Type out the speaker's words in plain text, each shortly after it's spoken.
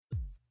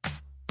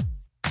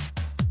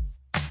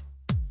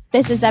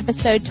This is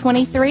episode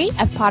 23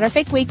 of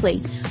Potterfic Weekly.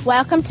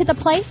 Welcome to the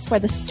place where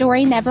the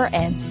story never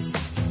ends.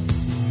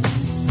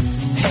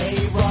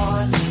 Hey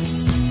Ron,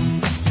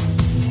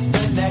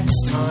 the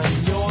next time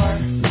you're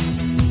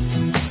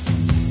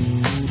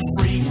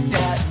freaked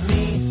at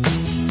me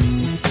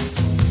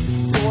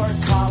for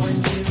calling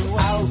you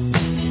out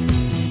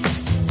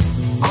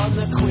on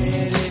the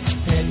Quidditch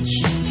pitch,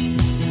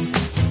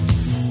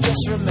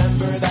 just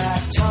remember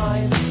that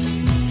time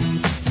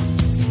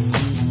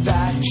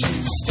that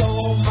you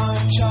stole my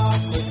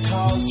chocolate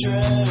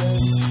cauldron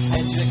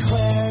and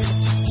declared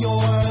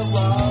your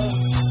love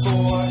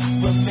for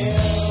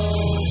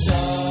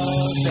Romilda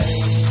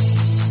Vane.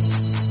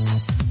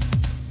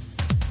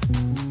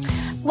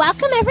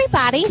 Welcome,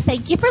 everybody.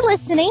 Thank you for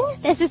listening.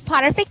 This is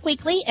Potterfic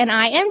Weekly, and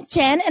I am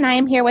Jen, and I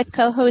am here with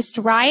co-host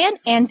Ryan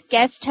and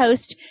guest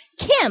host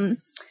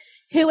Kim,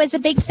 who is a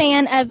big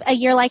fan of A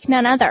Year Like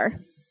None Other.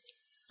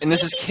 And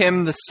this is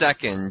Kim the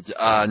Second,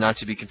 not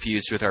to be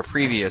confused with our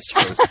previous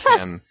host,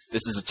 Kim.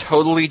 This is a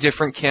totally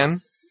different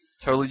Kim.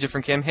 Totally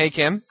different Kim. Hey,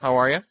 Kim. How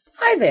are you?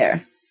 Hi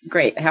there.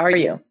 Great. How are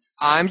you?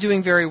 I'm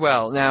doing very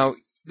well. Now,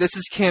 this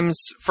is Kim's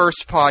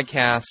first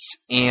podcast,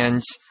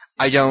 and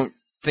I don't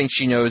think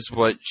she knows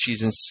what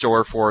she's in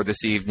store for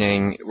this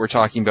evening. We're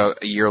talking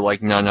about A Year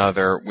Like None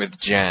Other with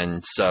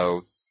Jen,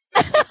 so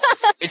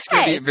it's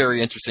going to be a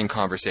very interesting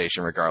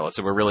conversation regardless.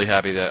 So we're really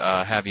happy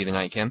to have you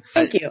tonight, Kim.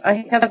 Thank you.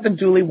 I have been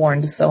duly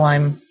warned, so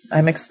I'm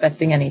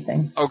expecting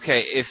anything.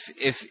 Okay,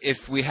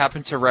 if we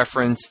happen to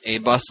reference a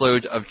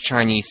busload of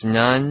Chinese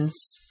nuns,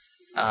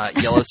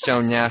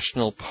 Yellowstone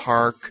National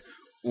Park,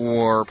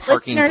 or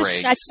parking Listeners, brakes,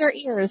 shut your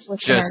ears,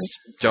 listeners. just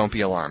don't be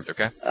alarmed,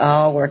 okay?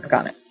 I'll work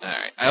on it. All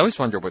right. I always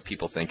wonder what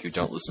people think who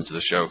don't listen to the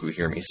show who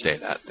hear me say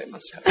that. They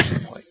must have a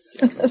good point.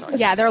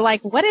 Yeah, they're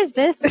like, what is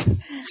this?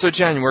 So,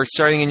 Jen, we're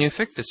starting a new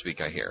fic this week,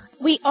 I hear.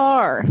 We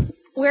are.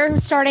 We're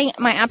starting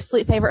my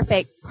absolute favorite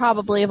fic,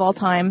 probably of all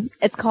time.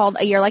 It's called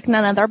A Year Like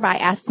None Other by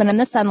Aspen in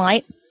the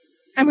Sunlight.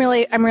 I'm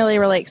really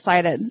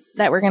excited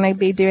that we're going to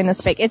be doing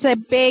this fic. It's a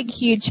big,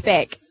 huge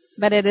fic,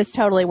 but it is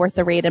totally worth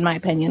the read, in my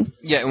opinion.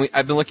 Yeah, and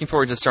I've been looking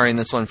forward to starting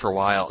this one for a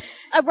while.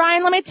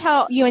 Ryan, let me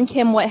tell you and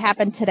Kim what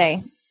happened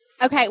today.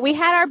 Okay, we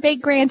had our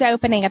big grand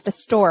opening at the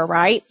store,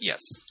 right? Yes.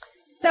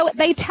 So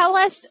they tell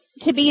us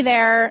to be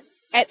there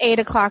at 8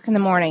 o'clock in the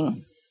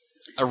morning.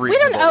 A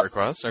reasonable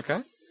request,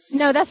 okay.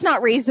 No, that's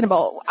not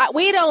reasonable.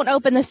 We don't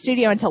open the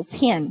studio until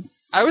 10.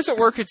 I was at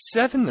work at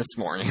 7 this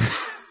morning.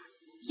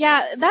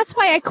 Yeah, that's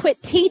wwhy I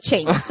quit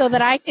teaching, so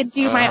that I could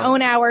do my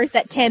own hours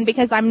at 10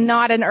 because I'm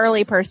not an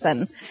early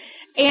person.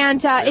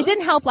 And It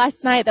didn't help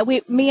last night that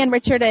me and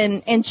Richard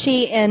and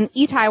Chi and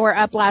Itai were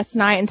up last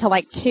night until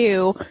like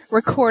 2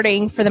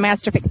 recording for the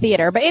Masterfic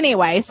Theater. But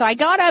anyway, so I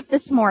got up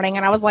this morning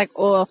and I was like,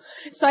 oh.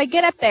 So I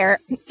get up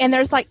there and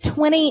there's like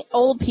 20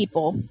 old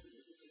people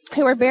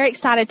who are very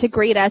excited to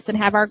greet us and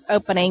have our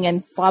opening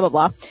and blah, blah,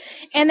 blah.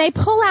 And they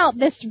pull out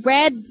this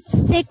red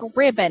thick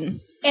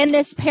ribbon and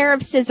this pair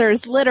of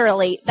scissors,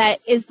 literally,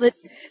 that is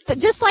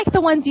just like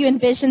the ones you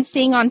envision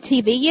seeing on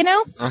TV, you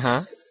know?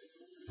 Uh-huh.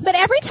 But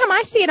every time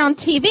I see it on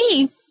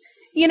TV,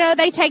 you know,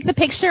 they take the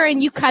picture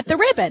and you cut the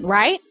ribbon,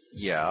 right?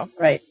 Yeah.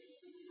 Right.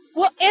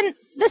 Well, and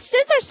the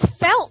scissors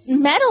felt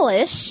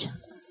metalish,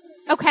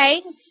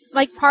 okay,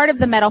 like part of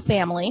the metal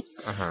family.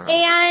 Uh-huh.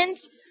 And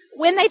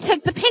when they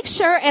took the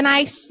picture and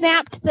I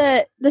snapped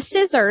the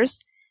scissors,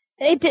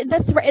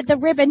 the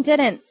ribbon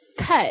didn't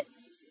cut.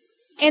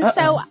 And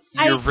so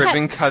Your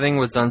ribbon cutting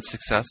was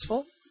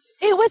unsuccessful?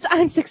 It was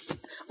unsuccessful.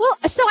 Well,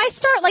 so I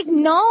start like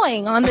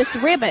gnawing on this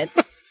ribbon.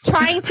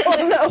 Trying to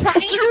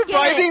You're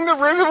biting the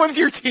ribbon with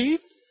your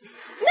teeth?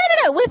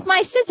 No, with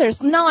my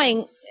scissors,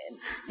 gnawing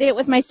it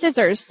with my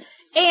scissors.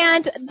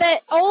 And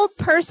the old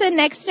person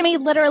next to me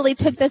literally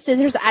took the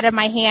scissors out of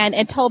my hand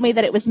and told me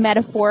that it was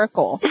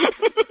metaphorical.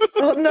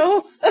 Oh,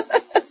 no. I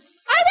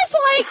was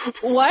like,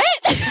 what?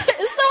 So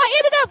I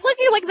ended up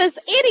looking like this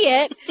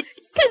idiot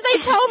because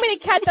they told me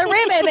to cut the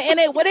ribbon and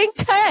it wouldn't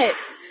cut.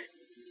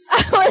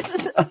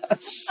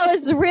 I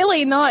was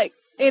really not.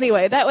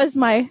 Anyway, that was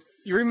my...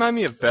 You remind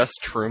me of Bess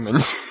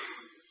Truman.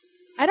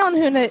 I don't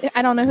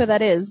know who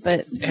that is,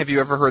 but Have you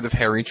ever heard of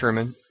Harry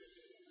Truman?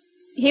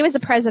 he was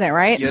the president,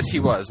 right? Yes, he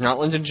was. Not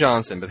Lyndon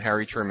Johnson, but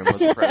Harry Truman was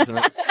the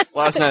president.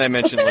 Last night I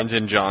mentioned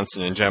Lyndon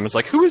Johnson, and Jen was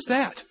like, who is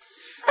that?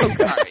 All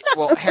right.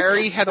 Well,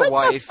 Harry had a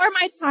wife, For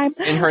my time.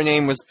 and her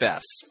name was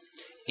Bess.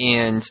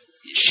 And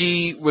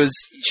she was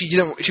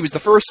the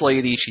first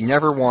lady. She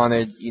never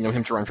wanted,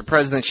 him to run for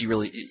president.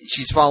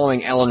 She's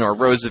following Eleanor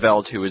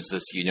Roosevelt, who is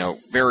this,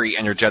 very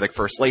energetic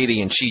first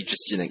lady, and she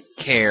just didn't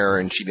care,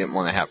 and she didn't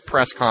want to have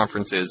press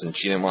conferences, and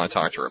she didn't want to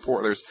talk to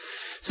reporters.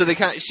 So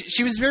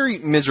she was very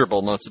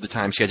miserable most of the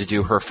time she had to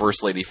do her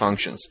first lady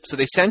functions. So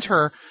they sent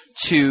her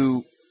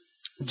to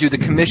do the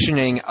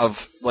commissioning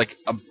of like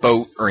a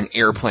boat or an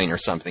airplane or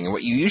something. And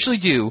what you usually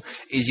do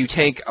is you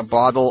take a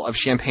bottle of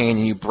champagne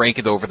and you break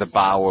it over the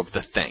bow of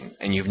the thing,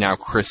 and you've now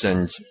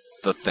christened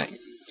the thing.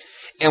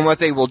 And what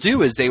they will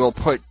do is they will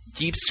put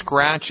deep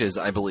scratches,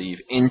 I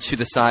believe, into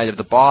the side of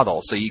the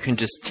bottle so you can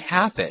just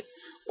tap it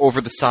over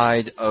the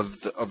side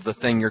of the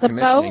thing you're The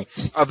commissioning.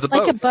 boat? Of the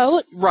Like boat. a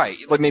boat? Right,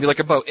 maybe like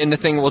a boat. And the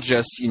thing will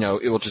just,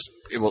 it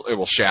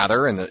will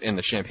shatter and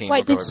the champagne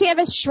Wait, will go did she have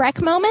a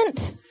Shrek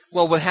moment?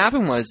 Well, what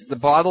happened was the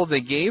bottle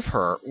they gave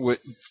her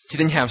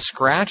didn't have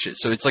scratches,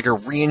 so it's like a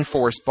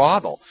reinforced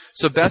bottle.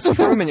 So Bess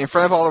Truman, in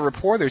front of all the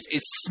reporters,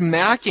 is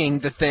smacking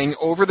the thing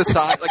over the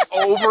side, like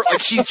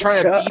she's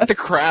trying to beat the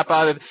crap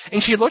out of it.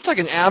 And she looked like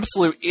an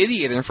absolute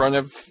idiot in front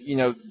of,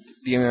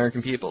 the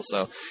American people.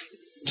 So,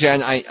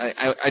 Jen,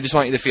 I just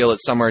want you to feel that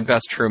somewhere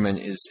Bess Truman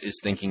is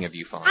thinking of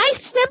you fondly. I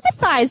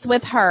sympathize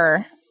with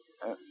her.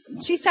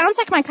 She sounds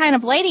like my kind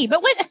of lady, but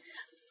okay,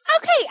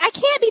 I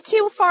can't be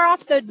too far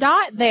off the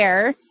dot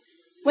there.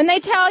 When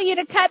they tell you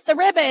to cut the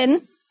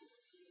ribbon,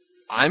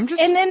 and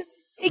then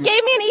it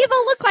gave me an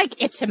evil look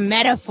like it's a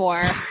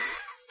metaphor.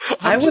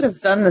 I would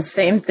have done the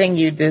same thing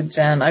you did,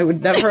 Jen. I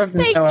would never have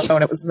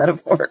known it was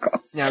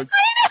metaphorical. Now,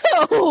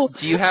 No.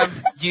 do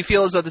you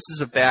feel as though this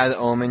is a bad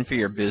omen for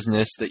your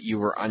business that you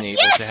were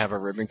unable to have a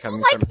ribbon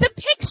coming Like from? the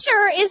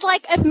picture is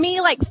like of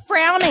me like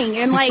frowning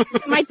and like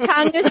my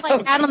tongue is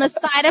like out on the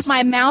side of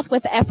my mouth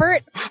with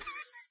effort.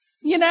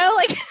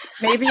 Like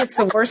Maybe it's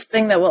the worst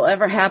thing that will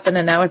ever happen,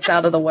 and now it's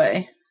out of the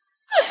way.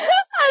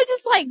 I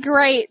just like,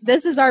 great,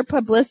 this is our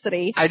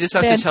publicity. I just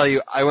have to tell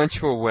you, I went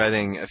to a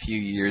wedding a few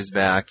years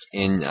back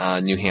in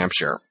New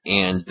Hampshire,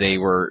 and they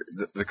were,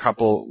 the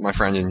couple, my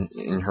friend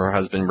and her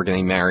husband were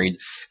getting married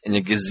in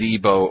a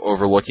gazebo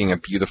overlooking a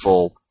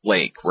beautiful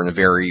lake. We're in a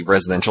very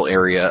residential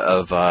area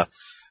of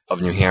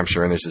New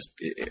Hampshire, and there's this,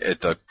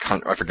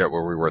 I forget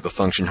where we were, the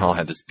function hall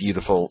had this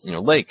beautiful,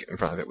 lake in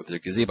front of it with a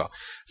gazebo.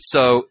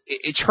 So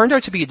it turned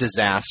out to be a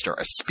disaster.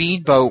 A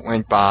speedboat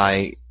went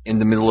by in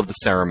the middle of the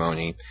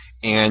ceremony,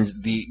 and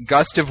the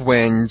gust of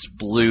wind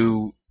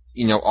blew,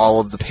 all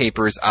of the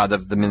papers out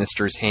of the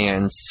minister's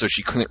hands, so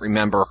she couldn't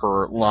remember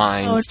her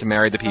lines to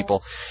marry the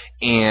people.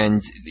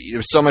 And there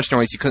was so much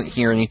noise, you couldn't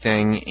hear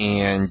anything,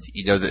 and,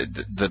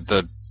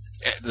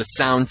 the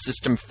sound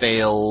system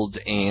failed,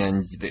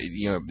 and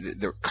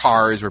the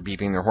cars were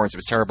beeping their horns. It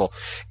was terrible.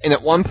 And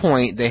at one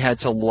point, they had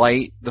to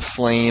light the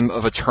flame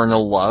of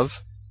eternal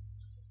love,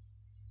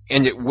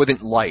 and it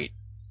wouldn't light.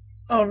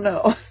 Oh,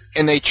 no.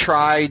 And they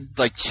tried,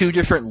 two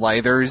different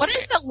lighters. What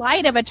is the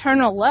light of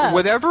eternal love?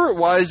 Whatever it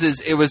was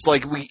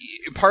like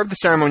part of the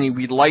ceremony,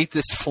 we light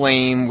this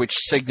flame, which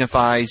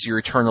signifies your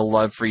eternal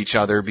love for each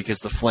other, because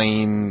the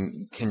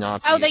flame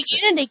cannot be... Oh, the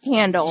unity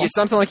candle. Yeah,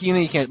 something like a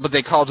unity candle, but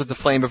they called it the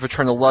flame of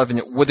eternal love, and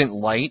it wouldn't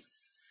light.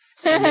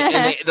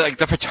 And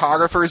the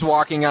photographer's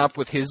walking up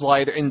with his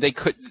lighter, and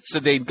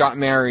they got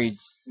married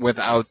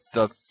without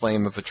the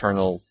flame of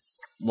eternal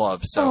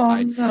love.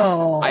 So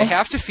no. I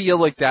have to feel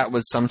like that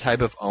was some type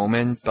of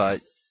omen,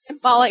 but...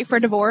 Symbolic for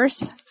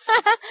divorce.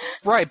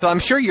 Right, but I'm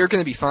sure you're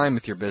going to be fine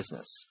with your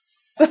business.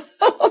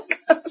 Oh,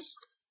 gosh.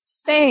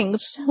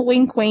 Thanks.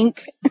 Wink,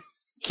 wink.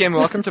 Kim,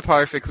 welcome to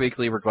Perfect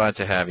Weekly. We're glad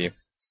to have you.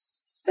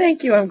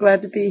 Thank you. I'm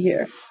glad to be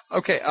here.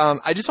 Okay,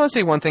 I just want to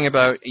say one thing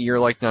about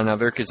You're Like None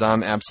Other, because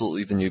I'm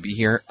absolutely the newbie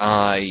here.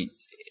 And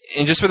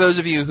just for those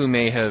of you who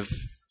may have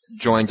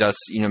joined us,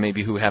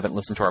 maybe who haven't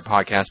listened to our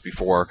podcast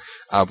before,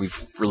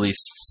 we've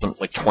released some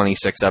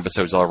 26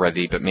 episodes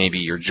already, but maybe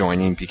you're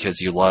joining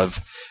because you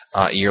love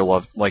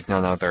You're Like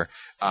None Other.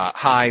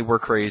 Hi, we're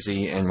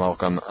crazy, and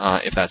welcome,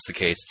 if that's the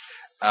case.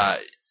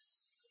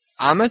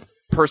 I'm a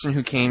person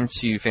who came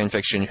to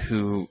fanfiction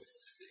who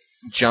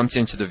jumped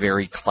into the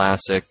very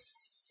classic,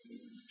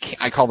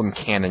 I call them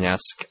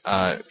canon-esque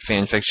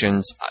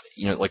fanfictions,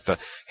 like the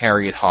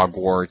Harry at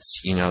Hogwarts,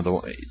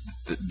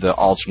 the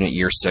alternate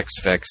year 6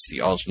 fics,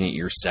 the alternate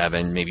year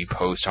 7, maybe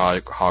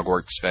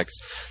post-Hogwarts fics.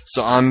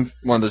 So I'm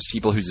one of those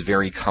people who's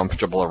very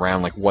comfortable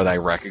around what I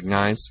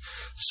recognize.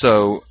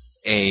 So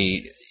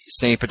a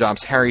Snape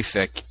Adopts Harry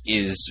fic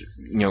is,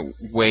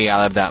 way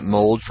out of that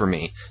mold for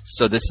me.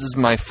 So this is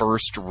my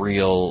first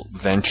real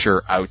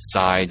venture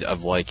outside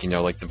of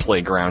the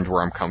playground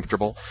where I'm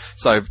comfortable.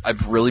 So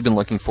I've really been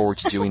looking forward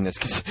to doing this,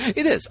 because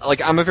it is.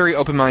 I'm a very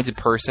open-minded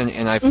person,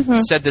 and I've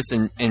said this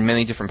in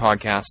many different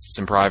podcasts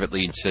and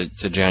privately to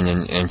Jen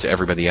and to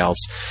everybody else.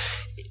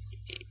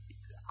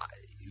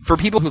 For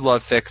people who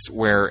love fics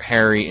where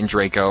Harry and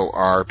Draco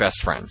are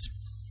best friends,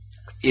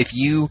 if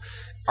you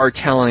are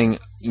telling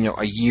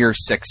a year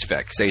 6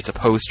 fic, say it's a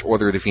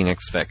post-Order of the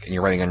Phoenix fic, and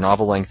you're writing a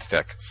novel-length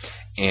fic,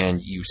 and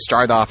you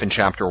start off in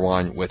chapter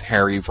 1 with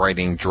Harry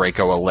writing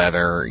Draco a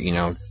letter,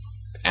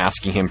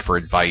 asking him for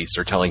advice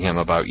or telling him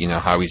about,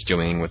 how he's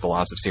doing with the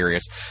loss of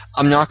Sirius.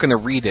 I'm not going to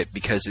read it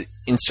because it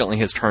instantly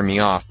has turned me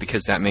off,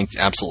 because that makes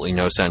absolutely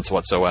no sense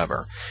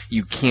whatsoever.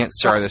 You can't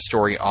start a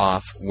story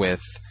off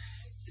with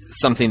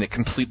something that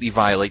completely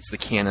violates the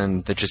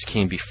canon that just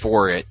came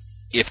before it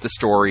if the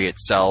story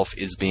itself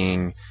is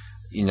being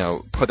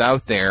put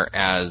out there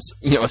as,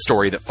 a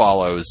story that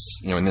follows,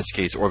 in this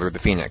case, Order of the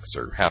Phoenix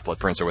or Half-Blood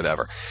Prince or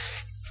whatever.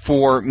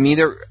 For me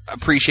to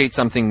appreciate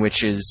something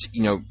which is,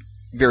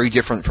 very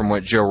different from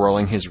what Joe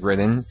Rowling has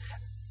written,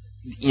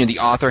 the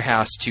author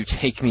has to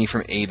take me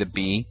from A to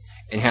B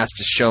and has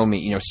to show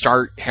me,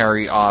 start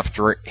Harry off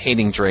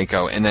hating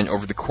Draco, and then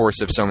over the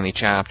course of so many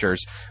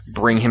chapters,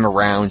 bring him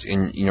around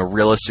and,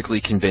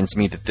 realistically convince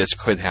me that this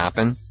could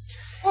happen.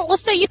 Well,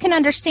 so you can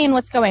understand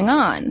what's going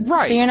on.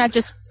 Right. So you're not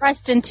just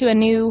thrust into a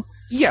new...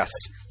 Yes.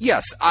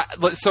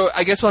 So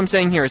I guess what I'm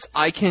saying here is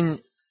I can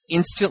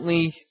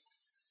instantly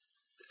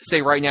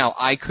say right now,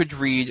 I could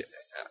read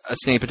a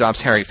Snape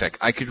Adopts Harry fic.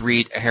 I could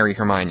read a Harry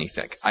Hermione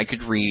fic. I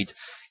could read,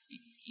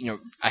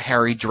 a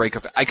Harry Draco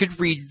fic. I could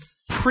read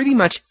pretty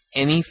much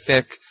any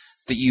fic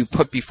that you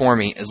put before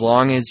me, as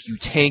long as you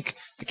take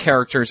the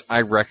characters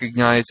I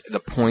recognize, the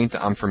point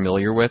that I'm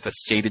familiar with, a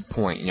stated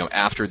point,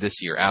 after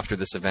this year, after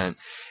this event,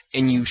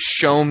 and you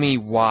show me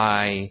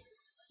why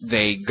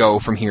they go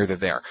from here to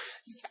there.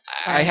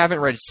 I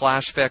haven't read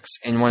slash fics,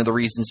 and one of the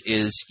reasons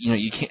is,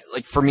 you can't,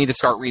 for me to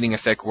start reading a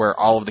fic where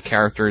all of the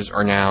characters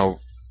are now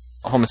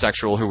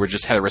homosexual who were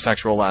just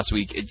heterosexual last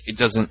week, it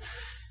doesn't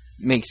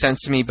make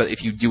sense to me. But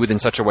if you do it in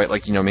such a way,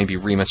 maybe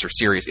Remus or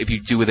Sirius, if you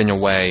do it in a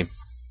way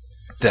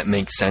that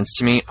makes sense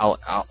to me,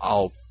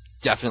 I'll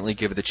definitely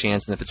give it a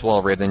chance, and if it's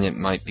well written, it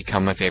might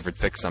become my favorite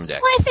fic someday.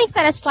 Well, I think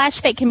that a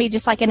slash fic can be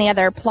just like any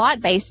other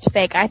plot-based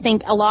fic. I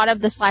think a lot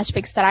of the slash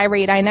fics that I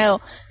read, I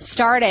know,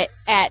 start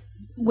at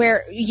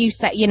where you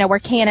say, where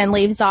canon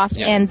leaves off,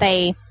 and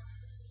they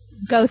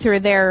go through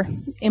their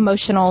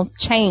emotional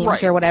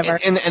change or whatever.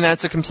 And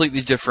that's a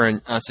completely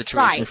different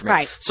situation for me.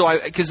 Right. So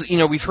because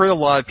we've heard a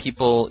lot of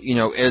people,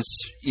 as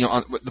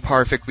on the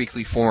Potterfic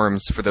Weekly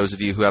forums. For those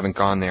of you who haven't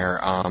gone there,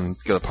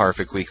 go to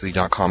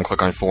potterficweekly.com,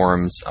 click on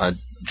forums,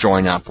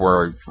 join up.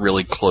 We're a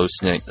really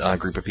close-knit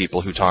group of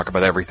people who talk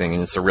about everything,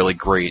 and it's a really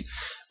great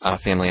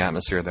family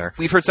atmosphere there.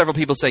 We've heard several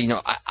people say,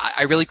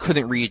 I really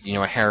couldn't read,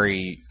 a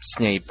Harry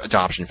Snape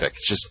adoption fic.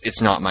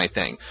 It's not my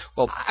thing.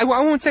 Well, I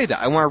won't say that.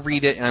 I want to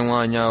read it, and I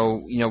want to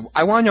know,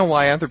 I want to know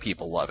why other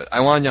people love it. I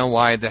want to know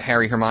why the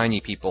Harry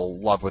Hermione people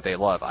love what they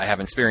love. I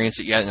haven't experienced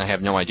it yet, and I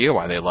have no idea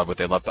why they love what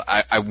they love, but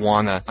I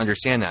want to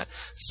understand that.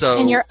 So,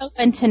 and you're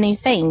open to new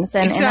things,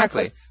 and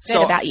exactly. And that's what's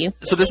good about you.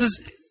 So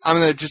I'm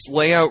going to just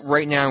lay out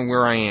right now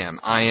where I am.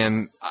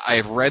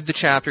 I've read the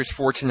chapters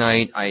for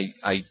tonight.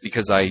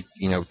 Because I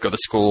go to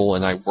school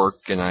and I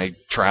work and I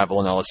travel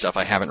and all this stuff.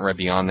 I haven't read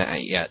beyond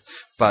that yet.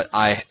 But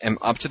I am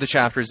up to the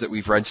chapters that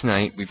we've read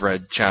tonight. We've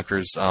read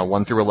chapters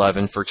 1 through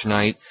 11 for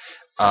tonight.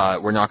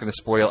 We're not going to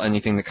spoil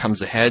anything that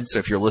comes ahead. So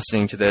if you're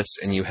listening to this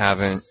and you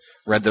haven't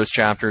read those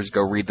chapters,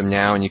 go read them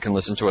now, and you can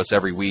listen to us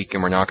every week,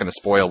 and we're not going to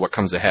spoil what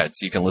comes ahead.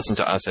 So you can listen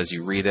to us as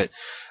you read it.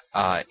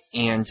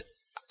 And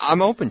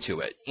I'm open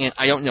to it, and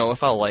I don't know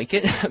if I'll like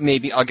it.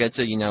 Maybe I'll get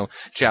to,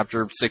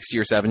 chapter 60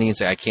 or 70 and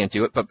say I can't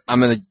do it, but I'm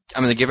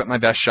gonna give it my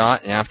best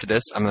shot, and after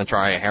this, I'm gonna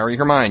try a Harry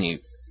Hermione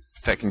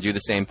fic and do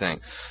the same thing.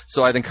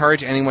 So I'd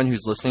encourage anyone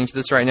who's listening to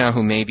this right now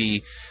who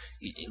maybe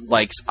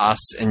likes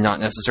us and not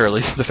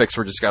necessarily the fics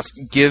we're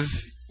discussing, give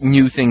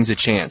new things a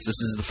chance. This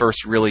is the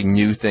first really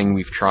new thing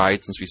we've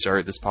tried since we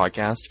started this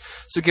podcast,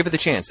 so give it a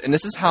chance. And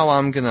this is how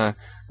I'm gonna,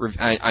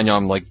 I know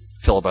I'm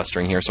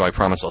filibustering here, so I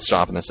promise I'll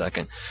stop in a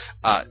second.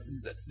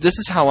 This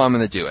is how I'm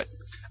going to do it.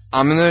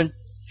 I'm going to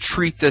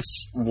treat this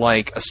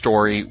like a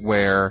story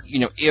where,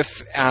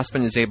 if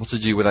Aspen is able to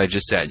do what I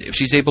just said, if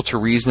she's able to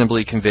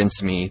reasonably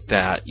convince me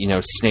that,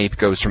 Snape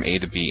goes from A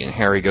to B and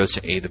Harry goes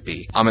to A to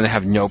B, I'm going to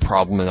have no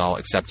problem at all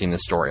accepting the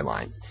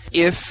storyline.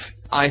 If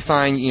I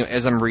find,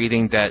 as I'm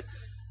reading that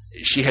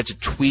she had to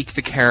tweak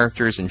the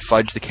characters and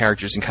fudge the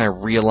characters and kind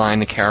of realign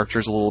the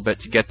characters a little bit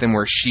to get them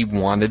where she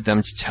wanted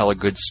them to tell a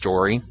good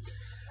story,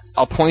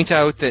 I'll point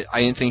out that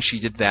I didn't think she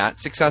did that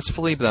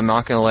successfully, but I'm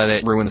not going to let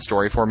it ruin the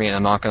story for me, and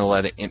I'm not going to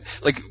let it...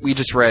 we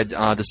just read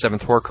The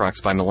Seventh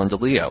Horcrux by Melinda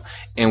Leo,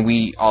 and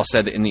we all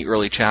said that in the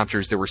early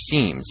chapters there were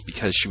seams,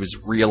 because she was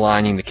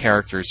realigning the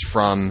characters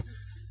from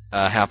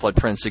Half-Blood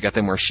Prince to get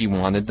them where she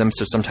wanted them,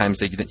 so sometimes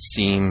they didn't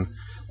seem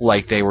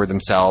like they were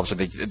themselves,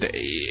 or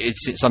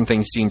some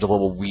things seemed a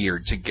little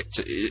weird to get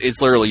to.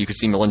 It's literally, you could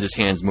see Melinda's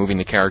hands moving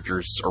the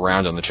characters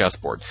around on the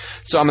chessboard.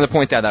 So I'm going to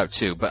point that out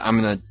too, but I'm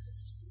going to...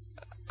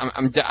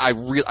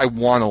 I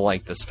want to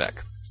like this fic.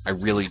 I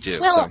really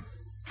do. Well, so.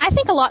 I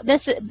think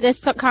this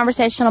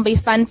conversation will be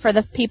fun for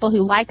the people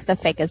who like the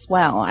fic as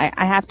well. I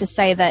have to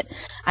say that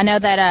I know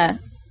that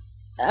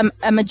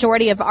a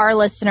majority of our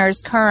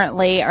listeners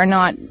currently are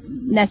not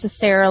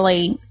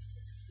necessarily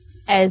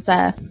as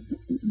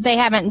they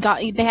haven't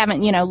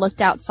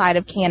looked outside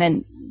of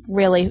canon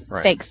really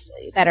fics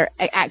that are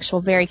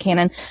actual very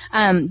canon.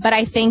 But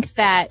I think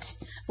that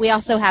we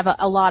also have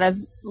a lot of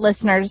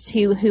listeners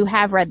who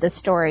have read the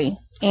story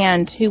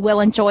and who will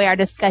enjoy our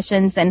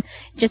discussions and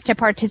just to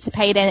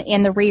participate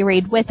in the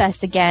reread with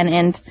us again.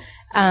 And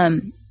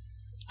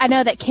I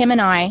know that Kim and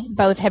I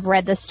both have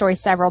read this story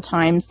several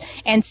times,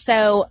 and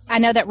so I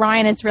know that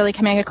Ryan is really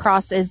coming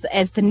across as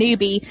the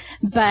newbie,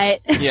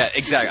 but yeah,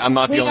 exactly. I'm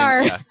not the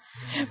only.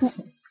 Yeah.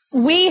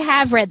 We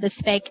have read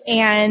this fic,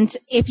 and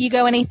if you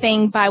go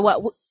anything by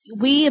what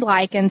we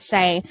like and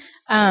say,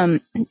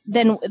 then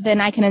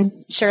I can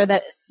ensure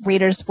that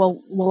readers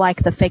will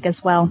like the fic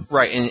as well.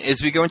 Right, and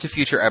as we go into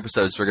future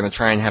episodes, we're going to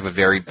try and have a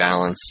very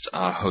balanced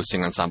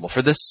hosting ensemble.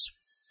 For this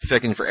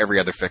fic and for every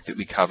other fic that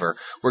we cover.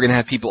 We're going to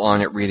have people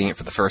on it reading it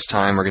for the first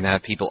time. We're going to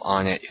have people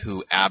on it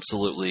who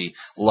absolutely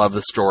love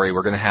the story.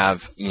 We're going to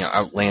have,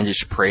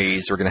 outlandish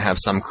praise. We're going to have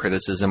some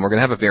criticism. We're going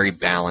to have a very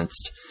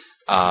balanced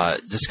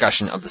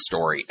discussion of the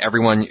story.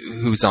 Everyone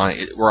who's on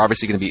it, we're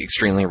obviously going to be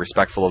extremely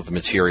respectful of the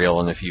material,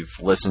 and if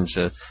you've listened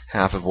to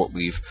half of what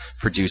we've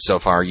produced so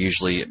far,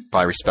 usually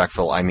by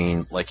respectful, I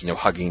mean,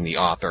 hugging the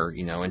author,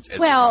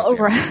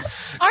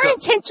 Our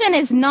intention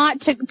is not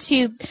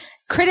to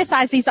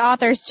criticize these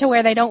authors to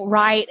where they don't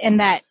write, and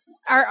that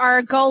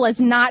our goal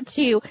is not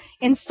to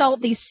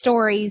insult these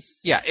stories.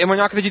 Yeah, and we're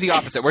not going to do the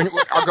opposite.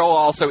 Our goal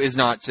also is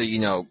not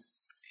to,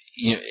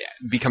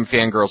 become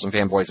fangirls and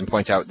fanboys and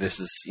point out this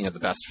is, the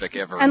best fic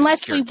ever.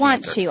 Unless we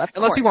want to, of course.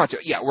 Unless we want to.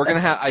 Yeah, we're going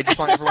to have, I just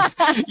want everyone,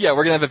 we're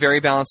going to have a very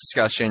balanced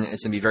discussion.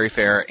 It's going to be very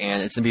fair,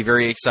 and it's going to be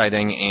very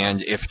exciting,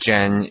 and if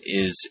Jen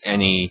is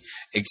any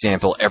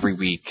example, every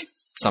week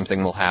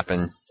something will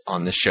happen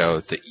on the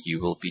show that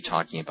you will be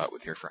talking about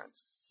with your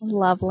friends.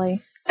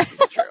 Lovely. This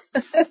is true.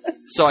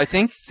 So I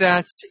think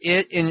that's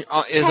it. And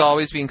as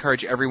always, we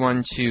encourage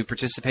everyone to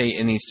participate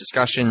in these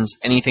discussions.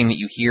 Anything that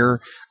you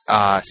hear,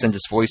 send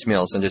us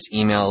voicemails, send us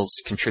emails,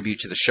 contribute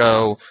to the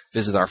show,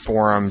 visit our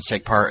forums,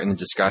 take part in the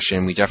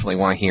discussion. We definitely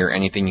want to hear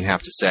anything you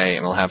have to say,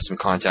 and we'll have some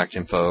contact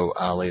info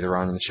later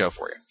on in the show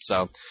for you.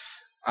 So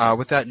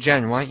with that,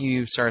 Jen, why don't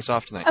you start us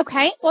off tonight?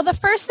 Okay. Well, the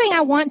first thing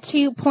I want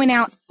to point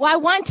out, I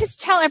want to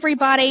tell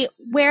everybody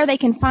where they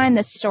can find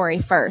this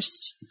story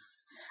first.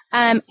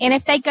 And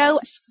if they go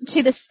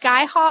to the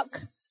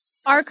Skyhawk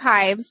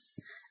archives,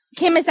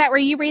 Kim, is that where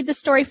you read the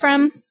story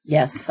from?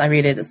 Yes, I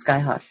read it at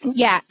Skyhawk.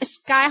 Yeah,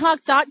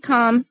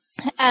 skyhawk.com.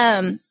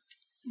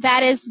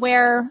 That is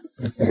where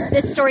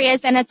this story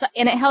is, and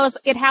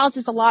it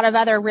houses a lot of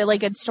other really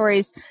good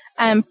stories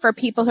for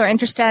people who are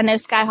interested. I know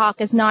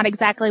Skyhawk is not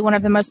exactly one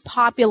of the most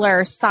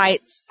popular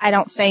sites, I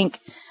don't think.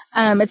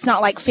 It's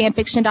not like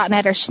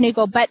fanfiction.net or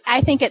Schnoogle, but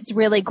I think it's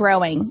really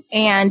growing,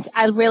 and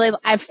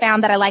I've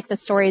found that I like the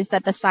stories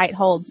that the site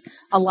holds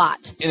a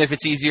lot. And if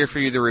it's easier for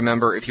you to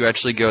remember, if you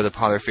actually go to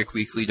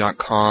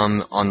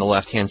potterficweekly.com, on the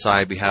left-hand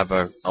side, we have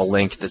a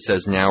link that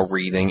says Now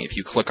Reading. If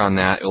you click on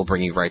that, it'll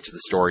bring you right to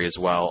the story as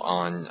well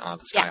on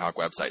the Skyhawk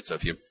website. So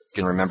if you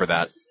can remember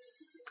that,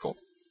 cool.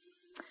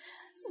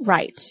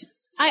 Right.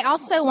 I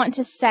also want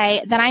to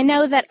say that I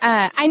know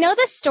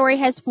this story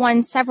has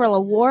won several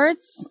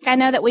awards. I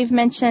know that we've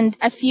mentioned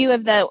a few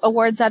of the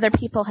awards other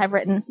people have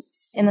written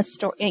in the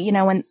story,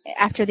 when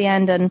after the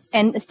end, and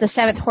it's the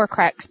seventh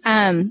Horcrux.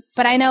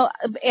 But I know,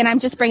 and I'm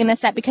just bringing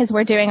this up because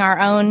we're doing our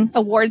own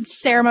awards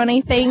ceremony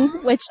thing,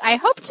 which I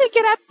hope to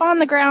get up on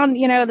the ground,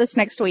 this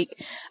next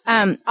week.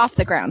 Off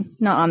the ground,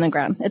 not on the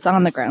ground. It's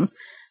on the ground.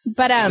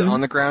 But is it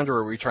on the ground, or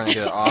are we trying to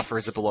get it off, or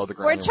is it below the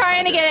ground? We're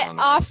trying to get it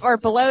off or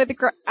below the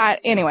ground.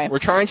 Anyway. We're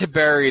trying to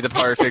bury the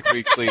Potterfic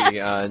Weekly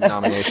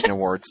nomination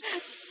awards.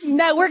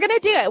 No, we're going to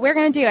do it. We're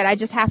going to do it. I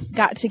just have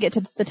got to get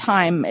to the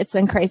time. It's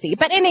been crazy.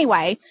 But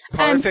anyway.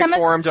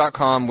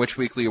 Potterficforum.com, which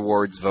weekly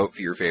awards, vote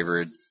for your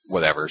favorite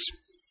whatevers.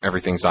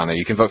 Everything's on there.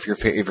 You can vote for your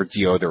favorite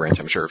deodorant,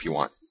 I'm sure, if you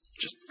want.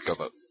 Just go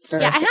vote.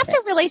 Yeah, I have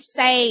to really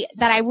say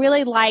that I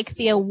really like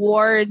the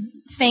award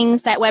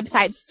things that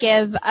websites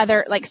give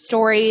other,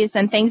 stories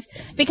and things,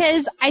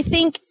 because I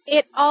think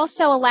it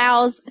also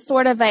allows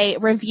sort of a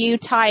review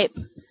type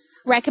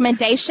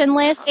recommendation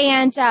list.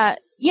 And,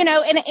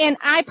 and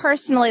I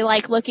personally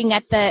like looking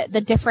at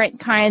the different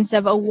kinds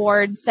of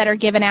awards that are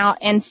given out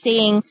and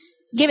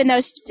giving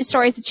those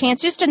stories a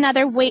chance. Just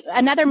another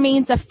another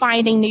means of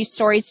finding new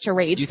stories to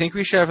read. Do you think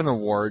we should have an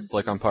award,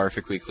 on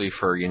Potterfic Weekly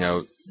for,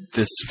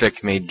 this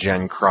fic made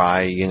Jen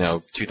cry,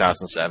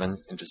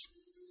 2007, and just...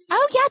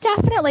 Oh, yeah,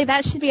 definitely.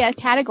 That should be a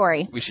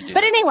category. We should do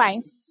But that. anyway,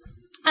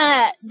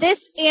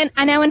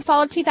 I know in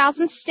fall of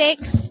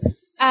 2006,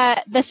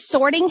 The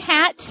Sorting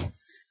Hat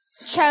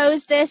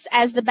chose this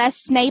as the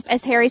best Snape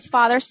as Harry's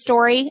father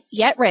story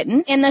yet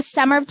written. In the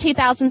summer of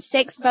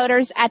 2006,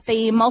 voters at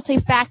the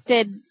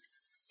Multifacted...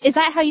 Is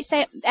that how you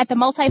say it? At the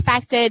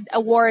Multifacted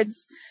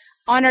Awards,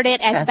 honored it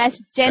as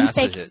best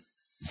genfic.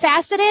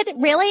 Faceted?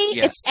 Really?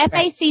 Yes. It's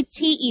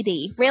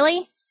F-A-C-T-E-D.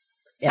 Really?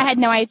 Yes. I had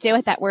no idea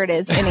what that word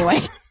is anyway.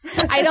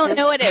 I don't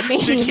know what it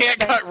means. She can't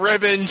cut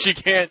ribbon. She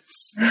can't...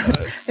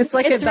 It's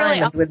like It's a really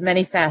diamond with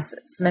many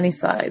facets, many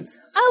sides.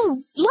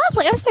 Oh,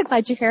 lovely. I'm so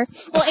glad you're here.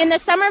 Well, in the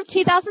summer of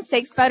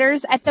 2006,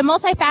 voters at the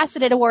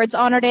Multifaceted Awards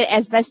honored it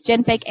as best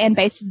genfic and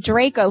best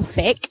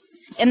Dracofic.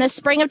 In the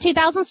spring of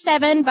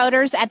 2007,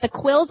 voters at the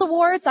Quills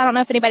Awards, I don't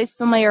know if anybody's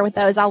familiar with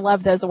those. I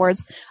love those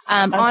awards.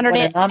 Honored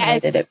it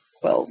nominated as... it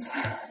for Quills.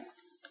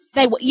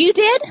 You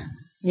did?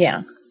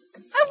 Yeah.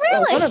 Oh,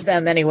 really? Well, one of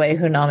them, anyway,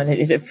 who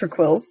nominated it for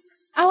Quills.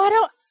 Oh, I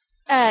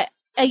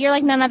don't... you're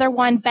like none other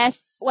one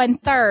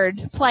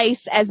third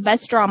place as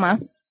best drama.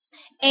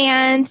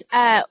 And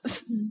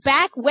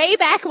way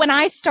back when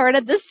I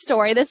started this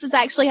story, this is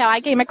actually how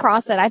I came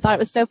across it. I thought it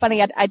was so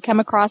funny I'd come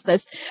across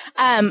this.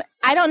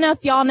 I don't know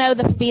if y'all know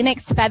the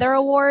Phoenix Feather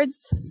Awards.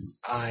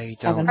 I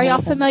don't. Are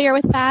y'all familiar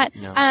with that?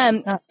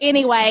 No.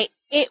 Anyway,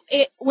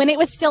 it when it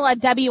was still a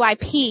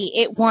WIP,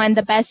 it won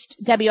the best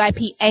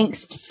WIP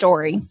angst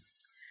story.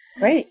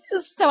 Great.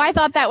 So I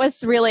thought that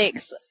was really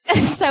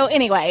so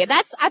anyway,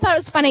 I thought it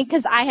was funny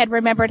because I had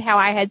remembered how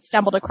I had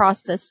stumbled across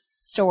this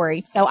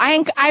story. So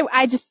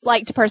I just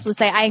like to personally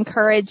say I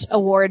encourage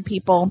award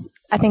people.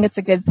 I think it's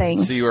a good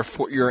thing. So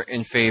you're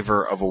in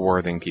favor of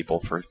awarding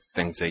people for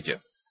things they do.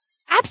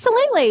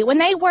 Absolutely. When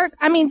they work,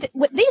 I mean,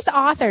 these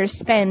authors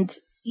spend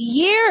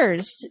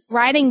years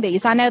writing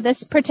these. I know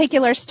this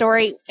particular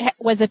story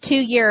was a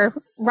 2-year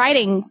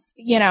writing,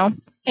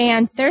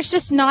 and there's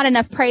just not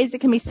enough praise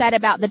that can be said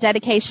about the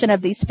dedication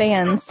of these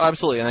fans.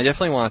 Absolutely, and I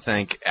definitely want to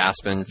thank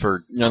Aspen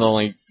for not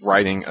only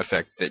writing a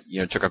fic that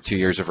took up 2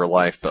 years of her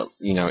life, but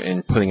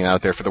in putting it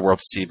out there for the world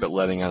to see, but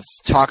letting us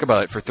talk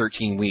about it for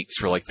 13 weeks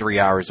for like 3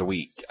 hours a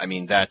week. I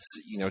mean, that's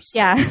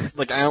yeah.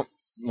 Like I don't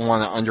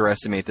want to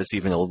underestimate this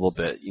even a little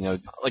bit.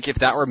 Like if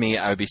that were me,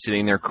 I would be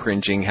sitting there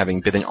cringing,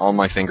 having bitten all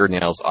my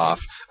fingernails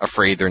off,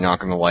 afraid they're not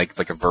going to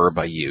like a verb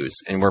I use.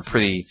 And we're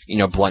pretty,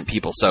 blunt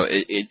people. So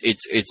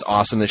it's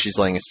awesome that she's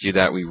letting us do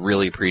that. We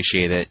really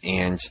appreciate it.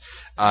 And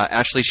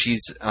actually,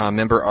 she's a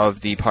member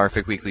of the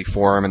Powerfic Weekly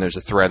forum, and there's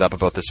a thread up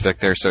about this fic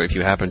there. So if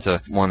you happen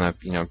to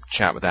want to,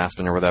 chat with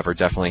Aspen or whatever,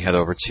 definitely head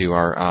over to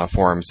our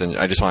forums. And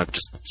I just want to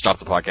just stop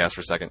the podcast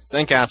for a second.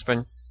 Thank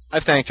Aspen.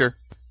 I've thanked her.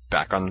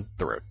 Back on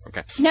the road.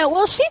 Okay. No,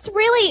 well,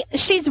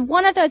 she's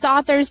one of those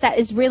authors that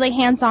is really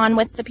hands-on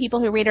with the people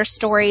who read her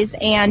stories,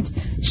 and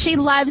she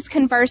loves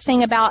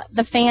conversing about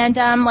the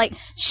fandom. Like,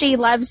 she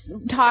loves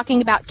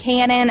talking about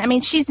canon. I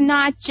mean, she's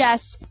not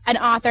just an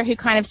author who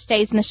kind of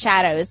stays in the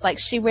shadows. Like,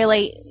 she's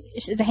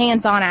a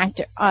hands-on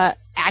actor.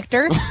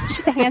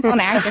 She's a hands-on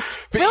actor.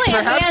 Really,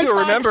 perhaps you'll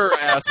remember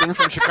Aspen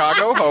from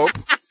Chicago Hope,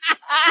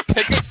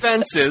 Picket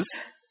Fences.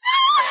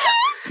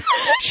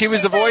 She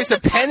was the voice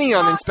of Penny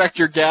on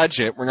Inspector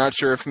Gadget. We're not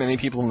sure if many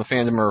people in the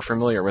fandom are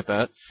familiar with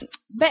that.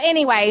 But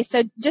anyway,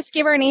 so just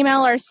give her an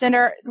email or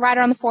write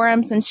her on the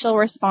forums, and she'll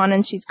respond,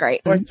 and she's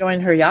great. Or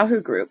join her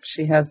Yahoo group.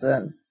 She has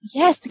a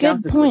yes,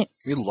 good point.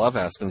 We love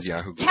Aspen's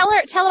Yahoo group.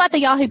 Tell about the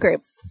Yahoo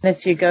group.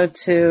 If you go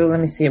to, let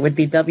me see, it would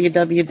be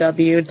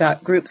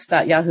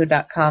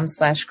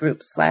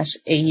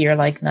www.groups.yahoo.com/group/a year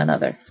like none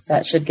other.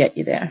 That should get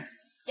you there.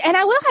 And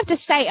I will have to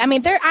say, I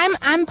mean,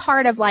 I'm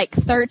part of like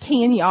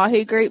 13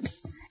 Yahoo groups,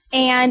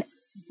 and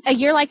a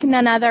year like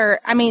none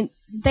other. I mean,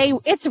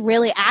 it's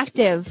really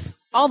active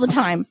all the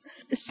time.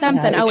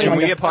 Something always. And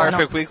we at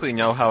Powerfic Weekly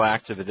know how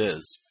active it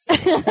is.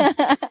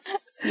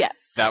 Yeah.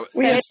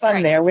 We have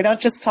fun there. We don't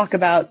just talk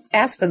about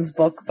Aspen's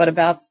book, but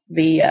about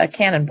the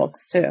canon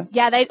books, too.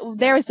 Yeah,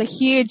 there was a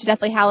huge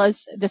Deathly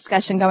Hallows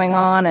discussion going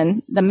on,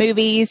 and the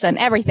movies and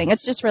everything.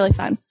 It's just really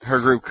fun. Her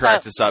group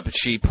cracked us up.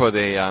 She put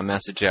a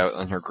message out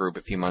on her group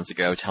a few months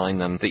ago telling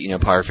them that,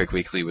 Powerfic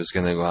Weekly was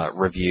going to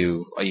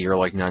review A Year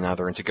Like None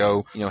Other and to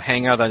go,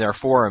 hang out at our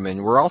forum.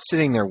 And we're all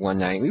sitting there one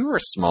night. We were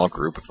a small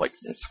group of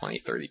 20,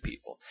 30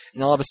 people.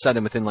 And all of a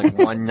sudden, within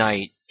one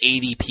night,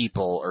 80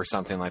 people or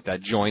something like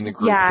that joined the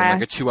group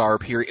within a 2-hour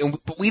period.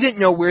 But we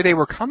didn't know where they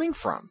were coming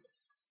from.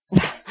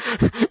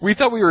 We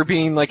thought we were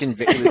being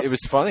invaded. It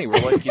was funny.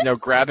 We're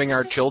grabbing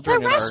our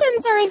children. The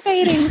Russians are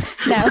invading.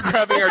 No. We're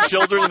grabbing our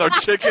children and our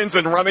chickens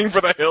and running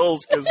for the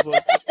hills because we're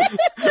like,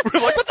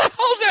 what the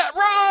hell's that?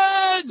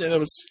 Run! And it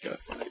was kind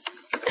of funny.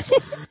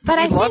 But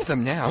I love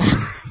them now.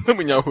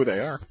 We know who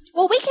they are.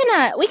 Well, we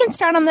can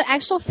start on the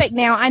actual fic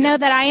now. I know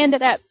that I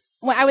ended up.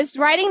 I was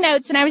writing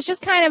notes, and I was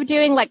just kind of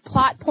doing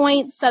plot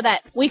points so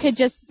that we could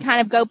just kind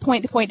of go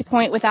point to point to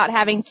point without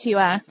having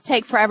to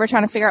take forever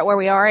trying to figure out where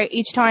we are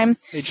each time.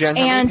 Hey, Jen,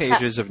 how many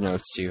pages of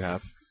notes do you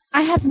have?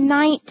 I have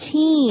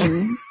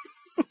 19.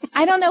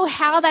 I don't know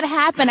how that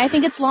happened. I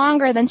think it's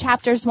longer than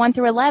chapters 1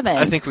 through 11.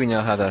 I think we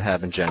know how that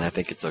happened, Jen. I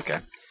think it's okay.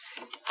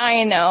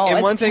 I know.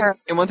 And one thing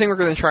we're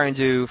going to try and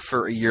do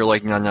for A Year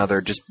Like None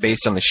Other, just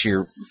based on the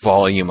sheer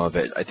volume of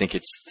it, I think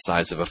it's the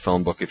size of a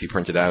phone book if you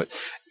print it out,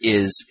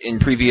 is in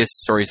previous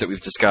stories that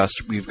we've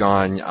discussed, we've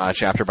gone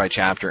chapter by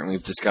chapter, and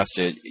we've discussed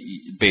it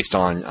based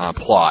on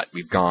plot.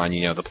 We've gone,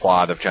 the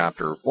plot of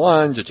chapter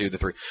 1 to 2 to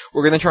 3.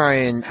 We're going to try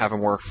and have a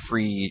more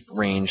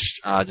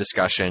free-ranged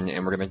discussion,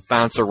 and we're going to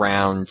bounce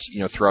around,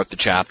 throughout the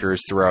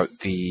chapters, throughout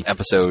the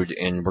episode,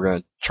 and we're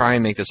going to try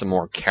and make this a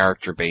more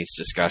character-based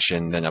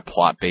discussion than a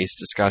plot-based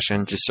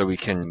discussion, just so we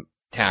can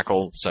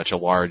tackle such a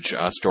large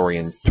story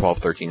in 12,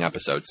 13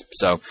 episodes.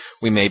 So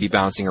we may be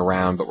bouncing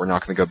around, but we're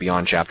not going to go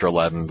beyond chapter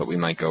 11, but we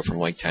might go from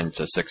 10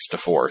 to 6 to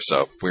 4,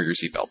 so wear your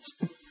seatbelts.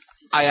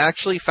 I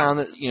actually found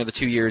that, the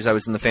 2 years I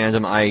was in the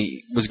fandom,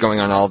 I was going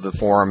on all the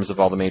forums of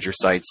all the major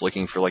sites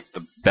looking for,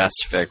 the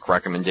best fic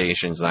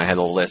recommendations, and I had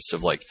a list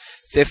of,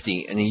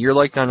 50, and A Year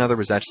Like None Other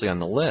was actually on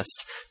the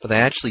list, but I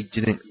actually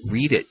didn't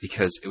read it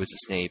because it was a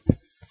Snape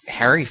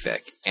Harry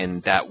fic,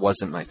 and that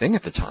wasn't my thing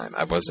at the time.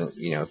 I wasn't,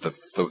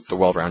 the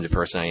well-rounded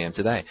person I am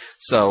today.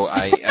 So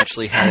I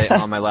actually had it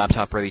on my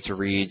laptop ready to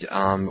read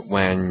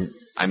when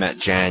I met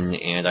Jen,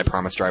 and I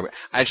promised her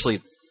I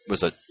actually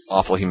was a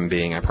awful human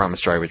being. I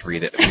promised her I would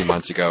read it a few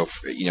months ago,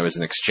 as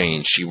an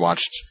exchange. She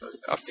watched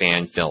a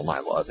fan film I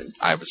love, and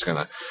I was going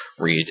to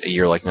read A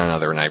Year Like None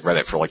Other, and I read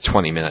it for like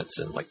 20 minutes,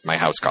 and like my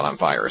house caught on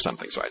fire or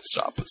something, so I had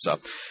to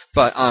stop.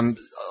 But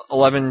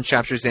 11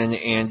 chapters in,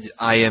 and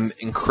I am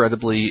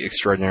incredibly,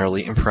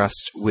 extraordinarily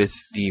impressed with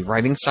the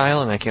writing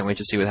style, and I can't wait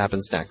to see what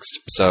happens next.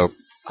 So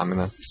I'm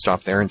going to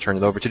stop there and turn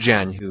it over to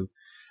Jen, who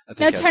I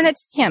think turn it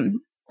to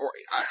Kim.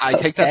 I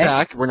take that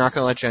back. We're not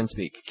going to let Jen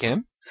speak.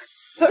 Kim?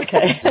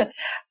 Okay.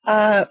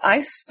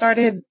 I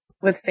started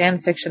with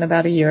fan fiction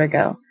about a year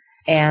ago,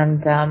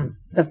 and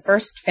the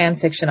first fan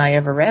fiction I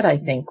ever read, I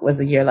think, was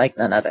A Year Like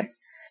None Other.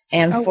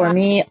 And for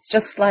me,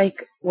 just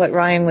like what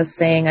Ryan was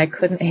saying, I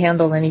couldn't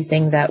handle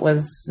anything that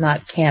was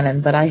not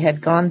canon, but I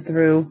had gone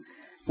through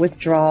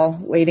withdrawal,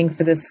 waiting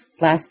for this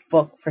last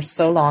book for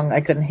so long,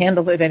 I couldn't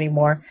handle it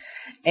anymore.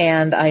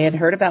 And I had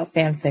heard about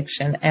fan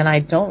fiction, and I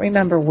don't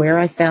remember where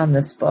I found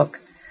this book.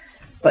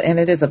 And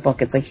it is a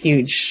book. It's a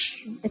huge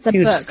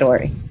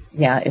story.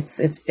 Yeah,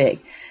 it's big.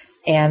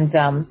 And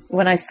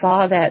when I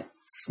saw that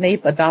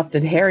Snape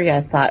adopted Harry,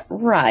 I thought,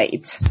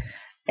 right.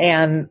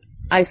 And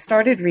I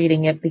started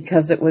reading it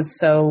because it was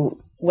so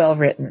well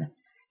written.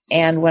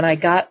 And when I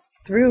got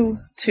through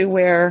to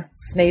where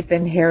Snape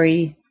and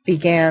Harry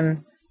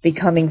began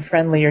becoming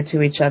friendlier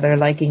to each other,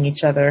 liking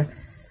each other,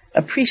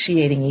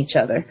 appreciating each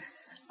other,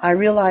 I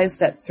realized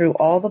that through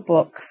all the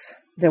books,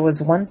 there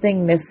was one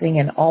thing missing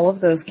in all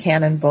of those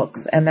canon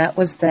books, and that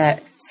was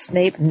that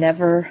Snape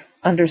never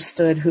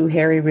understood who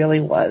Harry really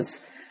was.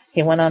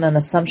 He went on an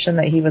assumption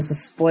that he was a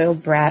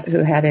spoiled brat who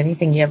had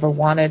anything he ever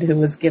wanted, who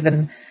was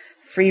given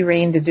free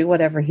rein to do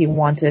whatever he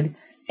wanted,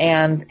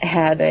 and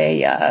had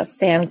a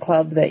fan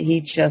club that he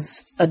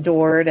just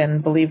adored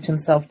and believed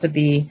himself to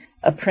be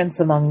a prince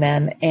among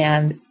men,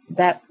 and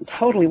that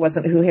totally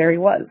wasn't who Harry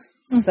was.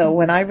 Mm-hmm. So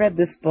when I read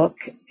this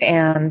book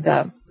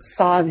and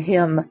saw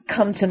him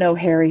come to know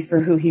Harry for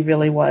who he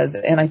really was,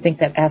 and I think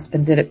that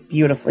Aspen did it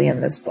beautifully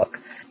in this book.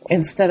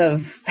 Instead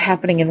of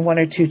happening in one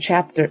or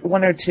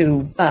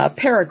two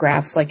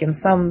paragraphs, like in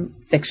some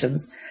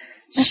fictions,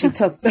 she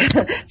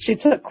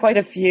took quite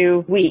a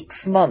few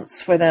weeks,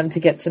 months for them to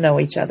get to know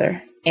each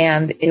other.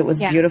 And it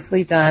was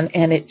beautifully done,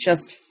 and it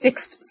just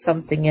fixed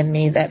something in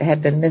me that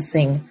had been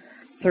missing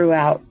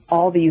throughout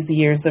all these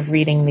years of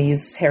reading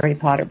these Harry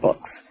Potter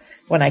books,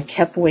 when I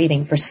kept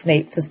waiting for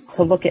Snape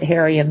to look at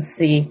Harry and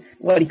see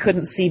what he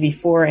couldn't see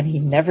before, and he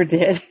never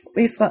did, at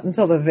least not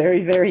until the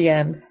very, very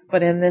end.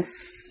 But in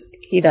this,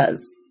 he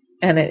does,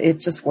 and it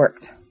just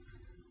worked.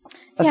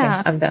 Okay,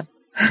 yeah. I'm done.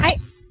 I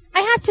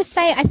have to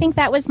say, I think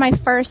that was my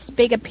first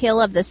big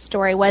appeal of this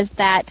story, was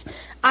that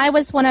I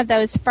was one of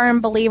those firm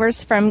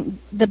believers from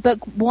the book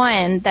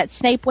one that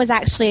Snape was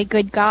actually a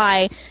good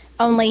guy,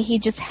 only he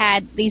just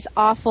had these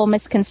awful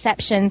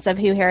misconceptions of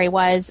who Harry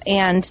was.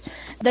 And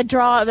the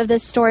draw of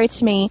this story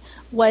to me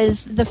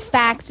was the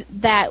fact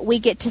that we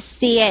get to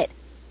see it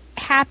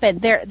happen,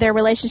 their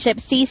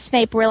relationship, see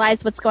Snape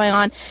realize what's going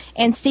on,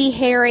 and see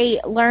Harry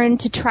learn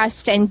to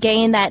trust and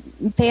gain that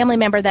family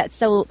member that's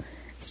so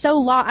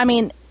I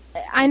mean,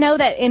 I know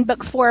that in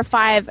book 4 or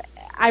 5,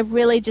 I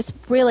really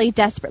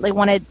desperately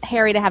wanted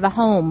Harry to have a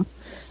home.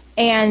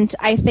 And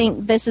I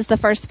think this is the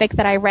first fic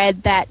that I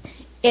read that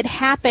it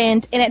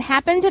happened, and it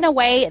happened in a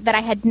way that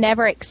I had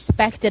never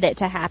expected it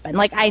to happen.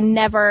 Like, I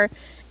never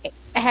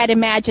had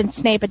imagined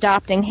Snape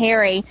adopting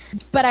Harry,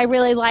 but I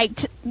really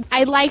liked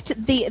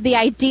the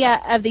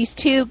idea of these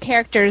two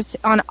characters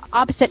on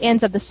opposite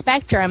ends of the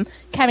spectrum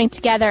coming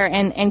together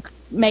and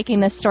making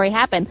this story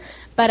happen.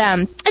 But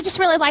I just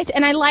really liked,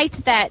 and I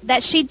liked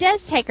that she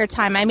does take her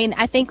time. I mean,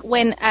 I think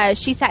when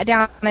she sat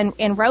down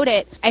and wrote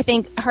it, I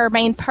think her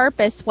main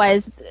purpose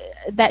was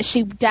that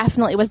she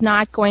definitely was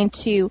not going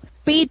to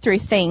speed through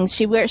things.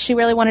 She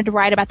really wanted to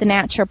write about the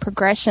natural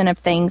progression of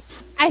things.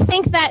 I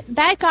think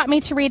that got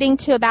me to reading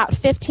to about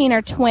 15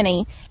 or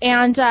 20,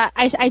 and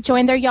I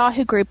joined their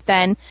Yahoo group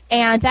then,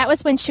 and that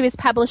was when she was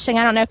publishing,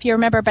 I don't know if you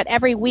remember, but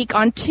every week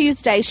on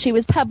Tuesday she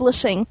was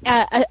publishing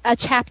a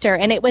chapter,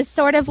 and it was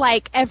sort of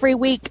like every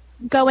week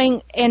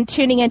going and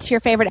tuning into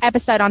your favorite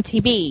episode on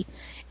TV.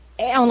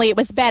 Only it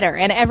was better.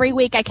 And every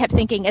week I kept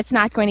thinking it's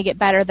not going to get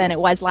better than it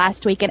was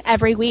last week. And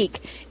every week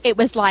it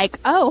was like,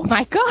 oh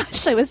my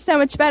gosh, it was so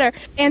much better.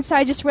 And so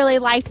I just really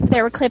liked that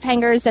there were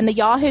cliffhangers, and the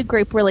Yahoo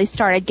group really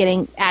started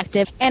getting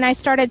active. And I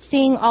started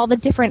seeing all the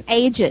different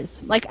ages.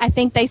 Like, I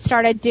think they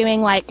started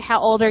doing like, how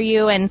old are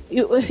you? And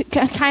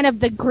kind of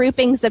the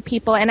groupings of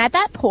people. And at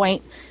that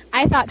point,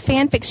 I thought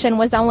fan fiction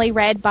was only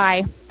read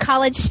by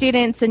college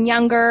students and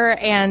younger,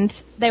 and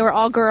they were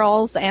all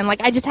girls. And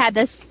like, I just had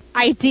this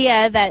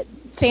idea that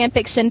fan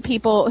fiction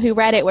people who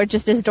read it were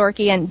just as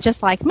dorky and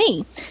just like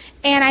me.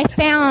 And I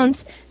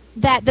found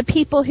that the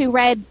people who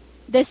read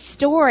this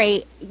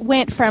story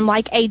went from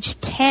like age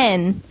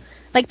 10,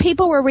 like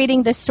people were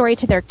reading this story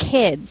to their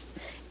kids,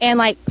 and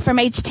like from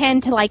age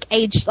 10 to like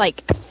age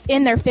like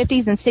in their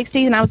 50s and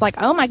 60s, and I was like,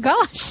 oh my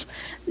gosh,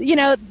 you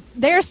know,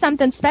 there's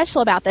something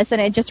special about this,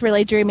 and it just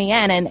really drew me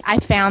in. And I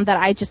found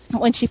that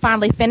when she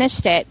finally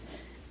finished it,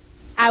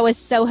 I was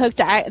so hooked.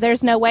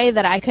 There's no way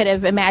that I could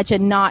have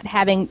imagined not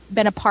having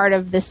been a part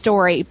of the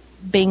story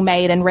being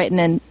made and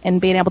written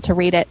and being able to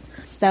read it.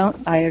 So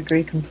I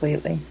agree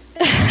completely.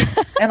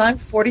 And I'm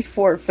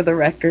 44 for the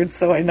record,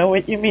 so I know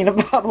what you mean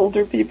about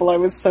older people. I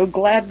was so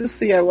glad to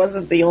see I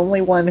wasn't the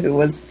only one who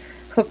was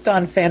hooked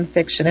on fan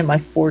fiction in my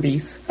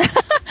 40s.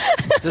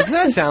 Doesn't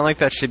that sound like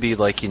that should be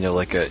like,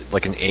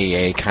 like an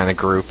AA kind of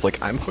group?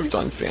 Like, I'm hooked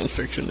on fan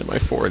fiction in my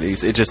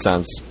 40s. It just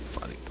sounds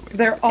funny.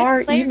 There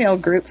are email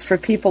groups for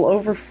people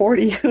over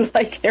 40 who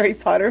like Harry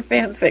Potter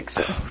fan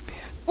fiction. Oh, man.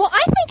 Well,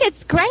 I think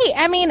it's great.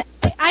 I mean,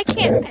 I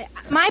can't.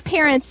 My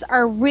parents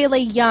are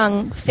really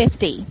young,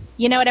 50.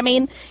 You know what I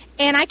mean?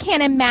 And I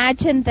can't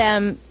imagine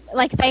them,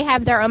 like, they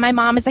have their own. My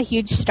mom is a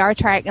huge Star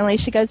Trek, and like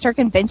she goes to her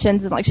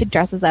conventions and like she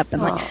dresses up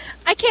and like.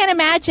 I can't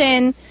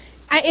imagine.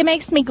 It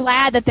makes me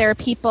glad that there are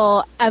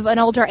people of an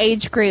older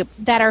age group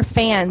that are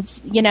fans,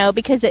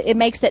 because it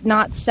makes it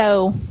not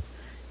so.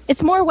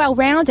 It's more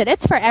well-rounded.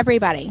 It's for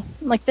everybody.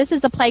 Like, this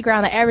is a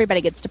playground that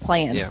everybody gets to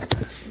play in. Yeah.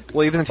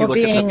 Well, even if you look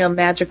at being a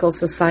magical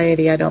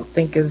society, I don't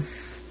think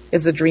is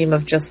a dream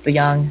of just the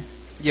young.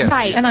 Yeah.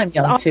 Right. And I'm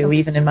young too,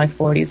 even in my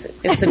 40s.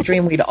 It's a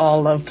dream we'd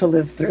all love to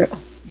live through.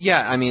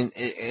 Yeah, I mean,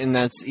 and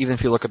that's, even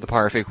if you look at the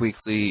Potterfic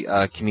Weekly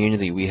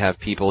community, we have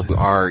people who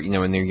are,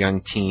 in their young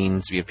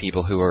teens. We have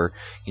people who are,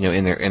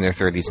 in their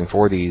 30s and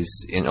 40s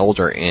and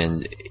older,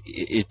 and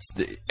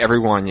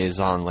everyone is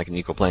on like an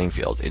equal playing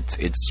field.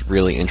 It's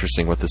really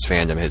interesting what this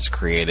fandom has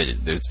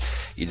created. There's,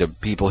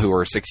 people who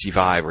are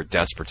 65 are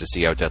desperate to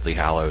see how Deathly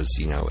Hallows,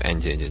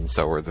 ended, and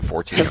so are the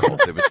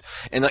 14-year-olds. It was,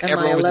 and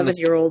everyone was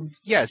 11-year-old.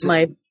 Yes,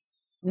 my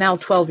now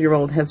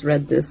 12-year-old has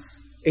read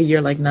this A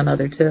Year Like None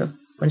Other too.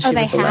 When she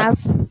was 11.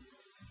 Have?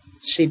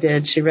 She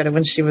did. She read it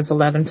when she was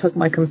 11. Took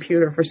my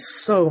computer for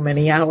so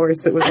many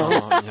hours. It was all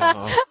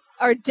no.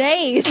 Or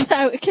days.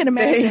 I can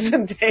imagine. Days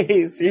and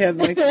days. She had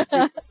my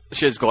computer.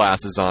 She has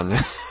glasses on,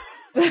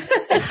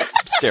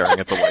 staring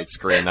at the white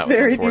screen. That was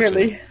very unfortunate.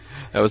 nearly.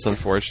 That was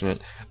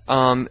unfortunate.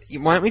 Why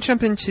don't we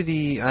jump into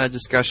the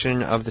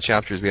discussion of the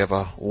chapters? We have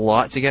a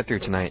lot to get through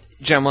tonight.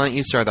 Jen, why don't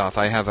you start off?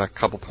 I have a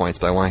couple points,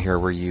 but I want to hear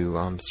where you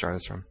start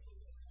us from.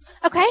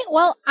 Okay,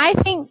 well, I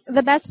think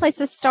the best place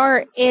to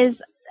start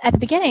is at the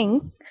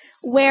beginning,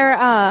 where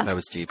that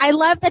was deep. I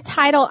love the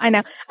title. I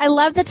know. I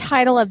love the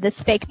title of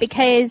this fic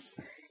because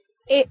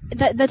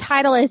the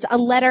title is A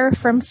Letter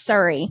from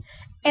Surrey,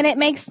 and it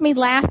makes me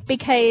laugh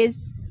because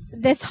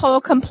this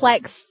whole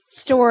complex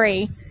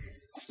story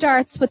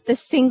starts with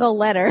this single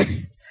letter.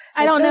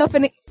 I don't know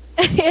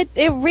if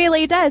it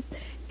really does,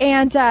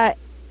 and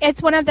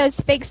it's one of those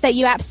fics that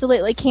you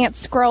absolutely can't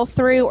scroll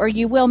through, or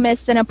you will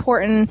miss an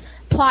important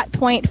plot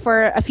point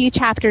for a few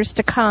chapters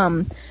to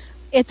come.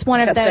 It's one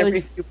of those.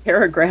 Every few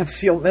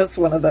paragraphs, you'll miss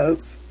one of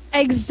those.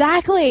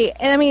 Exactly.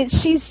 And I mean,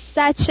 she's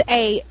such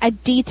a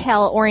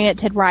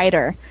detail-oriented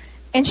writer,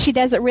 and she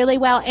does it really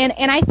well. And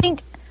I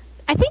think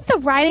the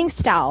writing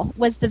style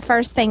was the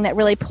first thing that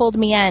really pulled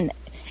me in.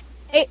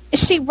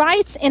 She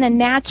writes in a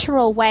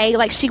natural way,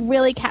 like she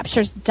really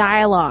captures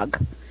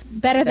dialogue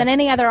better than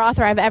any other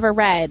author I've ever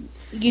read.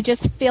 You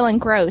just feel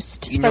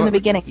engrossed from the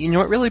beginning. You know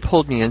what really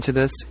pulled me into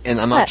this? And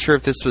I'm not sure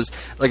if this was...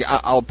 Like,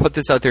 I'll put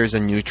this out there as a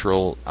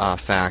neutral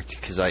fact,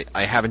 because I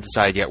haven't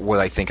decided yet what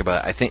I think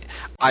about it. I think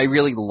I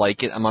really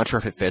like it. I'm not sure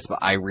if it fits, but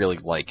I really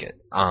like it.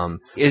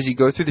 As you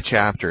go through the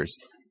chapters,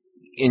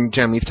 and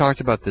Jen, we've talked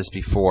about this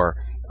before,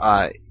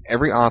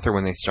 every author,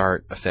 when they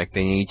start a fic,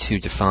 they need to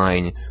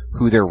define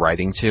who they're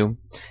writing to.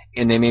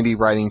 And they may be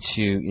writing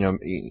to,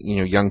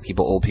 young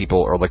people, old people,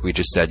 or like we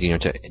just said,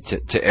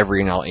 to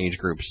every and all age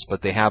groups.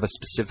 But they have a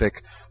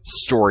specific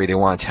story they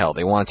want to tell.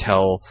 They want to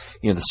tell,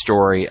 the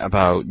story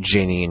about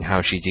Ginny and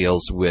how she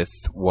deals with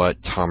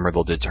what Tom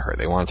Riddle did to her.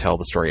 They want to tell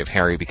the story of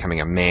Harry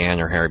becoming a man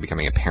or Harry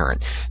becoming a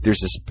parent.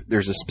 There's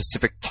a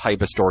specific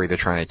type of story they're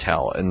trying to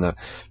tell. And the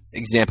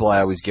example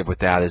I always give with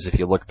that is if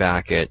you look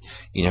back at,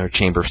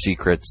 Chamber of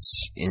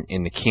Secrets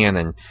in the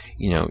canon,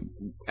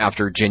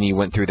 after Ginny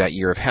went through that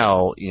year of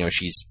hell,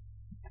 she's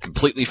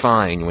completely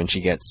fine when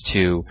she gets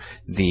to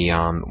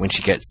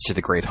the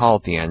Great Hall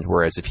at the end.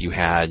 Whereas if you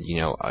had,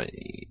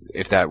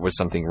 if that was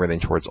something written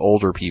towards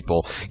older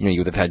people, you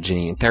would have had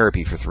Ginny in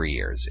therapy for 3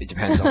 years. It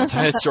depends on what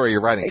type of story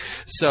you're writing.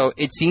 So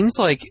it seems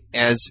like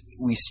as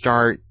we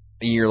start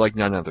A Year Like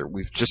None Other,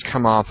 we've just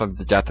come off of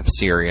the death of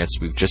Sirius.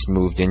 We've just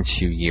moved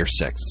into year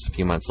 6, a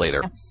few months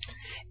later.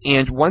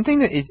 And one thing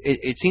that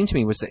it seemed to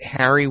me was that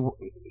Harry,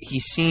 he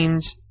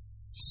seemed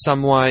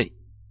somewhat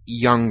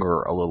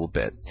younger a little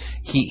bit.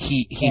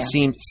 He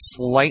seemed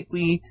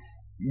slightly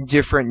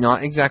different,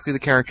 not exactly the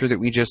character that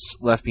we just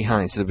left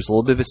behind. So there was a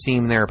little bit of a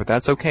seam there, but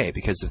that's okay,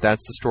 because if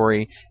that's the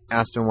story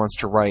Aspen wants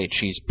to write,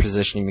 she's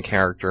positioning the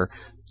character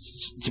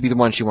to be the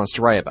one she wants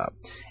to write about.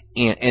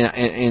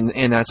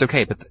 And that's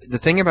okay. But the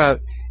thing about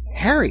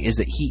Harry is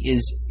that he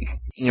is,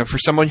 for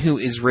someone who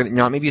is really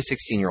not maybe a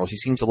 16-year-old, he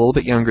seems a little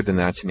bit younger than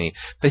that to me,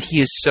 but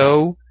he is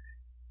so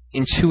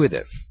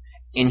intuitive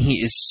and he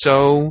is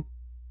so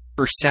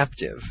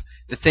perceptive.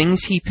 The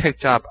things he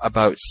picked up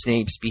about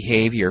Snape's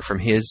behavior from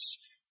his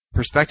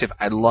perspective,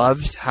 I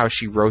loved how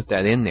she wrote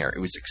that in there. It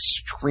was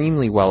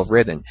extremely well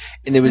written,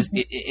 and it was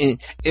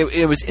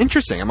it was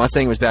interesting. I'm not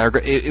saying it was bad or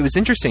good. It was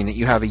interesting that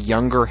you have a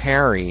younger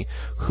Harry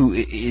who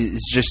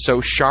is just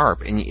so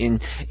sharp,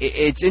 and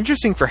it's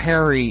interesting for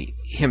Harry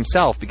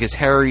himself, because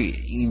Harry,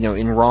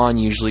 in Ron,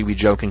 usually we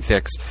joke and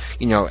fix,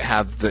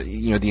 have the,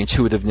 the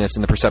intuitiveness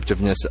and the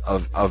perceptiveness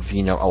of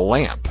a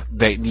lamp.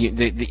 They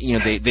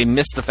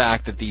miss the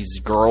fact that these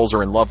girls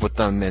are in love with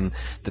them and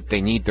that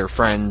they need their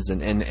friends,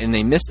 and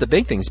they miss the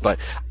big things. But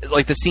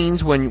like the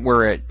scenes when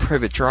we're at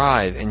Privet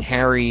Drive and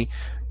Harry,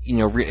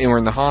 and we're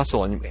in the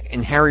hospital,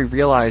 and Harry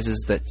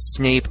realizes that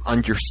Snape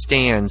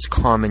understands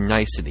common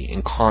nicety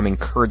and common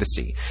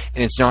courtesy,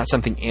 and it's not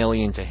something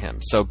alien to him.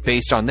 So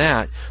based on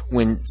that,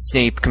 when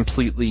Snape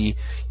completely,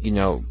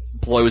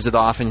 blows it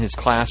off in his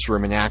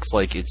classroom and acts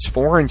like it's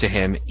foreign to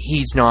him,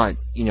 he's not,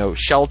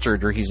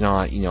 sheltered, or he's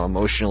not,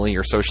 emotionally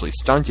or socially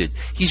stunted.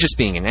 He's just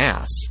being an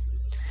ass.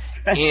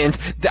 And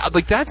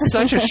that's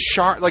such a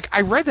sharp,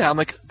 I read that, I'm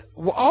like,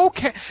 well,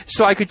 okay.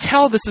 So I could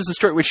tell this is a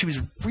story where she was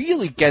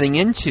really getting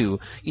into,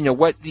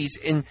 what these,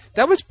 and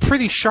that was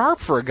pretty sharp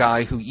for a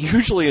guy who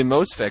usually in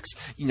most fics,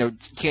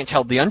 can't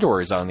tell the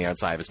underwear is on the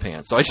outside of his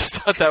pants. So I just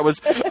thought that was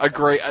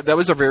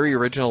a very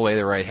original way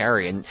to write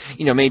Harry. And,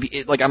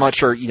 maybe, I'm not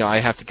sure, I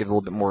have to get a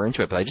little bit more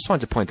into it, but I just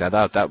wanted to point that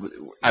out. That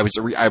I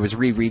was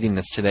rereading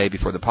this today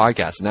before the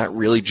podcast, and that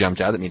really jumped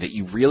out at me, that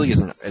you really,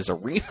 as a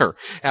reader,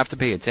 have to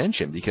pay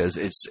attention, because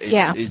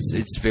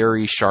it's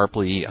very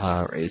sharply,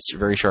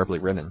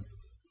 written.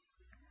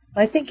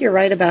 I think you're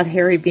right about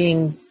Harry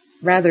being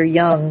rather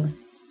young,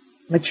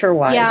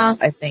 mature-wise,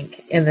 I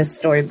think, in this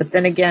story. But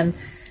then again,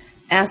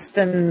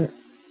 Aspen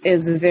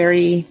is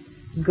very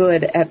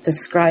good at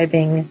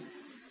describing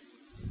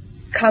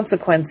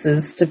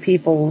consequences to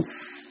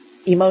people's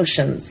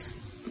emotions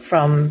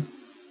from,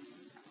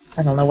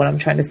 I don't know what I'm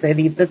trying to say,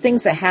 the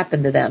things that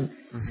happen to them.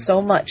 Mm-hmm.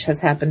 So much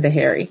has happened to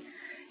Harry.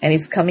 And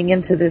he's coming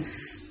into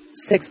this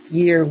 6th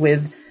year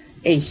with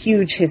a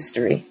huge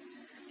history.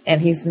 And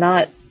he's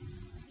not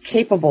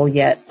capable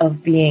yet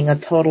of being a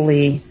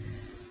totally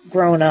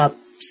grown-up,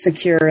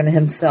 secure in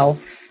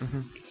himself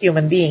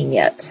human being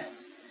yet.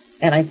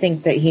 And I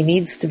think that he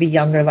needs to be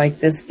younger like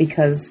this,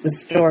 because the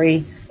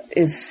story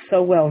is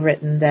so well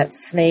written that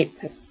Snape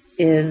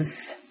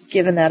is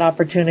given that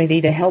opportunity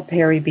to help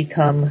Harry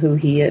become who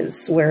he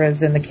is.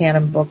 Whereas in the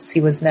canon books,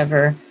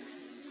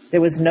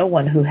 there was no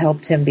one who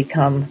helped him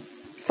become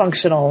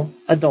functional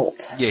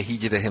adult. Yeah, he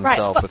did it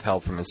himself with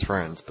help from his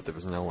friends, but there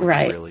was no one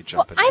to really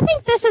jump in. I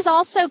think this is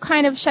also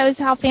kind of shows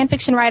how fan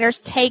fiction writers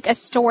take a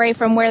story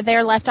from where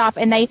they're left off,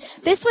 and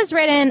this was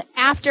written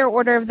after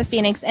Order of the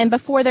Phoenix and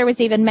before there was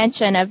even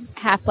mention of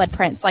Half-Blood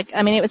Prince.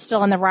 It was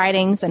still in the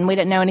writings and we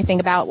didn't know anything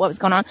about what was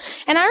going on.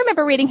 And I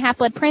remember reading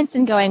Half-Blood Prince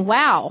and going,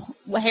 wow,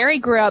 Harry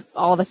grew up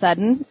all of a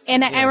sudden.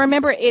 And I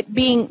remember it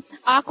being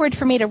awkward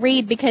for me to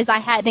read because I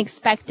hadn't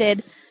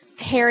expected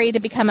Harry to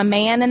become a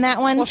man in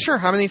that one. Well, sure.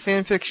 How many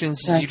fan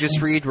fictions did you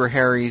just read where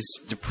Harry's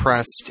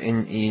depressed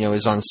and,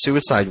 is on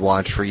suicide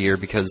watch for a year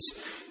because,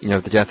 the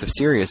death of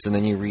Sirius, and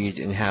then you read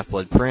in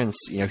Half-Blood Prince,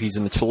 he's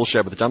in the tool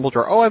shed with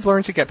Dumbledore. Oh, I've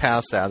learned to get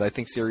past that. I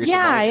think Sirius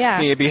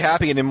would be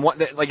happy. And then,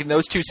 in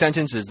those 2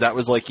 sentences, that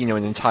was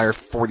an entire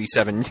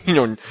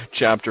 47,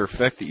 chapter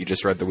fic that you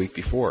just read the week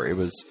before. It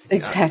was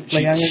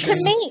exactly. To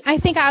me, I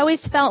think I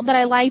always felt that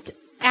I liked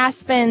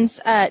Aspen's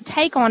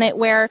take on it,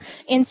 where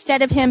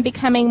instead of him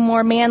becoming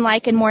more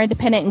man-like and more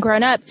independent and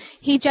grown up,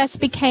 he just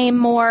became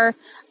more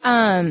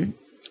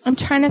I'm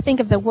trying to think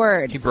of the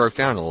word. He broke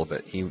down a little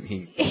bit.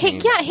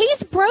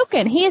 He's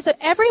broken.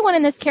 Everyone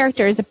in this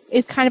character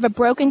is kind of a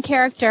broken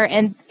character,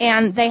 and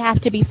they have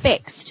to be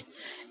fixed.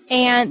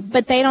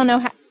 But they don't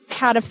know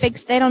how to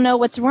fix. They don't know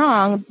what's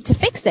wrong to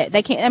fix it.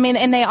 They can't.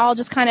 And they all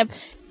just kind of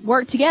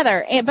work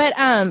together,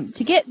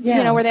 to get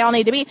where they all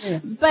need to be. Yeah.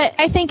 But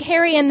I think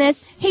Harry in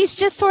this, he's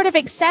just sort of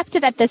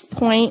accepted at this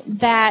point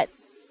that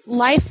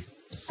life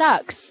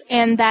sucks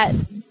and that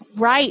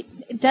right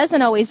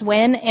doesn't always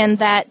win, and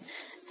that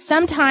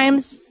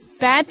sometimes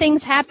bad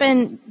things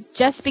happen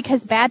just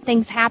because bad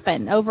things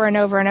happen over and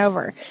over and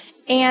over.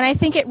 And I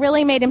think it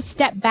really made him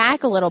step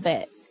back a little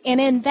bit. And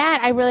in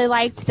that, I really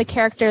liked the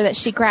character that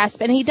she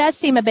grasped. And he does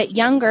seem a bit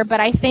younger, but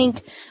I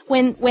think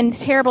when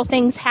terrible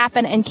things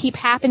happen and keep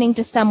happening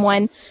to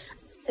someone,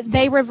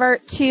 they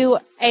revert to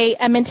a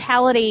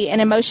mentality, an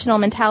emotional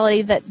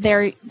mentality that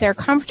they're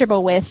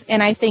comfortable with.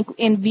 And I think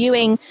in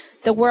viewing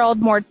the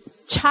world more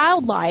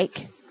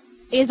childlike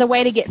is a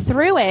way to get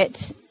through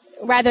it,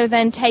 rather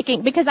than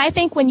because I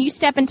think when you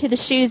step into the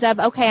shoes of,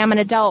 okay, I'm an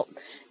adult,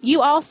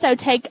 you also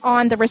take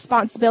on the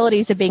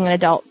responsibilities of being an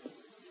adult.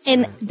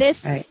 And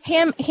this,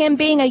 him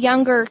being a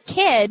younger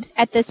kid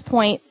at this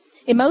point,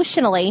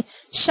 emotionally,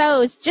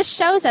 shows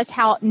us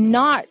how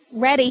not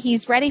ready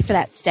he's ready for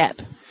that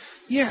step.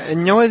 Yeah,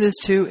 and Noah is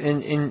too,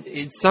 and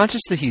it's not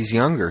just that he's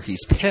younger,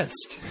 he's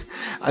pissed.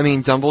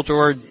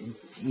 Dumbledore,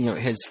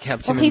 has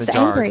kept him in the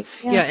dark. Angry.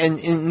 Yeah,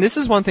 and this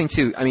is one thing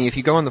too. If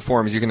you go on the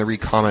forums, you're going to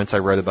read comments I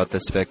read about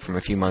this fic from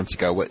a few months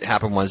ago. What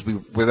happened was,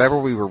 whatever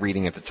we were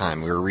reading at the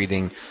time, we were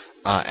reading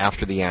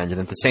after the end, and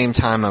at the same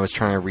time I was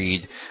trying to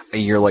read A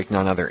Year Like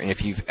None Other. And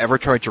if you've ever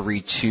tried to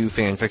read two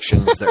fan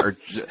fictions that are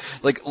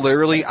like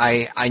literally,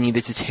 I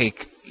needed to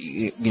take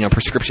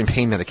prescription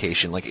pain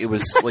medication. Like it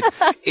was like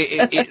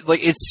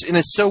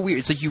it's so weird.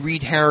 It's like you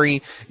read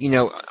Harry,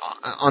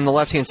 on the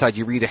left hand side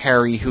you read a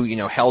Harry who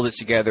held it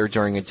together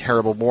during a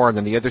terrible war, and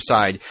on the other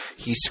side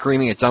he's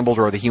screaming at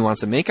Dumbledore that he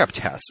wants a makeup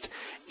test.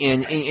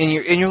 And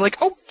you're like,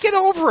 oh, get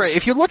over it.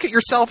 If you look at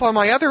yourself on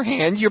my other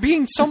hand, you're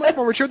being so much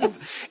more mature than,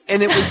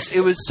 and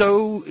it was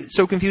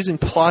so confusing.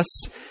 Plus,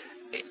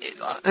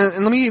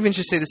 and let me even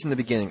just say this in the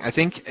beginning. I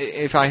think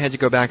if I had to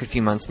go back a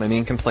few months, my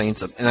main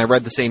complaints, and I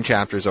read the same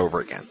chapters over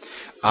again.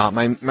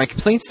 My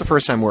complaints the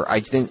first time were I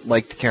didn't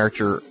like the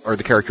character or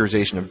the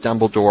characterization of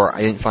Dumbledore.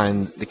 I didn't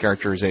find the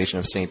characterization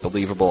of Snape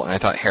believable, and I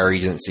thought Harry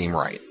didn't seem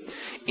right.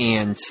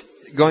 And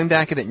going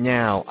back at it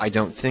now, I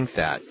don't think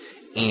that.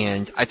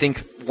 And I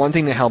think one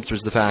thing that helped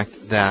was the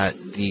fact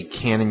that the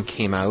canon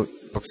came out,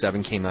 Book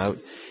 7 came out,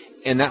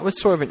 and that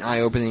was sort of an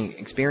eye-opening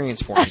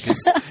experience for me.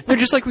 Because,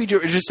 just like we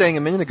were just saying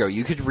a minute ago,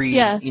 you could read,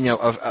 a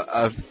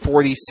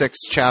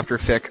 46-chapter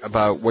fic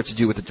about what to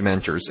do with the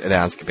Dementors at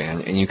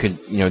Azkaban, and you could,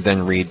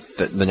 then read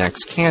the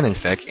next canon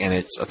fic, and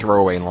it's a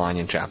throwaway line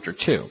in Chapter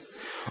 2.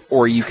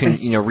 Or you can,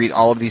 read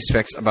all of these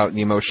fics about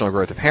the emotional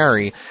growth of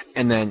Harry,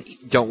 and then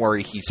don't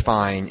worry, he's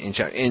fine.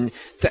 And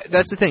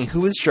that's the thing.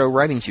 Who is Jo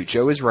writing to?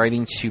 Jo is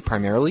writing to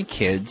primarily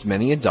kids,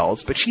 many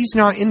adults, but she's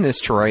not in this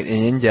to write an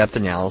in-depth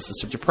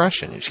analysis of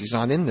depression, and she's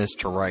not in this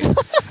to write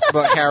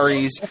about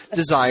Harry's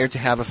desire to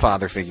have a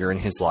father figure in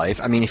his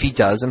life. I mean, if he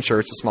does, I'm sure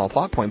it's a small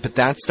plot point, but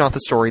that's not the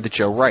story that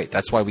Jo writes.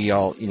 That's why we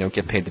all,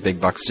 get paid the big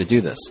bucks to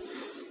do this.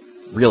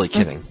 Really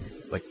kidding.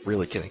 Like,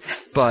 really kidding.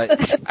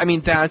 But, I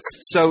mean, that's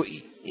so...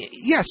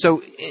 Yeah,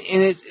 so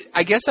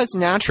I guess that's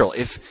natural.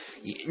 If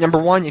number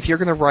one, if you're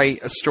going to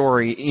write a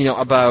story,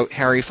 about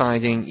Harry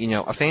finding,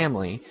 a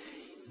family,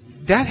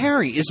 that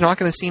Harry is not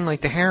going to seem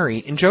like the Harry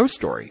in Jo's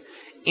story.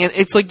 And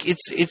it's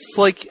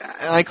like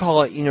I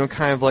call it,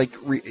 kind of like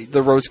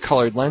the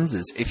rose-colored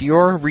lenses. If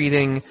you're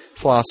reading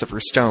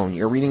Philosopher's Stone,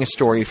 you're reading a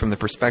story from the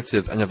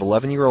perspective of an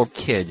 11-year-old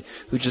kid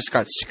who just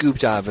got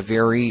scooped out of a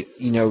very,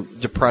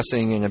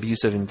 depressing and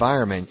abusive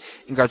environment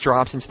and got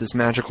dropped into this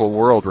magical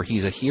world where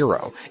he's a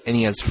hero and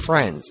he has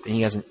friends and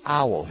he has an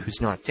owl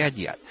who's not dead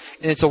yet.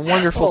 And it's a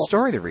wonderful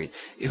story to read.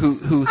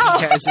 Who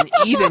he hasn't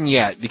eaten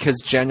yet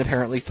because Jen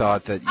apparently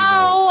thought that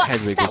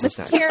Hedwig was a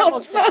snack.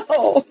 Terrible.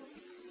 No.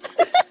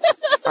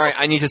 All right,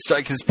 I need to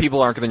start because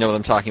people aren't going to know what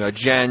I'm talking about.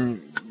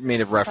 Jen made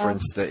a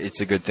reference that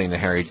it's a good thing that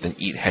Harry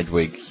didn't eat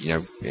Hedwig,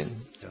 in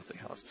Deathly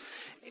Hallows.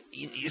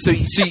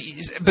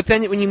 But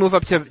then when you move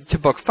up to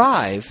Book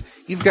 5,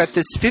 you've got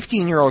this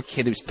 15-year-old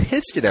kid who's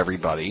pissed at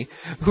everybody,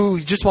 who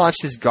just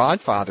watched his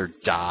godfather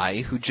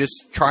die, who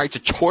just tried to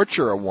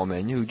torture a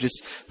woman, who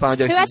just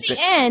found out who at the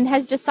end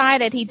has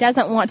decided he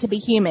doesn't want to be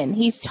human.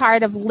 He's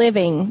tired of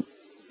living.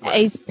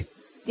 Right.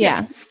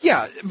 Yeah,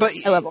 but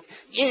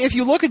if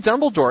you look at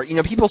Dumbledore,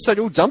 people said,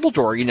 "Oh,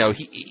 Dumbledore,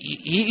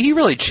 he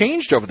really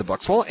changed over the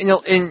books." Well,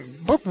 in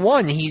Book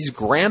 1, he's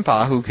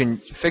Grandpa who can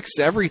fix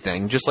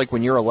everything. Just like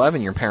when you're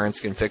 11, your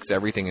parents can fix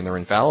everything and they're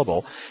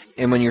infallible.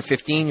 And when you're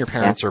 15, your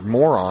parents are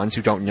morons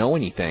who don't know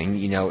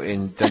anything.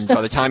 And then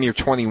by the time you're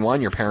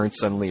 21, your parents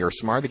suddenly are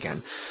smart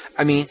again.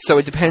 I mean, so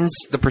it depends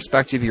the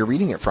perspective you're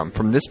reading it from.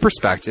 From this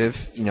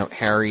perspective,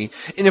 Harry,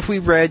 and if we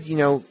read,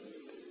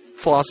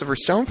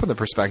 Philosopher's Stone from the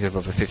perspective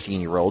of a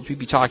 15-year-old, we'd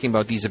be talking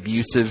about these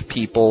abusive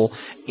people,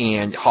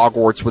 and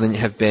Hogwarts wouldn't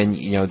have been,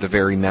 the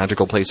very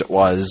magical place it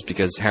was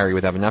because Harry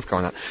would have enough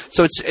going on.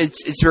 So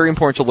it's very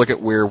important to look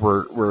at where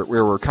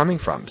we're coming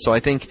from. So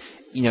I think,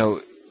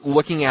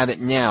 looking at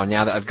it now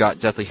that I've got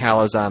Deathly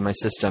Hallows on my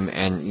system,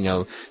 and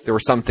there were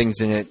some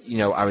things in it,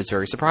 I was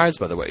very surprised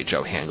by the way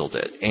Jo handled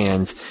it,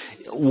 and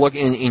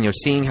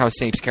seeing how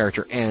Snape's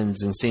character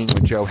ends, and seeing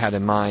what Jo had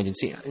in mind, and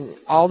seeing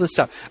all this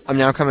stuff. I'm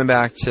now coming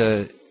back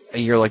to A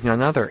Year Like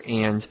None Other,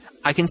 and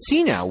I can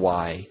see now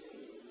why.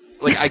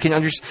 Like, I can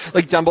understand,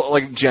 like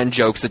Jen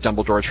jokes that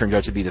Dumbledore turned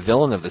out to be the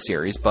villain of the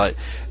series, but,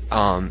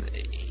 I'm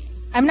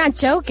not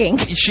joking.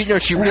 She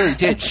really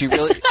did. She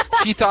thought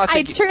that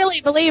I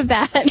truly believe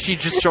that. She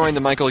just joined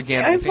the Michael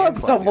Gambon fan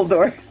club. I love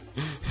Dumbledore.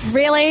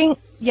 Really?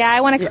 Yeah,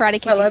 I want to karate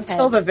kick Well, his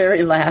until head. the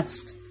very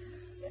last,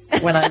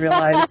 when I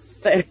realized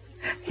that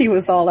he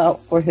was all out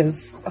for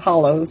his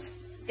hollows.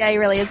 Yeah, he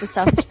really is a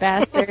selfish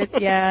bastard.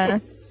 Yeah.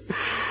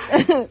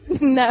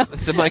 No.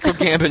 The Michael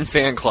Gambon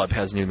fan club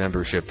has new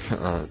membership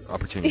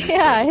opportunities.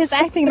 Yeah, his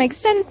acting makes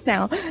sense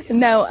now.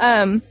 No,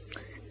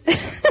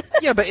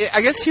 Yeah, but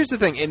I guess here's the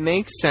thing. It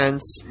makes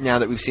sense now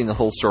that we've seen the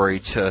whole story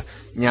to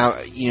now,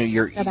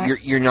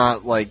 you're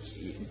not like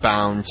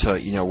bound to,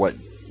 what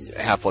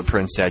Half-Blood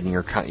Prince said, and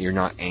you're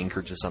not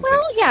anchored to something.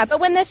 well, yeah, but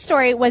when this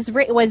story was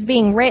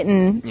being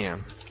written, Yeah.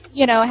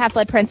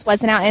 Half-Blood Prince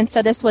wasn't out, and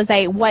so this was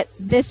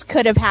this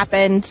could have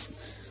happened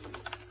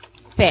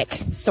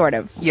fic, sort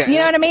of. Yeah, you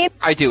know what I mean?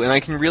 I do, and I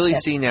can really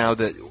see now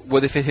that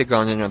what if it had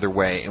gone another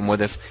way, and what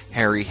if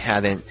Harry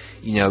hadn't,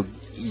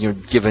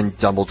 given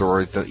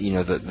Dumbledore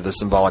the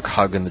symbolic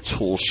hug in the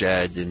tool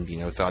shed, and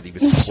thought he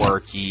was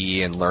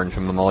quirky and learned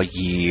from him all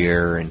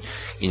year, and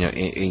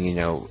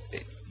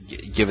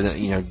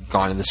given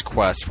gone on this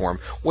quest for him.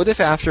 What if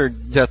after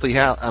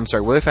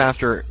what if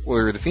after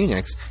Order of the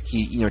Phoenix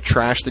he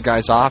trashed the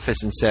guy's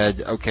office and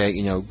said, okay,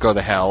 go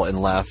to hell,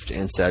 and left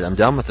and said, I'm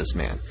done with this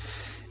man.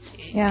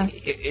 Yeah.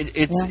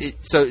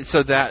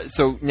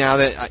 So now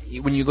that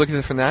when you look at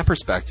it from that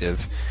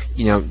perspective,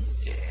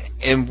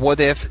 and what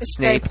if It's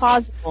Snape? very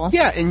plausible.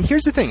 Yeah, and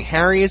here's the thing: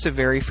 Harry is a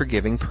very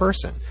forgiving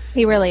person.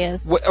 He really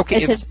is.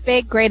 It's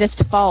his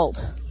greatest fault.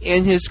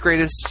 And his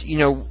greatest,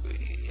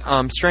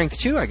 strength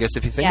too, I guess,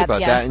 if you think about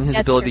that, and his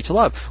that's ability true. to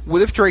love.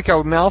 What if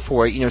Draco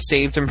Malfoy,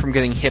 saved him from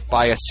getting hit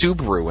by a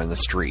Subaru in the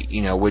street?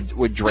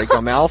 Would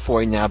Draco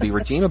Malfoy now be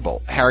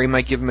redeemable? Harry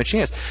might give him a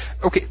chance.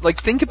 Okay,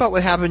 think about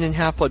what happened in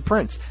Half-Blood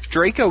Prince.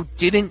 Draco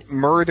didn't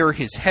murder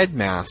his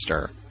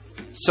headmaster,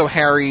 so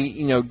Harry,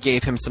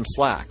 gave him some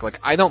slack.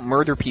 I don't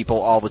murder people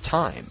all the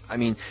time. I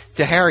mean,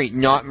 to Harry,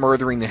 not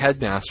murdering the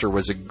headmaster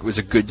was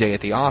a good day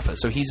at the office.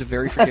 So he's a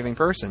very forgiving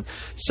person.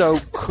 So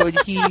could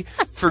he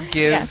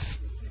forgive?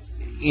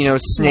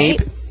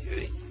 Snape,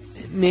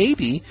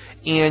 maybe.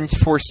 And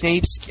for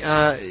Snape's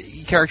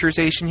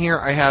characterization here,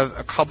 I have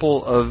a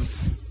couple of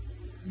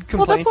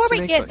complaints. Well,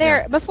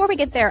 before we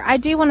get there, I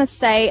do want to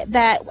say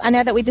that I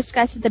know that we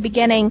discussed at the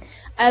beginning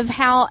of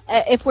how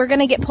if we're going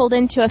to get pulled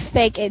into a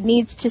fake, it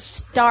needs to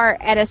start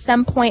at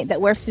some point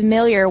that we're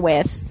familiar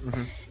with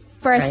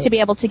for us to be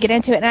able to get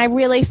into it. And I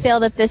really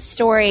feel that this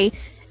story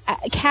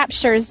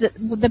captures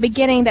the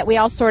beginning that we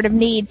all sort of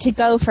need to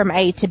go from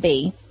A to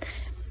B,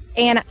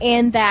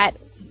 and that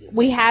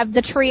we have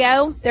the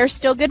trio. They're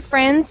still good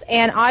friends,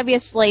 and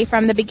obviously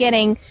from the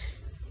beginning,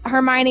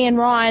 Hermione and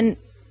Ron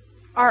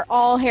are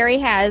all Harry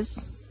has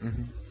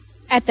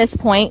at this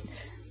point.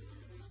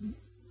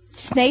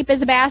 Snape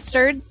is a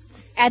bastard.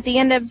 At the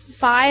end of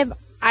 5,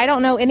 I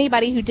don't know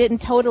anybody who didn't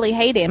totally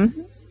hate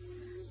him,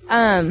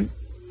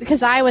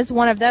 because I was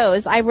one of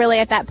those. I really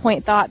at that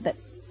point thought that,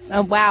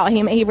 oh wow,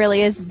 he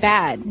really is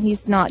bad.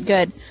 He's not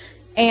good.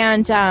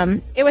 And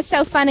it was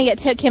so funny. It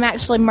took him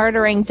actually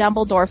murdering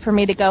Dumbledore for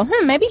me to go,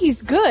 maybe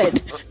he's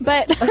good.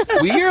 But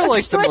we are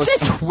like the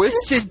most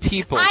twisted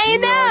people. I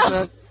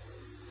know.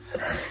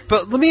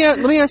 But let me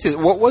ask you,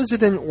 what was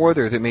it in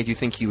Order that made you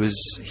think he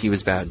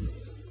was bad?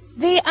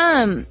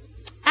 The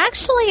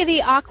actually the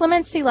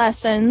occlumency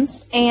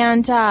lessons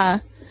and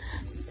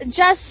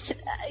just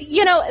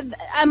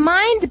a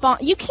mind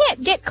bond. You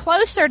can't get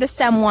closer to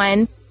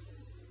someone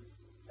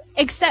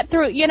except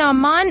through, a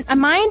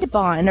mind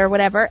bond or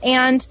whatever.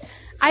 And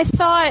I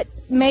thought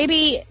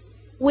maybe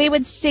we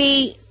would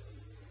see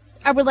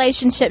a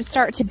relationship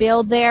start to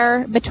build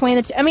there between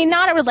the two. I mean,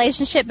 not a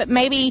relationship, but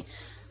maybe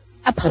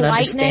a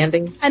politeness. An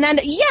understanding.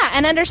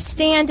 An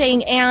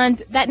understanding.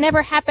 And that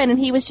never happened. And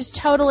he was just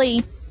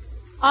totally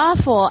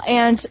awful.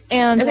 And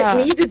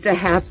it needed to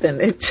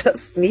happen. It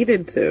just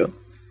needed to.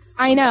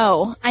 I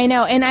know.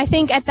 And I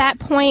think at that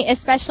point,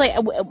 especially,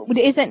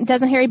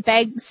 doesn't Harry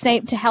beg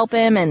Snape to help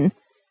him, and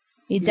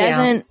he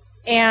doesn't.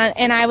 Yeah.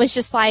 And I was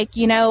just like,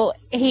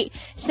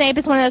 Snape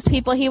is one of those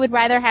people, he would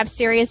rather have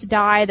Sirius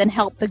die than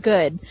help the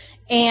good.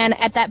 And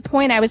at that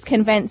point, I was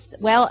convinced.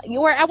 Well,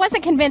 I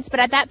wasn't convinced, but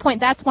at that point,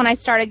 that's when I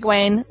started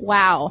going,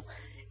 wow,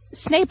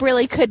 Snape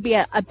really could be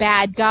a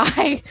bad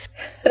guy.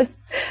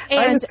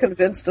 I was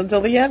convinced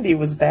until the end he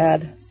was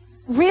bad.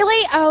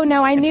 Really? Oh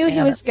no, I knew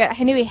he was good.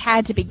 I knew he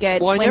had to be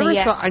good. Well,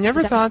 I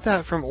never thought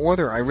that from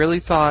Order. I really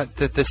thought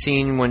that the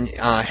scene when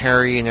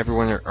Harry and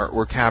everyone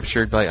were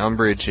captured by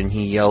Umbridge, and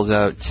he yelled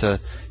out to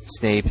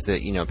Snape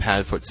that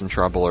Padfoot's in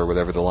trouble or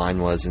whatever the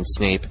line was, and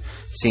Snape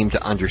seemed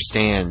to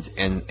understand,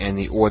 and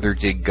the Order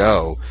did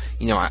go.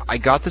 I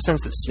got the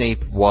sense that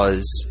Snape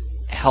was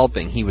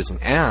helping. He was an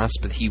ass,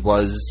 but he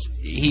was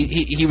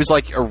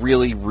like a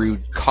really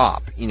rude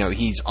cop.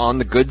 He's on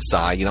the good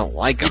side. You don't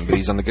like him, but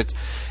he's on the good.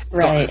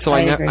 Right. So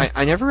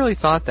I never really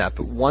thought that.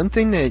 But one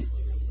thing that,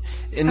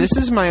 and this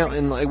is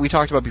and we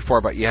talked about before,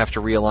 about you have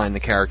to realign the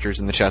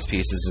characters and the chess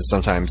pieces, and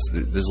sometimes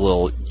there's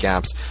little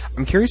gaps.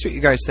 I'm curious what you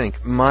guys think.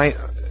 I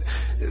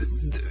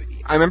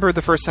remember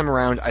the first time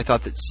around, I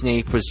thought that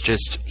Snape was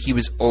he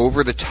was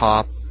over the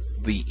top,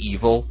 the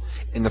evil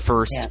in the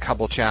first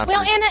couple chapters.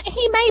 Well, and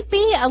he may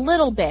be a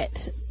little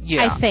bit.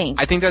 Yeah,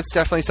 I think that's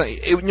definitely something.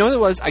 You know what it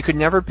was? I could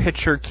never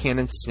picture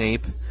canon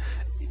Snape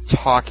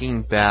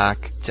talking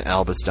back to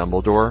Albus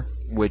Dumbledore,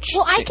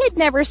 I could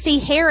never see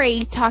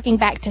Harry talking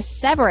back to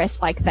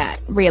Severus like that,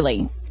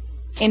 really.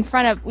 In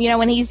front of,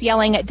 when he's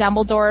yelling at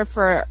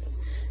Dumbledore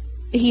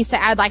he said,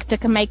 I'd like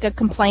to make a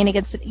complaint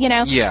against,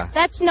 Yeah.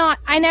 That's not,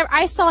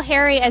 I saw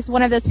Harry as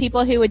one of those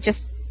people who would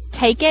just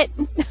take it.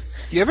 Do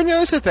you ever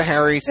notice that the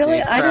Harry Really?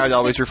 Snape crowd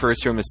always refers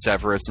to him as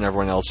Severus, and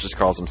everyone else just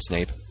calls him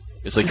Snape?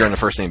 It's like you're on a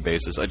first name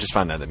basis. I just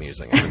find that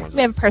amusing.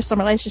 We have a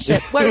personal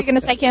relationship. What were you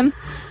going to say, Kim?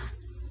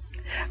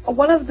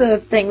 One of the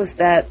things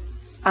that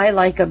I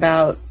like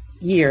about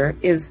Year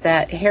is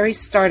that Harry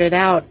started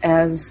out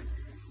as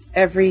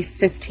every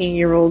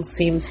 15-year-old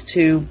seems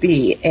to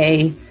be,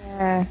 a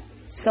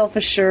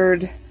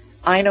self-assured,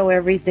 I know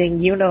everything,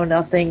 you know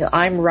nothing,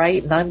 I'm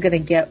right, and I'm going to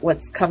get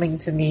what's coming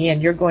to me,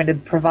 and you're going to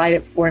provide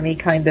it for me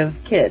kind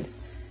of kid.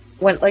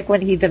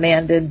 When he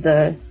demanded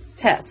the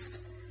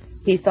test,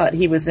 he thought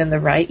he was in the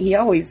right. He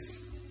always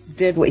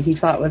did what he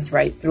thought was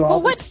right through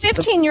all Well, what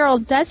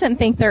 15-year-old doesn't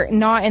think they're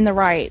not in the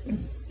right?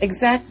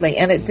 Exactly,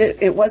 and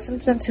it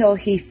wasn't until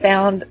he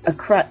found a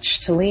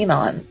crutch to lean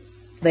on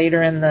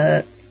later in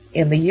the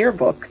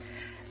yearbook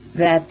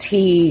that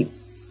he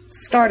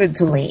started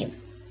to lean,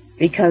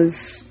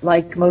 because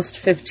like most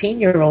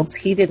 15-year-olds,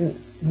 he didn't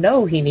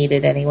know he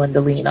needed anyone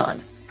to lean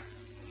on.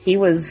 He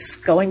was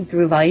going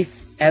through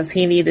life as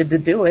he needed to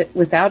do it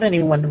without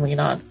anyone to lean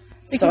on.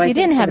 Because so I he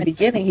think didn't have in the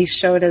beginning he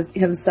showed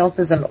himself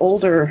as an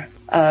older,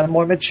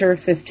 more mature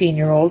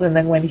 15-year-old, and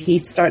then when he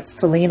starts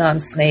to lean on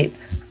Snape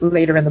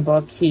later in the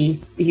book, he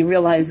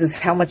realizes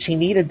how much he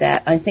needed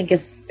that. I think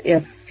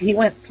if he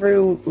went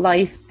through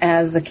life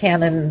as a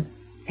canon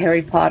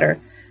Harry Potter,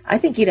 I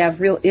think he'd have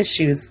real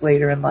issues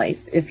later in life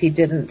if he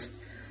didn't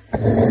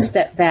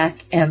step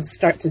back and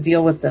start to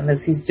deal with them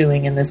as he's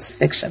doing in this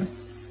fiction.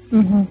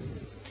 Mm-hmm.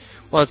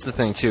 Well, that's the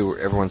thing, too, where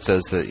everyone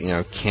says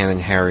that, canon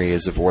Harry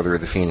as of Order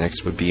of the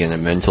Phoenix would be in a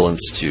mental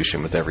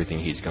institution with everything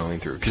he's going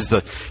through. Because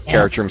the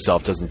character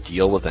himself doesn't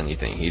deal with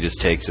anything. He just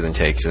takes it and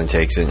takes it and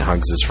takes it and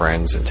hugs his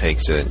friends and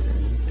takes it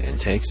and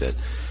takes it.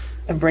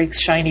 And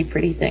breaks shiny,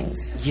 pretty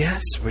things.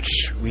 Yes,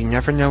 which we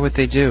never know what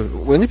they do.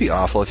 Wouldn't it be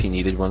awful if he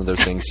needed one of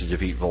those things to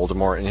defeat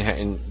Voldemort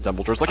and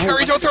Dumbledore's like,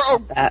 Harry, don't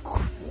throw...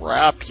 Oh,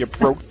 crap, you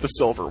broke the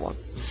silver one.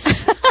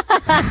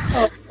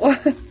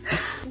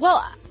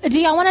 Well, do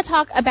y'all want to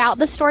talk about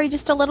the story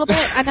just a little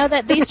bit? I know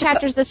that these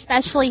chapters,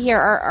 especially here,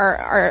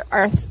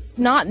 are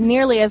not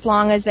nearly as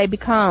long as they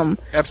become.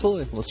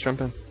 Absolutely. Let's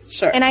jump in.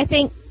 Sure. And I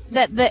think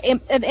that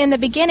in the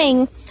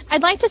beginning,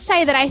 I'd like to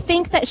say that I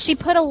think that she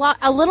put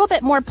a little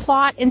bit more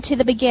plot into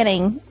the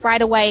beginning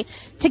right away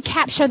to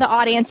capture the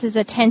audience's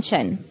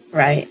attention.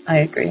 Right. I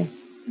agree.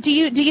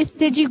 Did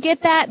you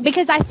get that?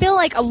 Because I feel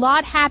like a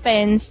lot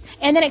happens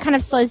and then it kind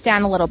of slows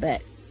down a little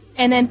bit.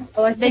 And then,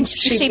 I think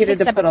she needed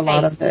to put a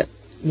lot of it.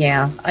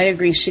 Yeah, I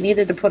agree. She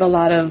needed to put a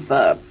lot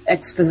of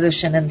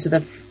exposition into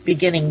the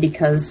beginning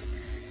because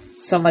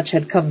so much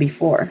had come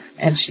before,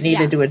 and she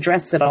needed to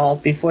address it all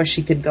before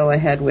she could go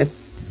ahead with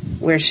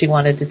where she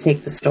wanted to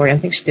take the story. I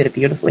think she did it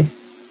beautifully.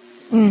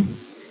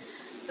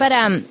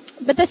 But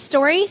the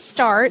story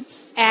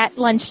starts at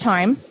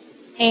lunchtime,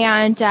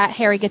 and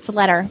Harry gets a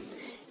letter.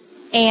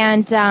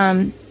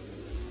 And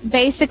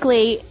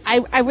basically,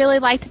 I really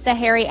liked the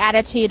Harry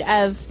attitude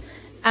of,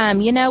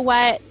 you know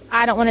what,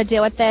 I don't want to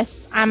deal with this.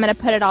 I'm going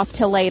to put it off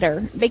till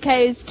later.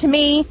 Because to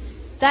me,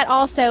 that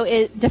also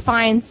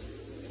defines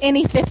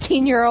any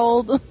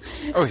 15-year-old.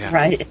 Oh, yeah.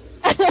 Right.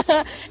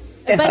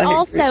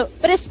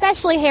 But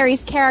especially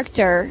Harry's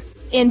character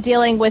in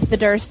dealing with the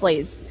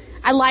Dursleys.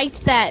 I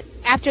liked that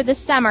after the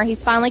summer,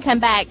 he's finally come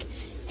back.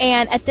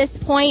 And at this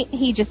point,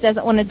 he just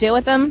doesn't want to deal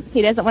with them.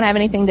 He doesn't want to have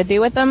anything to do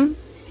with them.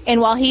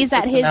 And while he's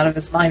at his... out of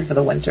his mind for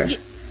the winter.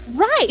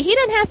 Right. He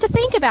doesn't have to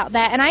think about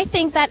that. And I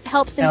think that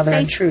helps him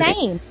stay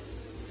sane.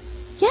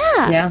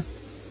 Yeah. Yeah,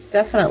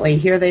 definitely.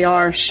 Here they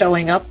are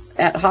showing up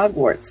at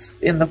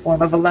Hogwarts in the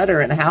form of a letter.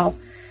 And how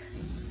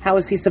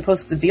is he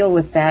supposed to deal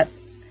with that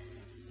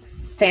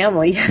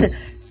family,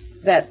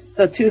 that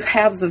the two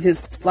halves of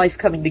his life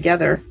coming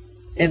together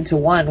into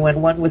one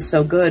when one was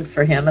so good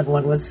for him and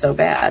one was so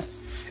bad?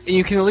 And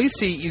you can at least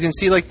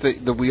see like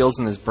the wheels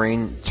in his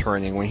brain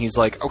turning when he's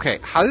like, okay,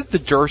 how did the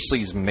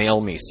Dursleys mail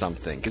me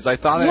something? Because I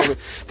thought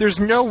there's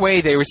no way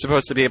they were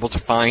supposed to be able to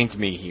find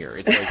me here.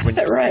 It's like when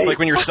right. It's like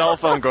when your cell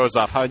phone goes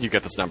off. How did you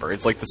get this number?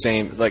 It's like the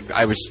same. Like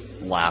I was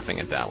laughing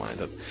at that one.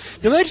 You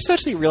know what I just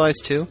actually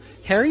realized too?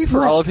 Harry,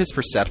 for all of his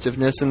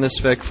perceptiveness in this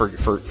fic, for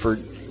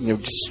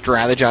just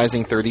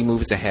strategizing 30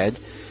 moves ahead.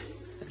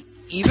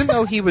 Even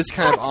though he was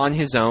kind of on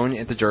his own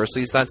at the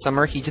Dursleys that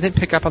summer, he didn't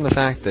pick up on the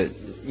fact that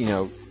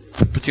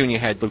Petunia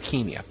had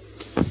leukemia.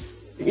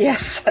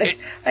 Yes,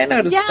 I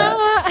noticed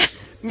that.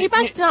 He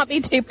must not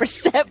be too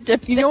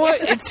perceptive. You know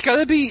what? It's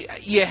gotta be.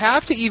 You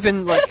have to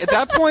even at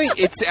that point.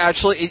 It's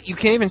actually you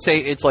can't even say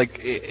it's like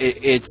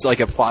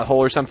a plot hole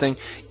or something.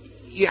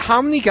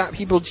 How many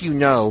people do you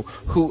know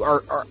who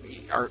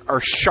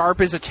are sharp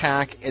as a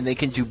tack and they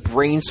can do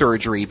brain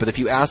surgery? But if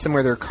you ask them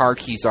where their car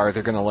keys are,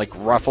 they're gonna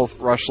rustle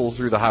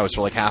through the house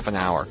for like half an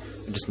hour.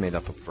 Just made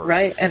up for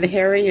right. And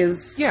Harry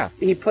is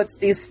he puts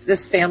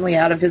this family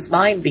out of his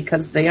mind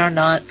because they are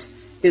not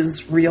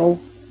his real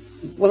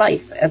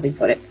life, as he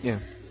put it. Yeah.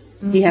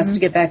 He has to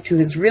get back to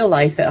his real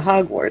life at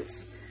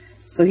Hogwarts.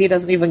 So he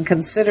doesn't even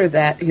consider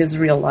that his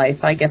real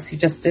life. I guess he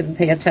just didn't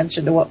pay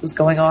attention to what was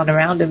going on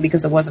around him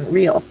because it wasn't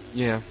real.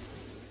 Yeah.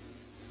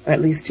 Or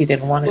at least he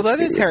didn't want it. Well,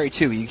 that is Harry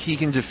too. He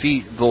can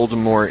defeat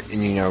Voldemort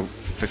and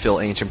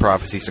fulfill ancient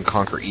prophecies and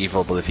conquer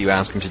evil, but if you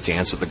ask him to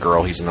dance with a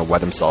girl, he's going to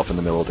wet himself in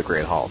the middle of the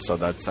Great Hall. So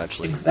that's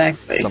actually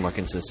somewhat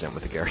consistent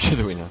with the character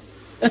that we know.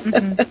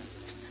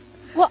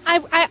 Well,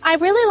 I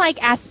really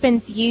like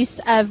Aspen's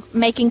use of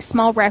making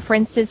small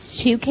references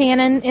to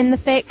canon in the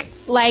fic.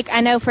 Like,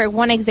 I know for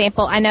one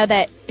example, I know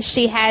that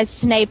she has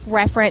Snape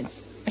reference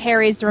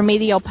Harry's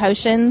remedial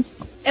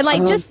potions. And,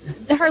 like, just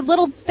her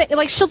little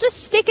like, she'll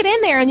just stick it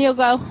in there and you'll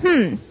go,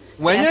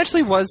 When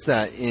actually was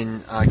that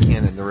in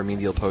canon, the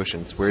remedial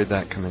potions? Where did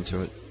that come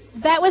into it?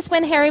 That was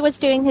when Harry was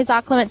doing his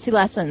occlumency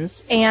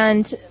lessons,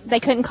 and they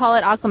couldn't call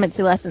it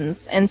occlumency lessons.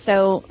 And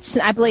so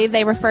I believe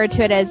they referred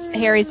to it as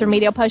Harry's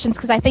remedial potions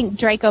because I think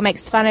Draco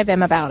makes fun of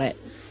him about it.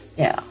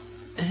 Yeah.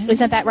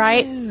 Isn't that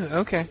right?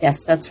 Okay.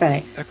 Yes, that's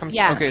right.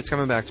 Yeah. Okay, it's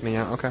coming back to me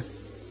now. Okay.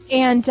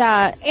 And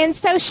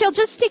so she'll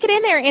just stick it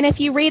in there, and if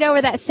you read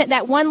over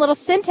that one little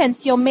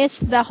sentence, you'll miss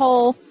the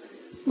whole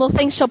little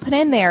thing she'll put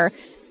in there.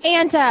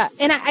 And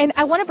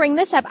I want to bring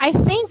this up. I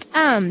think,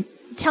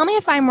 tell me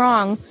if I'm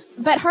wrong,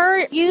 but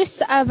her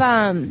use of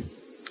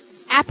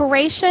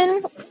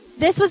apparition,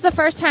 this was the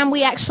first time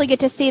we actually get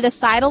to see the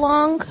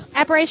side-along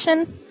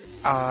apparition.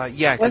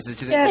 Yeah, because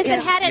it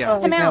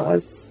hadn't come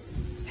out.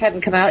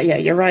 Hadn't come out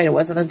yet. You're right. It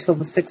wasn't until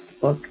the 6th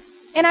book.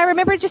 And I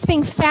remember just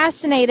being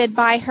fascinated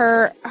by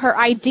her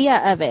idea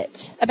of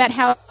it, about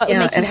how it would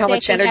make and how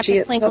much energy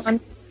it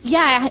took.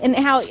 Yeah, and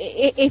how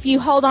if you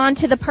hold on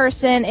to the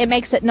person, it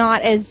makes it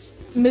not as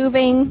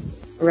moving.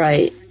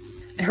 Right.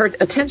 Her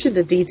attention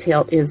to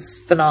detail is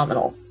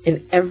phenomenal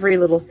in every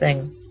little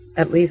thing,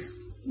 at least.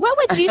 What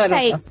would you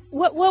say?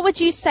 What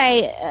would you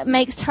say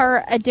makes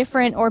her a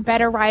different or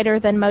better writer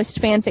than most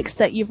fanfics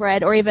that you've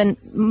read, or even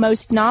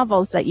most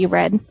novels that you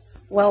read?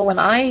 Well, when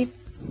I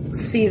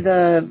see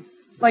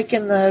like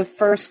in the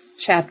first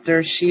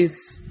chapter,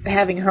 she's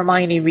having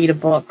Hermione read a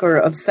book or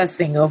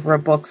obsessing over a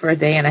book for a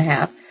day and a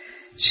half.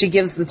 She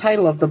gives the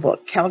title of the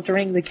book,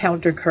 Countering the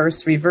Counter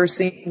Curse,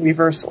 Reversing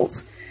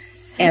Reversals.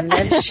 And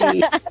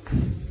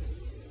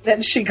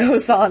then she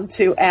goes on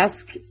to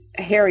ask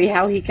Harry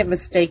how he can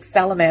mistake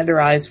salamander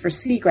eyes for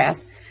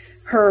seagrass.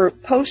 Her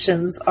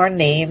potions are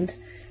named.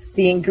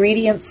 The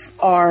ingredients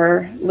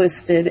are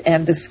listed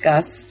and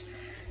discussed.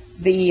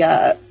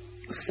 The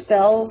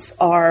spells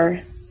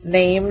are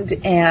named,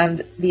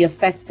 and the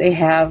effect they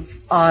have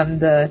on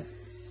the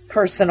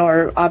person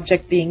or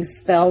object being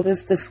spelled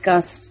is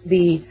discussed.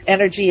 The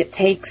energy it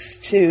takes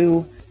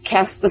to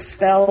cast the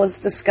spell is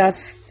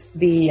discussed.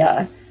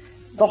 The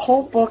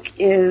whole book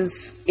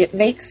it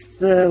makes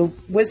the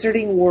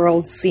wizarding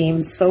world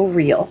seem so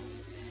real.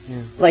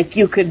 Yeah. Like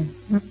you could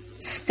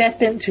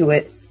step into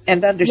it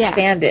and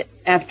understand it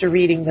after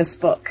reading this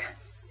book.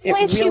 It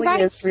really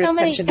is real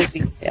attention to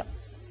detail.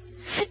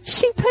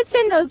 She puts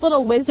in those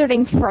little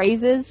wizarding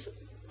phrases,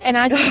 and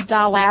I just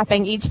die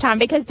laughing each time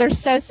because they're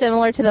so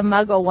similar to the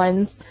Muggle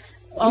ones,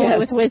 only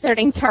with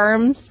wizarding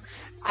terms.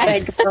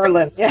 Thank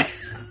Merlin, yeah.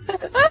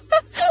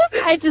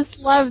 I just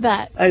love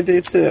that. I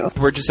do too.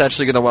 We're just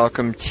actually going to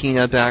welcome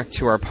Tina back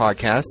to our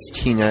podcast.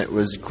 Tina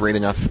was great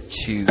enough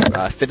to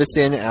fit us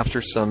in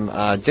after some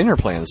dinner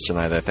plans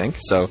tonight, I think.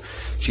 So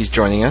she's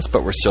joining us,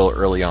 but we're still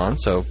early on.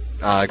 So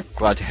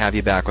glad to have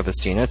you back with us,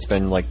 Tina. It's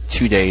been like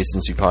 2 days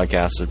since you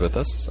podcasted with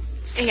us. So.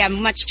 Yeah,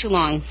 much too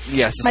long.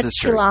 Yes, this is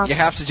true. You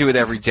have to do it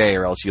every day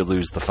or else you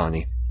lose the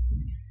funny.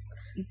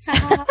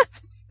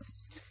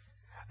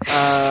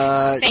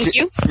 Thank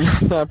you.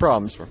 No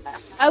problems.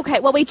 Okay,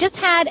 well, we just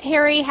had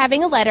Harry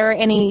having a letter,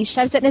 and he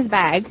shoves it in his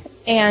bag,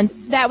 and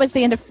that was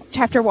the end of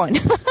chapter 1.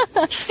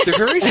 They're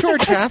very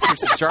short chapters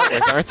to start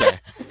with, aren't they?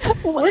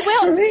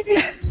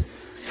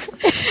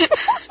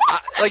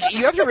 Like,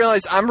 you have to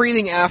realize I'm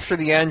reading after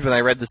the end when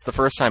I read this the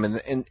first time,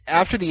 and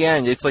after the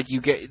end, it's like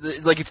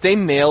if they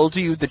mailed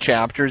you the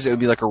chapters, it would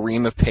be like a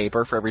ream of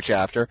paper for every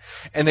chapter,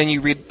 and then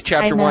you read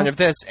chapter 1 of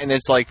this, and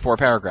it's like 4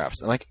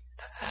 paragraphs. I'm like,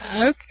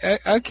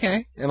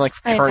 okay. I'm like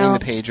turning the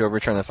page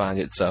over trying to find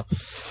it, so.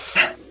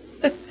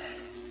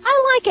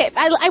 I like it.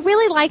 I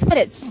really like that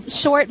it's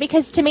short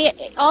because to me,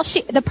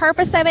 the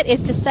purpose of it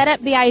is to set up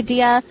the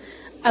idea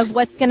of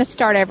what's going to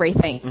start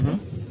everything. Mm-hmm.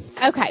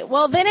 Okay,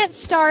 well then it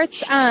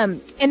starts,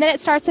 and then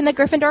it starts in the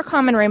Gryffindor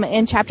common room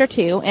in chapter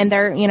 2, and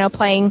they're,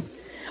 playing,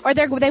 or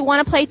they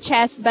want to play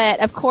chess, but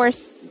of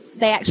course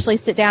they actually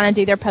sit down and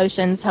do their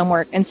potions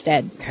homework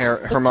instead.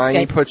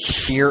 Hermione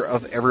puts fear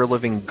of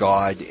ever-living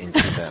God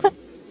into them.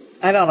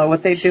 I don't know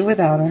what they'd do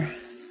without her.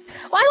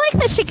 Well, I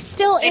like that she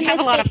still... They'd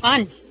have a lot of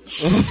fun.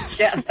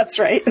 Yeah, that's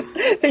right.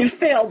 They'd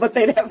fail, but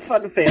they'd have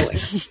fun failing.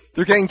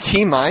 They're getting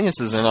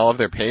T-minuses in all of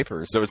their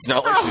papers, so it's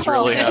not like she's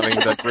really having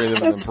that great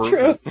of an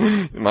improvement.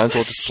 True. You might as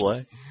well just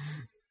play.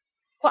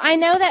 Well, I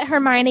know that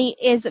Hermione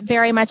is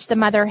very much the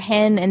mother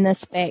hen in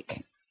this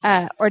fic,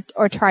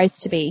 or tries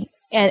to be,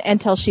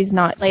 until she's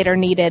not later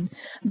needed.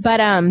 But,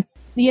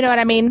 you know what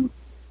I mean?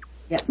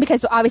 Yes.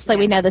 Because obviously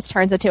we know this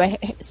turns into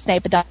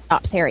Snape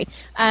adopts Harry.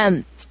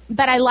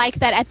 But I like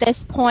that at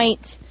this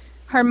point,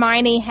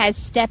 Hermione has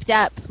stepped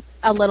up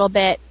a little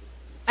bit,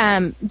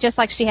 just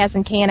like she has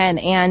in canon,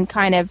 and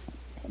kind of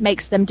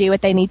makes them do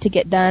what they need to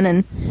get done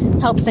and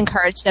helps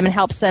encourage them and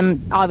helps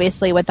them,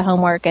 obviously, with the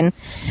homework.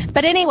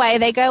 But anyway,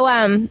 they go,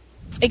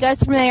 it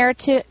goes from there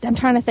to, I'm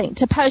trying to think,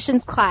 to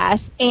potions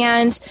class.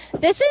 And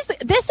this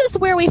is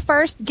where we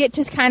first get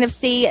to kind of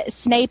see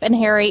Snape and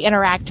Harry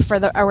interact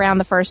around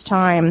the first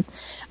time.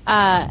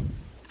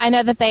 I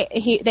know that they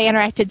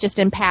interacted just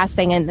in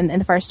passing in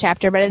the first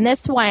chapter, but in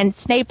this one,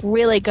 Snape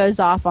really goes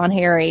off on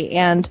Harry,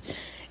 and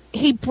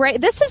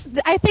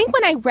I think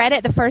when I read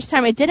it the first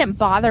time, it didn't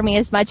bother me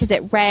as much as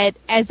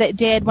it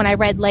did when I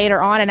read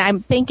later on, and I'm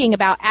thinking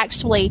about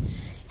actually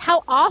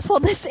how awful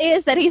this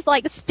is that he's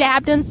like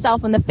stabbed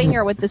himself in the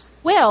finger with this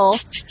quill.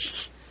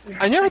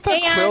 I never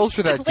thought quills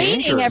were that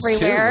dangerous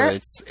everywhere.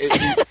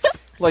 Too.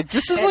 Like,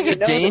 this is like a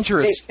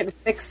dangerous... It can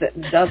fix it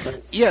and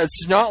doesn't. Yeah,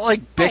 it's not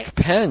like Bic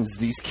pens.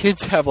 These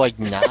kids have, like,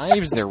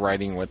 knives they're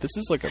writing with. This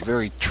is, like, a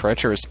very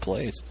treacherous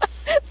place.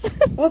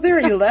 Well, they're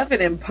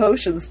 11 in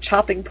potions,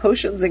 chopping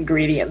potions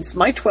ingredients.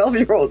 My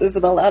 12-year-old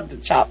isn't allowed to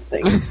chop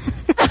things.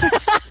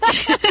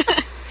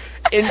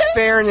 In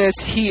fairness,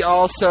 he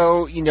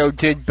also,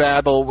 did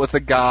battle with a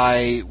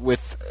guy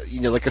with,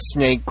 like a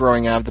snake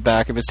growing out of the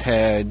back of his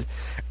head.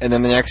 And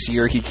then the next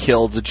year, he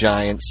killed the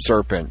giant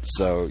serpent.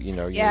 So,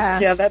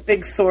 Yeah, that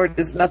big sword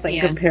is nothing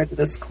compared to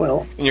this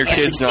quill. And your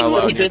kid's not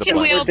allowed If to he the can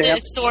play. wield the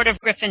sword of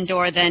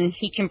Gryffindor, then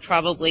he can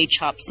probably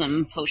chop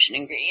some potion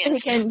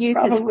ingredients. He can use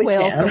his Probably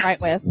quill can. to write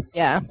with.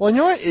 Yeah. Well, you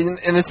know what?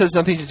 And this has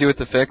nothing to do with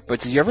the fic,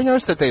 but did you ever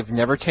notice that they've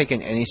never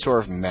taken any sort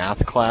of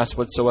math class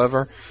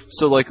whatsoever?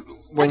 So, like,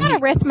 when I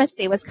thought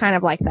arithmancy was kind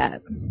of like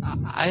that.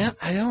 I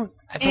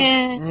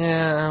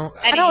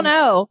don't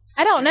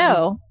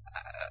know.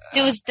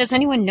 Does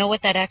anyone know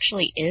what that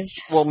actually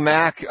is? Well,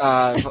 Mac,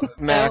 our guest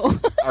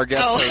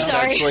host,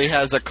 sorry. actually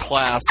has a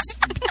class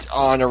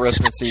on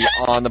arithmetic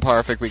on the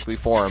Powerfic Weekly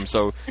Forum.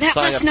 So That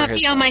sign must up for not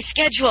his be on my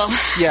schedule.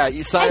 Yeah,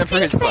 you sign up for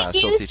his think class. they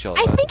He'll use- teach you all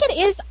I about. think it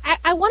is.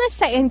 I want to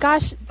say, and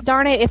gosh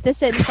darn it, if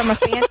this is from a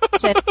fan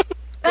fiction.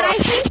 But I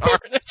think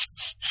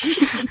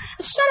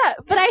shut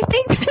up. But I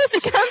think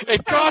this comes. Hey,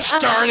 gosh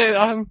darn it!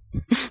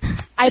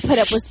 I put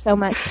up with so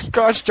much.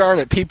 Gosh darn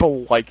it!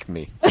 People like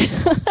me.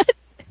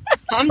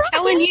 I'm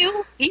telling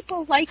you,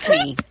 people like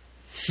me.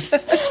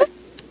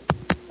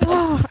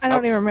 Oh, I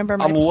don't even remember.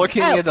 I'm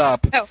looking it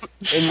up. Oh.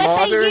 In But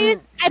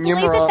modern I believe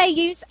that they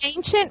use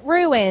ancient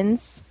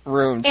runes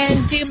runes.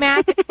 and do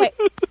math. Wait,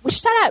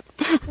 shut up.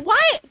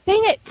 What?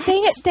 Dang it.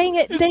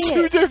 It's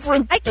two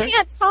different I things.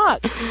 can't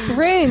talk.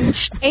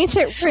 Runes,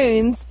 ancient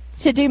runes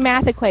to do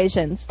math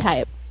equations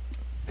type.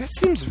 That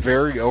seems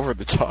very over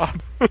the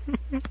top.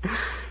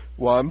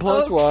 1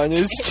 + 1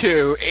 is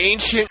 2.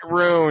 Ancient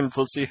runes.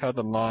 Let's see how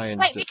the Mayans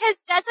Wait, did. because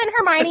doesn't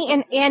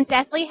Hermione in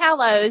Deathly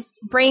Hallows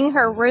bring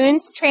her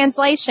runes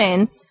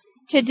translation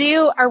to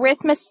do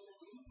arithmancy?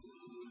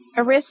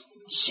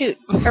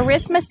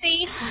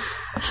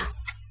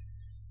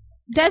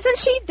 Doesn't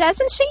she?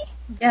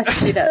 Yes,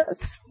 she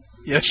does.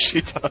 Yes, she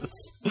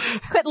does.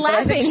 Quit But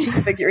I think laughing. she's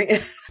figuring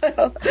it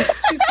out.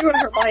 She's doing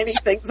Hermione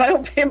things. I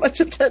don't pay much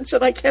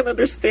attention. I can't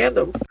understand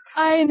them.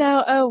 I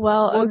know. Oh,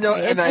 well. Well, okay. no,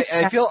 and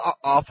I feel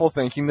awful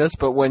thinking this,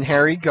 but when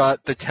Harry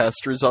got the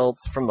test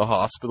results from the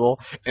hospital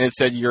and it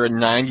said you're a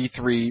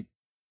 93%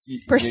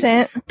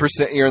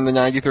 you're in the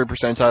 93rd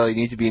percentile, you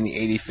need to be in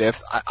the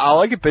 85th.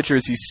 All I can picture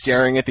is he's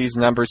staring at these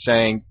numbers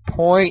saying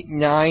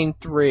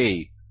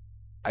 0.93.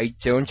 I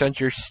don't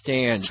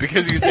understand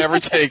because he's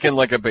never taken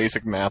like a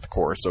basic math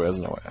course, so he has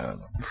no. I don't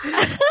know.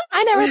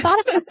 I never thought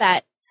about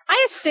that.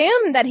 I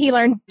assumed that he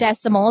learned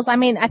decimals. I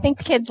mean, I think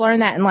kids learn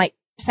that in like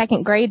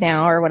second grade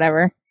now or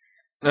whatever.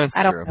 That's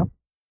I don't true. know.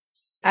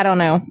 I don't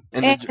know.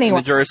 And Anyway.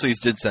 the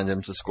Dursleys did send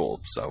him to school,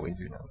 so we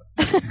do know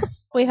that.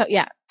 We hope,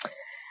 yeah.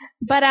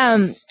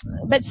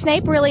 But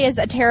Snape really is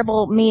a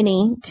terrible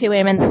meanie to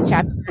him in this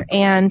chapter,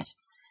 and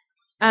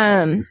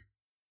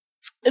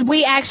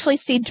we actually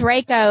see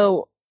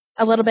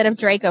a little bit of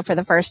Draco for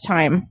the first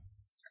time.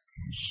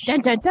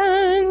 Dun dun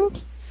dun.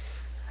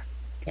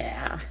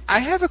 Yeah. I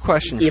have a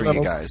question for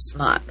you guys.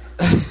 Snot.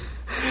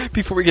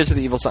 Before we get to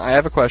the evil side, I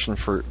have a question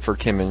for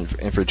Kim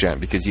and for Jen,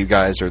 because you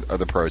guys are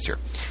the pros here.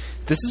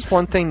 This is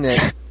one thing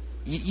that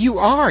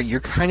you're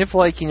kind of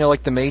like,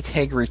 like the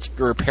Maytag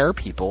repair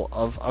people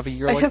of a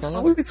year I like have none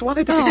other. always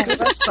wanted to be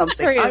good at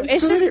something. True. I'm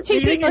It's good just at two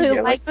reading people and who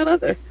you're like- none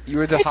other. You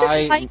were the It's just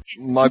high like-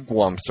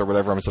 mugwumps, or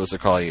whatever I'm supposed to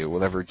call you,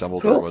 whatever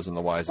Dumbledore Cool. was in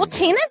the Wise. Well,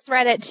 Tina's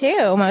read it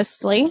too,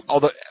 mostly.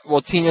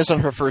 Tina's on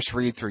her first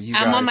read through. You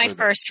I'm guys on my are the-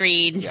 first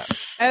read. Yeah.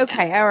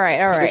 Okay, all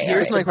right.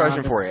 Here's my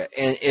question for you,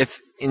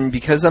 and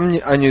because I'm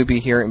a newbie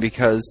here, and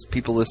because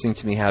people listening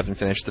to me haven't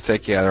finished the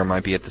fic yet, or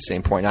might be at the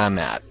same point I'm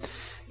at,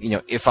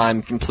 if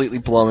I'm completely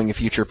blowing a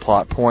future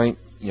plot point,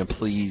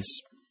 please.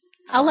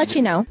 I'll let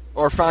you know.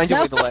 Or find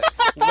a way to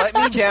let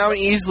me down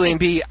easily and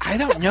be, I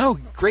don't know,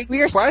 great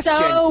We're question.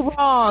 so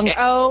wrong.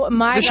 Oh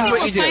my This is god. what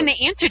We'll you do. find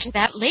the answer to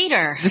that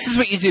later. This is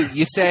what you do.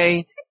 You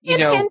say,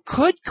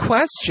 good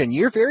question.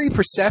 You're very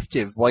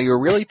perceptive. While you're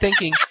really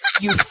thinking,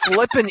 you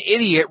flippin'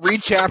 idiot,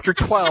 read chapter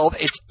 12.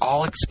 It's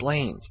all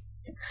explained.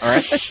 All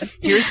right?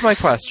 Here's my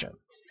question.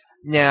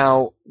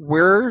 Now,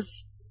 we're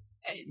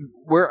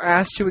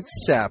asked to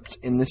accept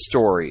in this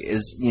story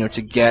is,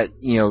 to get,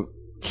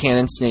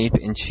 canon Snape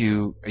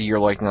into a year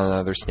like none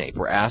other Snape.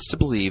 We're asked to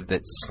believe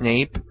that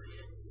Snape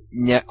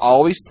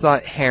always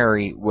thought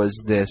Harry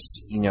was this,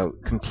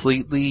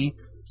 completely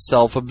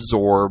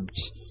self-absorbed,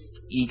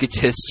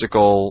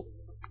 egotistical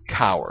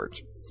coward.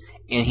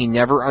 and he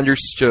never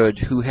understood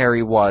who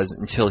Harry was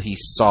until he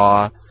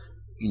saw,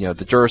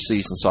 the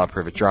Dursleys and saw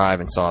Privet Drive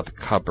and saw the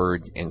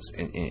cupboard and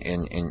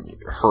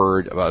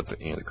heard about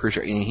the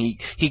Crucial. And he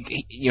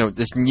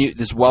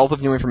this wealth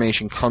of new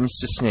information comes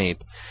to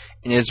Snape,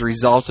 and as a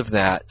result of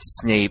that,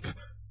 Snape,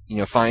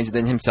 finds it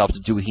in himself to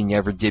do what he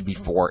never did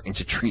before and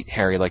to treat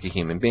Harry like a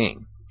human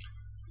being.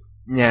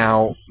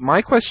 Now,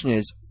 my question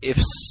is, if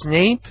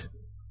Snape,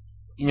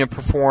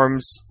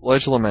 performs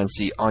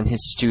legislamancy on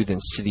his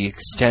students to the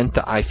extent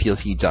that I feel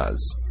he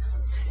does,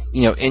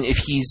 and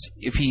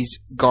if he's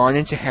gone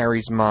into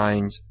Harry's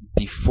mind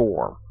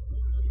before,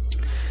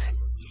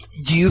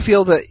 do you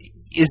feel that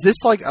is this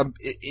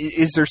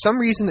is there some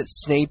reason that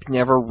Snape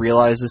never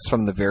realized this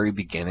from the very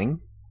beginning,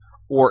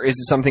 or is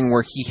it something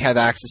where he had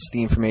access to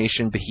the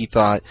information but he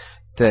thought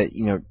that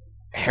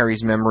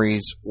Harry's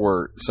memories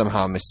were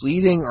somehow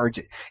misleading, or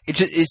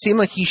it seemed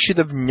like he should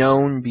have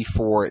known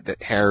before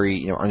that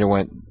Harry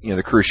underwent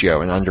the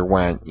Crucio and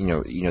underwent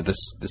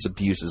this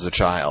abuse as a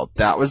child?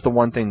 That was the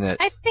one thing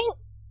that I think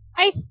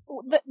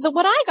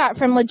what I got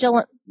from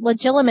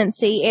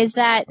legilimency is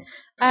that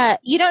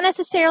you don't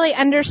necessarily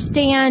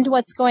understand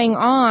what's going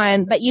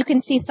on, but you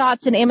can see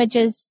thoughts and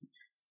images.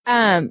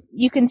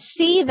 You can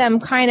see them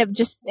kind of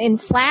just in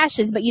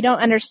flashes, but you don't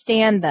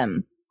understand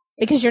them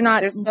because you're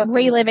not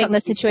reliving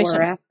the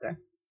situation. After.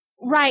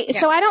 Right. Yeah.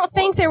 So I don't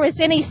think there was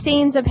any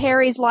scenes of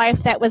Harry's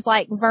life that was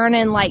like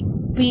Vernon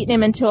beating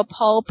him into a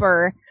pulp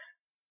or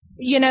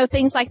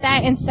things like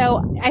that. And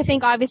so I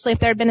think obviously if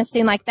there had been a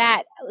scene like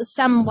that,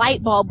 some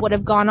light bulb would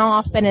have gone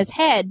off in his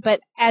head, but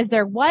as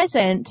there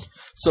wasn't.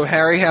 So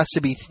Harry has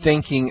to be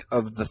thinking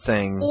of the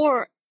thing.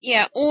 Or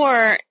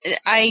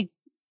I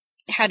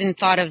hadn't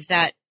thought of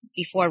that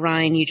before,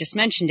 Ryan, you just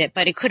mentioned it,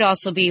 but it could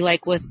also be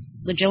like with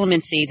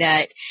legilimency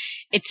that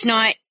it's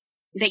not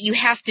that you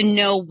have to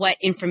know what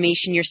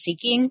information you're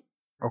seeking.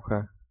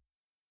 Okay.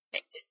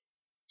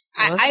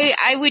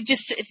 I would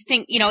just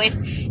think,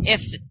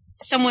 if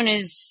someone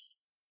is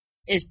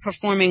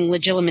performing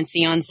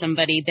legilimency on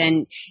somebody,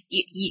 then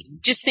you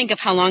just think of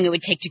how long it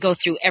would take to go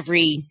through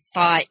every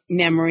thought,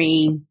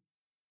 memory,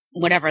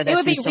 whatever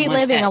that's in someone's head. It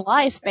would be reliving a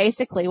life,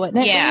 basically,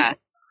 wouldn't it? Yeah.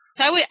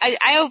 So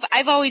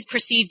I've always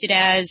perceived it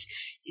as,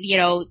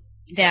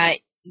 that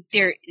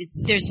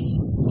there's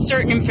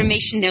certain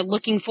information they're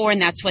looking for,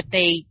 and that's what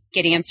they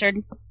get answered.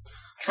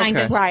 Kind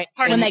of right.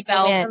 Part when of the they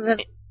spell. go in.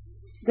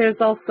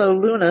 There's also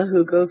Luna,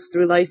 who goes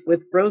through life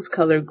with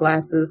rose-colored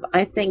glasses.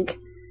 I think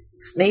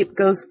Snape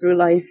goes through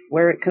life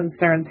where it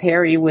concerns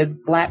Harry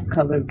with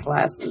black-colored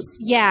glasses.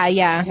 Yeah.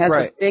 He has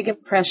Right. a big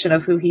impression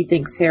of who he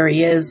thinks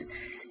Harry is,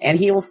 and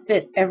he will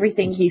fit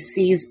everything he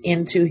sees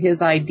into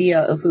his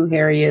idea of who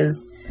Harry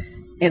is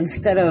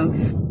instead of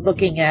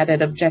looking at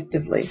it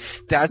objectively.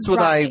 That's what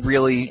I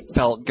really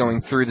felt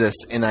going through this,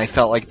 and I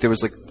felt like there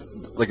was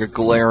like a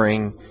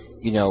glaring,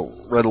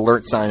 red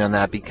alert sign on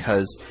that,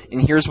 because,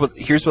 and here's what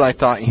I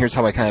thought, and here's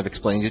how I kind of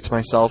explained it to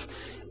myself.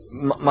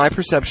 My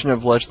perception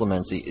of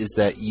legilimency is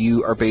that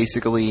you are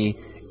basically,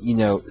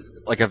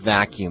 like a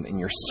vacuum, and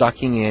you're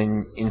sucking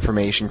in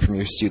information from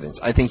your students.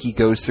 I think he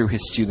goes through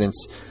his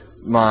students'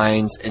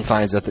 minds and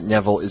finds out that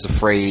Neville is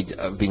afraid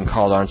of being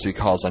called on, so he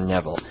calls on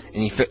Neville.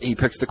 And he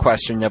picks the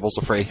question Neville's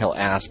afraid he'll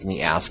ask, and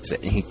he asks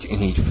it, and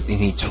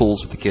he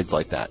tools with the kids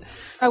like that.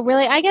 Oh,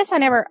 really? I guess I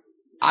never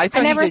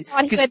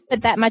thought he would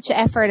put that much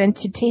effort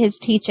into his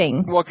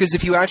teaching. Well, because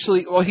if you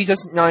actually, he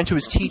doesn't, not into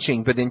his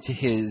teaching, but into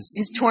his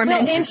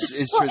torment.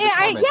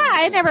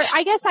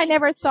 I guess I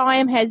never saw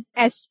him as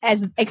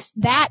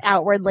that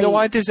outwardly.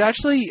 No, there's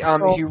actually,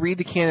 if you read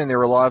the canon, there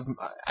are a lot of,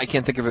 I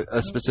can't think of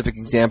a specific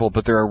example,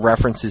 but there are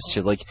references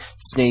to, like,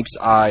 Snape's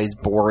eyes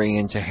boring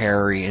into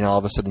Harry, and all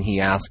of a sudden he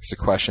asks a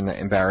question that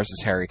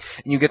embarrasses Harry.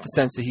 And you get the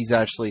sense that he's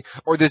actually,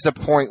 or there's a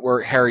point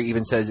where Harry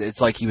even says it's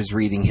like he was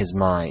reading his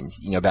mind,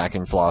 back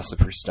in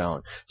Philosopher's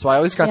Stone. So I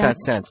always got that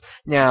sense.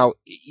 Now,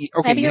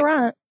 okay. Maybe you're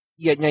right.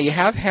 Yeah, now you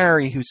have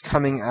Harry who's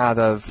coming out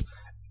of,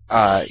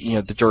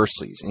 the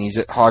Dursleys, and he's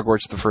at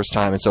Hogwarts the first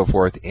time and so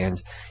forth,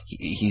 and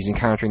he's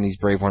encountering these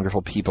brave,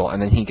 wonderful people,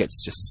 and then he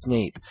gets to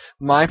Snape.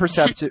 My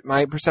perception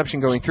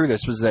going through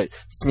this was that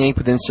Snape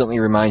would instantly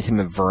remind him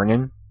of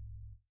Vernon,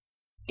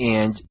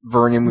 and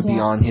Vernon would be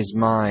on his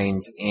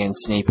mind, and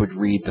Snape would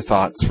read the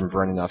thoughts from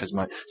Vernon off his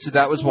mind. So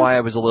that was why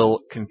I was a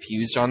little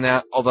confused on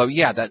that, although,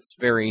 yeah, that's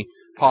very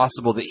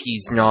possible that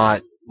he's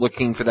not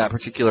looking for that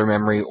particular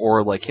memory,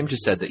 or like Kim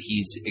just said, that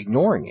he's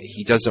ignoring it.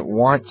 He doesn't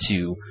want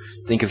to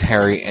think of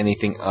Harry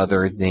anything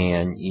other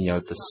than,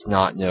 the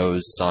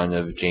snot-nosed son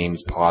of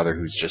James Potter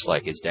who's just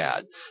like his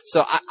dad.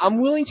 So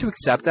I'm willing to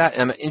accept that,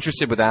 and I'm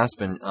interested what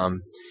Aspen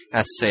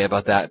has to say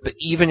about that. But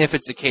even if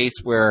it's a case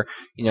where,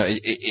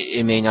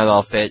 it may not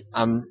all fit,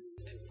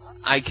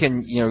 I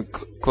can,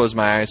 close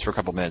my eyes for a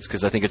couple minutes,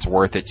 because I think it's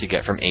worth it to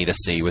get from A to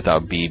C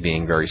without B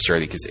being very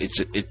sturdy, because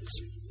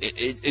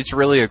it's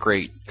really a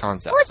great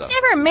concept. Well,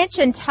 it's never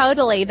mentioned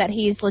totally that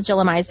he's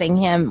legitimizing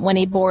him when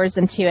he bores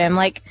into him.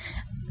 Like,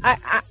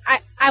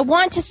 I I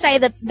want to say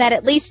that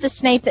at least the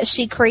Snape that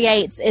she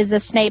creates is a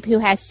Snape who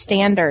has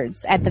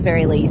standards at the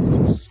very least.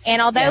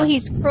 And although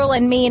he's cruel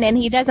and mean and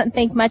he doesn't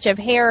think much of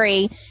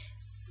Harry,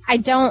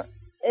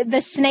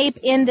 the Snape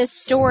in this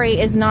story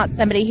is not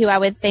somebody who I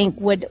would think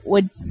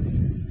would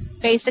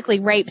basically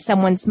rape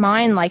someone's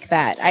mind like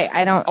that.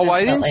 I don't. Oh,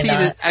 I didn't see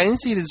it. I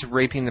didn't see it as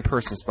raping the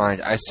person's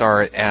mind. I saw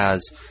it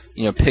as,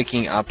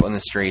 picking up on the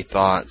stray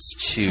thoughts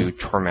to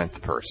torment the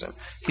person.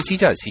 Because he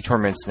does. He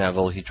torments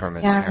Neville. He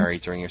torments Harry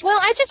during your. Well,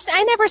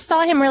 I never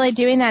saw him really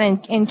doing that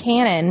in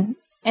canon,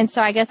 and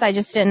so I guess I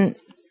just didn't.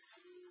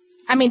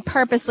 I mean,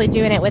 purposely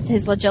doing it with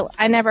his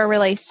I never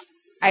really.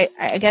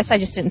 I guess I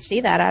just didn't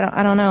see that.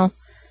 I don't know.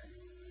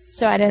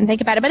 So I didn't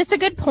think about it, but it's a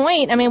good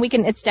point. I mean,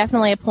 it's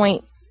definitely a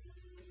point.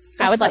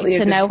 I would like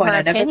to know her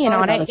opinion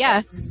on it.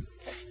 Yeah.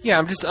 Yeah,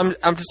 I'm just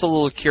a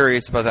little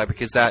curious about that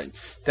because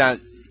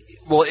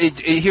well,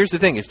 here's the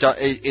thing. It's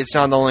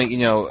not only,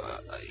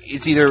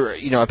 it's either,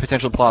 a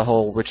potential plot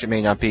hole, which it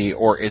may not be,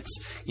 or it's,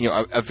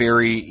 a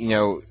very,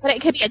 But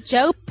it could be a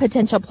Joe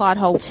potential plot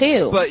hole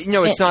too. But,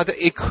 it's not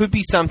that, it could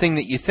be something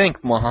that you think,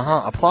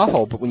 a plot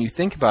hole, but when you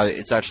think about it,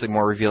 it's actually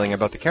more revealing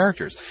about the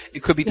characters.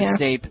 It could be that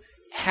Snape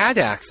had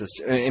access,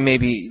 and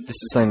maybe this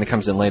is something that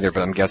comes in later,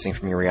 but I'm guessing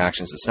from your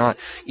reactions it's not.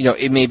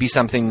 It may be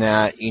something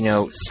that,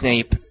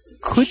 Snape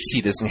could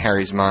see this in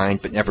Harry's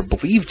mind, but never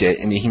believed it,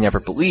 and he never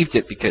believed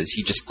it because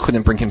he just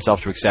couldn't bring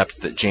himself to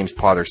accept that James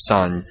Potter's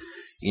son,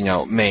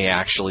 may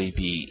actually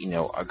be,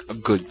 a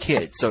good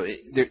kid. So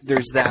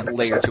there's that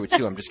layer to it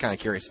too. I'm just kind of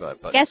curious about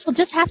it. But guess we'll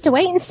just have to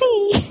wait and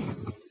see.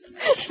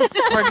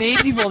 Or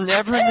maybe we'll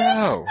never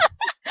know.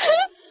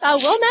 Oh,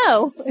 we'll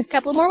know in a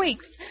couple more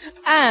weeks.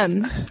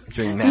 I'm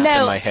doing math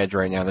in my head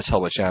right now to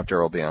tell what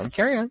chapter will be on.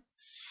 Carry on.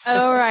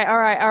 All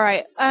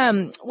right.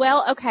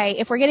 Well, okay.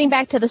 If we're getting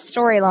back to the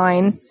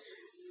storyline,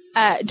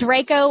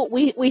 Draco,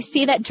 we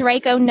see that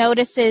Draco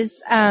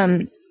notices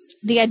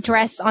the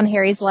address on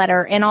Harry's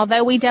letter, and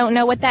although we don't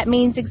know what that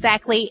means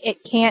exactly, it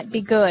can't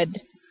be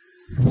good.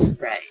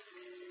 Right.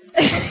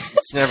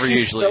 It's never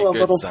usually still a good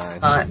little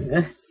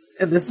sign.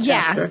 In this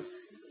chapter. Yeah.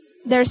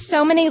 There's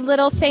so many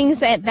little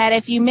things that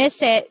if you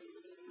miss it,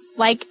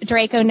 like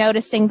Draco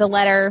noticing the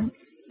letter,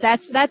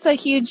 that's a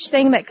huge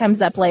thing that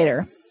comes up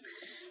later.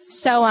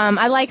 So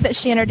I like that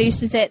she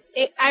introduces it.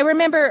 I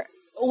remember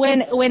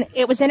when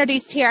it was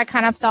introduced here, I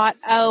kind of thought,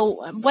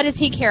 oh, what does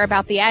he care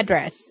about the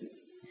address?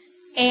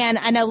 And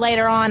I know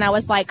later on I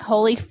was like,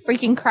 holy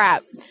freaking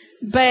crap.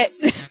 But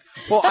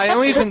well, I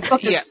don't even. This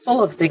book is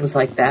full of things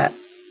like that.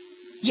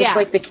 Just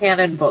like the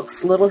canon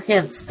books, little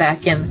hints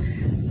back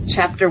in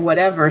chapter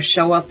whatever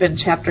show up in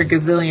chapter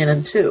gazillion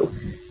and 2.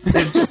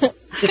 They're just.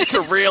 It's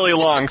a really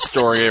long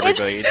story,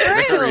 everybody. It's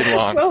true. Very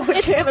long. Well,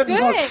 the canon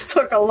books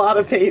took a lot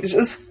of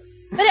pages.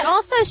 But it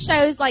also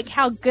shows like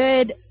how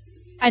good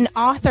an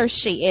author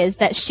she is,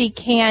 that she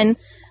can.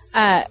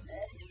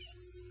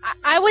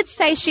 I would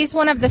say she's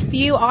one of the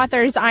few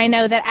authors I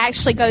know that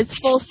actually goes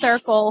full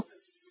circle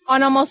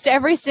on almost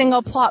every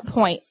single plot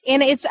point.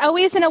 And it's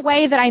always in a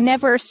way that I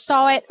never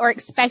saw it or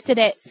expected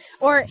it.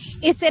 Or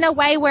it's in a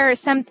way where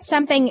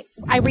something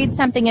I read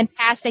something in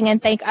passing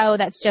and think, oh,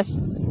 that's just,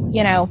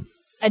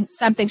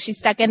 something she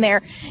stuck in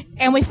there.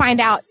 And we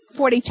find out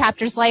 40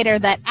 chapters later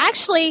that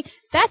actually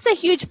that's a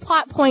huge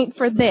plot point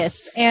for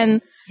this.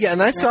 And yeah,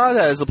 and I saw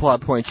that as a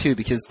plot point too,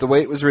 because the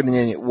way it was written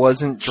in, it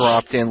wasn't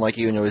dropped in like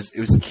it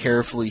was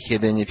carefully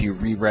hidden. If you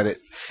reread it,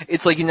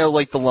 it's like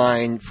like the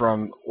line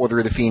from Order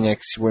of the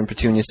Phoenix when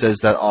Petunia says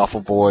that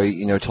awful boy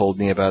told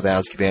me about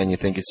Azkaban. You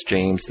think it's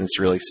James, and it's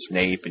really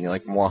Snape, and you're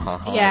like,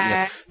 mwahaha.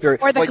 Yeah,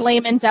 or the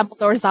gleam in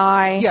Dumbledore's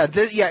eye. Yeah,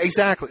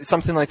 exactly,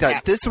 something like that.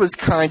 Yeah. This was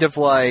kind of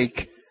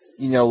like.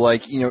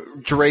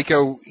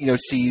 Draco,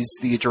 sees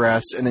the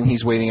address and then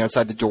he's waiting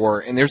outside the door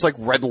and there's like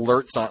red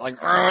alerts on,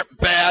 like,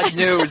 bad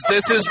news.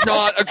 This is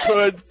not a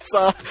good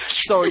sign.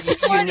 So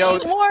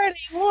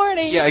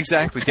warning. Yeah,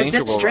 exactly.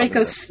 Danger, Will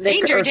Draco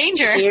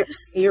danger.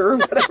 Steer,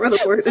 whatever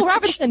the word is. Will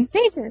Robinson,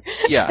 danger.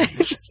 Yeah.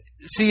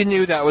 So you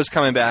knew that was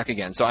coming back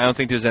again. So I don't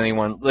think there's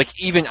anyone, like,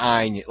 even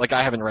I knew, like,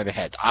 I haven't read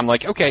ahead. I'm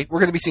like, okay, we're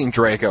going to be seeing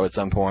Draco at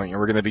some point, and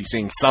we're going to be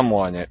seeing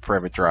someone at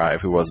Privet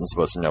Drive who wasn't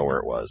supposed to know where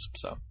it was.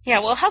 So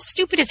yeah, well, how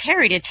stupid is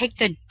Harry to take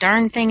the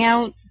darn thing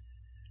out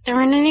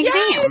during an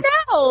exam? Yeah, I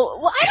know.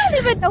 Well, I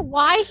don't even know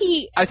why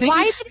he. I think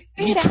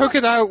he took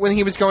it out when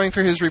he was going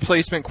for his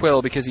replacement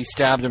quill because he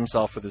stabbed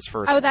himself with his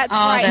first. Oh, that's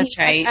right. That's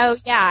right. Oh,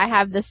 yeah, I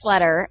have this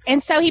letter,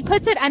 and so he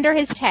puts it under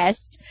his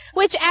test.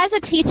 Which, as a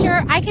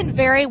teacher, I can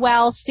very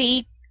well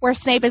see where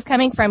Snape is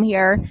coming from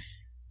here.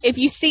 If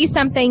you see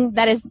something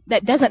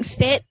that doesn't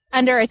fit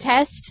under a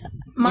test,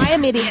 my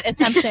immediate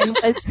assumption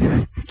was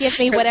give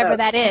me whatever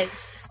that is.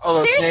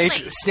 Although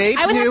Snape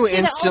knew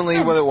instantly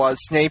what it was.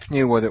 Snape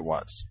knew what it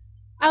was.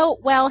 Oh,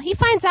 well, he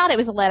finds out it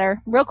was a letter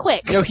real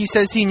quick. No, he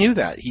says he knew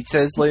that. He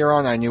says later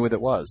on, I knew what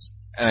it was.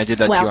 And I did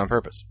that to you on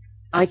purpose.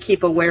 I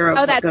keep aware of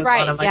what goes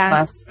on in my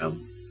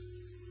classroom.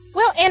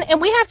 Well, and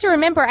we have to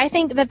remember, I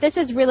think that this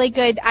is really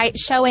good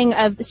showing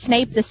of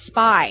Snape the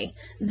spy,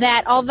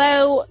 that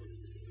although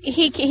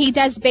he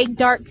does big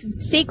dark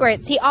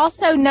secrets, he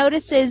also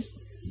notices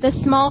the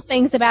small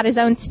things about his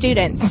own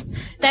students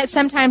that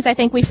sometimes I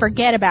think we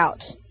forget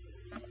about.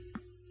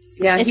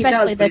 Yeah, he Especially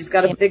does, but this he's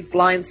got a game. big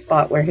blind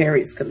spot where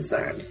Harry's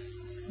concerned.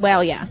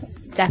 Well, yeah,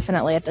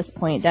 definitely at this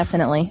point,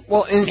 definitely.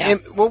 Well, and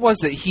what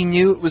was it? He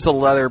knew it was a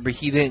letter, but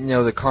he didn't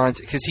know the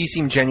context because he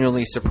seemed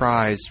genuinely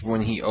surprised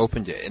when he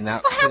opened it. And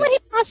that Well, how would he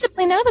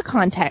possibly know the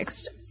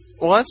context?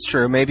 well, that's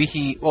true. Maybe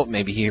he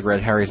read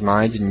Harry's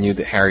mind and knew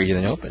that Harry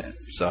didn't open it.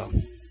 So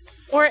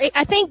Or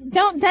I think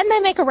doesn't they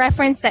make a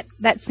reference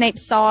that Snape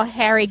saw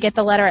Harry get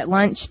the letter at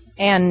lunch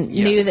and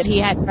knew Yes. that he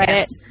had read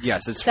it?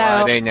 yes, it's So-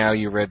 Friday now.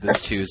 You read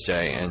this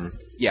Tuesday, and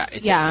yeah,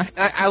 Yeah.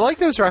 I like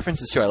those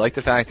references too. I like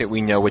the fact that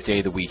we know what day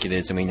of the week it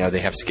is, and we know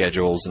they have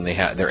schedules, and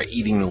they're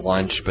eating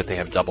lunch, but they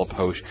have double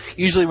post.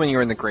 Usually, when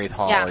you're in the Great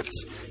Hall, Yeah.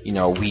 it's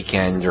a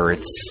weekend or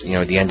it's the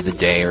end of the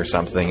day or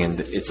something, and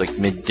it's like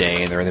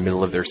midday, and they're in the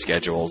middle of their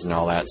schedules and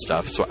all that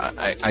stuff. So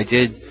I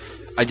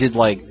did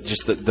like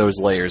just those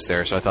layers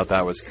there. So I thought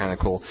that was kind of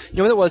cool. You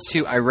know what it was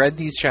too? I read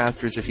these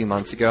chapters a few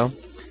months ago,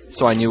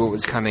 so I knew what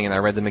was coming, and I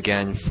read them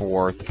again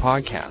for the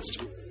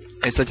podcast.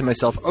 I said to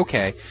myself,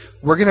 okay,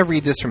 we're going to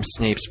read this from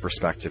Snape's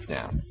perspective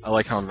now. I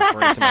like how I'm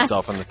referring to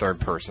myself in the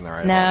third person there.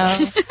 I love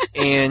No. it.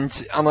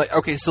 And I'm like,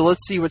 okay, so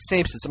let's see what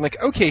Snape says. I'm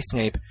like, okay,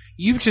 Snape,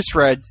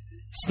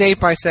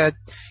 Snape, I said,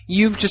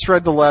 you've just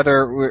read the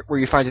letter where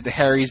you find it that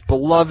Harry's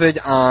beloved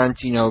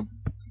aunt,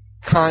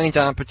 kind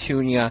Aunt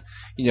Petunia,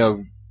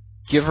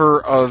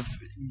 giver of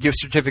gift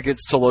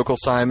certificates to local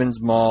Simon's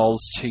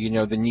malls to,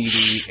 the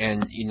needy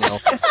and,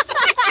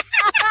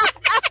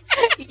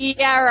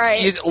 Yeah,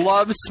 right.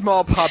 loves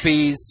small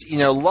puppies,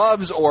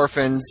 loves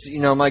orphans.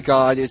 My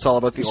God, it's all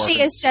about the orphans.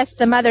 She is just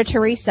the Mother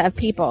Teresa of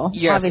people.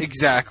 Yes, obviously.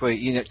 exactly.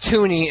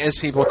 Toonie, as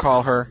people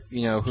call her,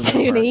 who know her.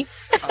 Toonie.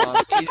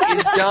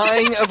 Is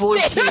dying of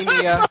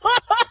leukemia,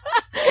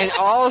 and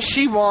all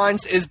she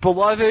wants is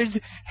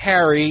beloved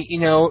Harry.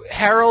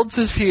 Harold's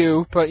a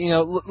few, but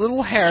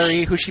little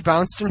Harry, who she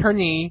bounced on her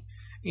knee.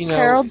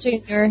 Harold Jr.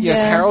 Yes,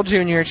 yeah. Harold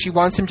Jr. She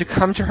wants him to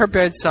come to her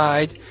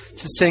bedside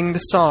to sing the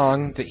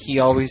song that he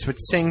always would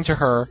sing to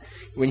her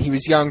when he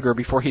was younger,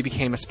 before he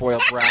became a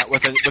spoiled brat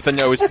with a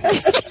nose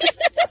piece.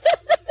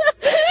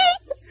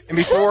 And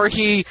before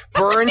he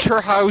burned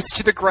her house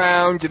to the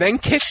ground, then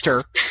kicked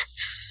her,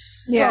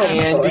 Yeah.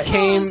 and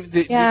became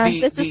Yeah,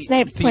 this is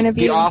Snape's point of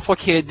the view. awful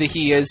kid that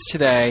he is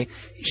today.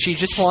 She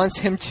just wants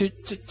him to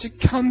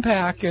come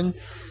back and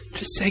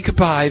just say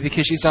goodbye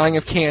because she's dying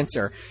of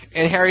cancer.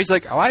 And Harry's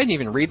like, oh, I didn't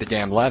even read the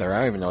damn letter.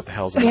 I don't even know what the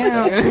hell's in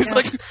Yeah. it. It's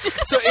like,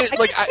 so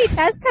He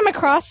does come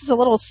across as a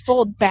little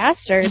spoiled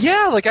bastard.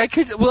 yeah,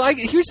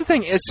 here's the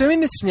thing. Assuming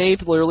that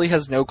Snape literally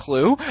has no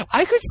clue,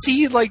 I could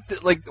see,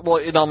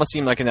 it almost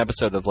seemed like an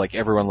episode of,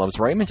 Everyone Loves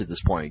Raymond at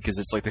this point, because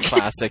it's like the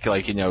classic,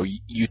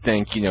 you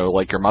think,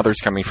 your mother's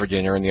coming for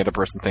dinner and the other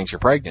person thinks you're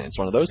pregnant. It's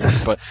one of those things.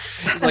 But,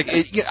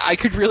 I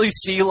could really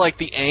see,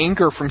 the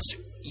anger from...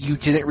 You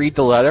didn't read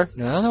the letter?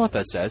 No, I don't know what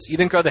that says. You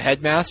didn't go to the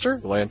headmaster?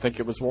 Well, I didn't think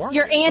it was warm.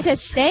 Your aunt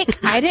is sick?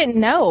 I didn't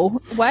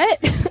know. What?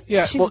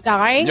 Yeah, She's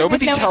dying?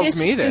 Nobody I have no tells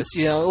idea me she-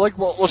 this.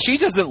 Well, she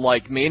doesn't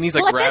like me, and he's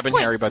Well, at grabbing this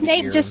point, Harry by the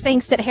Snape ear. just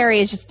thinks that Harry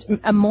is just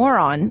a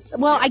moron.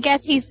 Well, I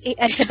guess he's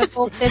a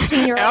typical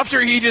 15-year-old. After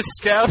he just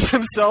stabs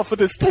himself with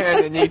his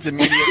pen and needs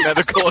immediate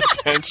medical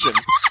attention.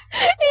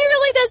 He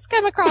really does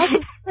come across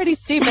as pretty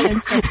stupid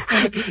in some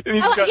point of view. And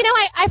he's Oh, got-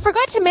 I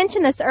forgot to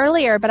mention this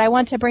earlier, but I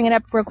want to bring it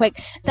up real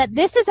quick, that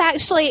this is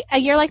actually, A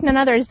Year Like None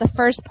Other is the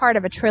first part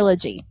of a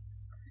trilogy.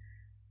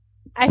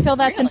 I feel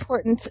that's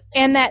important,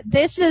 and that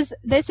this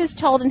is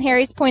told in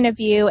Harry's point of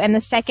view, and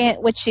the second,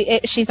 which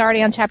she's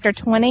already on chapter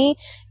 20,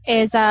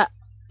 is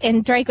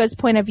in Draco's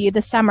point of view,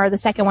 the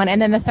second one,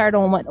 and then the third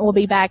one will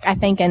be back, I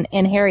think,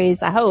 in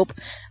Harry's, I hope.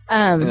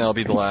 And that'll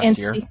be the last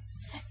year.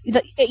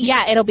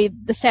 It'll be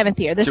the 7th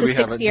year. This Do we is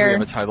have 6th do year. we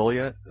have a title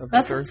yet? Of the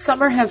Doesn't third?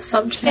 Summer have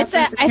some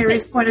chapters I in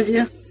Harry's think- point of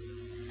view?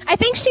 I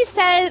think she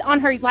said on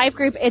her live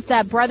group, it's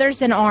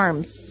Brothers in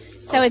Arms.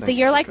 So it's A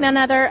Year Like None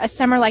Other, A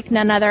Summer Like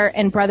None Other,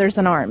 and Brothers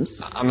in Arms.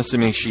 I'm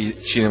assuming she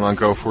didn't want to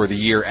go for the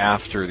year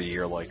after the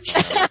year like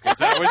that. 'Cause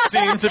that would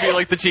seem to be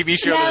like the TV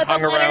show No, that the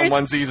hung around letters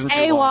one season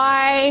too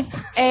long.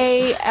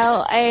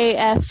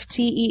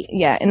 AYALAFTE.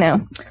 Yeah,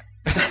 no.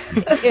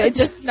 It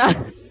just not.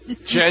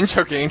 Jen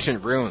took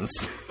ancient runes.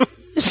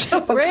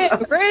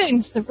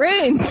 Runes, the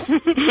runes.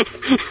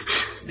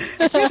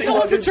 I can't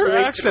tell if it's her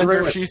Great accent or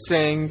ruin. if she's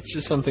saying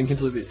just something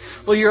completely...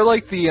 Well, you're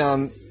like the...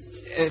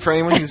 for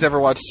anyone who's ever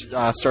watched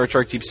Star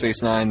Trek Deep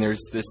Space Nine,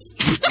 there's this...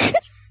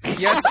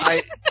 Yes,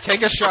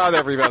 take a shot,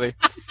 everybody.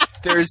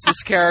 There's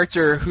this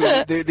character who...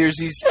 There's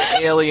these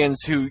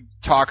aliens who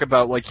talk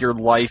about, your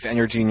life,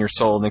 energy, and your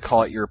soul, and they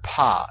call it your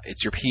Pa.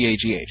 It's your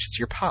P-A-G-H. It's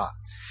your Pa.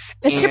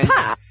 It's your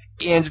pa.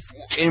 And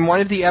in one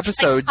of the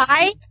episodes...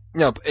 Pie?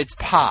 No, it's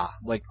Pa.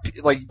 Like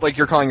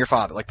you're calling your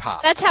father, like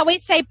Pa. That's how we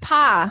say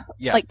pa.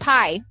 Yeah. Like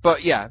pie. But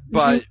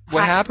what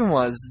Hi. happened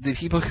was the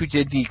people who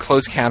did the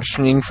closed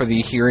captioning for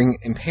the hearing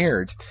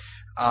impaired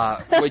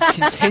would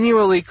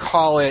continually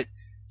call it.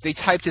 They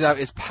typed it out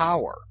as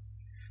power.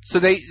 So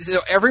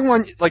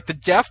everyone, like the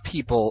deaf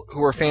people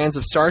who were fans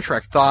of Star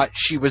Trek, thought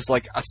she was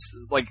like a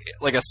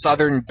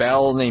Southern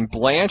belle named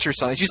Blanche or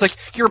something. She's like,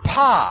 your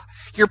pa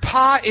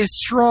is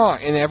strong,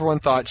 and everyone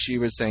thought she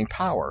was saying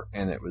power,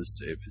 and it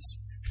was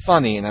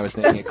funny, and I was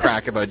making a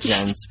crack about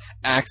Jen's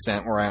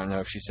accent, where I don't know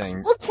if she's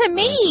saying. Well, to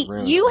me,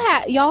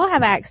 y'all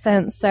have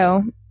accents,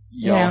 so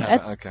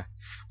okay.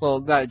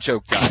 Well, that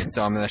joke died,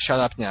 so I'm going to shut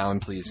up now and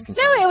please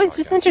continue. No, it was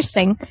just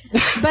interesting.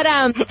 But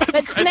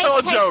it's all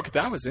a joke.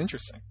 That was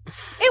interesting. It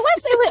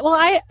was. Well,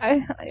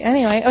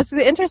 anyway, it was an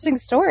interesting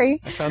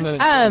story. I found that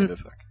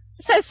informative.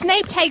 So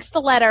Snape takes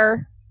the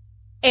letter,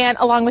 and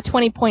along with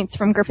 20 points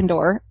from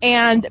Gryffindor,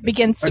 and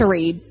begins to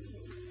read.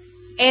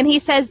 And he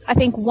says, I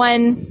think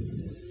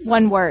one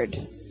word.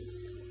 And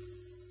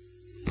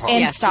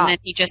yes, stops. and then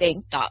he just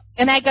stops.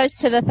 And that goes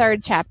to the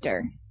 3rd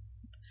chapter.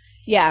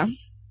 Yeah.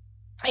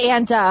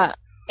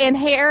 And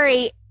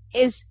Harry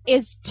is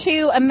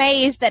too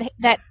amazed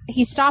that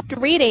he stopped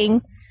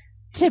reading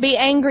to be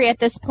angry at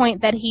this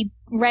point that he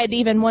read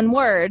even one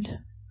word.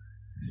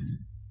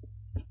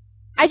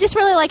 I just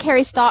really like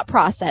Harry's thought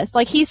process.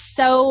 Like, he's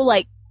so,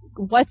 like,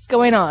 what's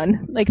going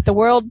on? Like, the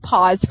world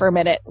paused for a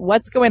minute.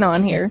 What's going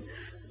on here?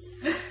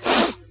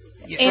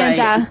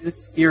 And he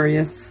was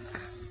furious.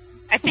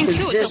 I think,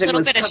 too, it's a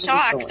little bit of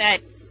shock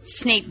that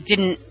Snape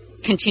didn't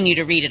continue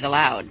to read it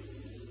aloud.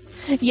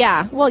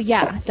 Yeah, well,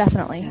 yeah,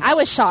 definitely. I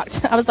was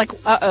shocked. I was like,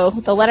 uh-oh,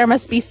 the letter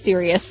must be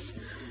serious.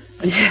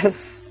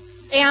 Yes.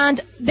 And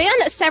then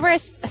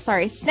Snape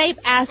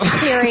asks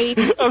Harry...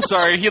 I'm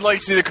sorry, he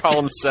likes you to call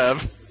him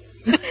Sev.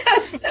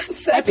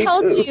 I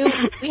told you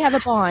we have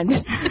a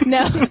bond.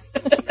 No.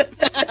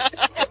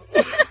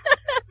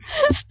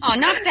 Oh,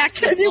 not back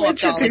to the blow-up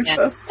doll again.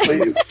 Us,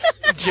 please?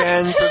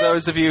 Jen, for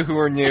those of you who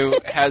are new,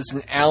 has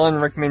an Alan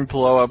Rickman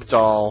blow-up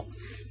doll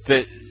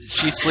that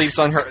she sleeps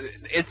on her...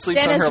 It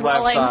sleeps on her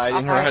left side,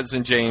 and her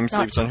husband James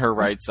sleeps on her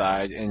right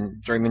side,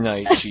 and during the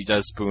night she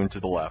does spoon to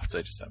the left.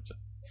 I just have to...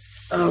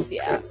 Oh,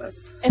 yeah.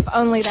 Goodness. If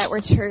only that were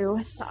true.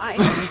 Sigh.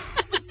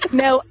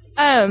 No,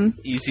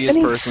 Easiest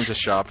person to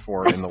shop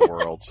for in the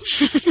world.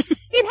 He'd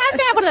have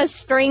to have one of those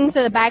strings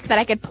in the back that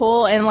I could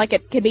pull, and, like,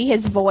 it could be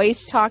his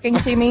voice talking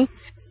to me.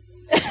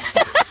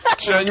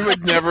 Jen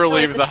would never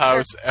leave the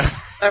house ever.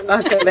 I'm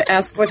not going to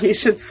ask what he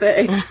should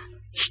say. Oh,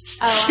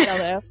 I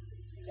don't know.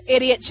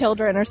 Idiot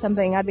children or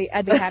something. I'd be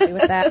happy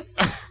with that.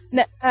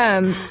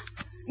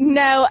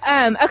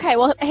 Okay,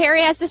 well,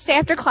 Harry has to stay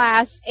after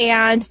class,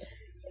 and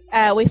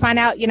we find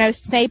out,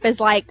 Snape is,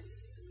 like,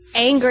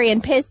 angry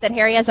and pissed that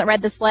Harry hasn't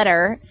read this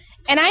letter.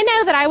 And I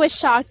know that I was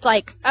shocked,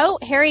 like, oh,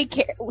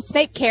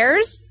 Snape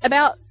cares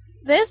about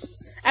this?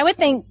 I would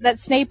think that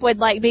Snape would,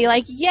 like, be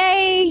like,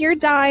 yay, you're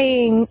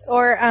dying,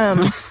 or,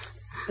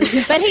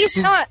 but he's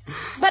not.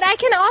 But I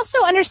can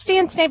also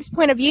understand Snape's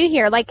point of view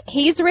here. Like,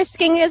 he's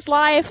risking his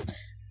life.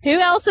 Who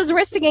else is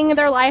risking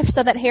their life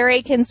so that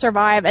Harry can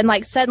survive? And,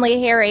 like,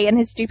 suddenly Harry and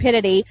his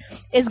stupidity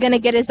is going to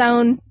get his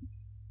own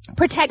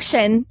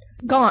protection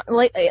gone,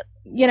 Right.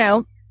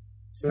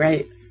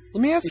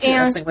 Let me ask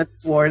you. With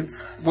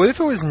swords. What if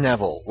it was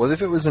Neville? What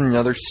if it was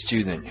another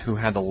student who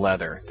had a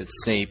letter that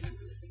Snape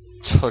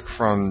took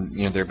from,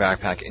 their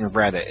backpack and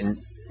read it,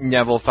 and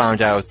Neville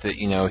found out that,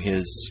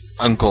 his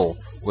uncle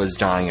was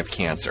dying of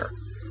cancer?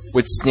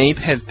 Would Snape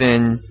have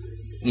been,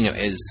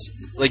 as...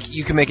 Like,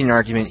 you can make an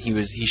argument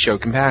he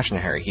showed compassion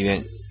to Harry. He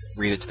didn't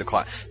read it to the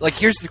class. Like,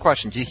 here's the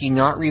question. Did he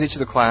not read it to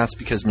the class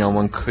because no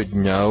one could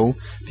know,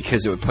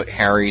 because it would put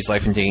Harry's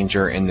life in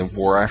danger and the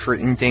war effort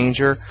in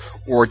danger?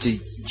 Or do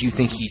you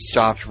think he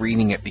stopped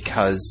reading it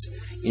because,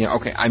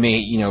 okay, I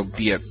may,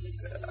 be a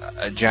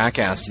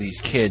jackass to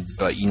these kids,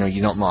 but,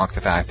 you don't mock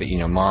the fact that,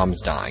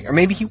 mom's dying. Or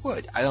maybe he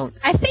would. I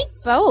think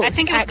both. I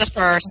think it was the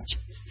first.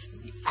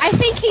 I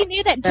think he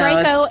knew that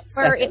Draco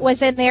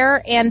was in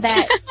there, and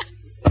that...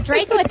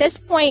 Draco at this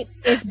point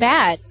is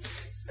bad.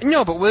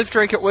 No, but what if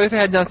it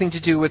had nothing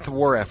to do with the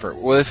war effort?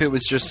 What if it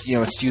was just,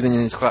 a student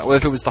in his class? What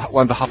if it was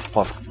one of the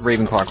Hufflepuff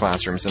Ravenclaw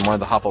classrooms and one of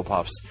the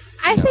Hufflepuffs?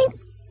 I think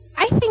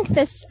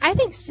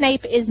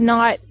Snape is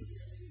not,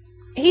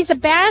 he's a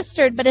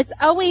bastard, but it's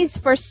always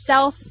for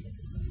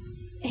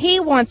he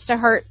wants to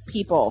hurt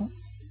people.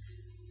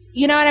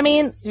 You know what I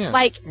mean? Yeah.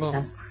 Like,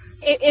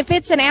 if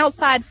it's an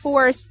outside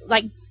force,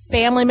 like,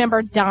 family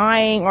member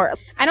dying, or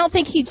I don't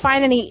think he'd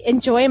find any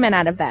enjoyment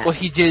out of that. Well,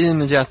 he did in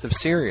the death of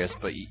Sirius,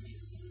 but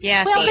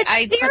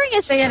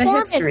Sirius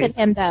tormented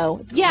him,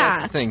 though. Yeah,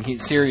 that's the thing.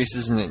 Sirius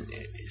isn't an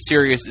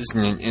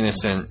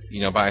innocent,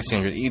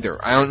 bystander either.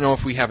 I don't know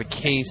if we have a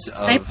case of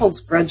Snape holds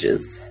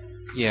grudges.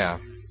 Yeah.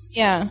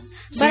 Yeah,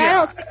 but I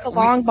don't think the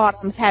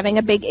Longbottoms having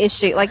a big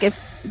issue. Like, if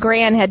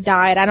Gran had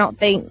died, I don't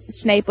think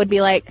Snape would be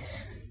like,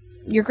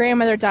 your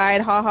grandmother died,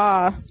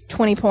 haha,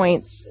 20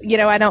 points.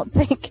 I don't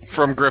think...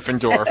 From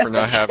Gryffindor for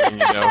not having,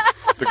 the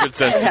good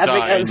sense to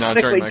die. A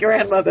sickly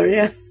grandmother,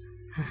 yeah.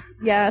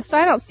 Yeah, so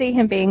I don't see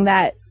him being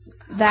that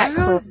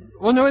cruel.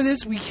 Well, no, it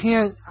is.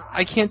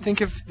 I can't think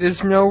of...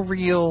 There's no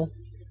real...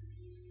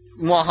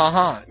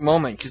 Mwahaha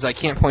moment, because I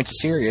can't point to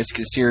Sirius,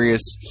 because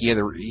Sirius,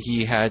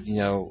 he had,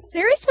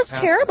 Sirius was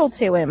terrible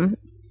to him.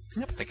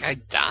 No, but the guy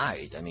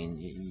died. I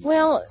mean,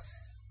 Well,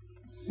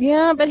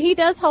 yeah, but he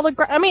does hold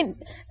a I mean,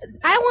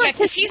 I want to...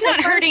 because he's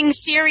not hurting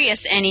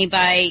Sirius any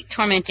by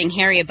tormenting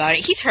Harry about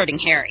it. He's hurting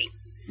Harry.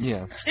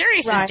 yeah.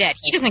 Sirius is dead.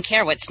 He doesn't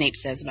care what Snape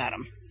says about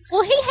him.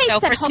 Well, he hates So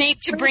that for whole-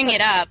 Snape to bring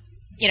it up,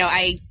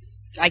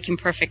 I can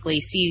perfectly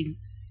see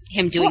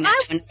him doing that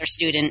to another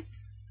student.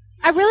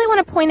 I really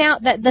want to point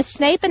out that the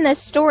Snape in this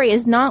story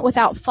is not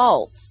without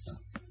faults.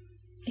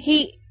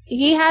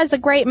 He has a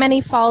great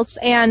many faults,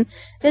 and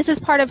this is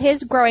part of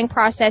his growing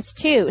process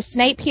too.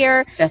 Snape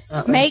here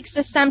Definitely. makes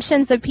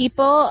assumptions of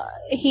people.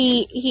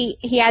 He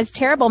has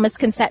terrible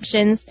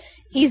misconceptions.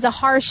 He's a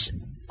harsh,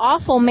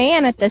 awful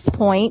man at this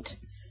point.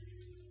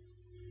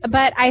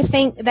 But I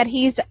think that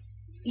he's,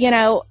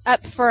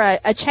 up for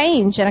a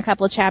change in a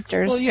couple of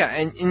chapters. Well, yeah,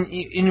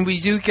 and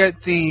we do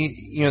get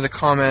the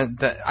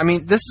comment that, I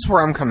mean, this is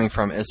where I'm coming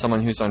from as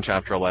someone who's on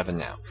chapter 11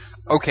 now.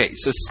 Okay,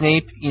 so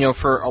Snape,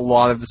 for a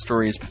lot of the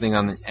story is putting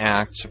on an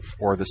act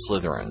for the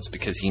Slytherins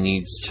because he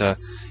needs to,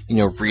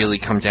 really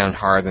come down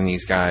hard on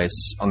these guys,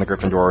 on the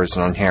Gryffindors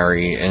and on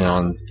Harry and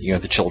on,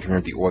 the children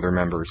of the Order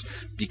members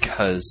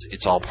because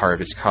it's all part of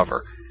his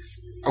cover.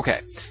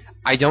 Okay.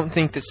 I don't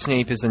think that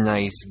Snape is a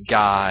nice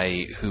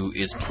guy who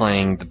is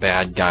playing the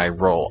bad guy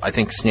role. I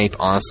think Snape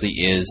honestly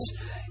is,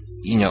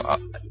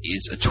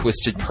 is a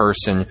twisted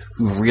person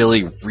who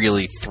really,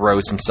 really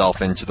throws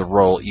himself into the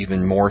role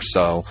even more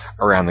so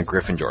around the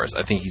Gryffindors.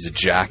 I think he's a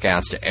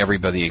jackass to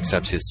everybody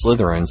except his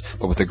Slytherins,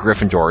 but with the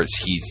Gryffindors,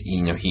 he's,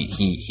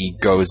 he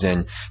goes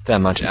in that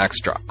much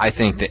extra. I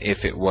think that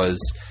if it was,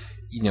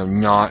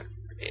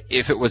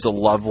 if it was a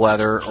love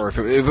letter, or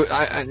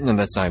no,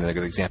 that's not even a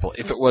good example.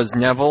 If it was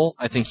Neville,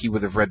 I think he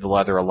would have read the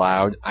letter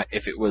aloud.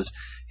 If it was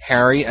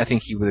Harry, I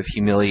think he would have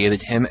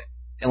humiliated him,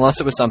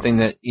 unless it was something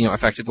that,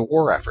 affected the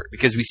war effort.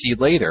 Because we see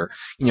later,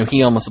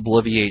 he almost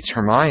obliviates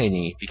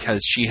Hermione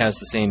because she has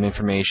the same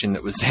information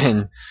that was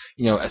in,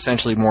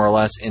 essentially more or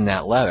less in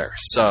that letter.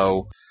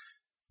 So,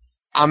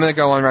 I'm going to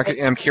go on record,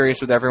 and I'm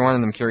curious with everyone,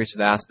 and I'm curious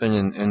with Aspen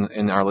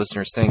and our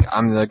listeners think,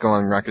 I'm going to go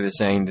on record as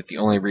saying that the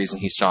only reason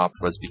he stopped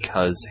was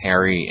because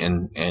Harry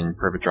and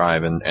Privet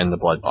Drive and the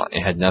Blood Bond.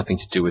 It had nothing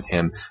to do with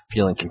him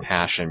feeling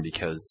compassion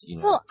because,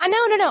 Well,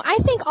 no. I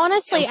think,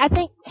 honestly,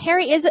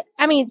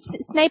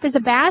 Snape is a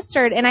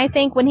bastard, and I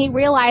think when he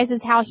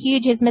realizes how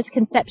huge his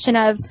misconception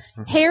of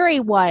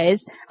Harry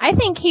was, I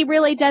think he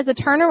really does a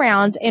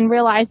turnaround and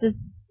realizes,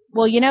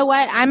 well, you know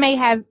what, I may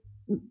have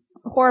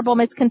horrible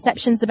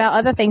misconceptions about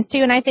other things too,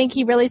 and I think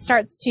he really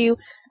starts to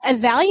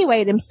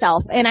evaluate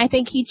himself, and I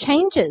think he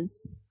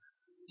changes.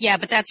 Yeah,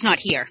 but that's not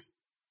here.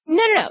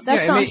 No,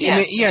 that's not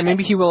here.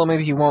 Maybe he will,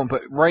 maybe he won't,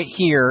 but right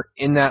here,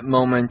 in that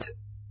moment,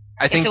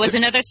 I think... If it was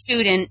another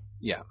student,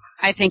 yeah,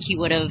 I think he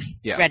would have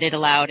read it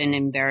aloud and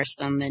embarrassed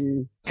them.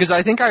 And because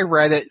I think I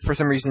read it, for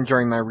some reason,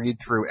 during my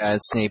read-through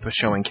as Snape was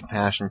showing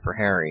compassion for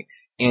Harry,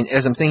 and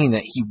as I'm thinking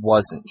that he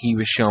wasn't. He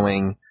was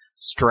showing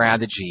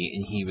strategy,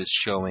 and he was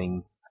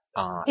showing...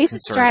 He's a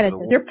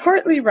strategist. You're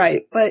partly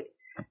right, but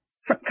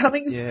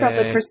coming from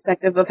the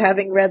perspective of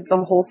having read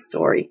the whole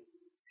story,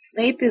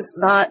 Snape is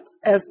not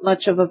as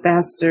much of a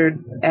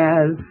bastard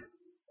as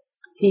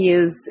he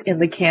is in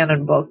the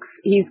canon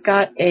books. He's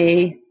got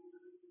a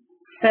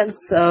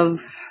sense of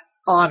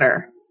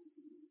honor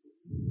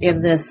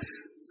in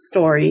this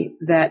story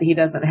that he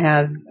doesn't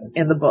have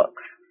in the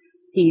books.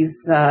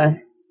 He's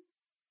an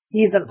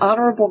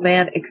honorable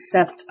man,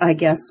 except, I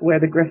guess,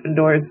 where the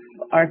Gryffindors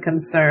are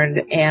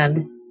concerned,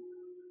 and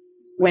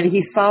when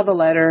he saw the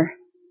letter,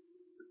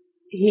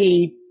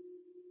 he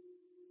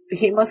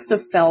must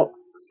have felt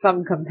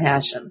some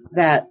compassion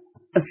that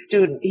a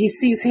student, he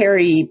sees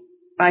Harry,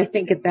 I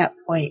think at that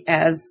point,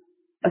 as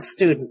a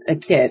student, a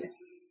kid,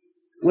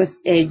 with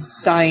a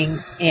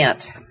dying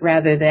aunt,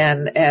 rather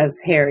than as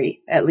Harry,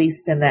 at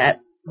least in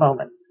that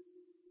moment.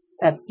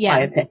 That's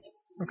my opinion.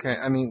 Okay,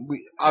 I mean,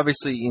 we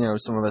obviously,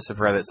 some of us have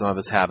read it, some of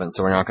us haven't,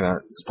 so we're not going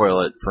to spoil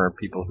it for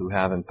people who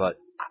haven't, but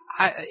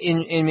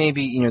and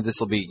maybe, this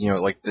will be,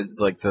 like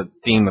the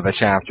theme of a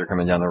chapter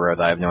coming down the road.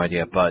 I have no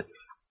idea, but,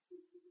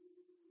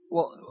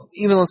 well,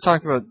 even let's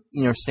talk about,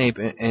 Snape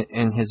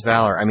and his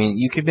valor. I mean,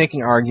 you could make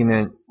an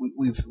argument,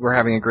 we're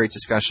having a great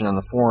discussion on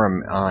the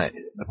forum,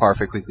 the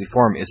Parfait Weekly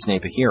forum, is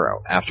Snape a hero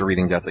after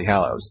reading Deathly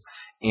Hallows?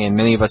 And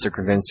many of us are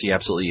convinced he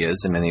absolutely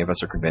is, and many of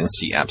us are convinced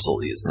he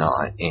absolutely is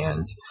not,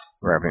 and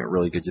we're having a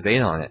really good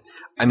debate on it.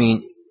 I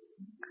mean,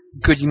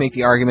 could you make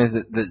the argument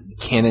that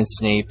canon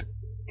Snape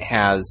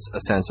has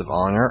a sense of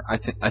honor? I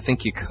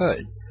think you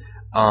could.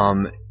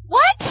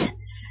 What?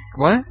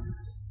 What?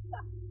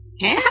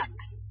 Yeah.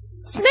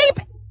 Snape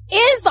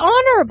is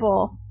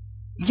honorable.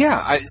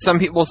 Yeah, some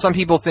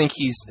people think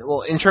he's,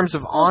 in terms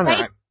of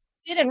honor.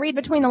 They didn't read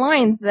between the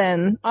lines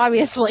then,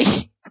 obviously.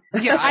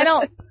 Yeah, I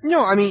don't.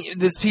 No, I mean,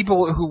 there's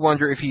people who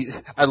wonder if he.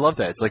 I love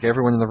that. It's like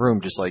everyone in the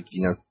room just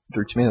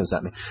threw tomatoes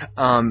at me.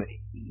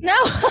 No.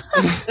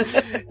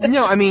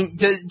 No, I mean,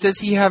 does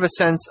he have a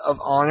sense of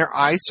honor?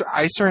 I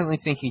certainly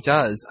think he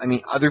does. I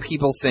mean, other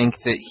people think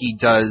that he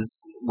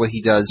does what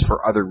he does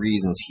for other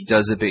reasons. He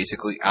does it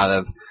basically out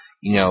of,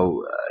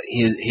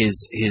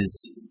 his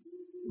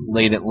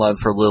latent love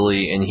for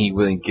Lily, and he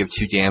wouldn't give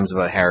two damns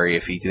about Harry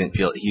if he didn't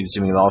feel he was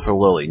doing it all for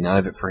Lily. None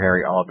of it for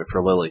Harry, all of it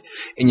for Lily.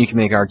 And you can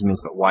make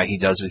arguments about why he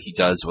does what he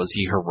does. Was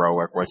he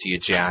heroic? Was he a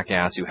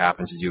jackass who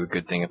happened to do a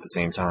good thing at the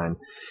same time?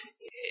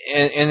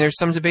 And there's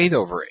some debate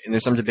over it, and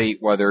there's some debate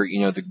whether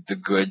the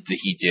good that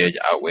he did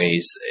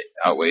outweighs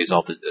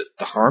all the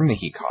harm that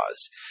he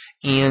caused.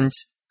 And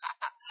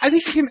I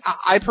think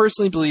I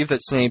personally believe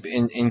that Snape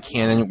in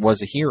canon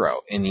was a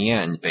hero in the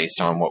end, based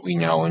on what we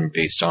know and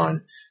based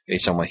on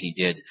what he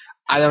did.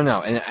 I don't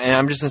know, and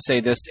I'm just gonna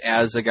say this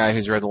as a guy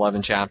who's read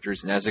 11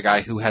 chapters and as a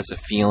guy who has a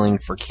feeling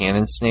for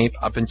canon Snape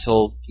up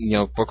until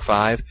book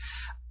 5.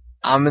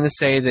 I'm gonna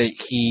say that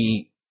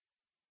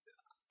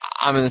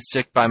I'm going to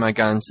stick by my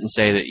guns and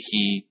say that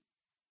he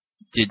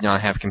did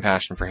not have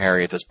compassion for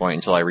Harry at this point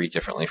until I read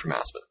differently from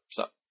Aspen.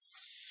 So,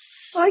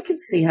 well, I can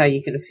see how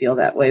you can feel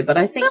that way, but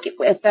I think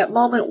at that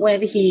moment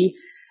when he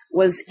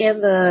was in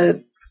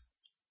the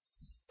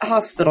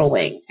hospital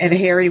wing and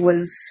Harry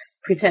was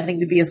pretending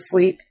to be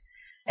asleep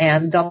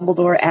and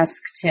Dumbledore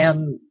asked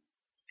him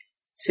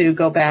to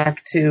go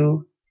back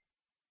to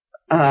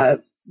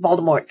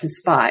Voldemort to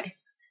spy,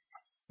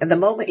 and the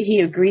moment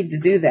he agreed to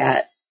do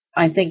that,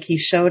 I think he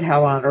showed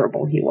how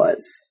honorable he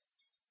was.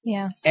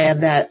 Yeah.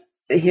 And that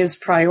his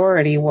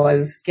priority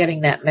was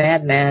getting that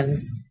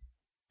madman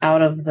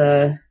out of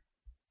the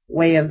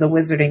way of the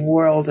wizarding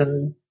world,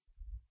 and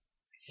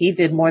he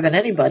did more than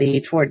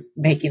anybody toward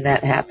making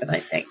that happen,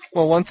 I think.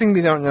 Well, one thing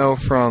we don't know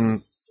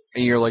from A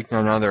Year Like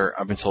None Other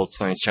up until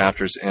tonight's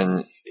chapters,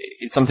 and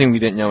it's something we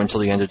didn't know until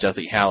the end of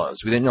Deathly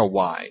Hallows. We didn't know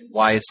why.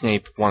 Why does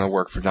Snape want to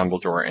work for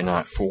Dumbledore and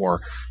not for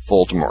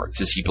Voldemort?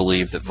 Does he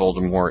believe that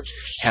Voldemort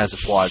has a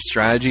flawed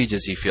strategy?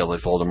 Does he feel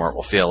that Voldemort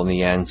will fail in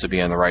the end to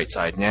be on the right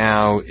side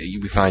now?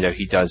 We find out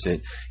he does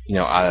it,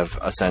 out of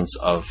a sense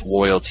of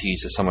loyalty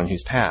to someone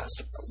who's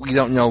passed. We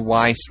don't know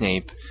why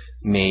Snape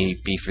may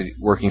be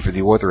working for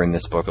the Order in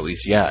this book, at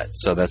least yet.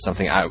 So that's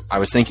something I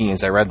was thinking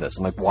as I read this.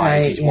 I'm like, why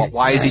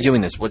is he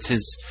doing this?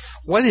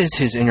 What is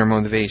his inner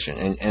motivation?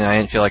 And I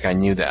didn't feel like I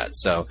knew that.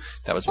 So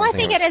that was one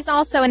thing. Well, I think it is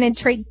also an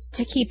intrigue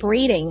to keep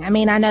reading. I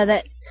mean, I know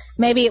that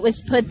maybe it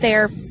was put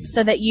there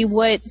so that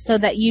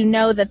you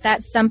know that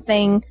that's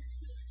something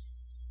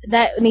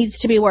that needs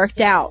to be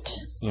worked out.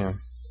 Yeah.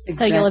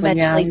 Exactly, so you'll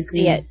eventually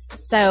see it.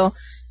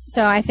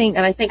 So I think,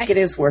 and I think it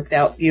is worked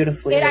out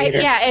beautifully.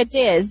 It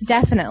is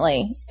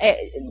definitely,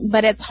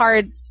 but it's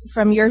hard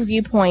from your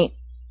viewpoint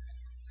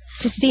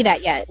to see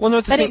that yet. Well,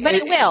 no, but it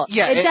will.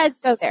 Yeah, it does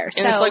go there.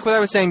 And it's like what I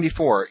was saying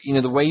before.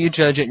 The way you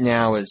judge it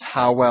now is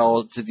how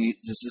well does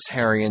this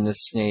Harry and this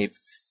Snape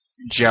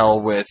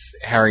gel with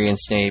Harry and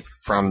Snape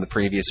from the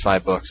previous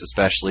 5 books,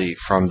 especially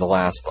from the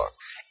last book.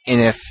 And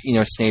if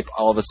Snape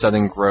all of a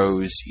sudden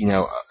grows,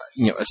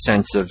 a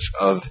sense of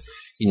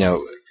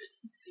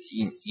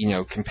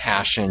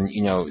compassion,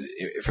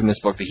 from this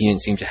book that he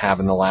didn't seem to have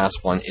in the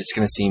last one, it's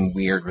going to seem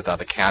weird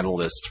without a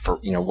catalyst for,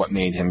 what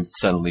made him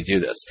suddenly do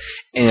this.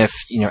 And if,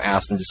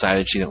 Aspen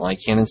decided she didn't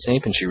like canon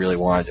Snape and she really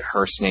wanted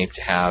her Snape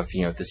to have,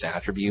 this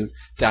attribute,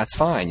 that's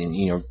fine.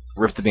 And,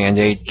 rip the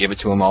Band-Aid, give it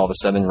to him all of a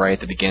sudden right at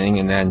the beginning,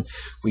 and then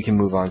we can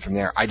move on from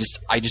there. I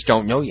just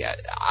don't know yet.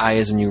 I,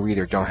 as a new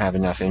reader, don't have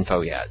enough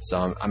info yet,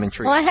 so I'm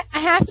intrigued. Well, I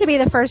have to be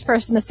the first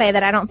person to say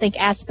that I don't think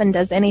Aspen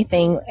does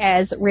anything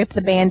as rip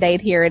the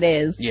Band-Aid, here it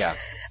is. Yeah.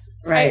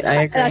 Right,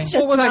 I agree. That's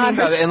just what I mean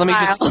by that, and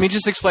let me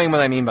just explain what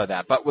I mean by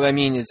that. But what I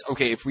mean is,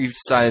 okay, if we've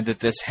decided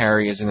that this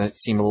Harry is going to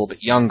seem a little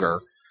bit younger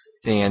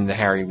than the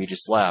Harry we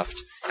just left,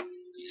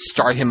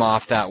 start him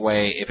off that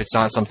way. If it's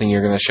not something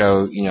you're going to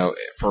show,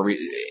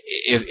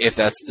 if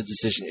that's the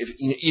decision, if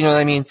you know what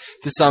I mean.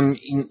 There's some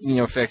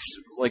fix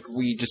like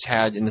we just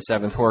had in the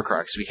 7th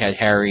Horcrux. We had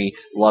Harry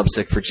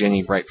lovesick for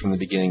Ginny right from the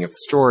beginning of the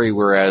story,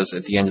 whereas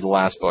at the end of the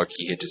last book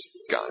he had just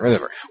gotten rid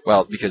of her.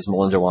 Well, because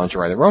Melinda wanted to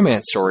write a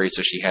romance story,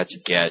 so she had to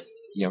get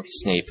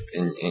Snape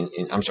in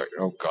I'm sorry.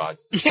 Oh God.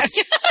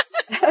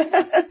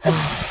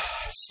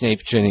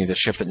 Snape, Ginny, the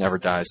ship that never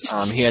dies.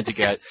 He had to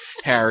get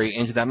Harry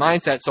into that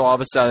mindset. So all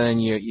of a sudden,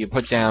 you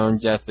put down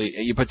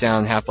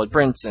Half-Blood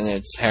Prince, and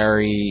it's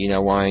Harry,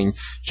 wanting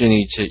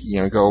Ginny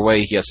to, go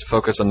away. He has to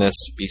focus on this.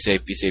 Be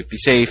safe, be safe, be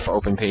safe.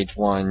 Open page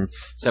 1,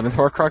 7th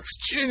Horcrux.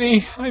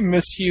 Ginny, I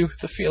miss you.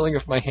 The feeling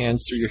of my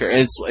hands through your hair.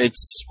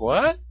 It's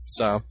what?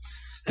 So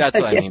that's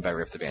what I mean by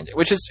rip the Band-Aid.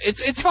 Which is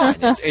it's fine.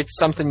 It's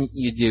something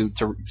you do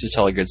to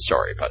tell a good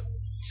story, but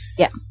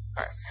yeah.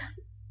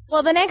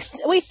 Well, the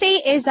next we see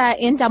is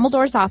in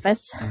Dumbledore's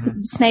office.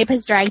 Mm-hmm. Snape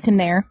has dragged him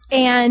there,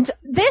 and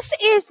this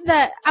is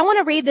I want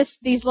to read this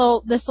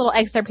little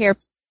excerpt here.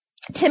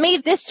 To me,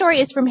 this story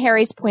is from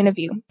Harry's point of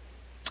view,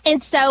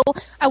 and so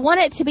I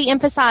want it to be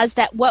emphasized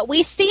that what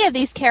we see of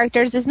these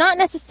characters is not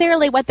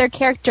necessarily what their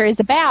character is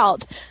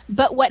about,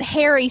 but what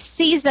Harry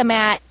sees them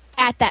at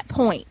that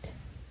point.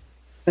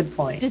 Good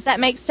point. Does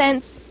that make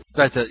sense?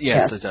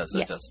 Yes, it does.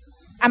 It does.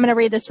 I'm going to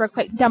read this real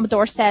quick.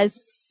 Dumbledore says,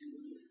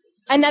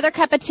 "Another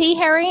cup of tea,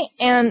 Harry?"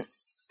 And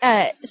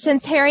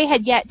since Harry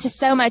had yet to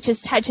so much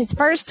as touch his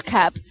first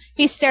cup,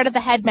 he stared at the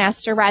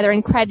headmaster rather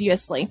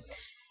incredulously.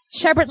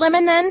 "Sherbet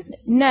lemon, then?"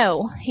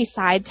 "No," he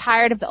sighed,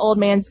 tired of the old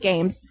man's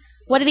games.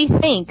 What did he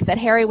think? That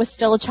Harry was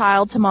still a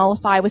child to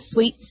mollify with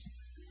sweets?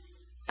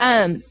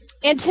 And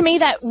to me,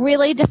 that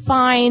really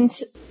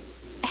defined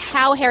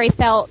how Harry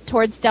felt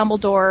towards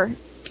Dumbledore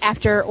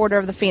after Order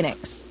of the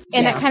Phoenix.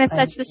 And that kind of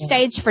sets the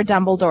stage for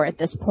Dumbledore at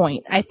this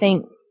point. I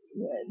think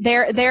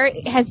there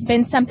has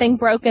been something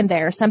broken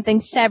there,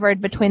 something severed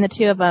between the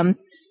two of them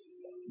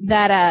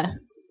that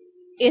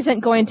isn't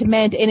going to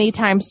mend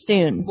anytime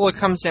soon. Well, it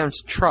comes down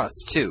to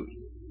trust, too.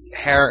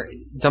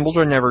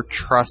 Dumbledore never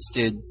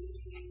trusted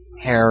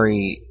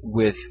Harry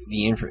with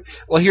the information.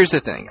 Well, here's the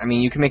thing. I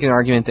mean, you can make an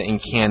argument that in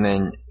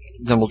canon,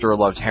 Dumbledore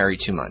loved Harry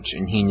too much,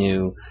 and he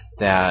knew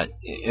that,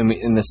 and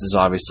this is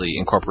obviously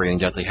incorporating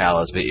Deathly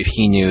Hallows, but if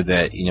he knew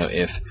that,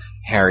 if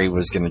Harry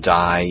was going to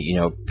die,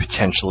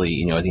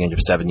 potentially, at the end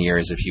of 7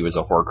 years, if he was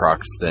a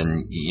Horcrux,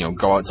 then,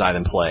 go outside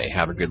and play,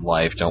 have a good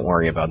life, don't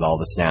worry about all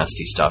this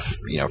nasty stuff,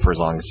 for as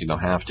long as you don't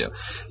have to.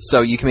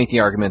 So you can make the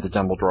argument that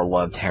Dumbledore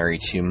loved Harry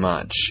too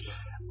much.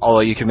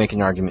 Although you can make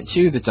an argument,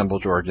 too, that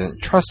Dumbledore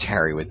didn't trust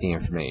Harry with the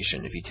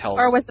information. If he tells...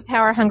 Or was the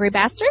power-hungry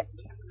bastard?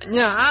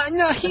 No,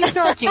 he's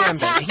not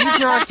Gambit. He's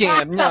not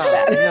Gambit.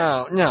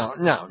 No.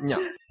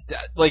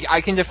 Like, I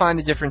can define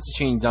the difference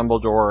between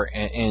Dumbledore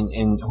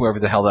and whoever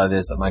the hell that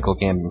is that Michael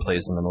Gambon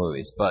plays in the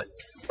movies, but...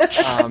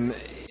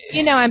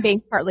 I'm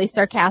being partly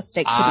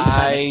sarcastic, to be funny.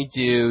 I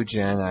do,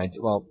 Jen.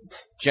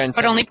 Jen...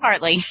 But only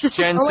partly.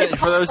 Jen sent,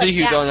 for those of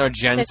you who don't know,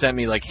 Jen sent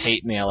me,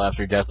 hate mail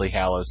after Deathly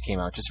Hallows came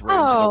out, just wrote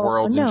into the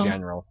world in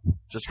general.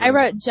 I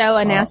wrote Joe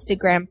a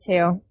nastygram,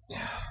 too.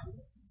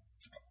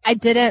 I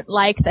didn't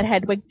like that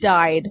Hedwig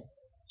died,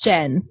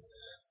 Jen.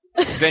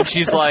 Then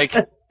she's like,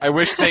 I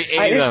wish they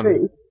ate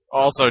them.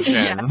 Also,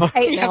 Jen.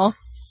 Hate mail.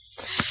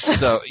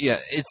 So,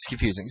 it's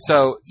confusing.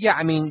 So,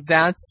 I mean,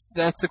 that's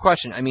the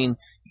question. I mean,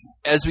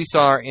 as we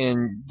saw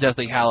in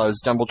Deathly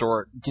Hallows,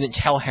 Dumbledore didn't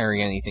tell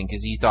Harry anything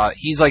because he thought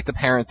he's like the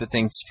parent that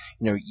thinks,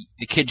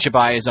 the kid should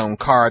buy his own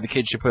car, the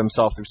kid should put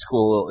himself through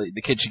school,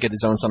 the kid should get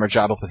his own summer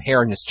job up with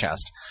hair in his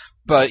chest.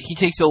 But he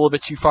takes it a little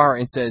bit too far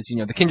and says,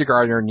 the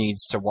kindergartner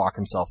needs to walk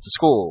himself to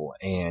school,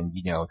 and,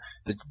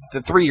 the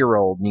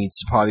 3-year-old needs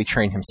to potty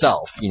train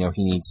himself. He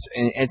needs to,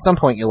 and at some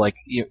point you're like,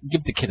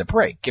 give the kid a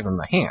break, give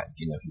him a hand.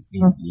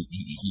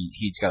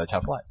 He's got a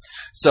tough life.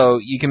 So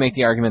you can make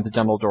the argument that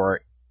Dumbledore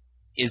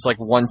is like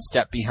one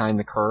step behind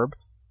the curb,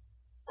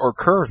 or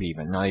curve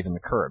even, not even the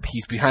curb.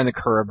 He's behind the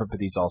curb, but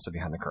he's also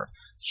behind the curve.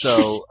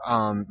 So,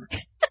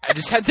 I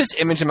just had this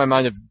image in my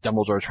mind of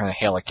Dumbledore trying to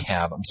hail a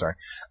cab. I'm sorry.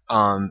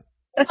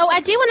 I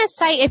do want to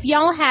say, if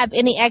y'all have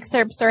any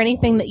excerpts or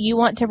anything that you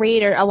want to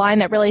read, or a line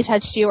that really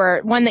touched you,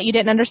 or one that you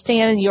didn't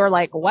understand and you were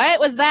like, what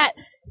was that?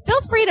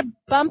 Feel free to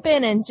bump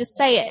in and just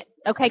say it.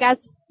 Okay, guys?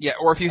 Yeah,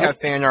 or if you have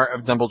fan art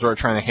of Dumbledore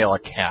trying to hail a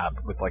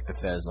cab with, the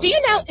fez on. Do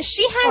you know,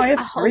 she has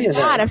a whole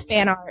lot of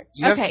fan art.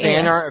 You have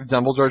fan art of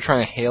Dumbledore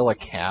trying to hail a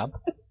cab?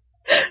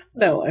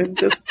 No, I'm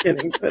just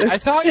kidding. But I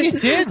thought you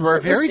did. We're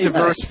a very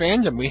diverse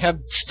fandom. We have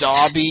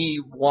Dobby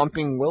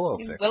whomping Willow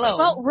fix.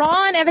 Well,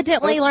 Ron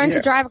evidently learned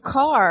to drive a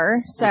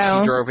car, so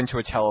she drove into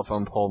a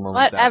telephone pole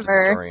moments after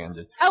the story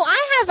ended. Oh,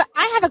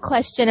 I have a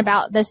question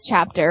about this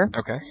chapter.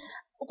 Okay.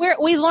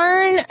 We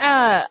learn.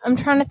 I'm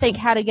trying to think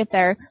how to get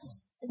there.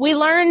 We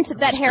learned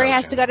that Harry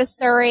has to go to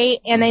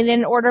Surrey, and they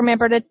didn't order a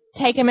member to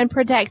take him and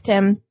protect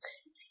him.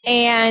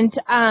 And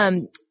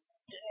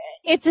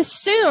it's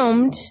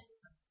assumed,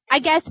 I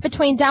guess,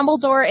 between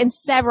Dumbledore and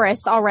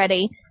Severus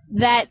already,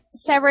 that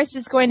Severus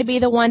is going to be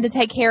the one to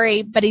take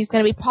Harry, but he's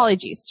going to be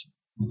polyjuiced.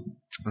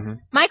 Mm-hmm.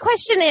 My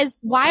question is,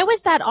 why was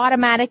that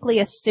automatically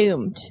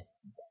assumed?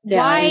 Yeah,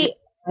 why?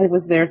 I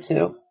was there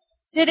too.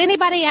 Did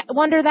anybody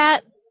wonder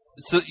that?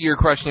 So your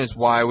question is,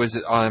 why was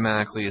it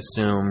automatically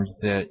assumed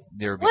that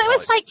there would be... Well, it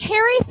was like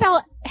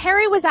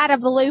Harry was out of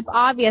the loop,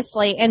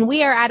 obviously, and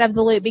we are out of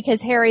the loop because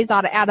Harry's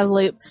out of the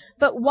loop.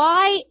 But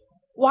why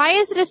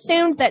is it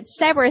assumed that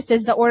Severus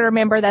is the order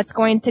member that's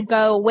going to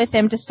go with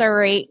him to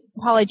Surrey,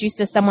 polyjuice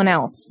to someone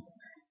else?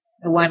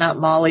 And why not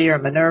Molly or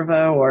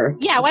Minerva or...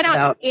 Yeah, why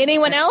not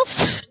anyone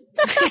else?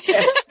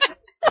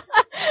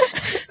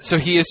 So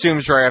he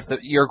assumes right after...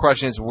 Your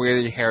question is,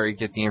 where did Harry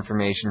get the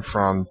information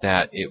from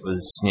that it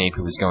was Snape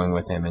who was going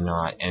with him and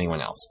not anyone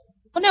else?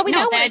 Well, no, we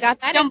know where he got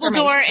that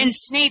Dumbledore and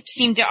Snape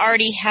seem to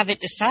already have it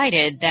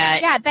decided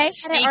that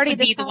Snape would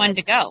be the one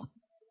to go.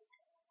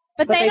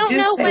 But they don't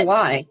know say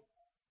why.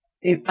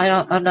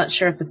 I'm not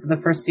sure if it's in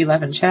the first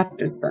 11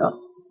 chapters, though.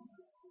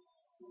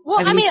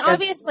 Well, I mean,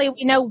 obviously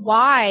we know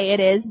why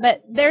it is,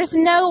 but there's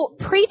no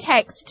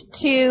pretext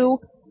to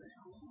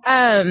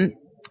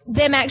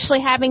them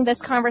actually having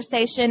this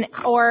conversation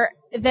or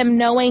them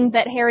knowing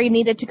that Harry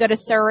needed to go to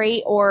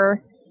Surrey,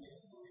 or...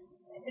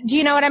 Do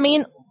you know what I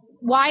mean?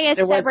 Why is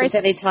there wasn't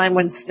any time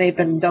when Snape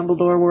and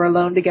Dumbledore were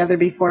alone together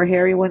before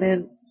Harry went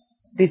in?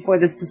 Before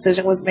this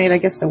decision was made? I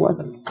guess there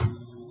wasn't.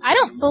 I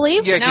don't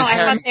believe... Yeah, no, I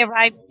thought they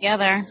arrived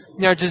together.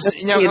 No,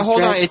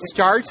 hold on. It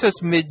starts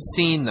us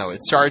mid-scene, though.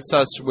 It starts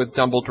us with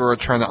Dumbledore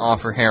trying to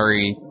offer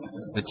Harry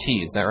the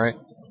tea. Is that right?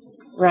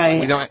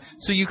 Right. We don't.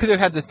 So you could have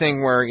had the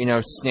thing where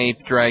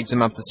Snape drags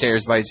him up the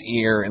stairs by his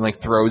ear and like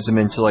throws him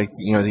into like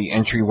the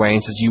entryway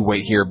and says, "You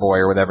wait here, boy,"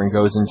 or whatever, and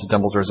goes into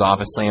Dumbledore's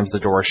office, slams the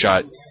door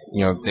shut.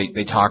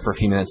 They talk for a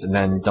few minutes, and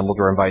then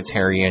Dumbledore invites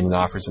Harry in and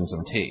offers him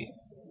some tea.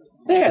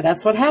 There,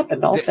 that's what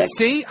happened. All fixed.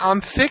 See, I'm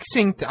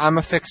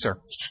a fixer.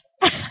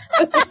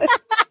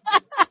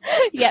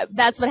 Yep,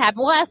 that's what happened.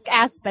 We'll ask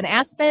Aspen.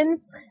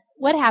 Aspen,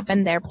 what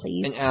happened there,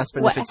 please? And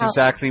Aspen, if it's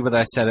exactly what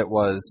I said it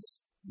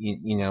was,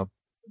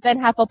 Then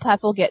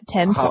Hufflepuff will get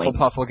 10 points.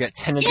 Hufflepuff will get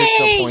 10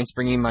 additional points,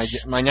 bringing my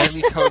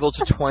nightly total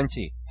to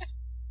 20.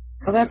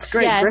 Oh, that's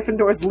great. Yes.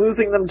 Gryffindor's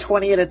losing them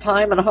 20 at a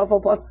time, and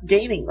Hufflepuff's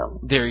gaining them.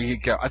 There you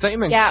go. I thought you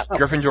meant Yeah.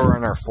 Gryffindor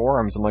on our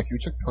forums. I'm like, you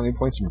took 20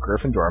 points from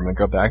Gryffindor. I'm going to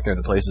go back there.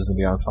 The place is going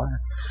to be on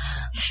fire.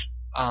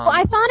 Well,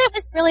 I thought it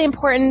was really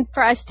important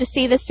for us to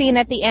see the scene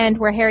at the end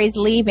where Harry's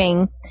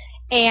leaving,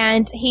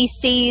 and he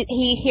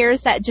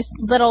hears that just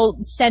little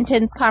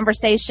sentence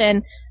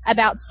conversation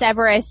about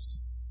Severus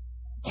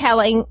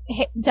telling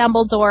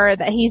Dumbledore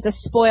that he's a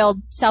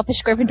spoiled,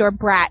 selfish Gryffindor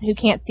brat who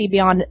can't see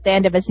beyond the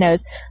end of his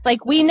nose.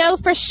 Like, we know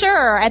for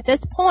sure at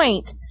this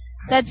point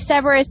that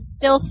Severus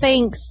still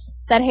thinks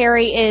that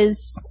Harry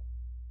is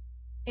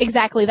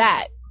exactly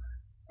that.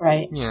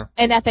 Right. Yeah.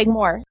 And nothing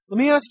more. Let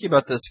me ask you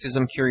about this, because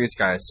I'm curious,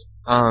 guys.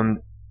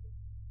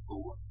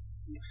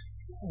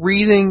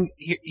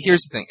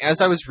 Here's the thing.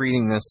 As I was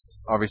reading this,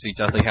 obviously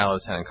Deathly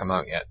Hallows hadn't come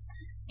out yet.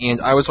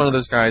 And I was one of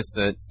those guys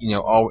that,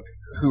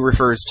 who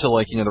refers to,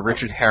 the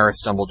Richard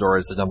Harris Dumbledore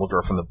as the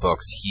Dumbledore from the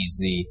books. He's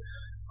the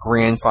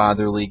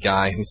grandfatherly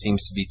guy who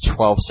seems to be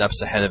 12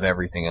 steps ahead of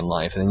everything in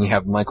life. And then you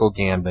have Michael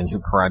Gambon, who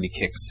karate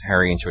kicks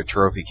Harry into a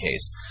trophy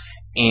case.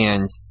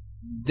 And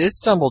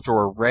this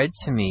Dumbledore read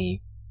to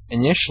me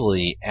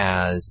initially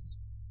as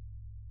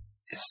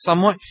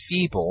somewhat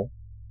feeble,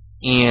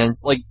 and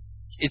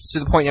it's to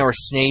the point now where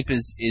Snape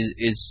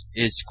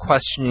is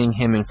questioning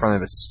him in front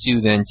of a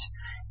student,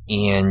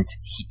 and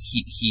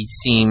he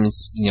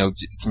seems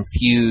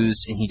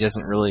confused, and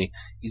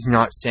he's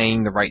not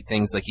saying the right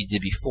things like he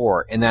did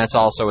before, and that's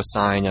also a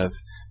sign of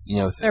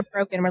Their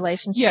broken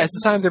relationship. yeah, it's a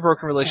sign of their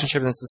broken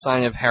relationship, and it's a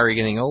sign of Harry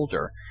getting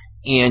older.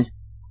 And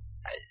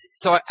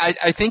so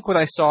I think what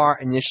I saw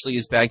initially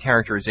as bad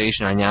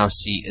characterization, I now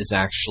see as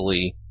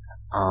actually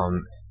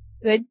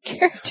Good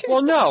character.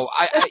 well, no,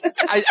 I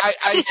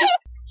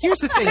here's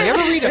the thing. You ever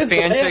read a Here's the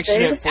fan bad fiction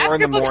thing. at 4 After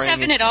in the book morning?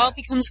 7, it all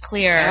becomes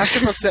clear.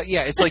 After book 7,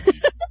 yeah, it's like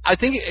I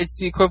think it's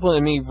the equivalent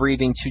of me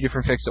reading 2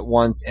 different fics at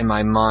once, and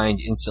my mind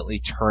instantly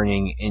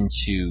turning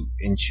into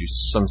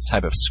some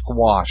type of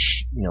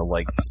squash,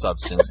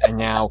 substance. And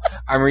now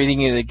I'm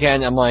reading it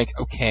again. I'm like,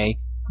 okay,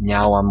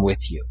 now I'm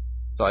with you.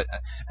 So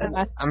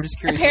I'm just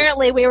curious.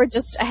 Apparently, we were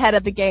just ahead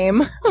of the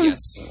game.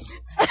 Yes.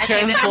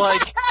 Jen's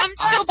like, I'm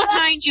still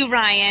behind you,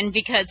 Ryan,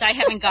 because I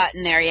haven't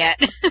gotten there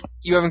yet.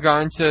 you haven't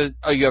gotten to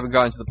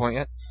the point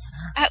yet?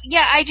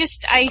 Yeah, I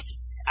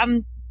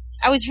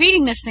was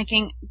reading this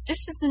thinking,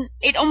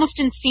 it almost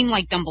didn't seem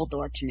like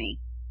Dumbledore to me.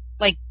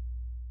 Like,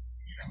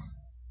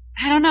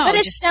 I don't know. But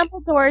it's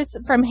Dumbledore's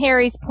from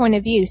Harry's point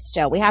of view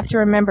still. We have to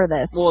remember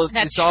this. Well,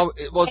 That's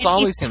it's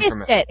always he's him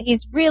from pissed.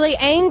 He's really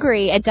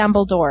angry at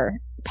Dumbledore.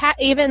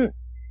 Even,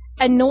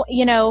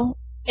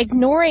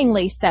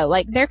 ignoringly so.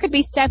 Like, there could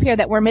be stuff here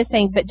that we're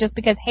missing, but just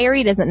because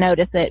Harry doesn't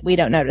notice it, we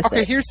don't notice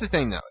Okay, it. here's the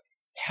thing, though.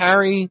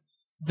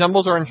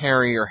 Dumbledore and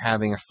Harry are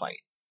having a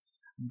fight.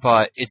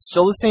 But it's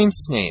still the same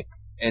Snape,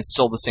 and it's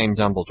still the same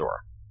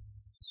Dumbledore.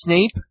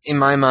 Snape, in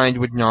my mind,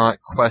 would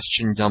not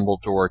question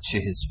Dumbledore to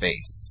his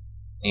face,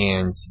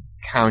 and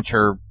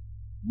countermand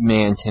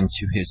him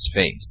to his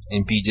face,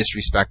 and be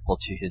disrespectful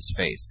to his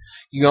face.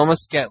 You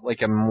almost get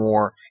like a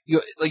more,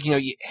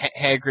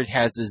 Hagrid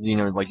has his,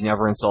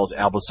 never insult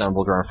Albus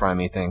Dumbledore in front of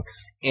me thing.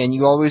 And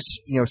you always,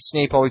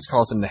 Snape always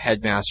calls him the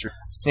headmaster.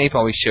 Snape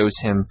always shows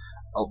him,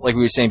 like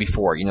we were saying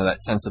before,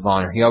 that sense of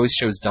honor. He always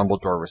shows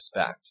Dumbledore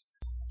respect.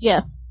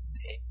 Yeah.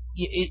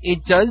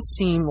 It does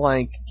seem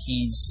like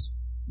he's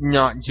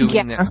not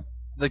doing that.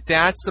 Like,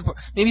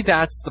 maybe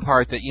that's the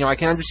part that, I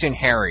can understand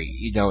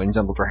Harry, and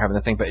Dumbledore having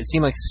the thing, but it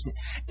seemed like,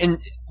 and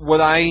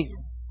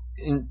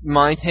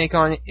my take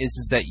on it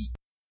is that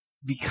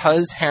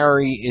because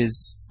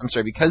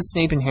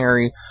Snape and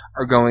Harry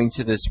are going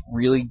to this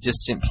really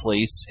distant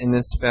place in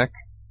this fic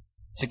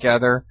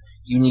together,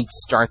 you need to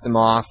start them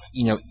off,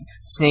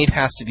 Snape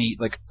has to be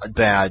like a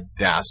bad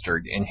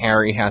bastard, and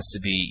Harry has to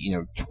be,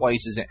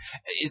 twice as,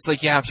 it's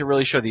like you have to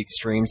really show the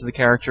extremes of the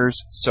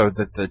characters so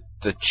that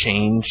the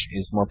change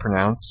is more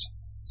pronounced.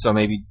 So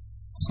maybe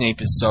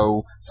Snape is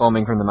so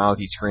foaming from the mouth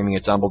he's screaming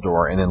at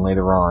Dumbledore, and then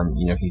later on,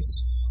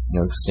 he's,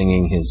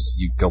 singing his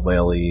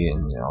ukulele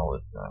and, all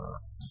that.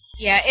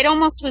 Yeah, it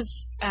almost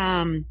was,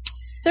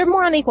 They're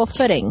more on equal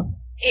footing.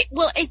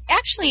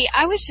 Actually,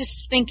 I was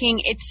just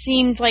thinking it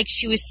seemed like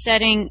she was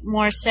setting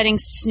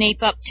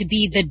Snape up to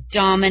be the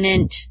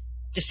dominant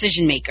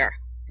decision maker.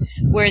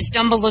 Whereas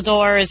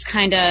Dumbledore is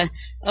kind of,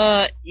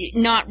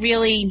 not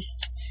really,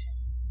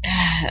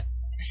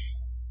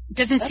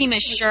 doesn't seem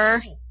as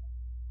sure.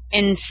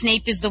 And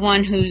Snape is the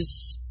one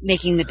who's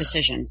making the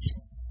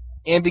decisions.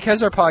 And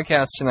because our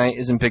podcast tonight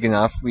isn't big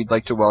enough, we'd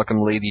like to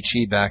welcome Lady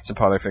Chi back to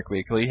Potterfic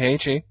Weekly. Hey,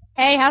 Chi.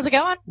 Hey, how's it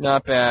going?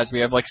 Not bad.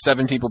 We have like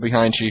 7 people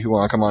behind Chi who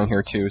want to come on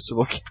here too, so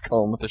we'll keep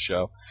going with the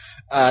show.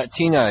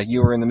 Tina,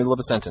 you were in the middle of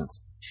a sentence.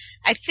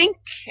 I think,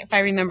 if I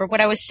remember,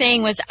 what I was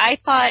saying was I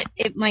thought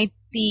it might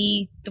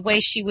be the way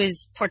she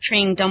was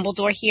portraying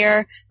Dumbledore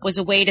here was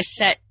a way to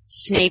set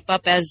Snape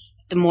up as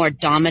the more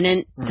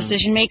dominant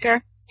decision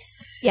maker.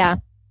 Yeah.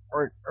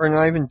 Or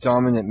not even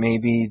dominant,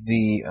 maybe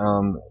the,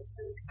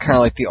 kind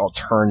of like the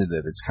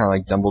alternative. It's kind of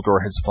like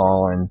Dumbledore has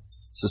fallen,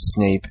 so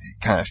Snape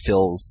kind of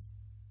fills.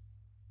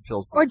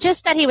 Or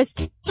just that he was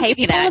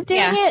capable of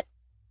doing it.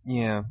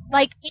 Yeah.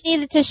 Like, he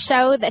needed to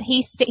show that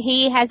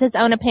he has his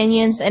own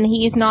opinions and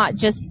he's not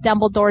just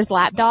Dumbledore's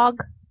lapdog.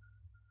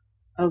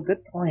 Oh,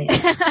 good point.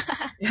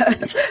 I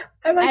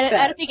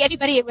don't think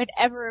anybody would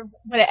ever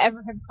have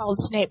called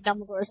Snape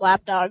Dumbledore's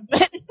lapdog,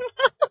 but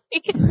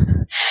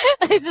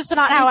it's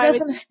not how I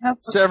would.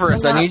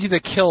 Severus, I need you to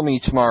kill me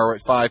tomorrow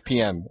at 5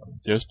 p.m.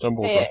 Yes,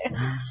 Dumbledore.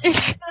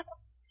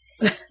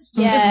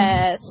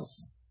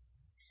 Yes.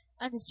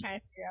 I'm just trying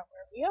to figure out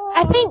where we are.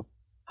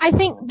 I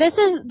think this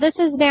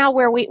is now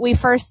where we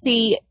first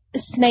see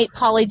Snape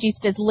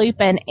polyjuiced as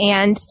Lupin,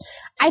 and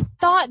I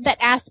thought that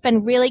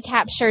Aspen really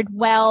captured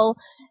well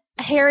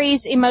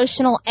Harry's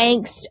emotional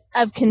angst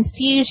of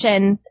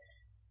confusion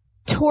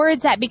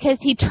towards that,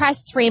 because he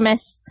trusts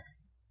Remus.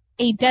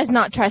 He does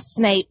not trust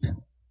Snape.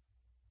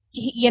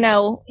 He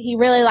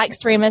really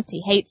likes Remus.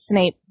 He hates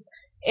Snape.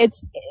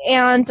 There's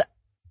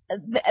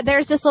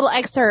this little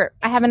excerpt.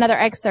 I have another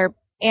excerpt,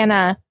 and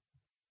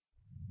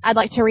I'd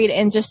like to read it,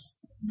 and just,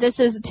 this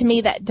is, to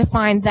me, that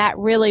defined that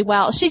really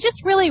well. She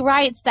just really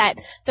writes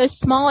those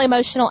small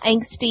emotional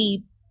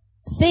angsty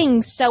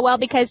things so well,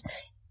 because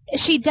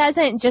she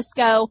doesn't just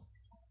go,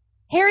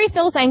 Harry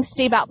feels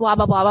angsty about blah,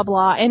 blah, blah, blah,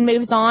 blah, and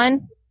moves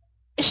on.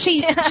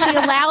 She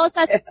allows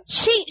us,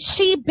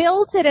 she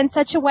builds it in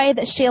such a way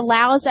that she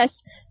allows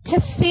us to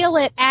feel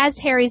it as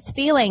Harry's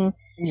feeling.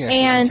 Yeah,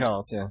 and she can tell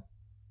us, yeah.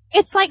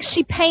 It's like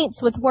she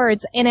paints with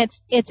words, and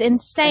it's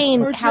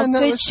insane how Jen,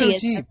 good she so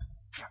is. Deep.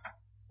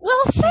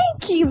 Well,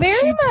 thank you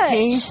very much. She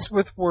paints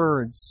with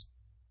words.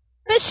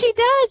 But she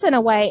does, in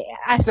a way,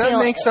 I feel. That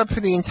makes up for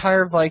the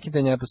entire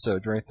Vicodin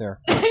episode right there.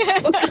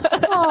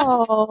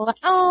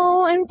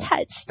 Oh, I'm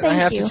touched. Thank you.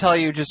 I have to tell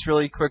you just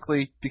really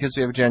quickly, because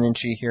we have Jen and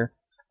Chi here.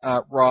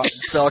 Rob,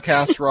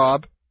 Spellcast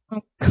Rob.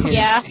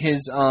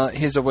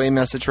 His away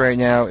message right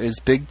now is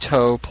big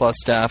toe plus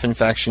staph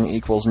infection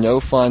equals no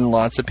fun,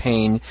 lots of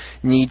pain.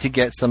 Need to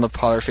get some of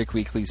Potterfic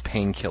Weekly's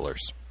painkillers.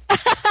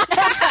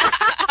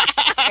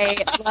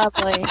 Great,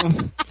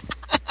 lovely.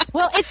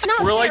 Well, it's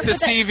not. We're like the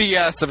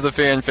CVS of the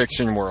fan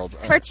fiction world.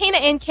 For Tina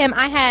and Kim,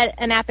 I had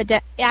an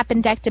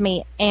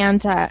appendectomy,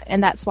 and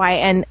that's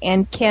why.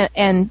 And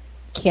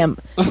Kim,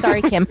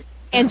 sorry, Kim,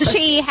 and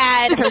she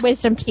had her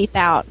wisdom teeth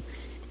out.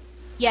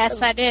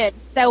 Yes, I did.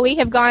 So we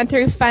have gone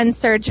through fun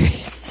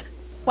surgeries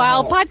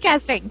while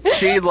podcasting.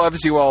 She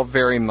loves you all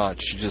very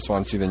much. She just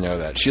wants you to know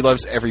that. She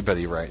loves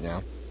everybody right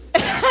now.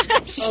 Oh,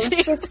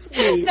 that's so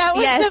sweet. That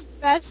was the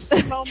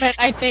best moment,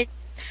 I think.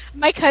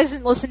 My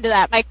cousin listened to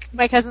that.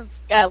 My cousins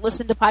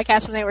listened to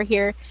podcasts when they were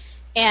here,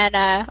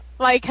 and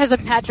my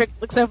cousin Patrick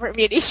looks over at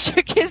me and he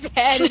shook his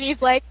head and he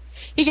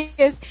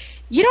goes,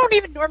 "You don't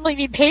even normally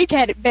need pain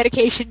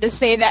medication to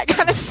say that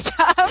kind of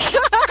stuff."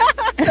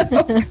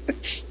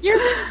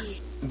 You're mean.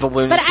 The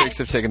lunatics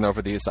have taken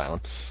over the asylum.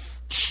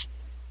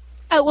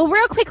 Oh, well,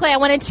 real quickly, I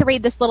wanted to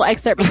read this little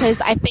excerpt because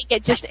I think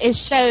it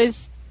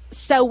shows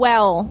so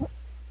well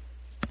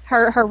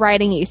her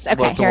writing use. Okay,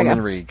 Let the here we woman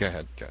go. read. Go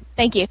ahead.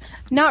 Thank you.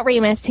 Not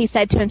Remus, he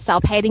said to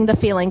himself, hating the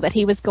feeling that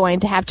he was going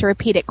to have to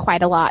repeat it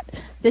quite a lot.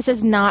 This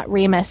is not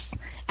Remus.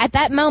 At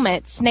that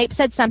moment, Snape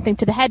said something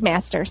to the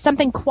headmaster,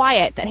 something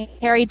quiet that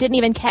Harry didn't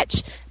even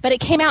catch, but it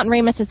came out in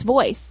Remus's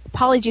voice.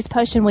 Polyjuice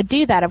Potion would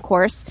do that, of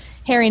course.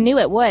 Harry knew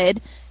it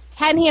would.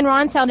 Hadn't he and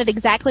Ron sounded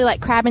exactly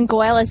like Crabbe and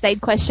Goyle as they'd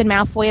questioned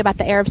Malfoy about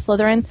the heir of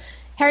Slytherin?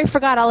 Harry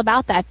forgot all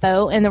about that,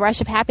 though, in the rush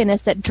of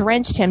happiness that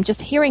drenched him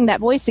just hearing that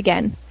voice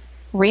again.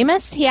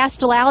 Remus? He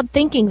asked aloud,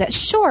 thinking that,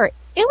 sure,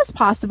 it was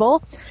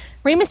possible.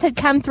 Remus had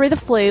come through the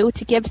flu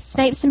to give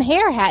Snape some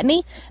hair, hadn't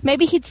he?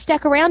 Maybe he'd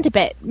stuck around a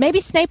bit. Maybe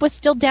Snape was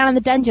still down in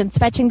the dungeons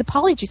fetching the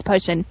Polyjuice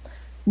Potion.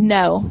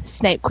 No,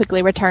 Snape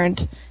quickly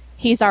returned.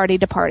 He's already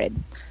departed.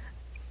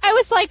 I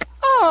was like,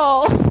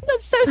 oh,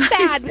 that's so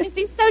sad, because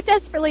he so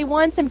desperately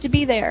wants him to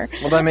be there.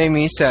 Well, that made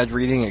me sad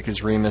reading it,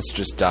 because Remus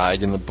just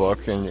died in the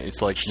book, and it's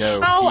like,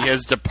 no, he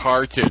has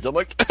departed. I'm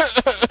like...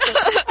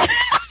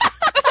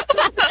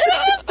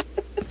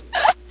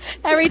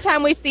 Every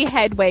time we see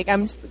Hedwig,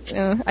 I'm just,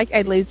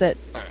 I lose it.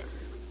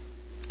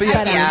 But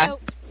yeah.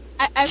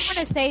 I want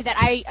to say that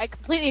I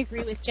completely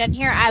agree with Jen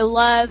here. I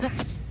love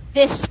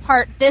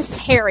this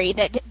Harry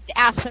that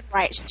Aspen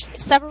writes.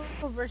 Several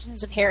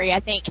versions of Harry, I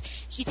think.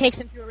 She takes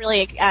him through a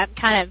really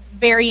kind of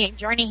varying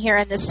journey here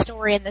in this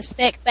story, in this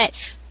fic. But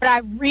what I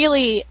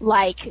really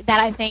like, that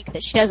I think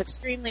that she does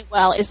extremely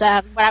well, is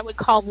what I would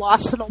call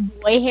Lost Little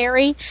Boy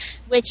Harry,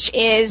 which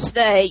is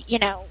the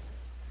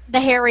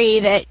Harry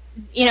that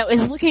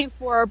is looking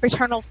for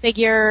paternal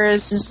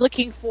figures, is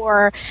looking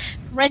for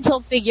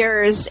parental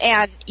figures,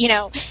 and,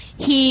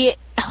 he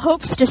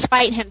hopes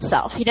despite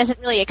himself. He doesn't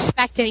really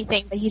expect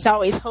anything, but he's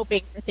always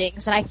hoping for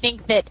things. And I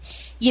think that,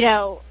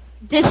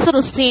 this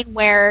little scene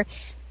where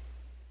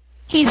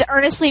he's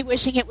earnestly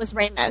wishing it was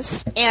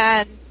Remus,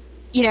 and,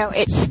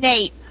 it's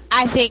Snape,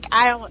 I think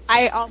I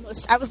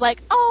was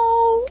like,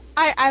 oh,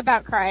 I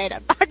about cried.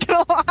 I'm not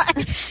gonna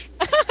lie.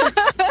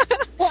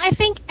 Well, I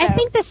think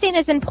the scene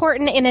is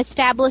important in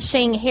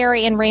establishing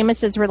Harry and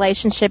Remus's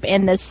relationship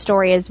in this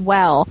story as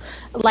well.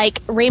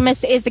 Like,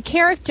 Remus is a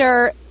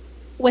character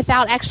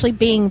without actually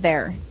being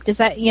there. Does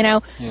that, Yeah.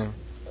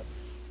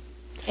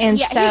 And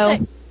yeah,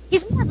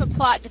 he's more of a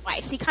plot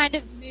device. He kind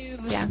of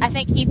moves. Yeah. I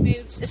think he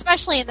moves,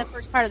 especially in the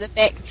first part of the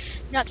fic.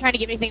 I'm not trying to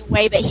give anything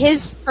away, but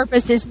his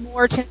purpose is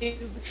more to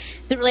move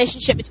the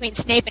relationship between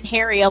Snape and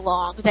Harry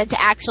along than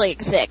to actually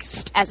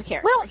exist as a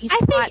character. Well,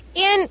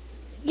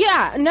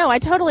 I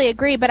totally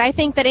agree, but I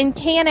think that in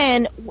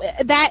canon,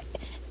 that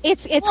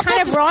it's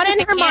kind of Ron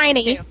and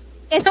Hermione.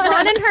 It's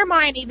Ron and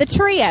Hermione, the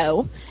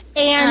trio,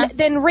 and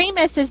then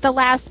Remus is the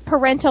last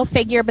parental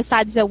figure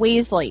besides the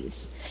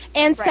Weasleys.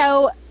 And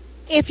so,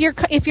 if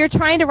you're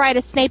trying to write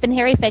a Snape and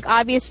Harry fic,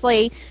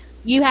 obviously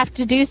you have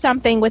to do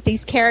something with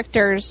these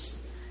characters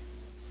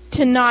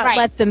to not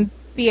let them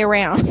be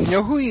around. You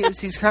know who he is?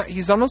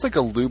 He's almost like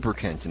a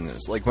lubricant in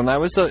this. Like when I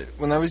was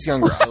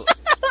younger.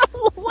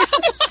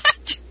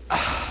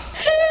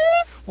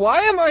 Why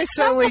am I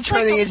suddenly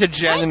turning into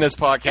Jen in this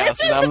podcast?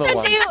 And I'm the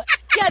one.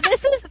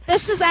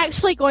 This is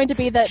actually going to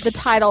be the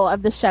title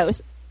of the show.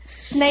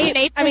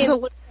 Snape is a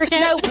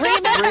lubricant. No,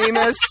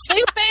 Remus.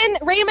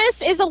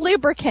 Remus is a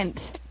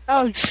lubricant.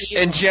 Oh, geez.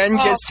 And Jen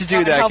gets to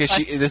do that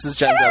because this is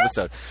Jen's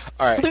episode.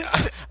 All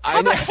right.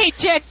 Hey,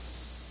 Jen,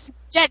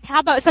 how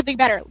about something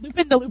better?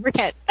 Lupin the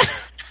lubricant.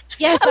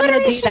 Yes, I'm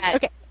going to do that.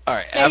 Okay. All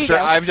right. After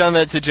I've done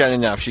that to Jen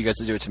enough, she gets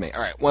to do it to me.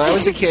 All right. When I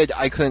was a kid,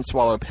 I couldn't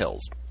swallow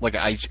pills. Like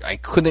I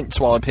couldn't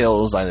swallow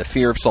pills. I had a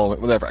fear of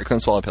swallowing whatever. I couldn't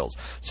swallow pills.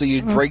 So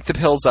you'd break the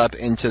pills up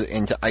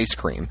into ice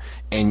cream,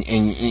 and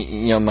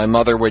my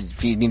mother would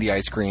feed me the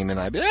ice cream, and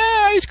I'd be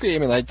ice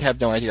cream, and I'd have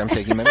no idea I'm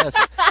taking my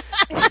medicine.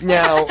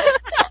 Now,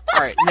 all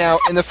right. Now,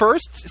 in the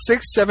first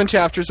 6-7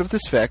 chapters of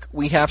this fic,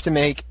 we have to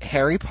make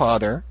Harry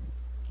Potter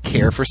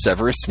care for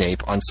Severus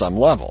Snape on some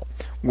level,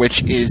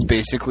 which is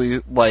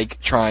basically like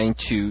trying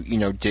to,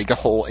 dig a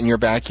hole in your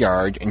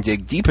backyard and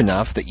dig deep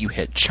enough that you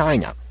hit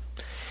China.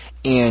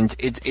 And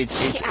it's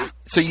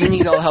so you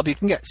need all the help you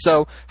can get.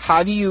 So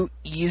how do you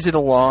ease it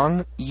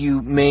along?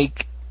 You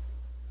make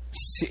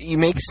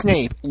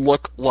Snape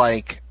look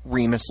like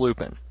Remus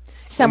Lupin.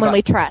 Someone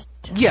we trust.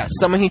 Yes,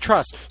 someone he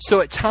trusts.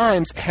 So at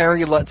times,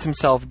 Harry lets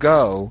himself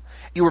go.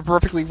 You were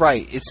perfectly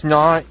right. It's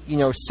not,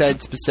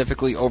 said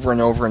specifically over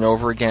and over and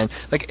over again.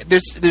 Like,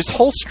 there's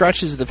whole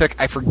stretches of the fic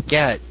I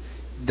forget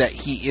that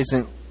he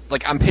isn't,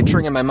 like, I'm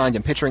picturing in my mind,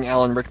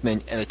 Alan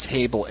Rickman at a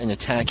table in a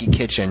tacky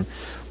kitchen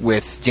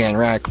with Dan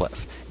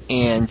Radcliffe.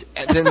 And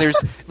then there's,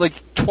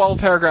 12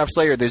 paragraphs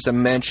later, there's a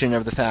mention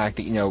of the fact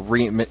that,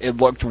 it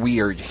looked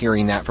weird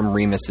hearing that from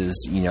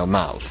Remus's,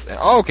 mouth.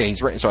 Oh, okay,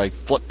 he's right. So I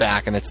flip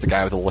back, and it's the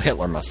guy with a little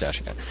Hitler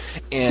mustache again.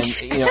 And,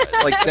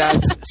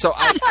 that's... So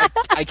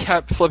I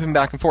kept flipping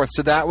back and forth.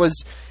 So that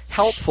was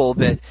helpful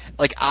that,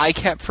 I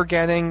kept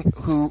forgetting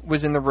who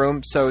was in the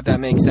room, so that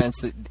makes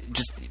sense that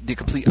just the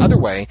complete other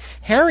way,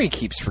 Harry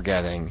keeps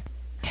forgetting.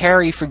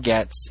 Harry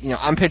forgets,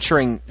 I'm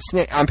picturing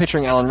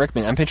Alan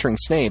Rickman, I'm picturing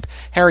Snape,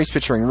 Harry's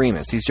picturing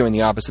Remus. He's doing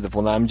the opposite of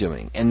what I'm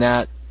doing. And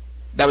that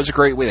was a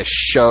great way to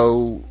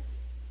show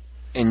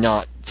and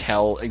not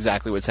tell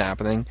exactly what's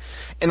happening.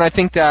 And I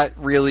think that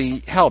really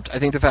helped. I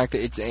think the fact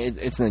that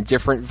it's in a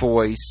different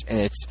voice, and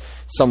it's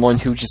someone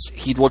who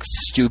he looks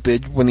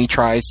stupid when he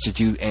tries to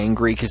do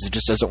angry because it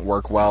just doesn't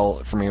work well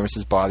from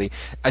Remus's body.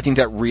 I think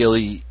that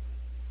really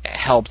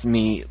helped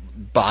me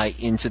buy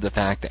into the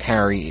fact that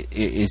Harry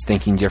is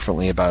thinking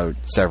differently about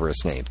Severus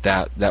Snape.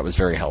 That was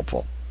very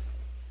helpful.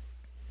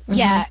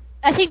 Yeah,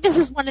 I think this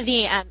is one of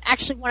the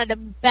actually one of the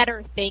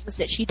better things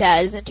that she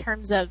does in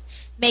terms of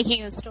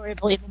making the story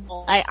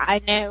believable.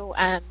 I know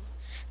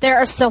there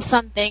are still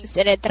some things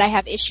in it that I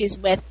have issues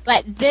with,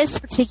 but this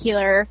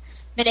particular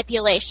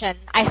manipulation,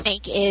 I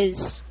think,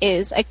 is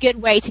a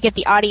good way to get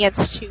the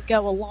audience to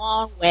go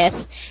along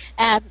with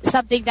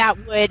something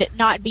that would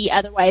not be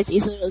otherwise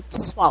easily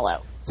to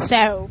swallow.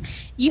 So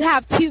you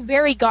have two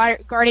very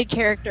guarded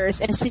characters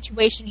in a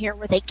situation here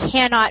where they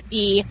cannot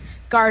be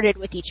guarded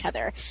with each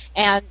other.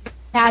 And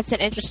that's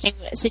an interesting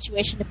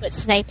situation to put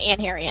Snape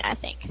and Harry in, I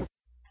think.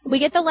 We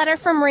get the letter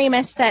from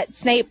Remus that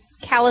Snape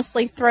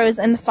callously throws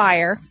in the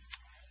fire.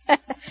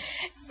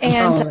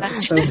 And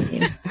so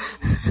mean.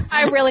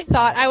 I really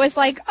thought, I was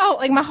like,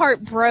 my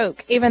heart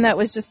broke, even though it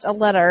was just a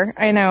letter.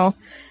 I know.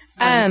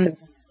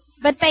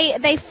 But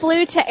they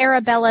flew to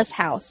Arabella's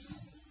house,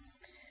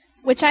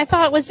 which I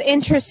thought was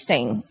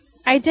interesting.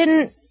 I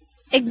didn't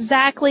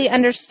exactly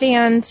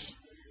understand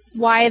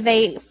why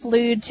they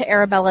flew to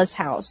Arabella's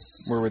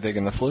house. Where were they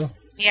going to flew?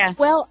 Yeah.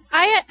 Well,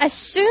 I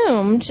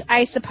assumed,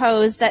 I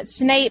suppose, that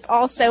Snape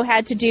also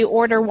had to do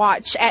Order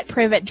Watch at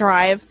Privet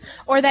Drive,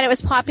 or that it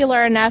was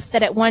popular enough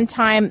that at one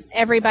time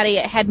everybody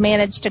had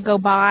managed to go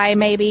by,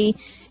 maybe,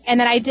 and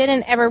that I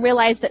didn't ever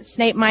realize that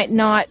Snape might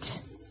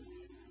not.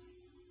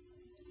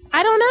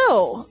 I don't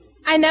know.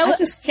 I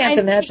just can't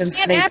imagine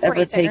Snape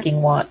ever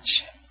taking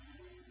watch.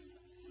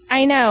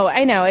 I know.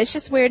 It's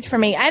just weird for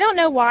me. I don't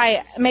know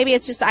why. Maybe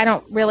it's just I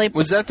don't really.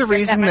 Was that the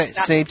reason that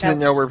Snape didn't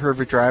know where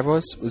Privet Drive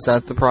was? Was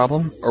that the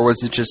problem, or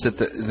was it just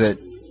that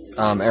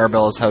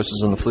Arabella's house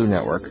was on the Flu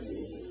Network?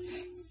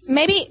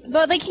 Maybe,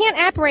 but they can't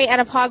apparate out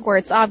of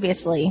Hogwarts,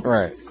 obviously.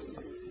 Right.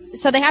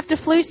 So they have to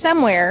flew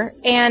somewhere,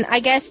 and I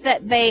guess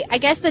the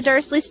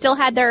Dursleys still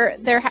had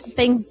their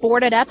thing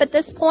boarded up at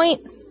this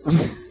point.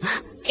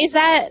 Is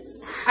that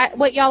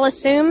what y'all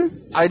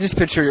assume? I just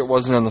pictured it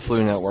wasn't on the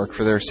Flu Network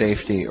for their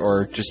safety,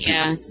 or just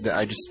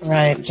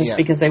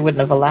because they wouldn't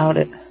have allowed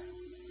it.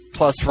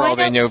 Plus, for all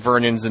they know,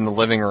 Vernon's in the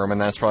living room,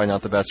 and that's probably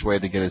not the best way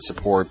to get his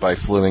support by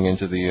fluing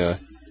into the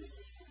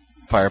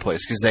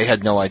fireplace, because they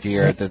had no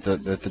idea that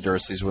the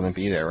Dursleys wouldn't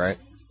be there, right?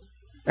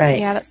 Right.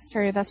 Yeah, that's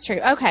true. That's true.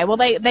 Okay. Well,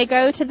 they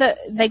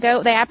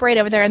apparate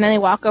over there, and then they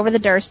walk over the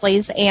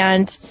Dursleys,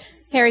 and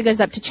Harry goes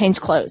up to change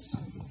clothes.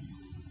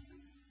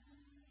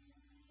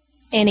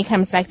 And he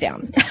comes back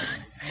down.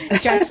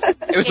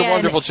 It was a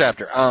wonderful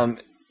chapter. Well,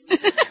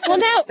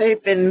 no.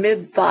 They've been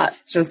mid-thought,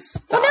 just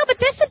stops. Well, no, but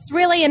this is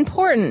really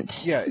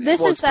important. Yeah,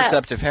 it's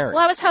perceptive Harry.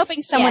 Well, I was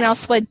hoping someone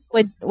else would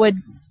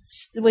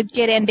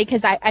get in,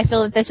 because I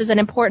feel that this is an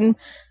important.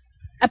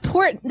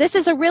 This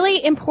is a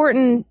really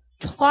important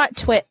plot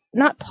twist.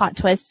 Not plot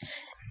twist.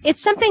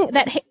 It's something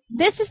that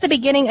this is the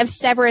beginning of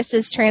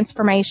Severus's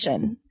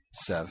transformation.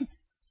 Sev.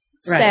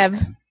 Right.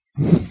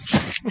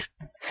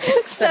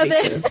 So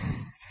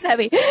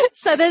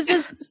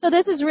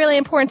this is really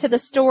important to the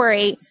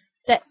story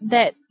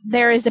that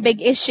there is a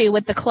big issue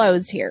with the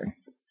clothes here.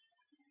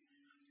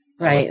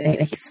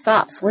 Right. He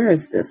stops. Where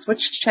is this?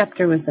 Which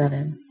chapter was that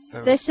in?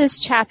 This is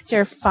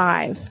chapter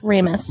 5,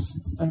 Remus.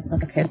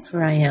 Okay, that's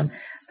where I am.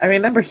 I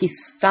remember he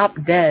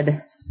stopped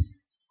dead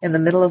in the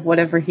middle of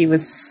whatever he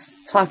was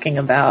talking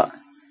about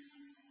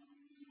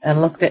and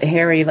looked at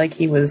Harry like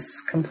he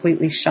was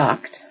completely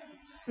shocked.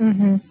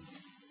 Mm-hmm.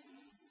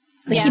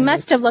 He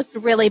must have looked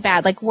really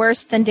bad, like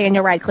worse than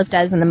Daniel Radcliffe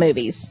does in the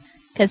movies,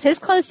 because his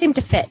clothes seem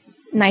to fit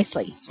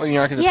nicely. Well,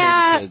 you're not going to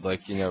pay the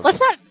kid,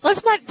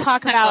 Let's not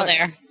talk about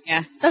there.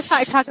 Yeah. Let's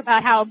not talk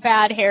about how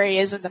bad Harry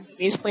is in the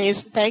movies,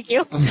 please. Thank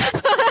you.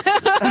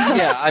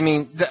 Yeah, I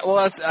mean,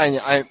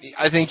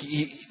 I think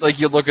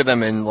you look at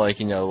them and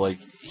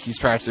he's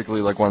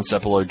practically like one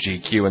step below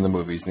GQ in the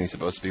movies, and he's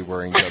supposed to be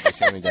wearing the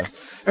same he does.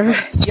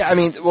 Yeah, I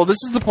mean, well, this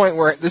is the point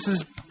where this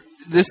is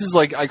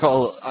like I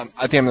think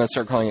I'm going to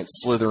start calling it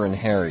Slytherin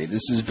Harry.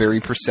 This is very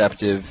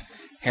perceptive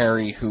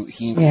Harry who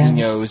he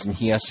knows, and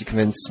he has to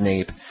convince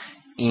Snape,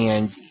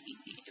 and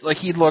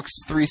he looks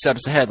 3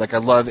 steps ahead. Like, I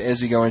love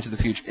as we go into the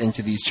future,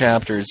 into these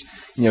chapters,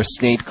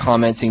 Snape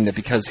commenting that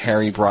because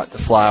Harry brought the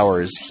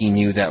flowers, he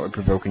knew that would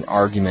provoke an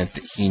argument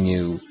that he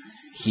knew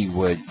he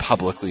would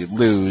publicly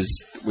lose,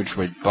 which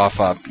would buff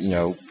up,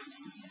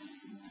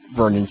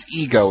 Vernon's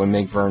ego and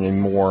make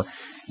Vernon more,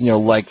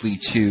 likely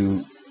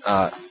to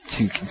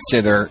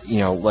consider,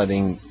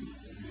 letting,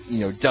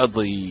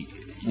 Dudley,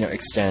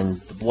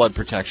 extend the blood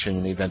protection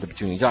in the event that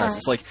Petunia dies.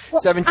 It's like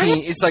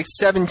 17. It's like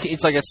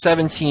a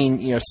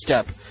 17,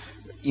 step,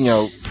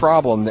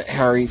 problem that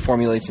Harry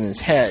formulates in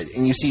his head,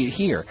 and you see it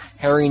here.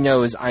 Harry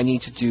knows I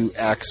need to do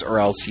X, or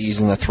else he's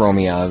going to throw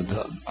me out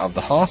of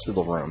the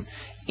hospital room,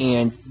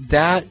 and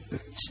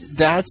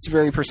that's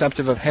very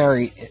perceptive of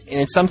Harry,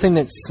 and it's something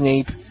that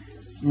Snape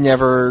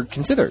never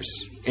considers,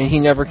 and he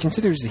never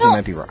considers that he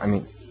might be wrong. I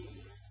mean.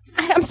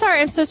 I'm sorry.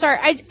 I'm so sorry.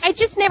 I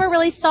just never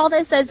really saw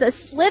this as a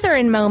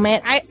Slytherin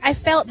moment. I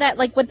felt that,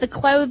 with the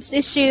clothes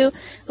issue,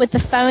 with the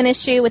phone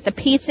issue, with the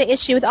pizza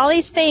issue, with all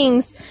these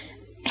things,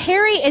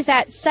 Harry is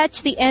at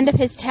such the end of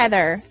his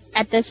tether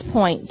at this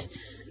point.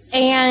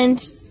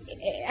 And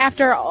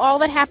after all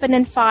that happened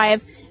in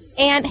 5,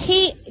 and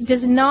he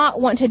does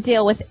not want to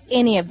deal with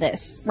any of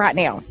this right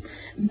now.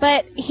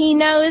 But he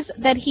knows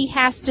that he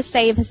has to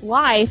save his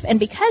life, and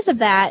because of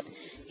that,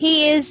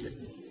 he's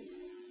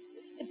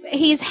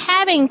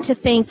having to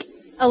think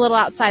a little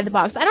outside the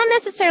box. I don't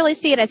necessarily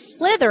see it as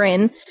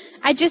Slytherin.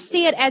 I just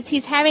see it as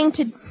he's having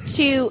to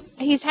deal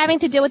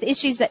with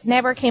issues that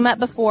never came up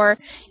before,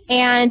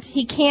 and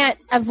he can't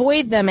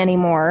avoid them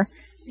anymore.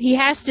 He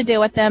has to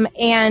deal with them,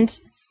 and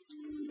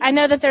I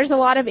know that there's a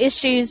lot of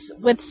issues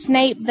with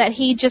Snape that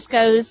he just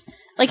goes,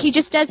 he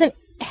just doesn't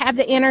have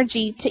the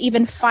energy to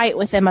even fight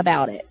with him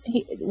about it.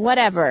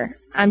 Whatever.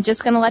 I'm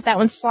just going to let that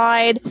one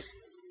slide.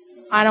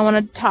 I don't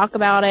want to talk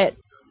about it.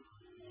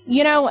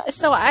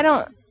 So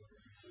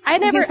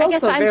He's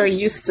also very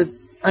used to...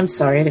 I'm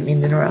sorry, I didn't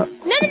mean to interrupt.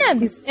 No.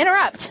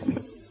 Interrupt.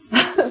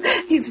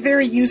 He's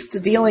very used to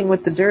dealing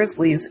with the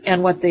Dursleys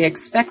and what they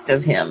expect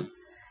of him.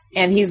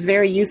 And he's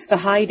very used to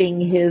hiding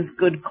his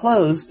good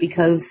clothes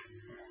because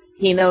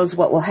he knows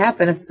what will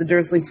happen if the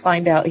Dursleys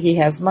find out he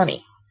has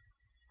money.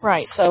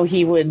 Right. So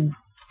he would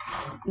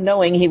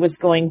knowing he was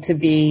going to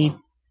be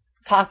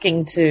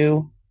talking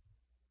to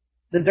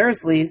the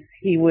Dursleys,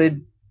 he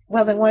would,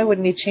 well, then why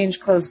wouldn't he change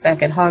clothes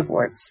back at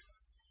Hogwarts?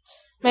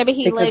 Maybe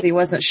Because he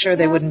wasn't sure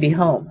they wouldn't be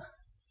home.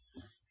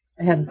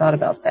 I hadn't thought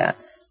about that.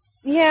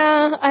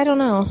 Yeah, I don't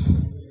know.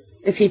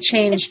 If he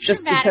changed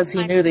just because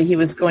he knew that he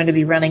was going to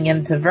be running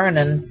into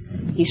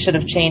Vernon, he should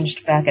have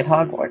changed back at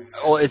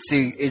Hogwarts. Well, it's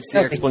the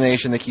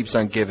explanation that keeps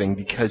on giving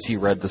because he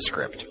read the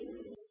script.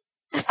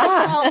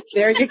 Ah,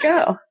 there you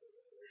go.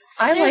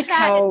 I like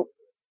how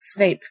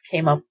Snape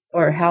came up,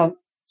 or how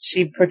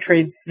she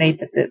portrayed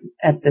Snape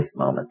at this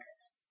moment.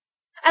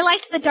 I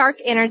liked the dark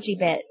energy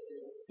bit.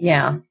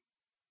 Yeah.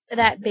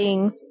 That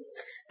being,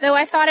 though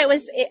I thought it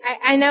was,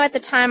 I know at the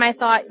time I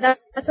thought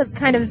that's a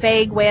kind of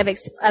vague way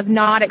of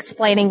not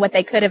explaining what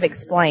they could have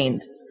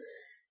explained.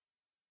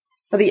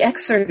 Well, the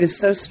excerpt is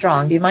so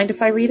strong. Do you mind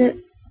if I read it?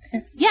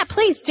 Yeah,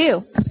 please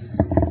do.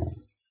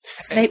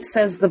 Snape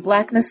says the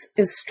blackness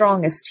is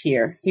strongest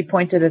here. He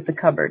pointed at the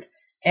cupboard.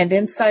 And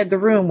inside the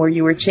room where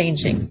you were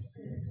changing.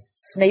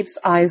 Snape's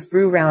eyes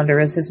grew rounder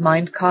as his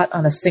mind caught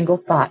on a single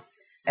thought,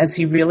 as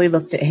he really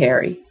looked at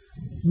Harry.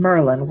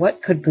 Merlin,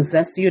 what could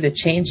possess you to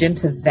change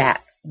into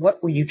that?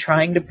 What were you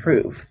trying to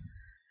prove?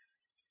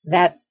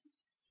 That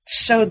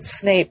showed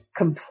Snape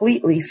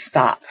completely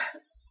stop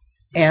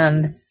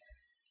and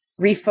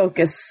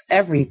refocus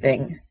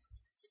everything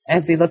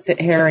as he looked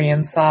at Harry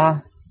and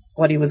saw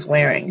what he was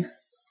wearing.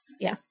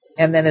 Yeah.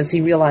 And then as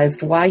he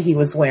realized why he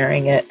was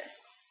wearing it,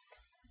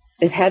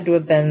 it had to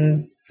have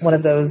been one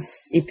of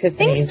those epiphanies.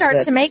 Things start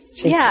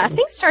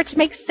to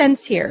make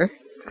sense here.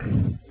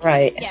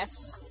 Right.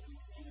 Yes.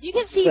 You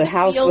can see the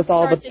house with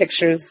all the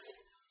pictures,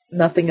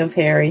 nothing of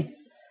Harry.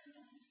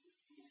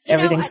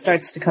 Everything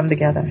starts to come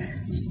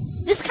together.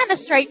 This kind of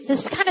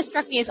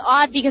struck me as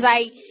odd because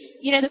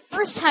the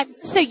first time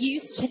we're so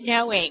used to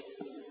knowing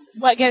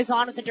what goes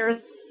on with the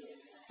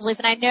Dursleys,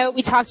 and I know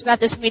we talked about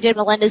this when we did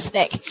Melinda's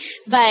fic,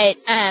 but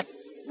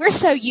we're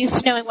so used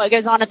to knowing what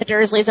goes on at the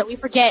Dursleys that we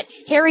forget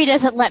Harry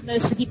doesn't let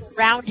most of the people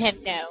around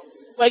him know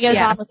what goes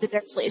on with the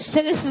Dursleys.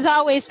 So this is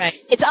always,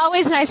 it's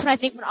always nice when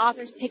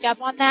authors pick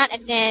up on that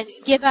and then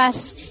give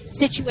us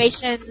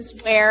situations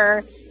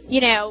where,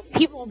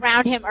 people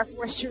around him are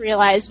forced to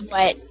realize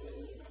what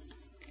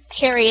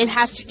Harry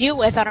has to deal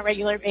with on a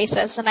regular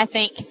basis. And I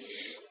think,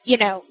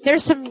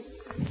 there's some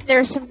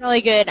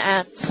really good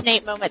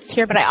Snape moments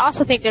here, but I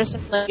also think there's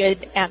some really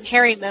good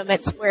Harry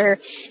moments where,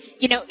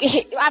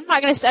 I'm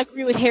not going to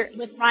agree with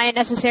Ryan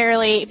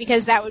necessarily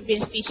because that would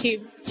just be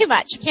too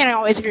much. You can't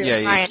always agree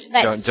with Ryan.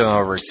 Don't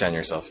overextend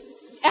yourself.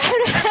 Make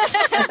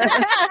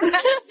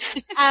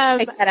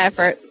that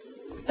effort.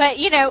 But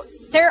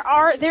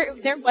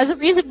there was a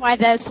reason why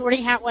the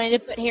Sorting Hat wanted to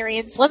put Harry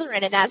in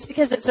Slytherin, and that's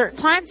because at certain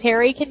times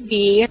Harry can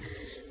be,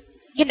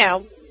 he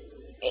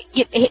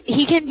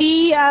can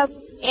be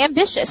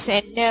ambitious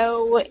and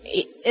know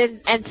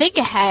and think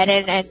ahead,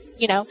 and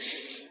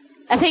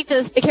I think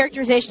the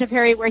characterization of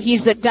Harry where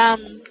he's the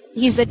dumb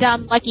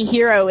lucky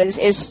hero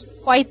is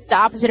quite the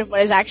opposite of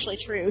what is actually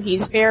true.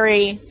 He's a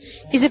very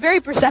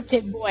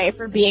perceptive boy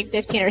for being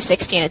 15 or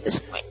 16 at this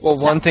point. Well,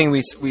 one thing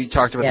we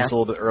talked about this a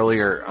little bit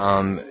earlier,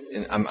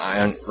 and I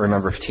don't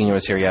remember if Tina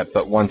was here yet,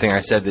 but one thing I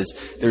said is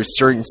there's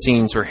certain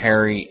scenes where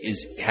Harry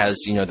has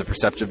the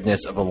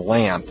perceptiveness of a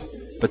lamp,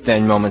 but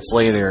then moments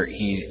later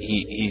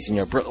he's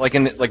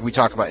like we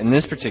talk about in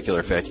this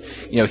particular fic,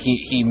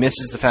 he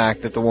misses the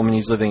fact that the woman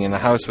he's living in the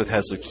house with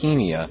has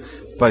leukemia,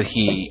 but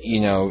he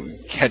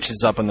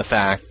catches up on the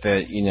fact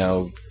that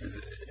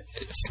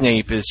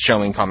Snape is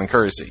showing common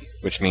courtesy,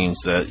 which means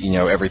that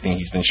everything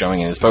he's been showing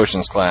in his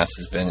potions class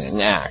has been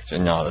an act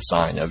and not a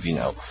sign of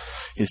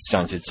his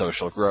stunted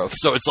social growth.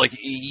 So it's like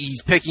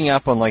he's picking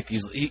up on like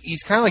these.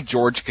 He's kind of like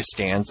George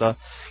Costanza,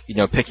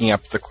 picking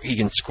up he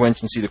can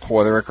squint and see the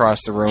quarter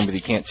across the room, but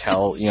he can't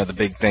tell the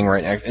big thing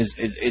right next.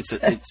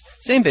 It's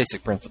same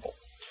basic principle.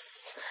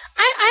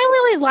 I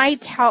really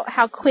liked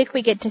how quick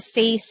we get to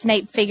see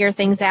Snape figure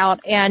things out,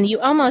 and you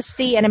almost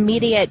see an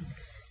immediate,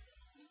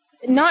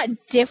 not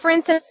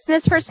difference in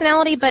his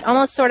personality, but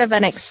almost sort of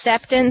an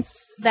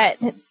acceptance that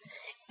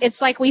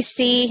it's like we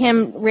see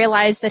him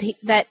realize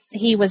that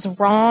he was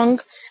wrong,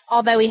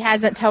 although he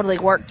hasn't totally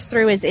worked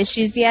through his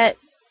issues yet.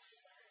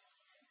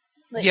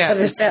 But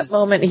at that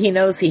moment, he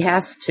knows he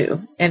has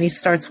to, and he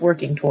starts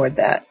working toward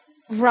that.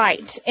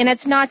 Right. And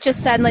it's not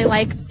just suddenly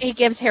like he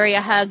gives Harry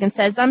a hug and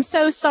says, "I'm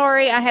so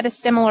sorry, I had a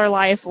similar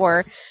life,"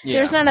 or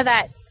there's none of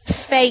that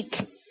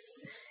fake.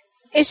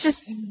 It's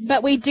just,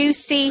 but we do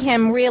see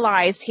him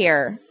realize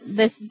here,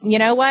 this,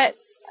 what?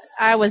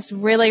 I was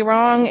really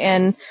wrong,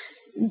 and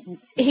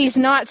he's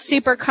not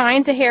super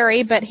kind to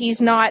Harry, but he's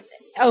not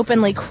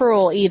openly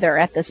cruel either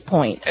at this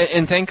point.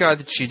 And thank God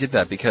that she did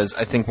that, because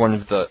I think one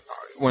of the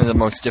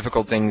most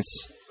difficult things,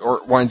 or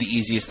one of the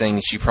easiest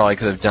things she probably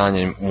could have done,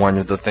 and one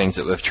of the things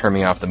that would have turned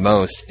me off the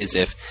most, is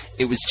if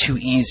it was too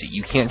easy.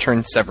 You can't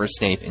turn Severus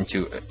Snape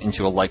into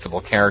a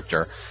likable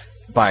character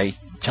by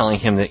telling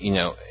him that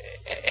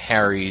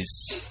Harry's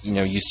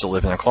used to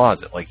live in a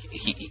closet. Like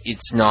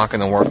it's not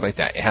going to work like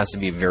that. It has to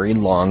be very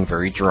long,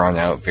 very drawn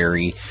out,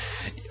 very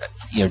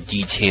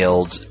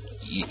detailed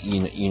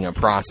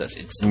process.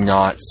 It's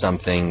not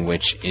something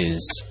which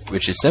is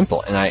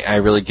simple, and I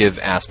really give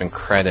Aspen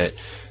credit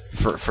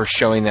for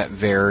showing that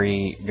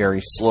very, very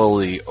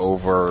slowly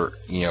over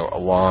a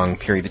long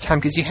period of time,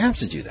 because you have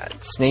to do that.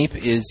 Snape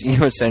is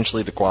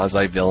essentially the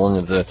quasi villain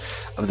of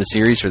the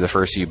series for the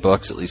first few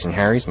books, at least in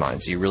Harry's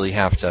mind. So you really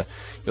have to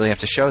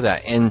show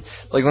that. And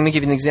let me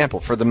give you an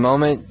example. For the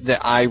moment that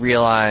I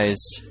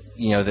realized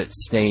that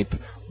Snape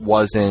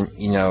wasn't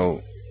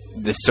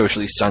this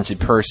socially stunted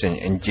person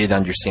and did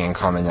understand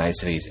common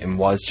niceties and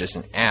was just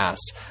an ass,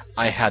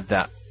 I had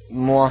that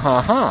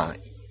mwahaha.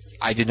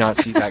 I did not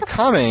see that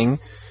coming.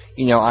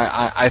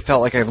 I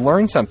felt like I've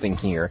learned something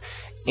here.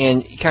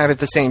 And kind of at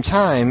the same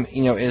time,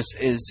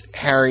 as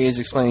Harry is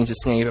explaining to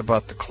Snape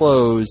about the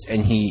clothes,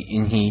 and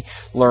he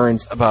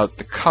learns about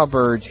the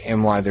cupboard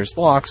and why there's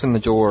locks on the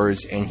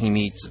doors, and he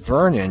meets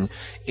Vernon,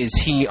 is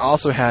he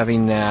also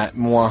having that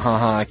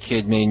mwahaha,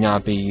 kid may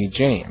not be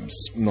James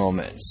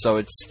moment.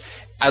 So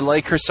I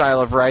like her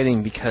style of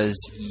writing because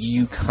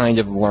you kind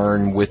of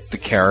learn with the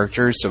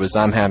characters. So as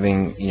I'm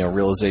having,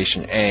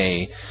 realization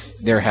A,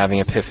 they're having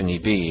epiphany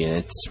B,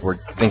 and we're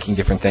thinking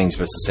different things,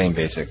 but it's the same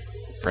basic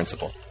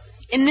principle.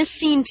 In this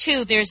scene,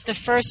 too, there's the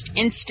first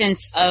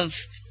instance of,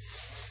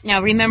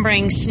 now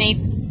remembering Snape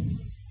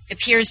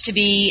appears to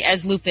be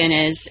as Lupin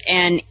is,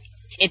 and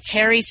it's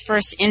Harry's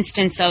first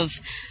instance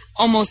of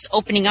almost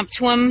opening up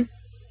to him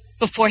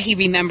before he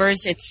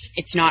remembers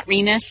it's not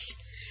Remus.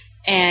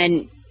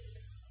 And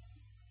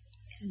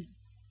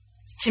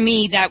to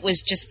me, that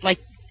was just like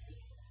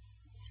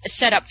a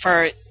setup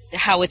for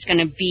how it's going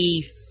to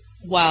be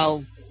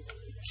while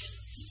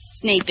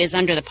Snape is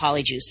under the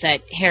Polyjuice,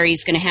 that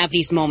Harry's going to have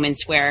these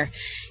moments where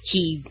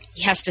he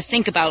has to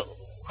think about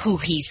who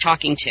he's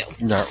talking to.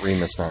 Not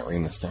Remus, not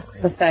Remus, not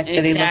Remus. The fact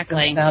that he looked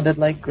and sounded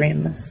like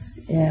Remus.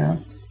 Yeah.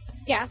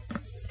 Yeah.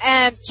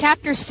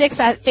 Chapter 6,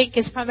 I think,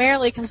 is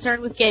primarily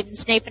concerned with getting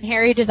Snape and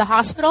Harry to the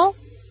hospital,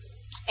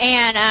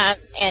 and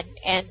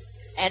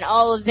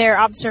all of their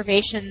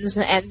observations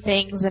and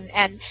things,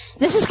 and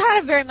this is kind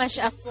of very much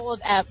a full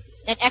an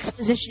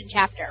exposition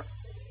chapter,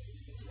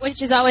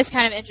 which is always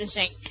kind of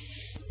interesting,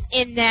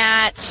 in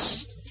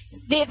that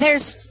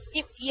there's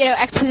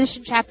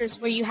exposition chapters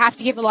where you have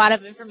to give a lot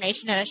of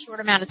information in a short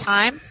amount of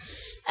time.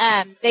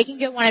 They can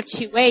go one of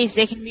two ways.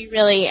 They can be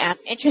really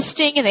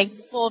interesting, and they can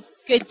be full of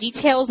good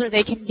details, or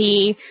they can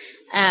be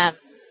kind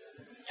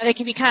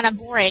of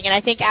boring. And I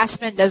think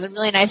Aspen does a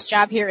really nice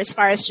job here as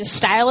far as just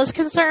style is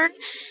concerned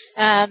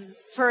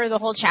for the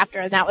whole chapter.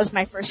 And that was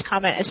my first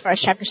comment as far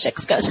as chapter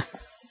 6 goes.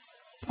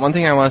 One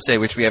thing I want to say,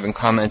 which we haven't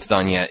commented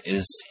on yet,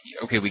 is,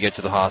 okay, we get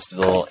to the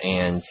hospital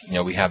and,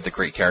 we have the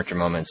great character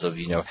moments of,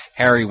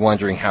 Harry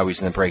wondering how he's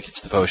going to break it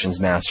to the potions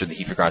master that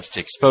he forgot to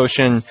take his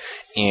potion,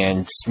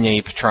 and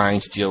Snape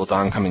trying to deal with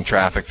oncoming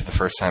traffic for the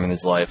first time in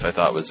his life. I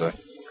thought was a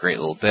great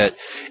little bit.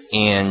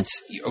 And,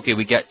 okay,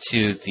 we get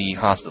to the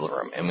hospital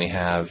room, and we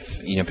have,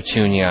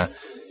 Petunia.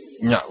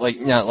 Not like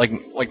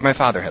my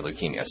father had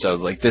leukemia. So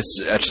this,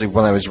 actually,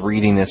 when I was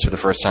reading this for the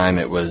first time,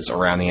 it was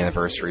around the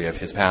anniversary of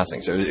his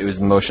passing. So it was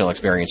an emotional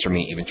experience for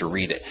me even to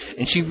read it.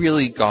 And she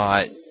really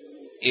got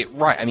it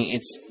right. I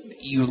mean,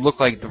 you look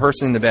like the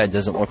person in the bed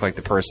doesn't look like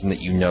the person that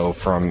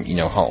from,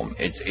 home.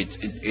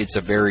 It's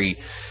a very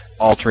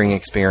altering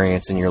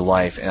experience in your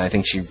life. And I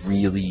think she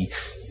really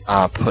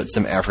put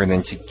some effort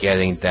into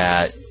getting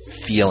that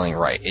feeling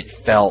right. It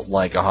felt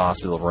like a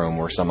hospital room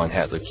where someone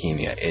had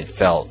leukemia. It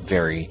felt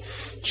very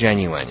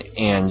genuine.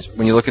 And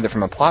when you look at it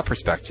from a plot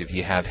perspective,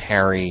 you have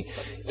Harry,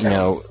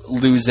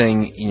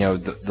 losing,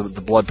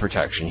 the blood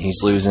protection.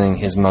 He's losing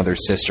his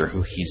mother's sister,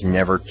 who he's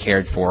never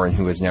cared for and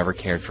who has never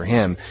cared for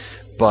him.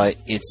 But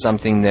it's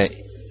something that,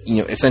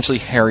 essentially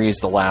Harry is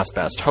the last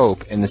best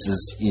hope, and this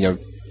is,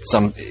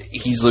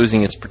 he's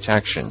losing his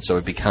protection. So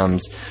it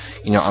becomes,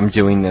 I'm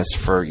doing this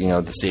for,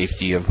 the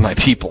safety of my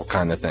people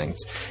kind of things.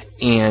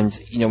 And,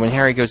 when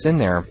Harry goes in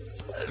there,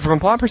 from a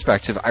plot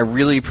perspective, I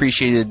really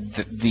appreciated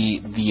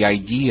the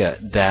idea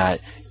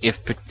that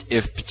if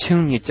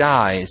Petunia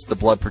dies, the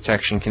blood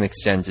protection can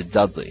extend to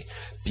Dudley,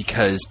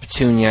 because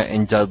Petunia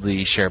and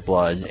Dudley share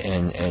blood,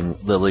 and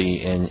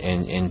Lily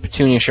and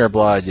Petunia share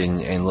blood,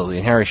 and Lily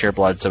and Harry share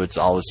blood, so it's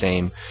all the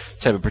same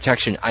type of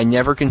protection. I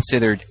never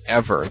considered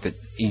ever that,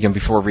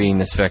 before reading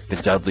this fic,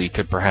 that Dudley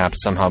could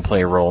perhaps somehow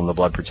play a role in the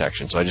blood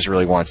protection. So I just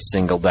really wanted to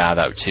single that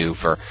out too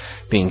for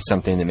being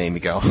something that made me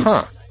go,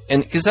 huh.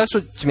 And because that's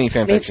what, to me,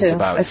 fanfiction's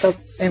about. I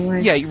felt the same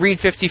way. Yeah, you read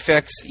 50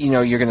 fics,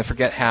 you're going to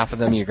forget half of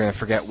them, you're going to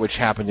forget which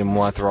happened in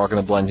what, they're all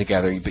going to blend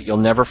together, but you'll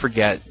never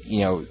forget,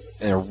 an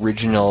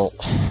original,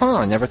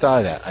 never thought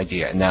of that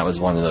idea, and that was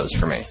one of those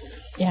for me.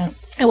 Yeah,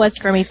 it was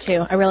for me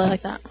too. I really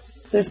like that.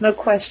 There's no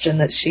question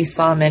that she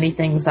saw many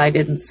things I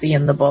didn't see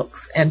in the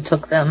books and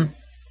took them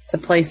to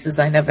places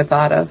I never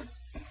thought of.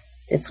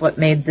 It's what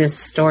made this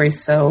story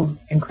so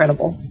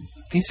incredible.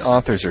 These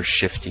authors are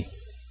shifty.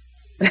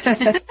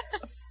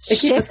 They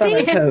keep us on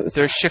our toes.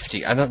 They're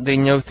shifty. They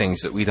know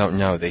things that we don't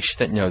know. They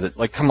should know that.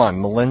 Like, come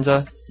on,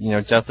 Melinda,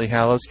 Deathly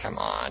Hallows, come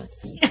on.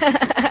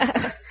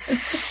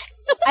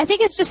 I think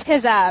it's just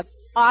because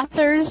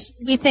authors,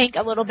 we think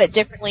a little bit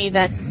differently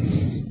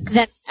than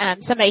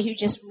somebody who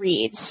just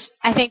reads.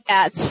 I think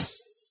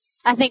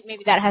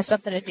maybe that has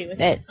something to do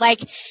with it.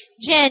 Like,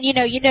 Jen,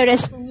 you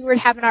noticed when we were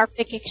having our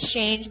fic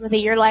exchange with A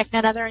Year Like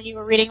None Other and you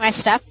were reading my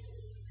stuff? Do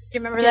you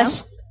remember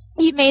this?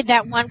 You made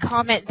that one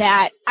comment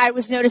that I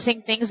was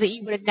noticing things that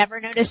you would have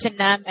never noticed in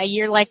A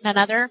Year Like None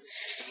Other,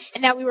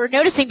 and that we were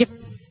noticing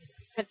different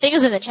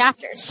things in the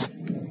chapters.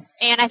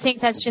 And I think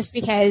that's just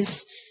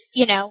because,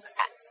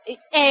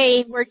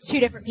 A, we're two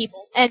different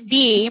people, and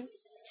B,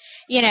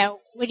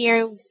 when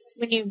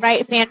you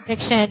write fan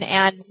fiction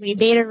and when you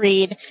beta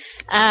read,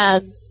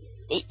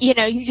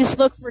 you just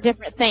look for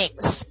different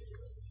things.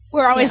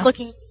 We're always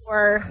looking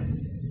for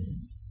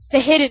the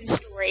hidden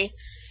story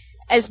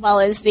as well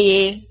as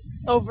the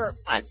overt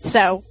one.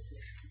 So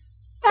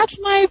that's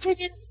my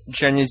opinion.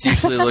 Jen is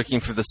usually looking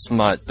for the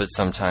smut, but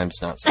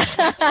sometimes not so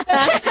much.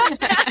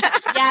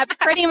 Yeah,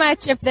 pretty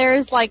much if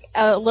there's like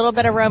a little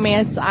bit of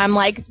romance, I'm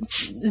like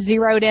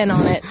zeroed in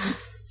on it.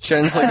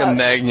 Jen's like a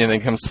magnet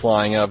that comes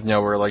flying out of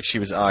nowhere like she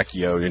was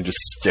Akio and just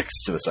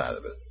sticks to the side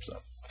of it. So.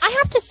 I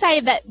have to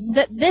say that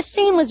this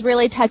scene was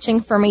really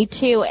touching for me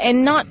too,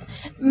 and not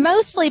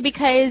mostly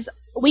because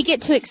we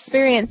get to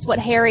experience what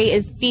Harry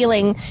is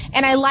feeling,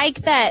 and I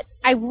like that.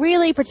 I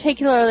really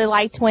particularly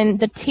liked when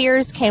the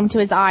tears came to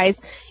his eyes,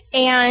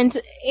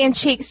 and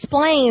she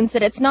explains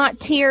that it's not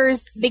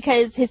tears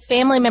because his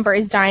family member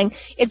is dying,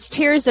 it's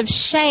tears of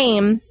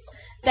shame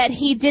that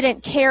he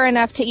didn't care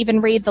enough to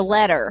even read the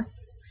letter,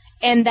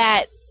 and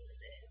that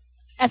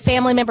a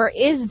family member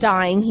is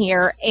dying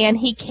here, and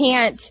he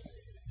can't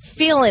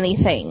feel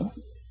anything.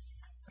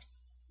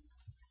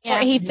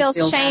 Yeah, he feels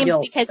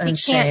shame because he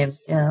can't.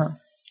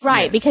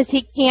 Right, because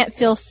he can't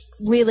feel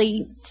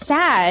really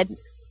sad,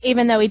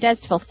 even though he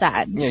does feel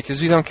sad. Yeah,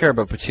 because we don't care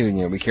about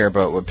Petunia. We care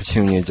about what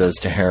Petunia does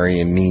to Harry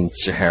and means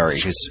to Harry,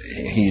 because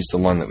he's the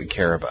one that we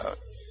care about.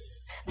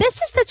 This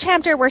is the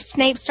chapter where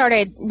Snape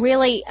started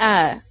really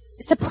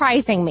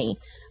surprising me.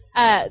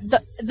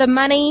 The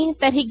money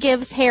that he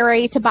gives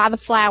Harry to buy the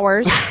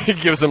flowers. He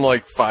gives him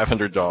like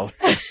 $500.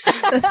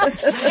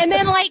 And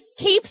then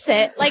keeps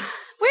it.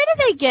 Where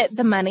do they get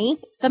the money?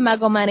 The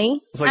Muggle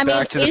money? It's like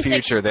Back to the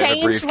Future. They have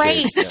a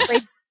briefcase.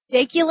 Rate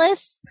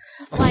ridiculous.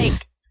 1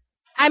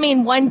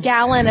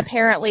 gallon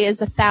apparently is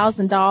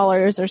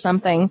 $1,000 or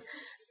something.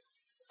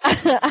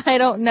 I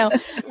don't know.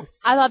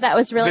 I thought that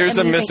was really There's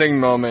amusing. a missing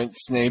moment.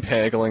 Snape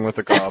haggling with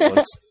the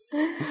goblins.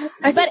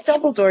 I think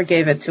Dumbledore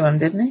gave it to him,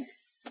 didn't he?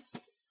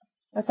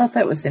 I thought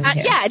that was in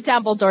here. Yeah,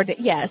 Dumbledore did.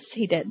 Yes,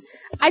 he did.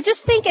 I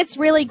just think it's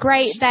really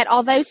great that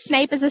although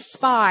Snape is a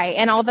spy,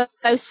 and although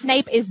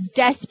Snape is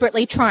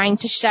desperately trying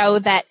to show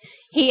that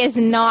he is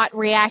not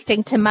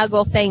reacting to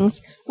Muggle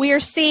things, we are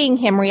seeing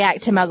him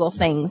react to Muggle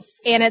things.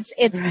 And it's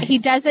right. He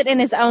does it in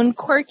his own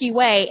quirky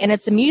way, and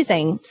it's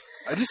amusing.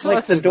 I just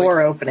thought the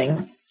door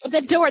opening.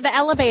 The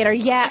elevator,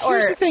 yeah.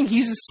 Here's the thing,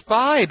 he's a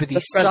spy, but he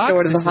sucks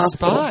as a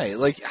spy.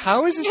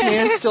 How is this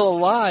man still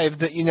alive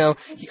that,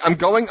 I'm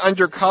going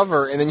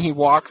undercover, and then he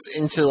walks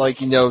into,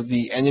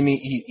 the enemy,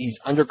 he's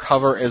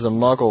undercover as a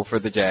Muggle for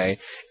the day,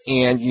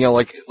 and,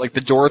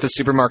 the door at the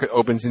supermarket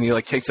opens, and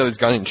he, takes out his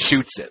gun and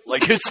shoots it.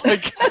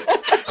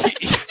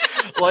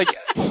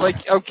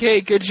 Okay,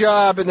 good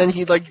job, and then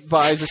he,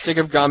 buys a stick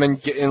of gum and,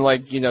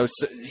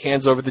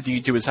 hands over the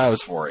deed to his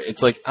house for it.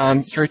 It's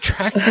you're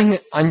attracting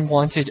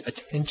unwanted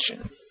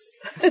attention.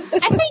 I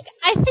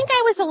think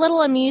I was a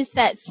little amused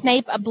that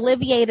Snape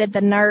obliviated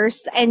the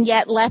nurse and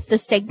yet left the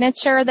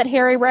signature that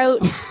Harry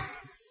wrote.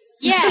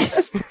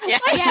 Yes.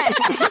 Yes.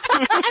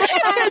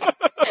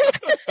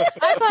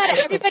 I thought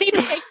everybody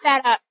picked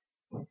that up.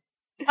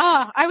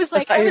 Oh, I was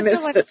like, I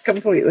missed it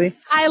completely.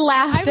 I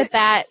laughed at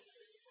that.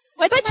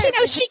 But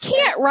she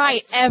can't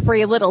write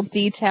every little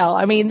detail.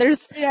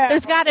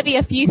 There's got to be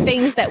a few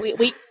things that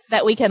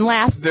we can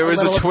laugh. There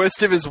was a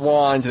twist of his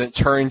wand and it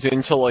turns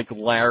into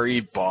Larry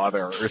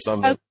Bother or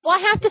something. Well, I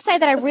have to say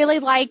that I really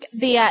like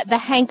the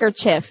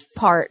handkerchief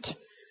part.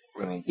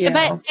 Really?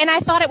 Yeah. And I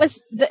thought it was.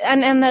 I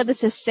know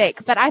this is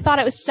sick, but I thought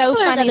it was so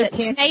funny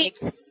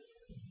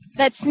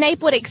that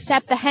Snape would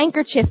accept the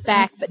handkerchief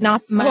back, but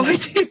not the money. Oh, I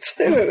do too.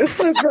 It was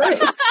so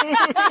gross.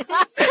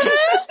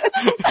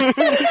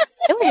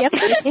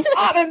 It's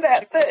not in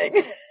that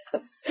thing.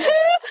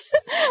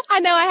 I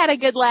know I had a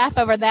good laugh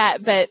over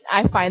that, but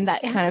I find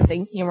that kind of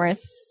thing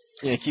humorous.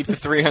 Yeah, keep the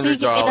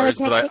 $300,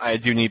 but I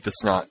do need the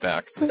snot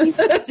back. Please.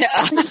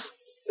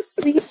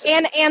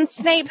 And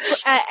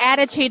Snape's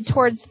attitude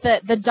towards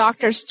the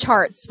doctor's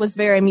charts was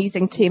very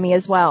amusing to me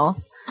as well.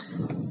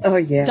 Oh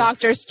yeah.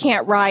 Doctors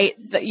can't write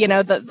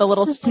the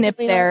little snip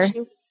there.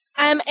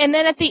 And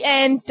then at the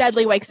end,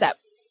 Dudley wakes up,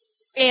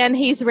 and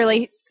he's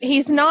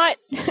not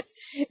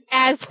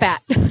as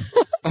fat.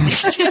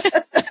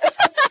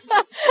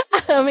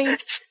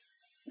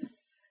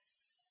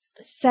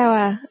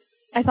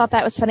 I thought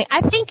that was funny.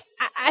 I think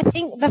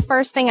the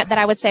first thing that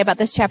I would say about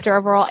this chapter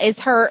overall is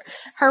her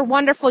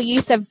wonderful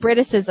use of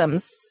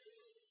Briticisms,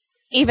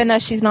 even though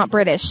she's not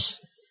British.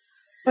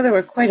 Well, there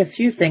were quite a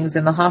few things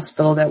in the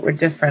hospital that were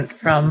different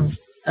from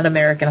an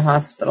American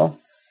hospital.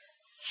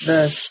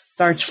 the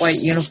starch white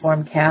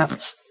uniform cap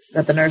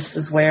that the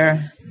nurses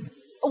wear.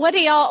 What do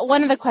y'all?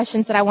 One of the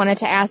questions that I wanted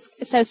to ask.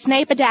 So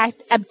Snape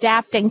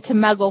adapting to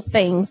Muggle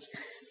things.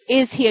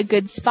 Is he a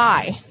good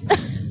spy?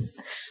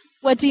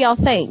 What do y'all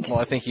think? Well,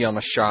 I think he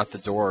almost shot the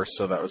door,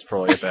 so that was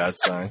probably a bad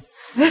sign.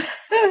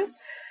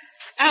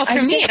 Oh,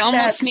 for me, it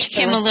almost made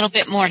him a little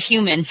bit more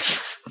human.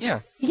 Yeah.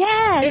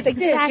 Yes, It did,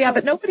 exactly. yeah,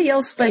 but nobody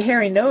else but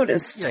Harry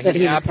noticed that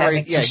he was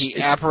having he issues.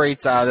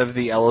 apparates out of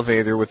the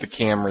elevator with the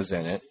cameras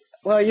in it.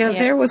 Well, yeah, Yeah.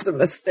 there was a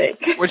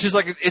mistake. Which is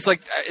it's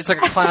like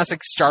a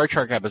classic Star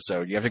Trek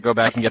episode. You have to go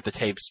back and get the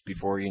tapes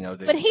before they.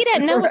 But he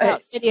didn't know Right.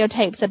 about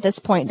videotapes at this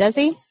point, does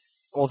he?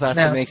 Well, that's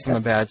No. what makes him a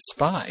bad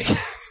spy.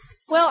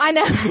 Well, I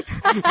know.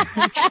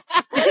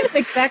 Didn't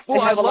exactly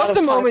Well, I have a lot love of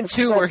the time moment to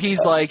too spend. where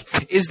he's like,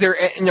 "Is there?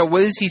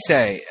 What does he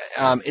say?"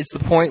 It's the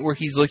point where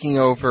he's looking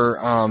over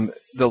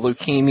the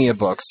leukemia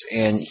books,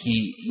 and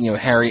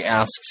Harry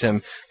asks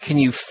him, "Can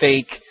you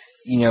fake?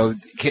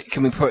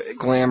 Can we put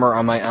glamour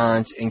on my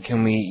aunt? And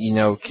can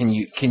we,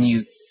 can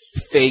you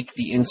fake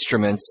the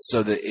instruments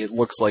so that it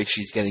looks like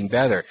she's getting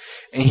better?"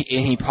 And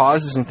he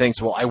pauses and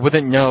thinks, "Well, I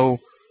wouldn't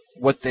know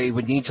what they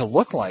would need to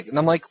look like." And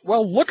I'm like,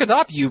 "Well, look it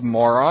up, you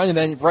moron." And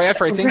then right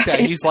after I think that,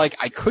 he's like,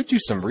 "I could do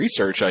some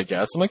research, I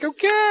guess." I'm like,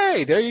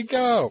 "Okay, there you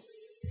go."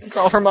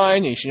 Call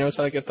Hermione. She knows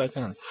how to get that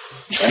done.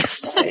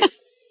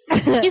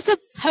 He's a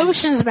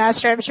potions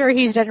master. I'm sure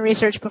he's done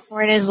research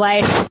before in his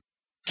life.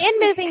 In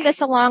moving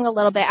this along a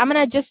little bit, I'm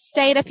going to just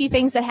state a few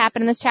things that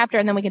happen in this chapter,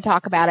 and then we can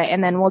talk about it,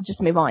 and then we'll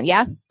just move on,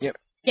 yeah? Yep.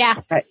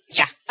 Yeah. Right.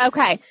 Yeah.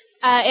 Okay.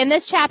 In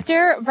this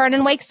chapter,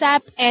 Vernon wakes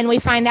up, and we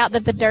find out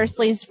that the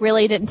Dursleys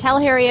really didn't tell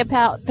Harry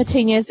about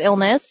Petunia's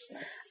illness.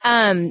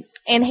 And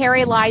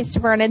Harry lies to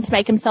Vernon to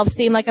make himself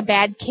seem like a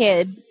bad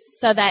kid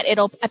so that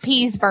it'll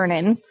appease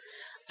Vernon.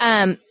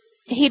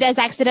 He does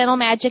accidental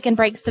magic and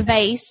breaks the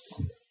vase,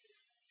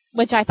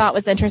 which I thought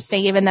was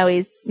interesting, even though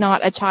he's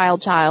not a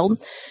child.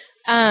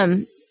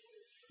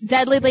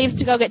 Dudley leaves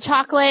to go get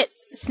chocolate.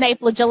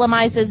 Snape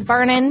legitimizes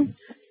Vernon.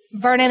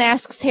 Vernon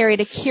asks Harry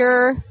to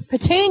cure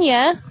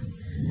Petunia.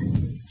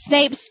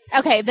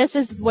 Okay, this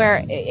is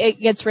where it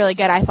gets really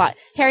good, I thought.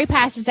 Harry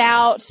passes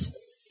out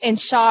in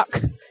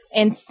shock,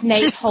 and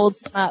Snape holds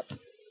him up.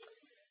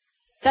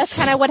 That's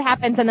kind of what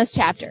happens in this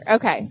chapter.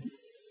 Okay.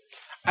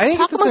 I didn't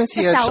get the Talk sense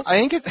he amongst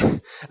I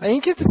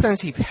didn't get the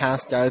sense he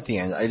passed out at the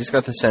end. I just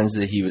got the sense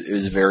that it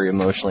was very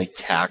emotionally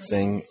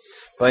taxing,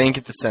 but I didn't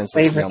get the sense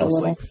that he Wavered a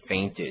almost little.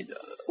 fainted.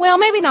 Well,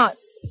 maybe not.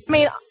 I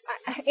mean,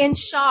 in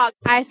shock,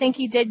 I think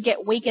he did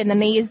get weak in the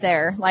knees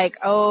there. Like,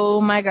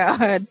 oh my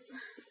God.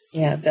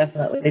 Yeah,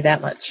 definitely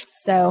that much.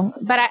 So,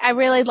 but I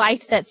really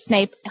liked that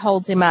Snape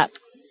holds him up.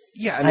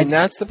 Yeah, I mean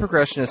that's the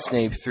progression of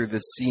Snape through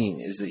this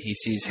scene, is that he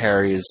sees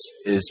Harry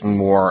is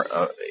more.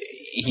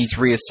 He's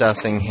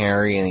reassessing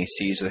Harry, and he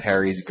sees what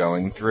Harry's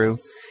going through,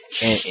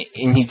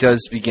 and he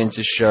does begin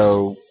to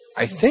show,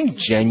 I think,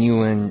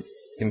 genuine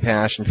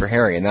compassion for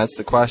Harry, and that's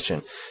the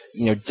question.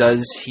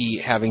 Does he,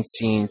 having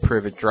seen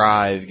Privet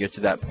Drive, get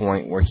to that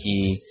point where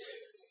he?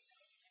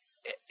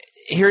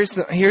 Here's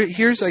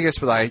I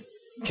guess what I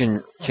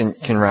can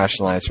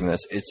rationalize from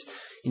this. It's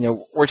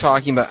we're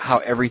talking about how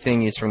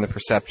everything is from the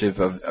perspective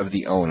of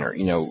the owner.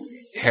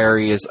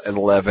 Harry is at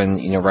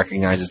 11,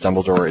 recognizes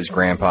Dumbledore as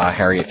grandpa.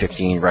 Harry at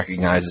 15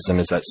 recognizes him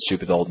as that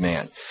stupid old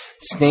man.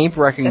 Snape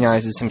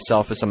recognizes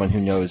himself as someone who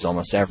knows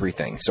almost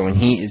everything. So when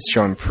he is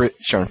shown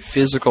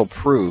physical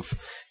proof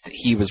that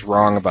he was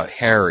wrong about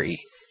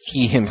Harry,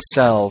 he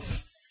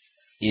himself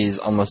is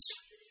almost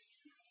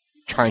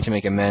trying to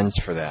make amends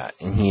for that.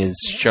 And he is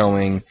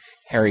showing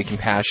Harry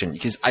compassion,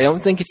 because I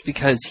don't think it's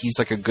because he's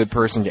like a good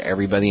person to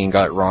everybody and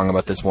got it wrong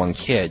about this one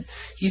kid.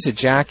 He's a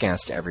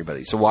jackass to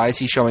everybody. So why is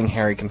he showing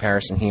Harry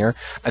comparison here?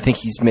 I think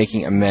he's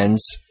making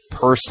amends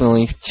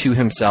personally to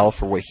himself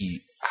for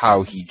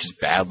how he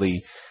just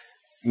badly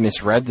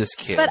misread this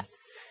kid. But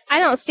I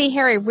don't see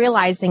Harry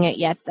realizing it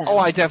yet, though. Oh,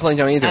 I definitely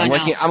don't either.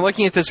 Oh, I'm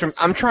looking at this from.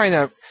 I'm trying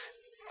to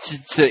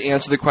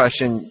answer the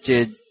question: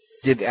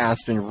 Did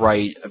Aspen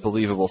write a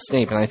believable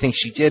Snape? And I think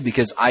she did,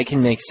 because I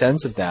can make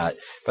sense of that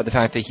by the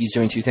fact that he's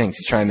doing two things.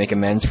 He's trying to make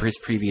amends for his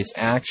previous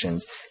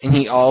actions, and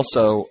he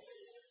also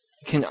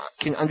can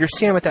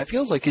understand what that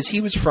feels like, because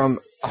he was from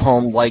a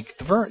home like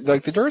the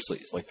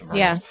Dursleys, like the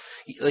Vernons.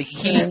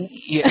 Yeah.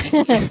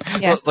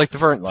 Yeah. Like the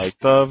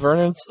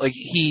Vernons. Like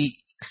he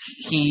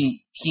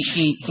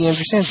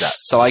understands that.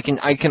 So I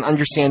can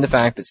understand the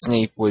fact that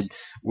Snape would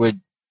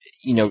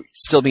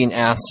still be an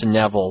ass to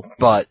Neville,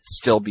 but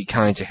still be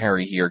kind to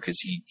Harry here, because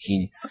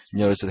he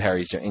knows what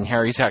Harry's doing, and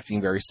Harry's acting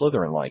very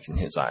Slytherin-like in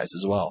his eyes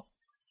as well.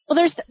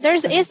 Well,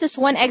 is this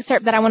one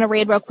excerpt that I want to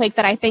read real quick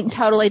that I think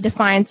totally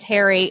defines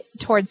Harry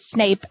towards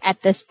Snape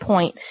at this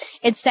point.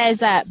 It says,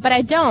 but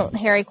I don't,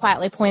 Harry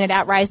quietly pointed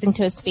out, rising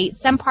to his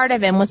feet. Some part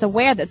of him was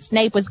aware that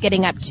Snape was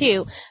getting up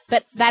too,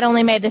 but that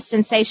only made the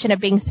sensation of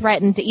being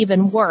threatened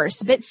even worse.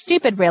 A bit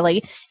stupid,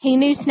 really. He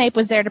knew Snape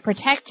was there to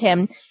protect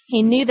him.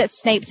 He knew that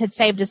Snape had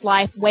saved his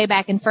life way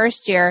back in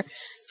first year.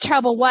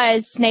 Trouble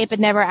was, Snape had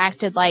never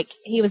acted like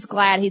he was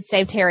glad he'd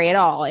saved Harry at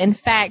all. In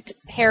fact,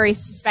 Harry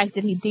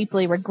suspected he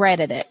deeply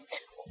regretted it.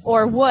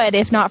 or would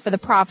if not for the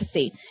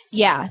prophecy.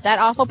 Yeah, that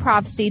awful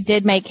prophecy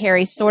did make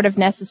Harry sort of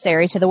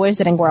necessary to the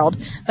wizarding world,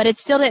 but it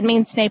still didn't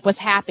mean Snape was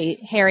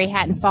happy Harry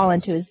hadn't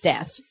fallen to his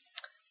death.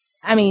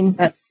 I mean...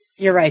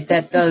 You're right,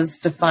 that does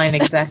define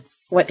exactly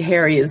what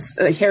Harry is.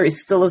 Harry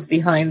still is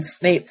behind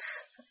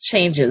Snape's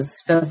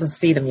changes, doesn't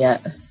see them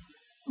yet.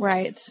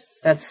 Right.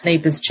 That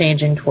Snape is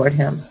changing toward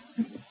him.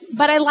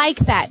 But I like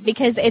that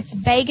because it's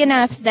vague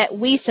enough that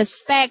we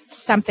suspect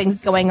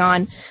something's going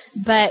on,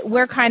 but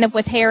we're kind of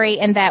with Harry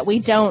in that we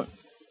don't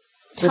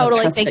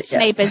totally think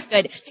Snape is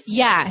good.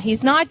 Yeah,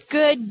 he's not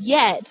good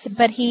yet,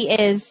 but he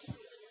is.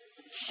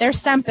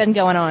 There's something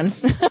going on.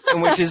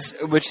 And which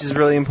is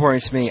really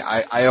important to me.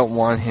 I don't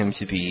want him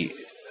to be,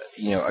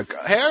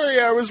 Harry,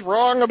 I was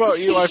wrong about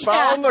you. I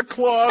found the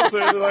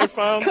closet and I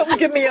found. Come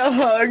give me a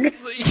hug.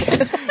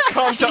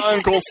 Come to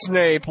Uncle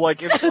Snape, like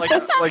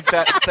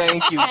that.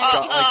 Thank you,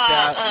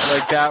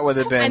 that would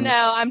have been. I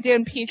know I'm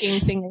doing puking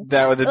fingers.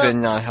 That would have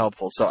been not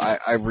helpful. So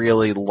I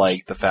really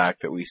like the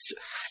fact that we,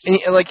 and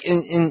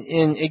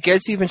it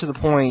gets even to the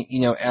point,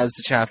 as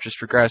the chapters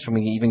progress, when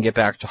we even get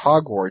back to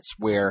Hogwarts,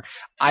 where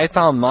I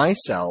found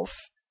myself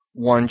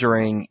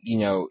wondering,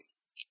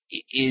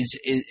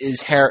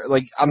 is Harry,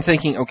 like, I'm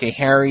thinking, okay,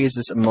 Harry is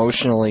this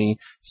emotionally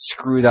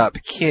screwed up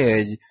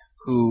kid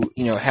who,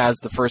 has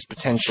the first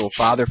potential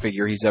father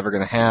figure he's ever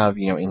going to have,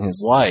 in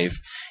his life.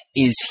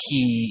 Is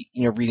he,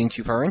 reading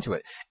too far into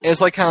it? And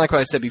it's like, kind of like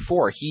what I said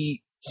before.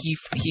 He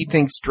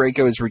thinks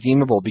Draco is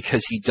redeemable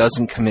because he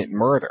doesn't commit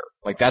murder.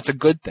 Like, that's a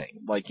good thing.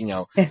 Like,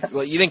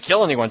 well, you didn't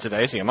kill anyone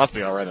today, so you must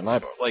be alright in my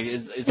book. Like,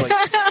 it's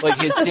like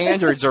his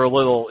standards are a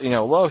little,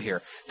 low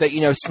here. That,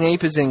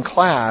 Snape is in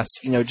class,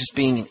 just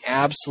being an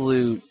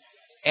absolute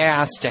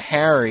ass to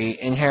Harry,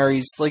 and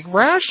Harry's, like,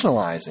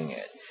 rationalizing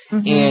it.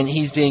 Mm-hmm. And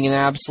he's being an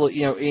absolute,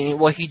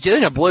 he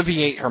didn't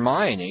obliviate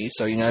Hermione,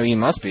 so, he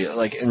must be,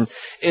 like, and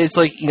it's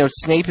like,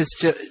 Snape is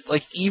still,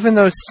 like, even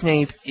though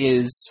Snape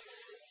is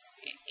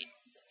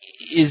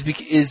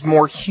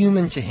more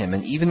human to him,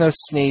 and even though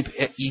Snape,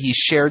 he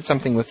shared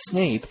something with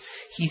Snape,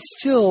 he's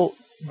still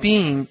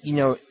being,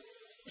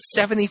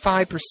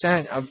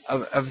 75%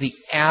 of the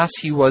ass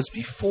he was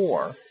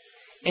before.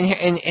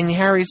 And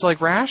Harry's, like,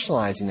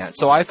 rationalizing that.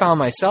 So I found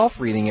myself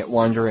reading it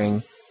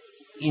wondering,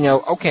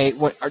 okay,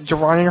 do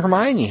Ron and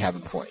Hermione have a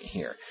point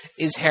here?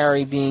 Is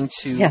Harry being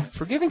too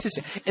forgiving to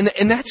say?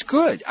 And that's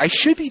good. I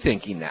should be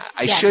thinking that.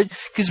 I should,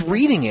 because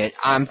reading it,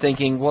 I'm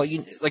thinking, well,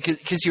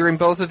 because you're in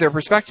both of their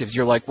perspectives.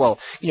 You're like, well,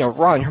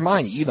 Ron and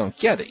Hermione, you don't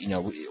get it.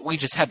 We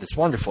just had this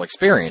wonderful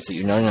experience that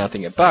you know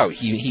nothing about.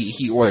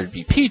 He ordered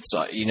me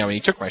pizza, and he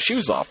took my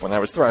shoes off when I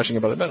was thrashing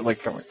about the bed.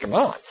 Like, come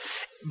on.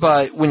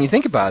 But when you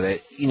think about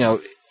it,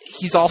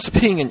 he's also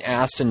being an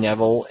ass to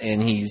Neville,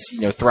 and he's,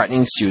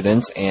 threatening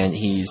students, and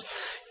he's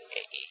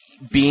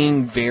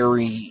being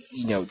very,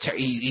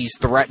 he's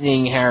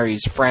threatening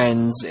Harry's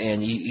friends,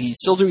 and he's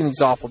still doing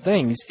these awful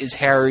things. Is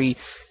Harry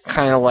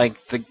kind of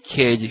like the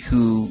kid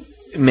who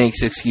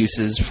makes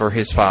excuses for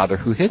his father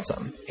who hits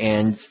him?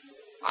 And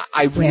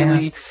I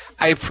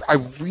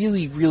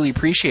really, really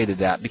appreciated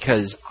that,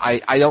 because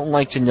I don't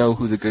like to know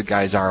who the good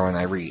guys are when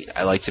I read.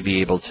 I like to be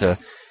able to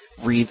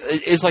read.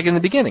 It's like in the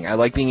beginning. I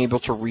like being able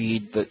to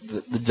read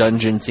the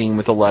dungeon scene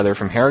with the letter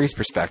from Harry's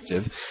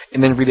perspective,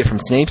 and then read it from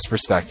Snape's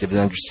perspective and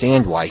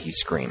understand why he's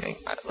screaming.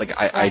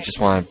 I just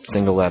want to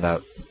single that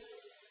out.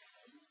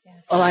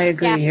 Well, I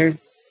agree. Yeah.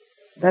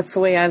 That's the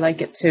way I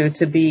like it too,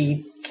 to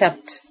be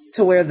kept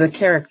to where the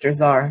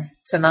characters are,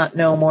 to not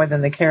know more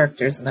than the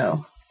characters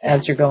know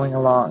as you're going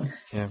along.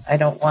 Yeah. I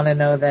don't want to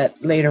know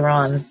that later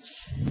on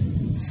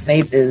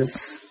Snape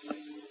is,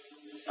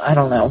 I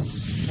don't know,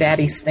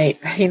 Daddy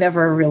Snape. He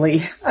never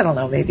really, I don't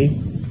know,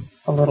 maybe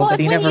a little, but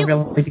he never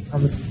really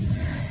becomes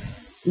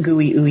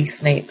gooey, ooey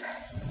Snape.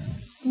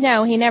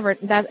 No, he never.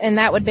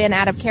 That would be an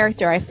out of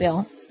character, I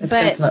feel. It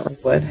definitely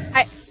would.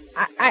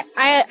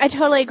 I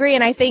totally agree,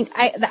 and I think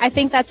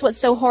that's what's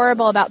so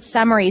horrible about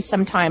summaries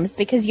sometimes,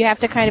 because you have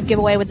to kind of give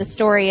away what the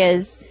story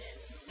is.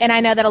 And I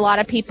know that a lot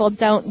of people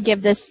don't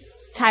give this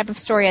type of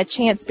story a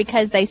chance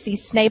because they see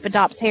Snape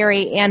adopts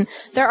Harry, and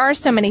there are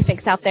so many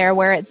fics out there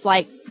where it's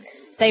like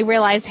they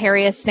realize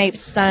Harry is Snape's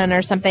son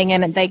or something,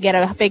 and they get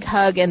a big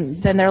hug,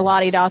 and then they're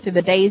la-di-da through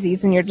the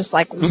daisies, and you're just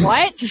like,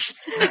 what?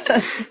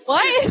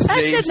 What?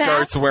 Snape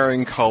starts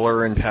wearing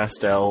color and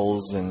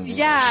pastels, and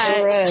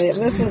yeah, right.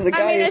 This is the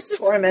guy who's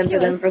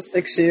tormented him for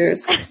 6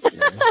 years.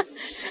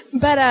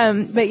 But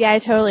yeah, I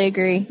totally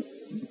agree.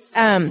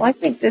 Well, I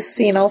think this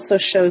scene also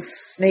shows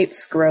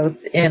Snape's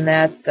growth in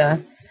that,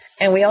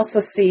 and we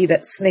also see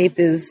that Snape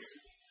is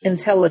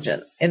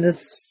intelligent in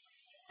this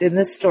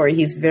story.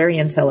 He's very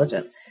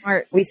intelligent.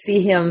 Smart. We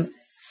see him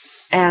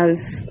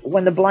as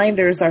when the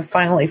blinders are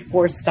finally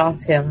forced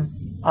off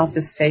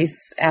his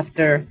face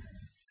after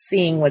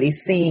seeing what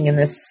he's seeing in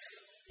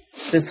this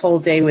whole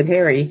day with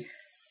Harry.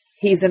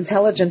 He's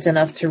intelligent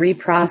enough to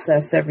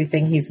reprocess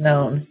everything he's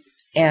known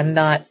and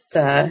not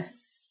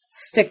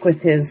stick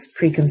with his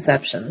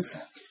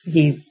preconceptions.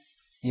 He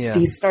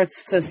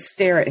starts to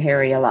stare at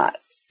Harry a lot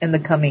in the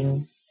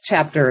coming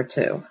chapter or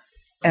two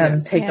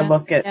and take a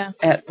look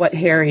at what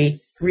Harry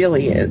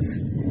really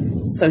is.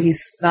 So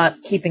he's not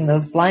keeping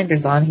those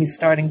blinders on. He's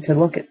starting to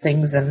look at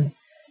things and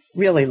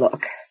really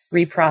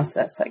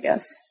reprocess, I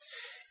guess.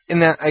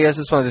 And that, I guess,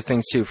 is one of the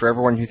things, too. For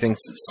everyone who thinks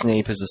that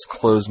Snape is this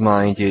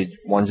closed-minded,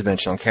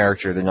 one-dimensional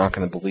character, they're not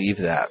going to believe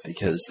that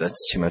because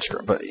that's too much.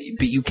 But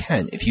you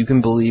can. If you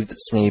can believe that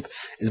Snape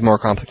is more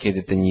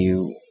complicated than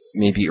you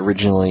maybe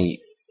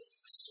originally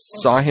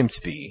saw him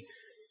to be,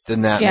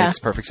 then that makes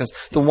perfect sense.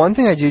 The one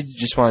thing I did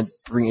just want to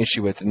bring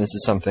issue with, and this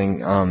is something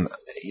that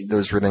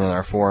was written on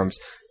our forums,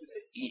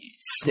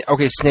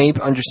 okay, Snape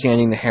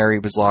understanding that Harry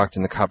was locked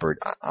in the cupboard,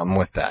 I'm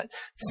with that.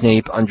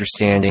 Snape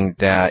understanding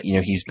that,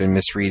 he's been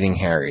misreading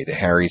Harry, that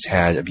Harry's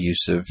had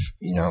abusive,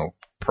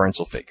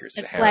 parental figures.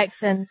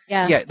 Neglect and,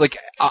 Yeah, like,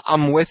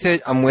 I'm with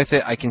it,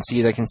 I can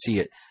see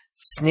it.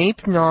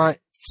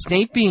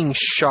 Snape being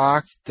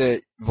shocked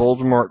that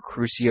Voldemort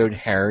crucioed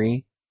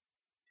Harry,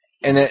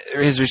 and that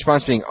his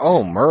response being,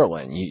 "Oh,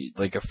 Merlin, you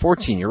like a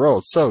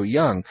 14-year-old, so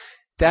young."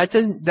 That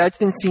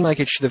didn't seem like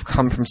it should have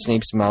come from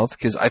Snape's mouth,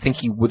 because I think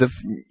he would have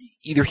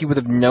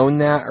known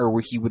that, or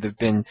he would have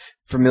been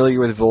familiar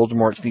with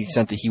Voldemort to the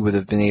extent that he would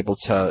have been able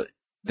to,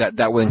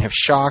 that wouldn't have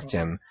shocked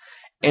him.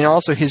 And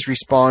also his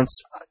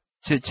response,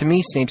 to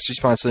me, Snape's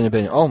response wouldn't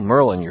have been, "Oh,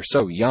 Merlin, you're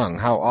so young,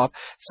 how off."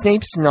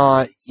 Snape's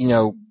not,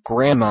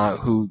 grandma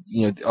who,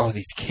 "Oh,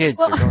 these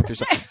kids are going through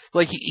something."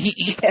 Like,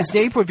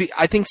 Snape would be,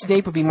 I think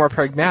Snape would be more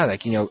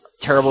pragmatic,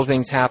 terrible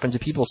things happen to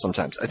people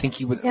sometimes. I think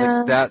he would,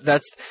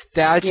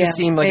 that just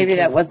seemed like maybe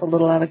that was a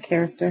little out of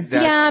character.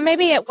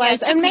 Maybe it was. Yeah,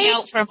 it took me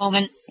out for a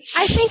moment.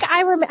 I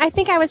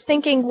think I was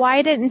thinking,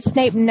 why didn't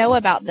Snape know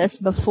about this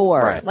before?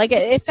 Right. Like,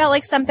 it felt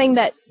like something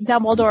that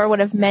Dumbledore would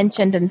have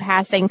mentioned in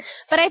passing.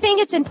 But I think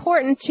it's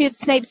important to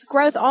Snape's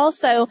growth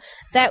also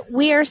that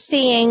we are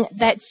seeing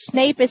that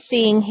Snape is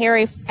seeing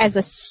Harry as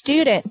a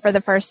student for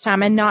the first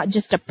time and not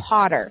just a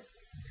Potter.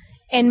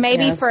 And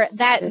maybe for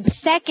that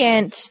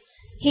second,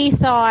 he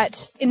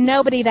thought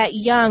nobody that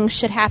young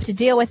should have to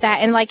deal with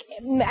that. And like,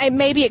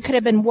 maybe it could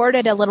have been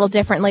worded a little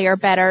differently or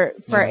better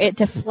for it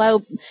to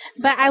flow.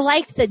 But I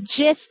liked the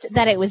gist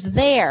that it was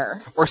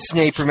there. Or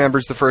Snape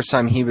remembers the first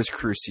time he was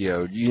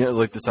crucioed.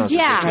 Like, this sounds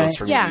ridiculous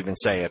for me to even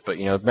say it, but,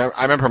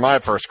 I remember my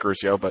first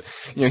crucio, but,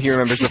 he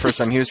remembers the first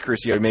time he was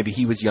crucioed. Maybe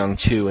he was young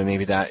too, and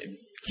maybe that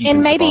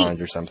deepens the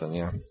bond or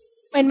something,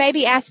 And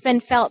maybe Aspen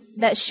felt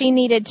that she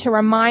needed to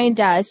remind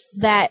us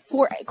that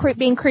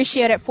being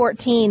crucioed at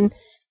 14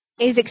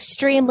 is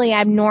extremely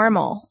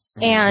abnormal.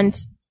 And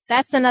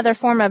that's another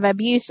form of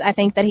abuse, I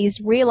think, that he's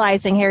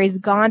realizing Harry's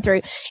gone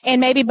through. And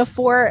maybe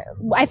before,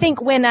 I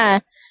think when,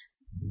 I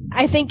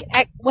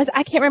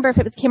can't remember if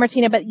it was Kim or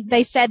Tina, but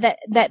they said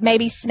that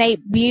maybe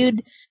Snape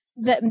viewed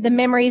the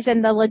memories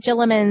and the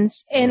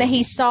Legilimens, and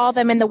he saw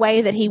them in the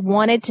way that he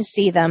wanted to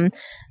see them.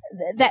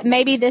 That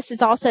maybe this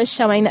is also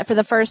showing that for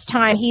the first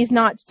time he's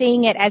not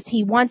seeing it as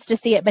he wants to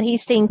see it, but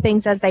he's seeing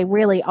things as they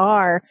really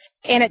are.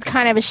 And it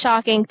kind of is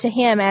shocking to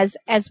him as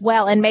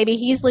well. And maybe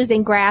he's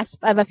losing grasp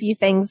of a few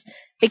things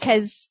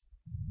because,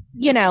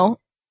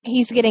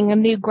 he's getting a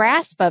new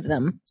grasp of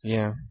them.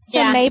 Yeah.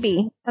 So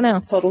maybe, I don't know.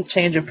 Total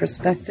change of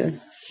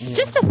perspective.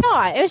 Just a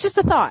thought. It was just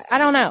a thought. I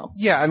don't know.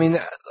 Yeah, I mean,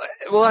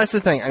 well, that's the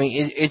thing. I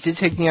mean, it did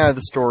take me out of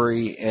the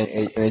story, and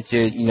it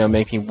did,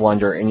 make me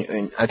wonder.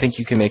 And I think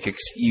you can make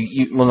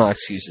well, not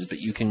excuses, but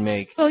you can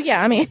make. Well,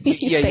 yeah, I mean,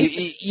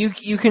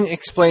 you can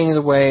explain it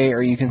away,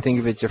 or you can think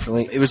of it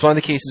differently. It was one of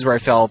the cases where I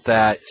felt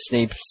that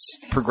Snape's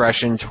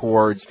progression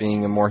towards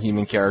being a more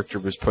human character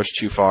was pushed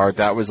too far.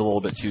 That was a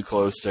little bit too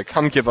close to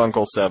come give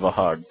Uncle Sev a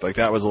hug. Like,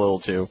 that was a little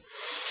too.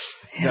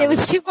 It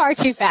was too far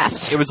too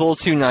fast. It was a little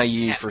too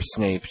naive for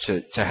Snape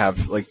to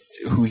have, like,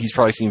 who he's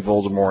probably seen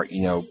Voldemort,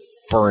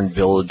 burn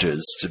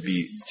villages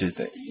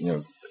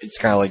it's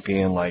kind of like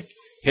being like,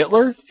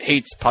 Hitler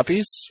hates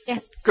puppies? Yeah.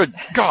 Good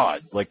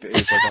God. Like, it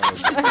was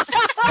like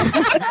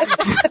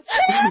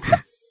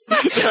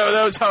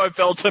that was how it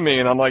felt to me,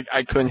 and I'm like,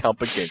 I couldn't help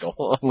but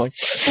giggle. I'm like,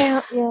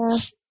 yeah.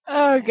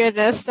 Oh,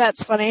 goodness,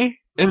 that's funny.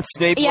 And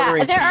Snape there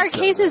are pizza.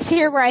 cases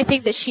here where I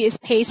think that she has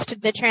paced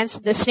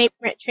the Snape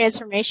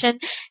transformation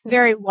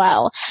very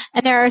well,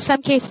 and there are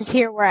some cases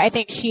here where I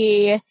think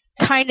she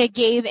kind of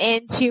gave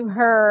in to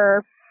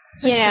her,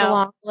 pushed it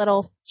along a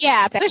little.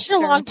 Yeah, pushed it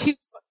along too.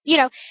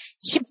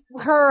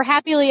 Her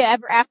happily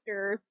ever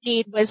after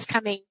need was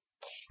coming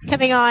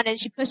on, and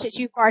she pushed it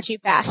too far too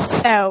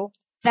fast. So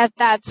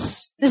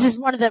this is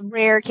one of the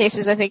rare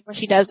cases I think where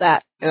she does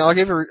that. And I'll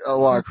give her a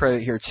lot of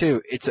credit here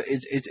too.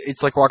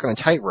 It's like walking a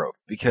tightrope,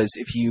 because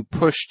if you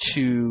push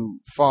too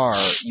far,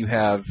 you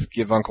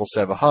give Uncle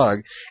Sev a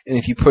hug, and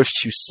if you push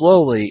too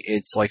slowly,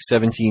 it's like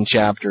 17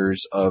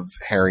 chapters of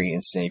Harry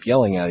and Snape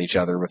yelling at each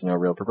other with no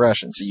real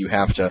progression. So you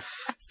have to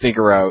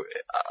figure out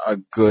a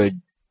good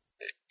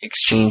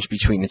exchange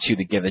between the two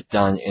to get it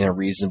done in a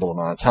reasonable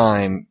amount of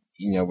time.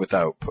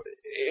 Without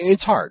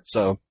it's hard.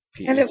 So.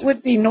 And it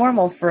would be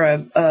normal for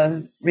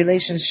a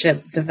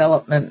relationship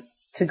development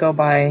to go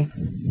by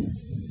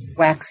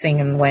wax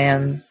and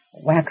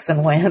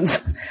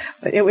wands.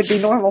 But it would be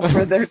normal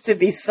for there to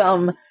be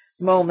some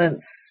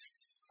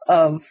moments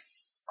of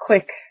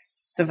quick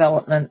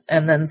development,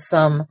 and then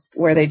some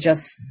where they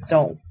just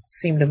don't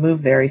seem to move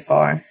very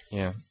far.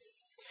 Yeah.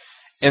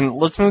 And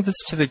let's move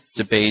this to the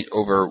debate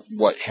over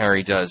what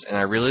Harry does. And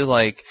I really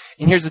like,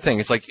 and here's the thing,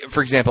 it's like,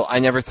 for example, I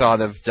never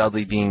thought of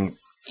Dudley being,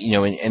 in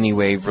any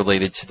way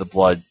related to the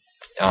blood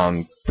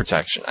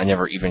protection. I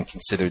never even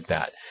considered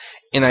that.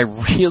 And I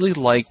really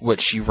like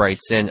what she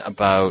writes in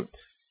about,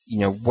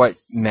 what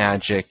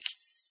magic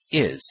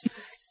is.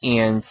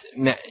 And,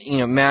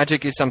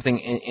 magic is something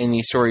in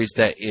these stories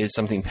that is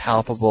something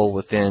palpable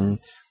within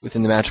the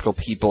magical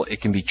people.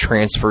 It can be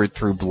transferred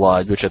through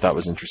blood, which I thought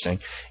was interesting.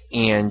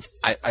 And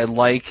I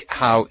like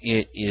how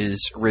it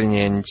is written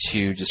in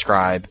to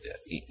describe,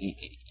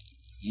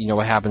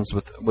 what happens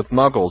with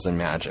muggles and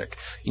magic.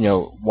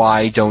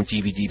 Why don't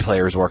DVD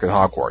players work at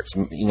Hogwarts?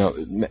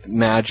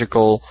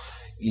 Magical,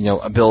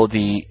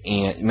 ability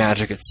and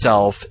magic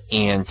itself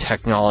and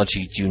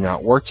technology do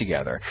not work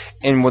together.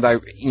 And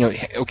what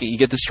you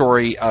get the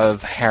story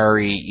of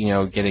Harry,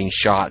 getting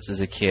shots as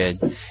a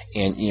kid,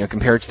 and,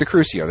 compared to the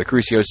Crucio. The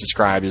Crucio is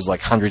described as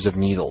like hundreds of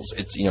needles.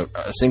 It's,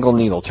 a single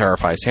needle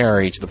terrifies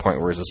Harry to the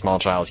point where as a small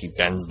child he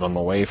bends them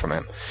away from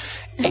him,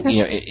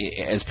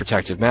 as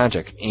protective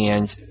magic.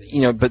 And,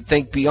 but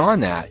think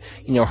beyond that,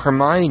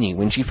 Hermione,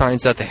 when she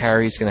finds out that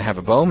Harry's going to have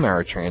a bone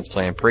marrow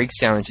transplant, breaks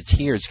down into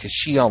tears because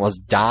she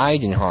almost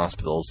died in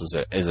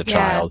hospitals as a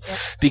child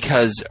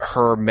because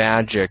her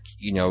magic,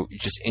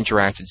 just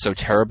interacted so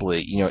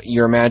terribly.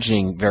 You're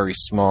imagining very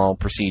small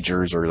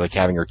procedures or like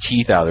having her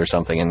teeth out or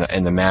something,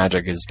 and the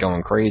magic is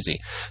going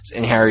crazy.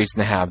 And Harry's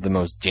going to have the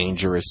most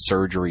dangerous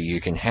surgery you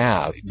can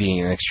have, being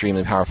an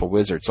extremely powerful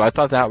wizard. So I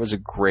thought that was a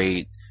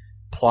great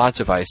plot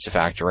device to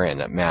factor in,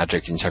 that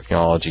magic and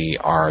technology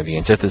are the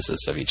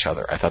antithesis of each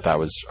other. I thought that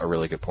was a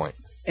really good point.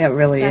 It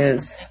really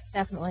is.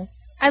 Definitely.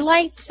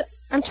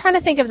 I'm trying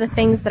to think of the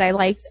things that I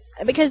liked,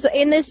 because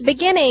in this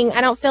beginning,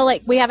 I don't feel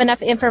like we have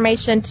enough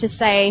information to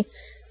say,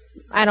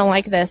 I don't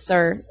like this,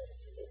 or,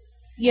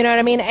 you know what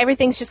I mean?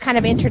 Everything's just kind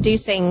of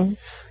introducing.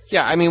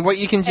 Yeah, I mean, what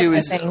you can do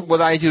everything. is,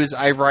 what I do is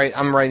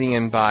I'm writing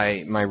in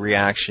by my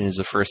reaction as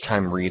a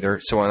first-time reader,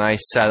 so when I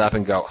set up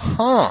and go,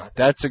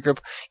 that's a good,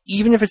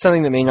 even if it's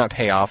something that may not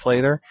pay off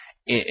later,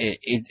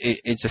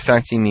 it's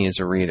affecting me as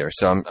a reader,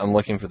 so I'm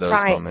looking for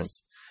those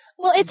moments.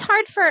 Well, it's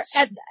hard for,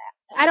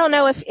 I don't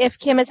know if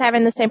Kim is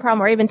having the same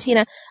problem, or even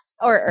Tina,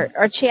 or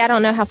Chi, I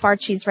don't know how far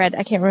Chi's read,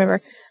 I can't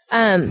remember.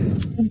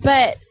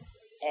 But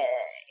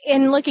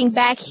in looking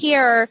back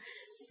here,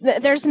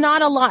 there's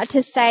not a lot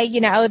to say,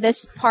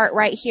 this part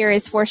right here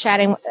is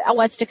foreshadowing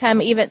what's to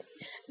come. Even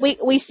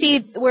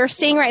we're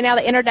seeing right now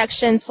the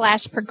introduction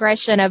 /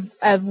 progression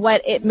of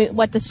what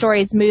the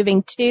story is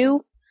moving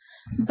to,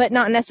 but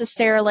not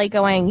necessarily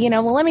going,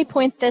 well, let me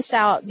point this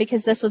out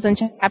because this was in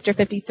chapter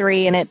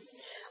 53 and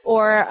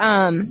or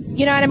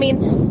you know what I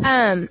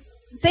mean?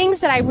 Things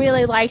that I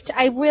really liked.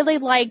 I really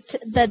liked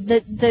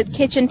the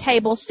kitchen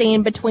table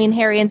scene between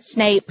Harry and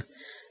Snape,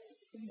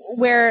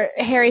 where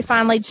Harry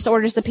finally just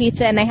orders the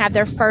pizza and they have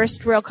their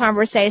first real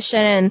conversation.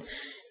 And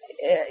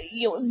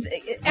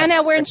I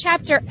know we're in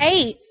chapter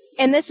 8,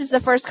 and this is the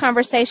first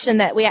conversation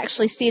that we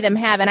actually see them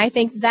have. And I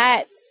think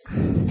that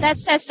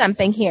says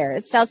something here.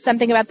 It says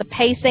something about the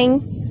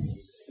pacing,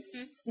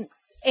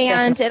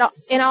 and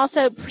it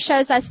also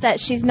shows us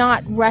that she's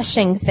not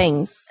rushing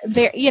things.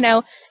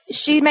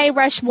 She may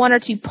rush 1 or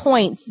 2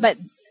 points, but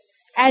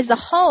as a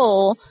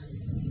whole,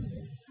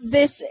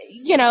 this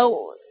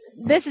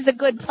is a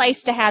good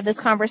place to have this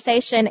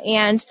conversation,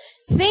 and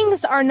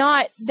things they're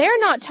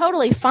not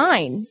totally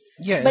fine.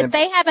 Yeah, but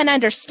they have an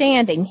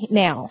understanding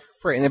now.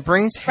 Right, and it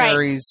brings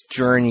Harry's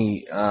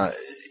journey,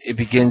 it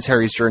begins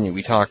Harry's journey.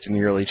 We talked in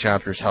the early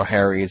chapters how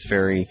Harry is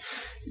very,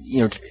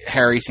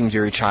 Harry seems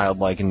very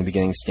childlike in the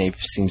beginning. Snape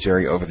seems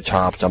very over the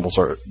top.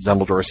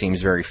 Dumbledore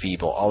seems very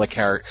feeble. All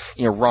the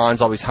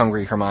Ron's always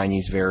hungry.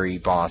 Hermione's very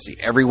bossy.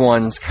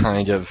 Everyone's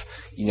kind of,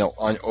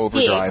 on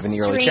overdrive in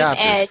the early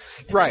chapters.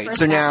 Right.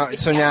 So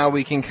now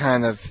we can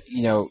kind of,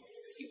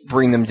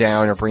 bring them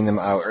down or bring them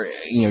out or,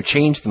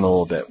 change them a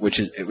little bit, which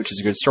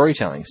is good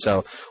storytelling.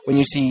 So when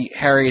you see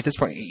Harry at this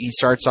point, he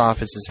starts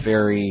off as this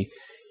very,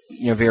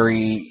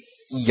 very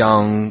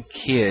young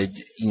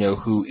kid,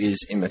 who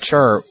is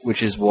immature,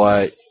 which is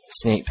what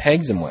Snape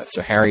pegs him with.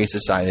 So Harry has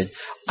decided,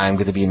 I'm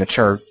going to be a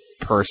mature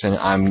person.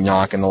 I'm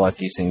not going to let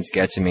these things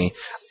get to me.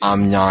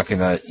 I'm not going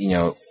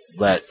to,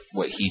 let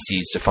what he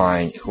sees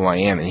define who I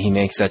am. And he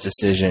makes that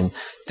decision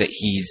that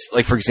he's,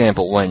 like, for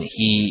example, when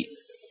he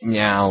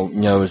now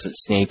knows that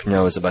Snape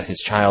knows about his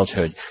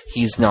childhood,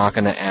 he's not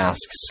going to ask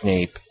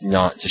Snape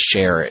not to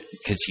share it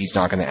because he's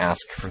not going to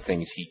ask for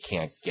things he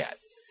can't get.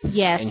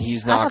 Yes, and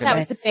he's not. I thought that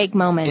was a big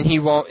moment. And he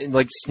won't.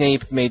 Like,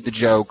 Snape made the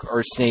joke,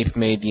 or Snape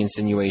made the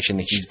insinuation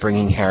that he's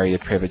bringing Harry to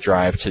Privet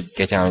Drive to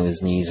get down on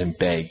his knees and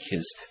beg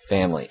his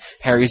family.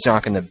 Harry's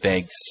not going to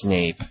beg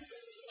Snape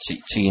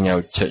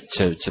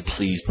to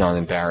please not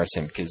embarrass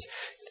him, because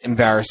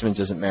embarrassment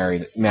doesn't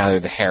matter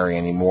to Harry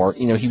anymore.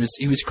 He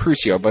was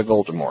Crucio by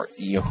Voldemort.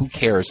 Who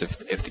cares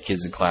if the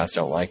kids in class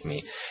don't like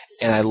me?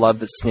 And I love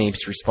that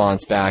Snape's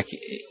response back.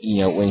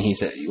 When he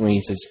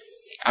says,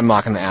 I'm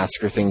not going to ask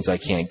for things I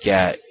can't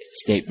get.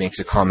 Snape makes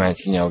a comment,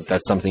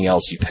 that's something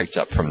else you picked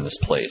up from this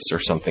place or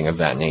something of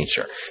that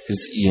nature.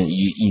 Because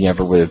you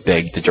never would have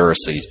begged the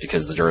Dursleys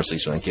because the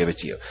Dursleys wouldn't give it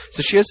to you.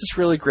 So she has this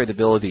really great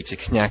ability to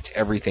connect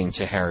everything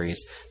to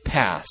Harry's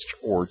past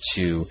or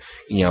to,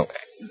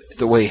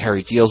 the way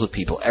Harry deals with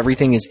people.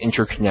 Everything is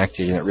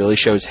interconnected, and it really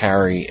shows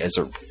Harry as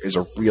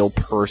a real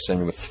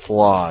person with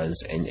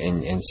flaws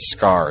and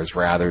scars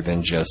rather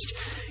than just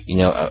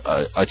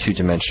a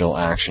two-dimensional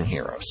action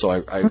hero.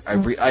 So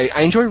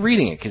I enjoy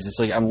reading it because it's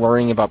like I'm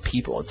learning about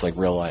people. It's like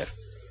real life.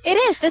 It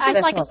is. This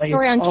is like a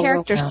story on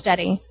character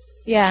study.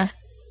 Yeah.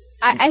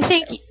 I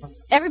think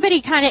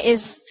everybody kind of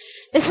is.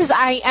 This is,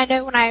 I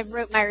know when I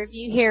wrote my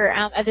review here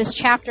of this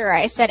chapter,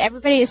 I said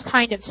everybody is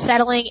kind of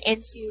settling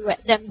into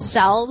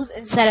themselves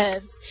instead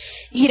of,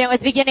 at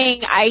the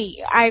beginning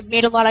I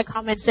made a lot of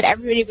comments that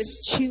everybody was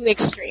too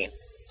extreme.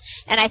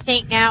 And I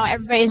think now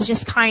everybody's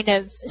just kind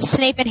of,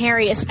 Snape and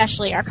Harry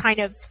especially are kind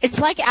of, it's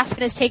like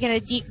Aspen has taken a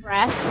deep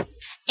breath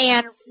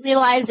and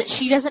realized that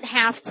she doesn't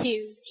have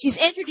to, she's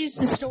introduced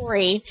the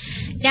story,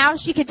 now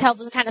she can tell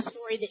the kind of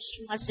story that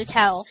she wants to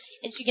tell,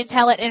 and she can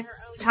tell it in her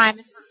own time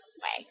and her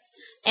own way.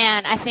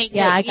 And I think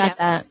I got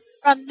that.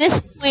 From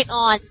this point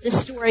on, the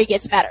story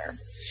gets better.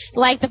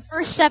 Like, the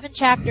first 7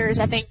 chapters,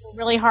 I think, were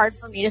really hard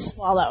for me to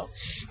swallow.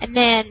 And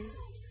then,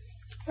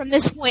 from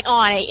this point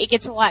on, it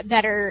gets a lot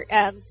better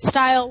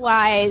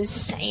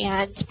style-wise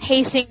and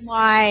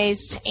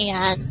pacing-wise.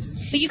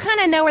 But you kind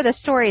of know where the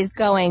story is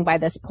going by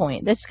this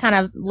point. This kind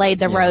of laid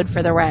the road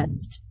for the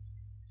rest.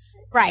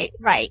 Right.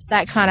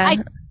 That kind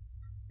of...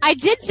 I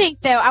did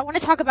think, though, I want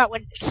to talk about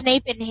when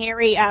Snape and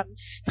Harry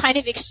kind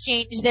of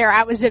exchanged their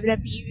I was an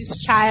abused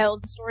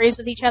child stories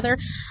with each other.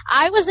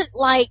 I wasn't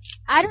I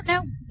don't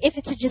know if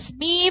it's just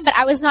me, but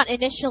I was not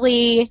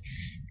initially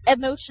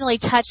emotionally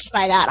touched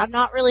by that. I'm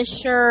not really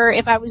sure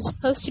if I was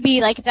supposed to be,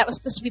 if that was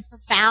supposed to be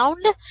profound.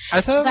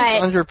 I thought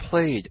it was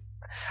underplayed.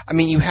 I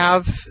mean,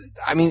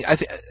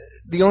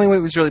 the only way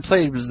it was really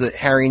played was that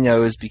Harry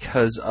knows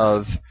because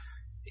of...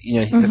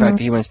 the fact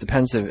that he went to the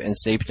Pensive, and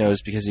Snape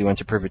knows because he went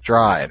to Privet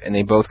Drive, and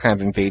they both kind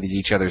of invaded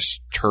each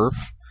other's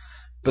turf.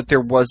 But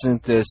there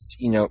wasn't this,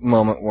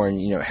 moment when,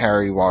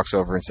 Harry walks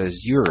over and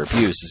says, "You were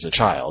abused as a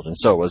child," and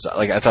so it was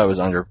I thought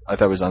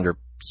it was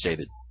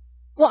understated.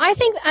 Well, I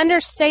think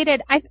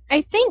understated.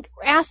 I think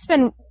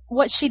Aspen,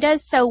 what she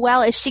does so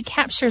well is she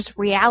captures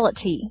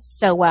reality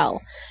so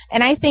well.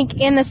 And I think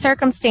in the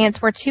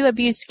circumstance where 2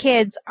 abused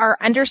kids are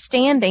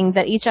understanding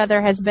that each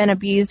other has been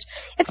abused,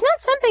 it's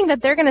not something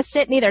that they're going to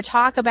sit and either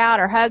talk about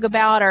or hug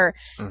about or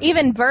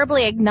even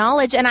verbally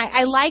acknowledge. And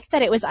I like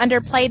that it was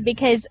underplayed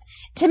because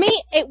to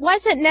me, it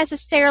wasn't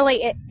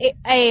necessarily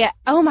a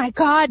oh my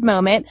God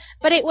moment,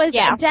 but it was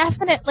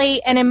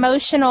definitely an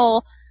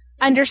emotional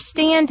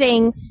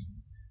understanding,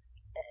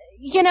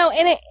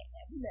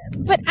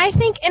 but I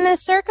think in a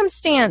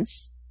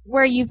circumstance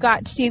where you've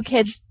got 2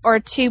 kids or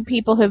 2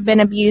 people who've been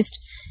abused,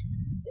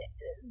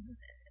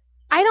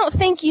 I don't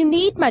think you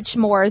need much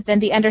more than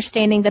the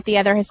understanding that the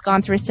other has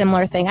gone through a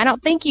similar thing. I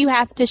don't think you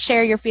have to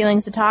share your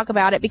feelings to talk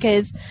about it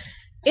because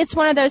it's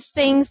one of those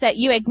things that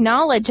you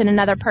acknowledge in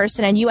another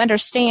person and you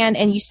understand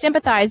and you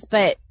sympathize,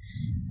 but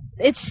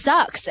it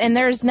sucks and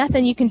there's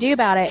nothing you can do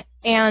about it.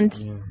 And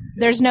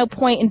there's no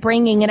point in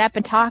bringing it up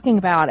and talking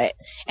about it.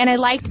 And I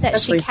liked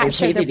that she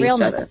captured the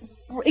realness.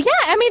 Yeah,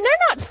 I mean, they're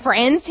not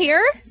friends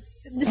here.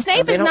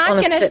 Snape is not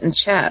going to sit and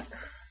chat.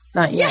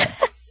 Not yet.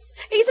 Yeah.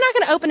 He's not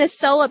going to open his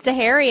soul up to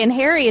Harry, and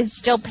Harry is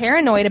still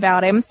paranoid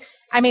about him.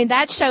 I mean,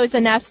 that shows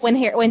enough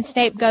when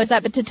Snape goes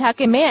up to tuck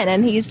him in,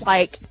 and he's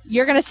like,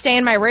 "You're going to stay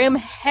in my room?"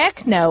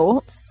 Heck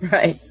no.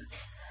 Right.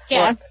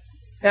 Yeah.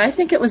 Well, I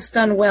think it was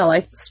done well.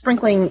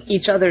 Sprinkling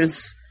each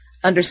other's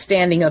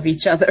understanding of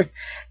each other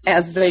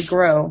as they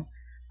grow.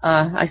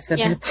 I said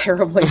that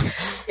terribly.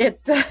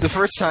 The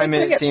first time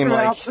it seemed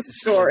like the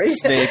story.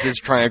 Snape is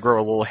trying to grow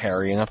a little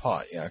Harry in a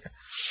pot. Yeah. Okay.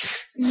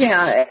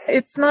 Yeah,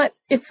 it's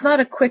not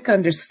a quick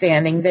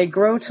understanding. They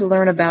grow to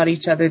learn about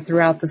each other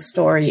throughout the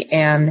story,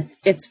 and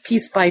it's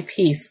piece by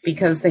piece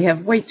because they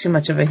have way too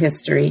much of a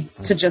history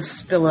to just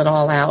spill it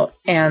all out.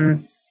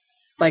 And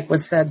like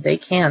was said, they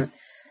can't.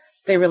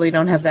 They really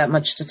don't have that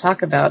much to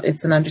talk about.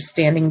 It's an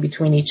understanding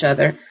between each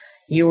other.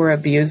 You were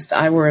abused.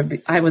 I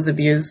was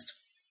abused.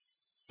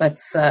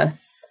 Let's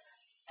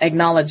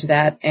acknowledge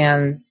that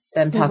and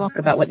then talk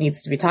about what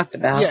needs to be talked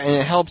about. Yeah, and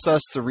it helps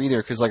us, the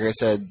reader, because like I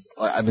said,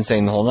 I've been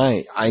saying the whole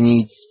night, I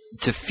need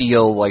to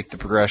feel like the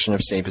progression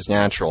of Snape is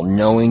natural,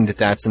 knowing that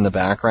that's in the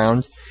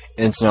background,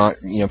 and it's not,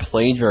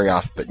 played very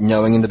often, but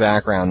knowing in the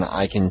background that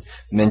I can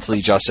mentally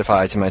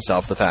justify to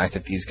myself the fact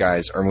that these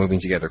guys are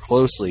moving together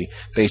closely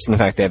based on the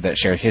fact they have that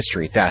shared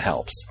history. That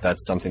helps.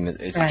 That's something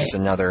that is just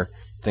another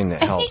thing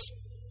that helps.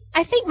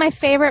 I think my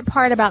favorite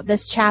part about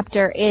this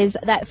chapter is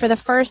that for the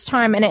first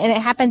time, and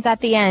it happens at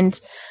the end,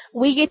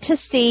 we get to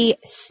see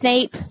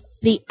Snape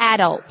the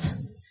adult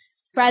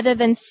rather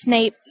than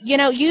Snape.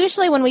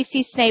 Usually when we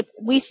see Snape,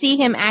 we see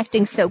him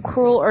acting so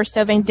cruel or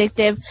so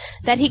vindictive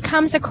that he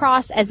comes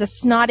across as a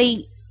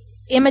snotty,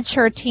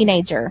 immature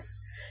teenager.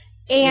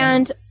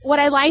 And what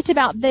I liked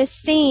about this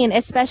scene,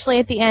 especially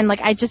at the end,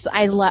 like I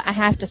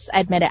have to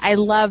admit it, I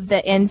love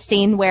the end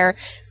scene where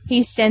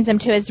he sends him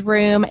to his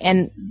room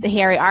and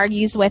Harry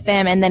argues with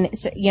him, and then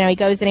he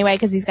goes anyway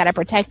because he's got to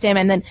protect him,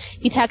 and then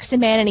he tucks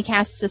him in and he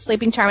casts the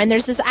sleeping charm, and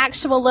there's this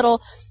actual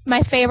little,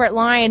 my favorite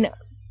line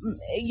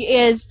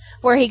is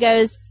where he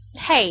goes,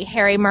 "Hey,"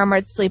 Harry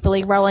murmured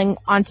sleepily, rolling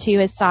onto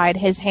his side,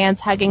 his hands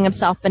hugging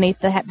himself beneath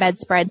the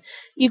bedspread.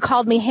 "You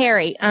called me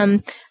Harry.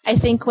 I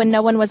think when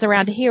no one was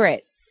around to hear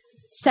it."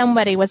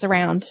 "Somebody was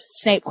around,"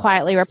 Snape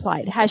quietly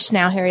replied. "Hush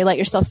now, Harry. Let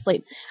yourself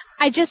sleep."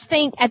 I just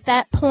think at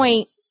that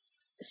point,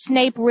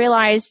 Snape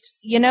realized,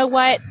 you know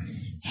what?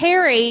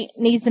 Harry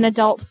needs an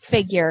adult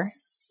figure,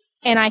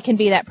 and I can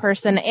be that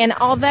person. And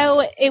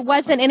although it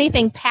wasn't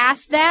anything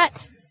past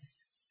that,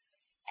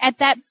 at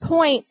that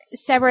point,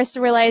 Severus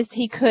realized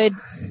he could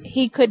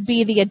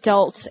be the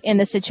adult in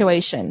the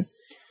situation.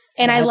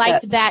 And I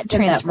liked that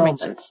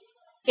transformation.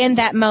 In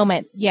that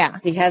moment, yeah.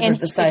 He hasn't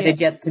decided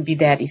yet to be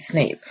Daddy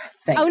Snape.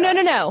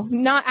 No.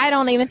 Not. I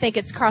don't even think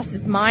it's crossed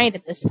his mind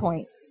at this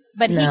point.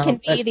 But he can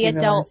be the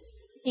adult.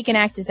 He can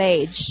act his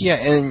age. Yeah,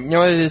 and you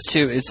know what it is,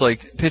 too? It's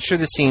like, picture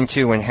the scene,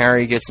 too, when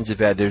Harry gets into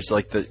bed, there's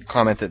like the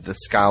comment that the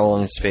scowl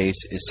on his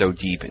face is so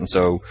deep and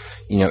so,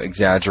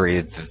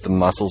 exaggerated that the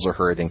muscles are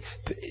hurting.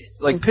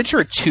 Like, picture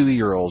a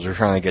 2-year-old who's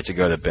trying to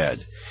go to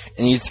bed.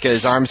 And he's got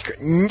his arms,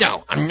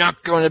 no, I'm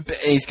not going to bed.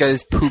 And he's got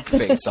his poop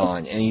face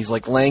on. And he's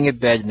like laying in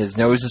bed and his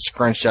nose is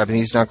scrunched up and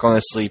he's not going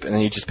to sleep. And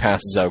then he just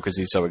passes out because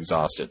he's so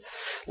exhausted.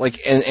 Like,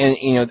 and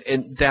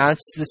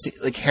that's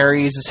like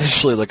Harry is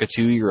essentially like a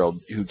 2-year-old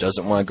who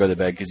doesn't want to go to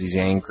bed because he's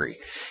angry.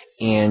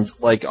 And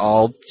like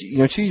all,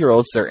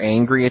 2-year-olds, they're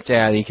angry at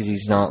Daddy because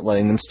he's not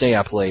letting them stay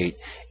up late.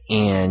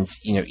 And,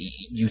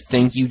 you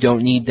think you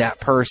don't need that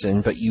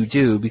person, but you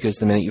do, because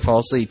the minute you fall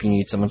asleep, you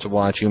need someone to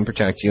watch you and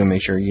protect you and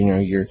make sure,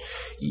 you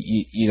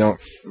don't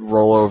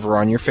roll over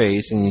on your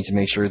face, and you need to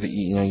make sure that,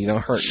 you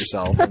don't hurt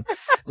yourself. And,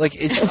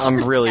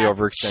 I'm really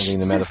overextending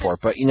the metaphor,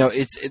 but,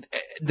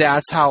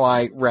 that's how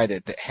I read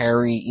it, that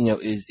Harry,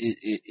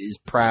 is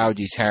proud.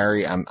 He's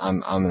Harry. I'm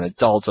an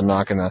adult. I'm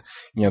not gonna,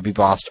 be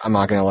bossed. I'm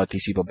not gonna let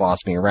these people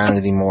boss me around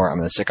anymore. I'm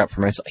gonna stick up for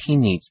myself. He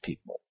needs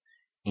people.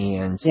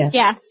 And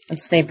yeah,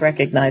 and Snape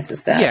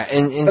recognizes that. Yeah,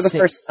 and for the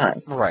first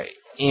time, right?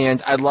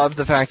 And I love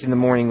the fact in the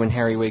morning when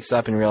Harry wakes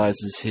up and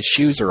realizes his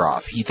shoes are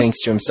off, he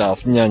thinks to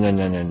himself, "No.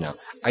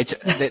 I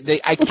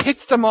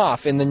kicked them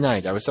off in the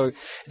night. I was so."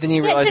 Then he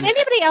realizes. Did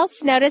anybody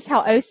else notice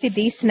how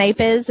OCD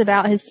Snape is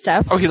about his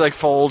stuff? Oh, he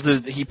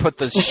folded. He put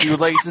the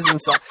shoelaces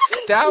inside.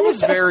 That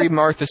was very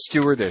Martha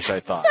Stewartish,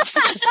 I thought.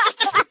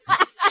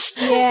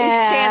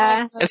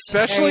 Yeah.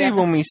 Especially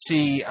when we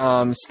see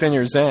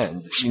Spinner's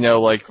End,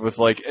 with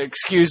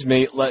 "Excuse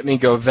me, let me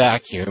go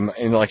vacuum,"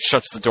 and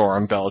shuts the door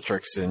on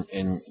Bellatrix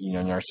and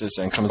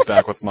Narcissa and comes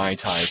back with Mai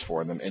Tais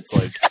for them. It's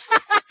like,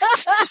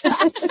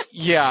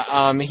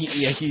 yeah,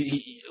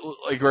 he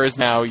whereas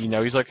now,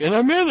 he's like, "In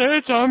a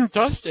minute, I'm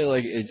dusty."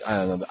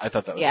 I don't know. I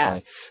thought that was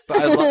funny, but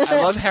I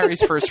love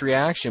Harry's first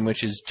reaction,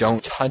 which is,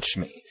 "Don't touch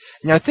me."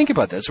 Now think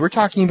about this. We're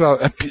talking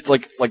about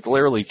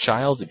literally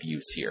child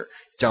abuse here.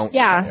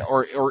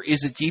 Or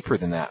is it deeper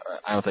than that?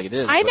 I don't think it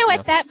is. I know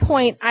at that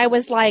point I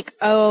was like,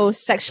 "Oh,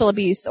 sexual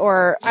abuse,"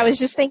 or I was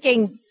just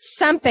thinking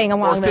something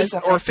along those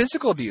lines. Or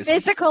physical abuse.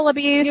 Physical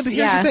abuse. Yeah, but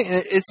here's the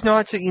thing. It's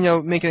not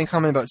to make any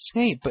comment about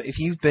Snape, but if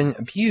you've been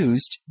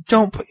abused,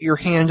 don't put your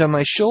hand on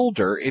my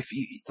shoulder. If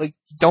you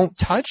don't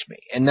touch me.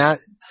 And that,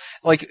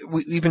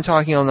 we've been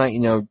talking all night.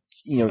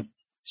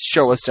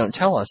 Show us, don't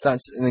tell us.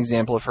 That's an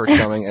example of her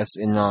showing us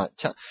and not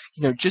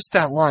just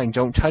that line,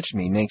 "Don't touch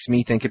me," makes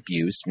me think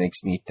abuse,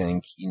 makes me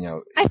think,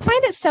 I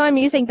find it so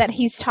amusing that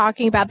he's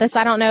talking about this.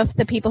 I don't know if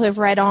the people who've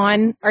read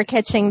on are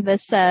catching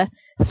this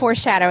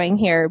foreshadowing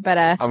here, but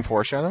I'm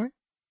foreshadowing?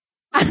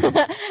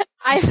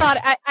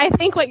 I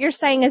think what you're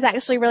saying is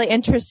actually really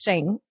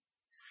interesting.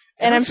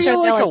 And I'm sure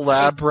like a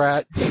lab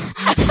rat.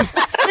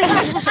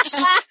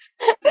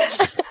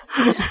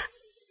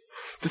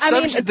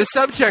 The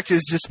subject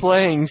is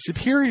displaying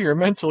superior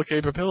mental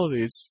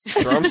capabilities.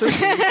 Throw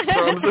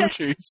some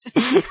cheese.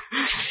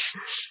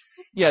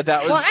 Yeah,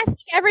 that was. Well, I think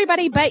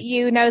everybody but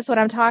you knows what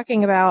I'm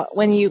talking about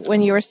when you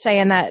were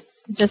saying that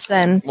just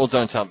then. Well,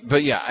 don't tell me.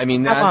 But yeah, I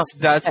mean that's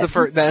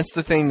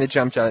the thing that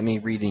jumped out at me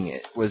reading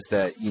it was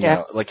that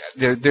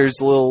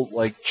there's little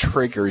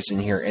triggers in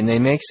here and they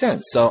make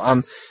sense. So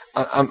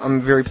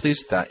I'm very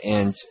pleased with that.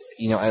 And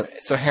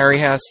so Harry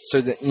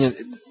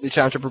the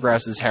chapter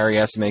progresses. Harry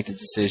has to make the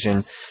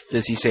decision: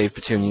 does he save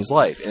Petunia's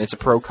life? And it's a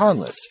pro-con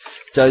list.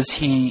 Does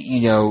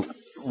he,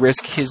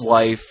 risk his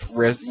life,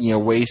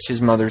 waste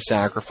his mother's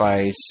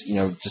sacrifice,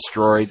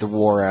 destroy the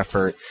war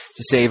effort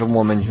to save a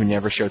woman who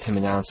never showed him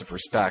an ounce of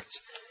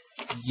respect?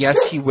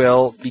 Yes, he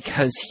will,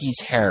 because he's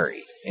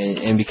Harry,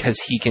 and because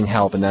he can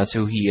help, and that's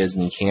who he is,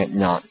 and he can't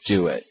not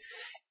do it.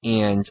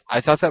 And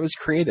I thought that was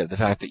creative. The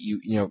fact that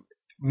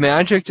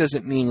magic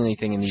doesn't mean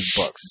anything in these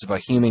books. It's about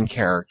human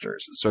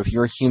characters. So if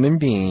you're a human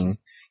being,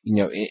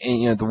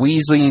 the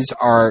Weasleys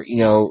are,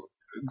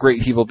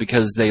 great people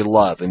because they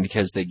love and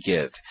because they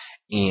give.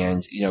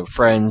 and, you know,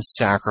 friends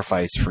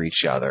sacrifice for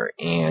each other,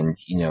 and,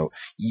 you know,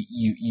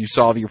 you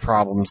solve your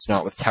problems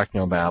not with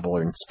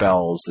technobabble and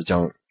spells that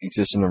don't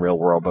exist in the real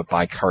world, but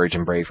by courage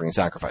and bravery and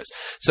sacrifice.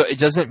 So it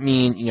doesn't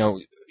mean, you know,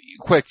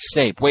 quick,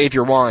 Snape, wave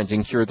your wand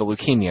and cure the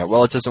leukemia.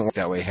 Well, it doesn't work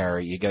that way,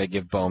 Harry. You gotta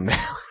give bone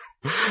marrow.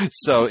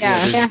 So,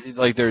 Yeah. you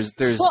know, there's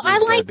Well, I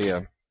gotta be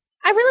a...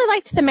 I really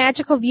liked the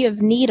magical view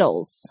of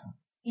needles.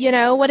 You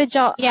know, what did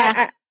y'all...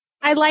 Yeah.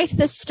 I liked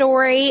the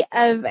story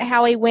of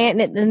how he went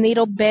and the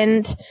needle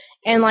bent,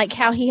 and like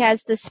how he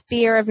has this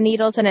fear of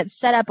needles, and it's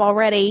set up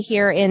already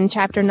here in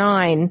chapter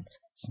 9.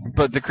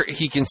 But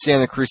he can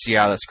stand the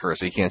Cruciatus curse,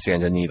 so he can't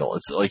stand a needle.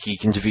 It's like he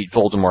can defeat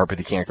Voldemort, but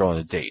he can't go on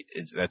a date.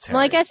 That's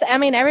Harry. Well, I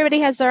mean, everybody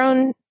has their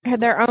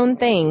own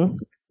thing,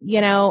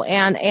 you know,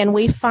 and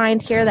we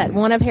find here that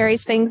one of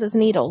Harry's things is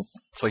needles.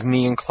 It's like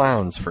me and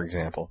clowns, for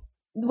example.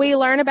 We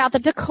learn about the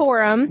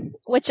decorum,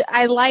 which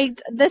I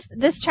liked.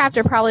 This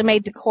chapter probably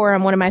made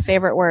decorum one of my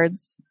favorite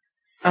words.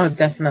 Oh,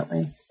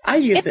 definitely. I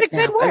use It's it a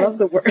good now. word. I love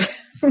the word.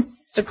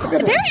 It's a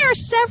good There one. are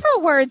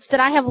several words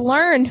that I have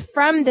learned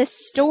from this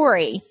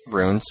story,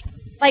 Runes,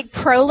 like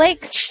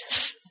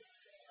prolix.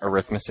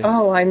 arithmetic.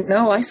 Oh, I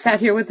know. I sat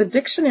here with the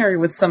dictionary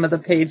with some of the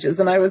pages,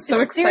 and I was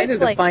so excited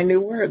Seriously. to find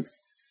new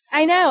words.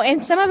 I know,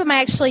 and some of them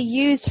I actually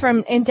use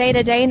in day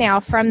to day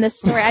now from this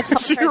story. I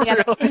told her the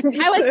other.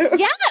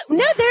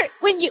 Me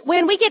too.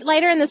 When we get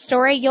later in the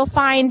story, you'll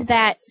find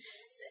that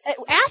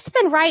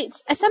Aspen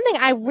writes something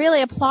I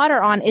really applaud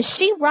her on is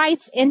she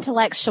writes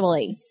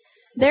intellectually.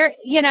 There,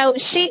 you know,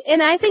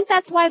 and I think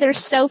that's why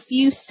there's so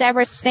few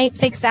Severus Snape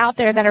fics out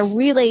there that are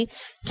really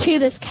to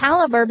this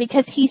caliber,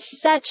 because he's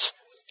such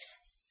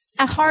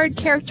a hard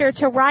character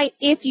to write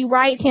if you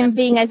write him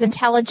being as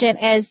intelligent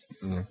as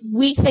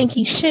we think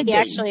he should He be.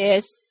 actually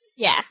is.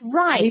 Yeah.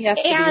 Right. He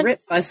has to be And-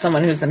 written by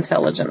someone who's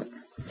intelligent.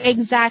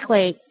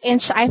 Exactly.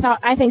 And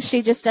I think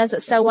she just does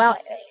it so well.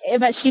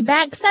 But she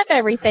backs up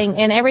everything,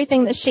 and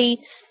everything that she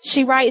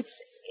writes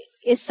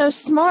is so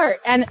smart.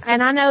 And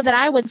I know that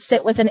I would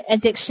sit with a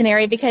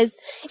dictionary, because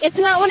it's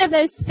not one of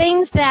those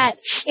things that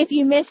if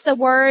you miss the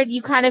word,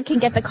 you kind of can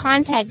get the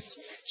context.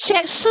 She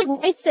actually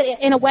writes it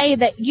in a way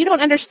that you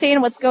don't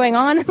understand what's going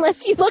on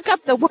unless you look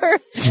up the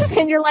word,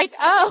 and you're like,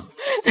 oh.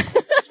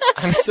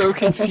 I'm so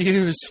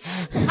confused.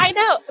 I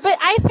know, but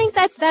I think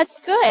that's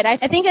good. I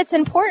think it's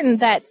important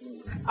that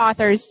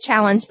authors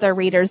challenge their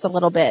readers a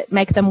little bit,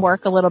 make them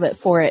work a little bit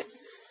for it.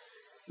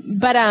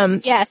 But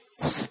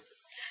Yes.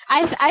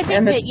 I think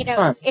And that, it's you know,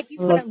 fun. if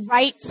you want to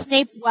write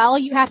Snape well,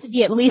 you have to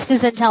be at least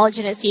as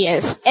intelligent as he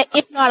is,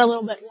 if not a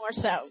little bit more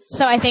so.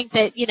 So I think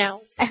that, you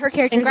know, her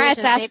character. Congrats,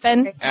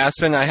 Aspen.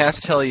 Aspen, I have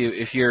to tell you,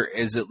 if you're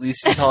as at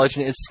least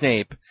intelligent as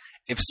Snape,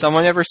 if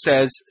someone ever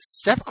says,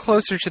 step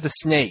closer to the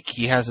snake,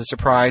 he has a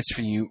surprise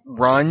for you,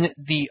 run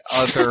the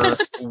other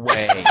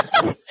way.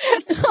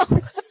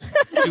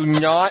 Do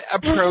not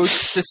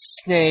approach the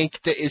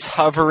snake that is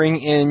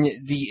hovering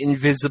in the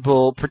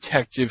invisible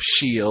protective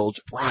shield.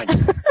 Run.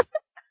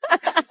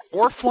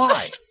 Or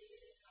fly.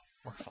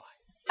 Or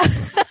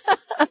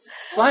fly.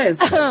 Why is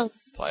that?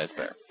 Fly is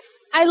better.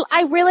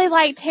 I really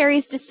liked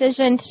Harry's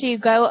decision to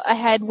go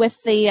ahead with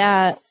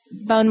the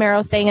bone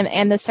marrow thing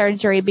and the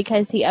surgery,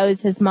 because he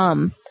owes his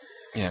mom.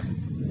 Yeah.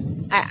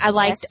 I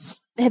liked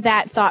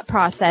that thought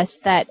process,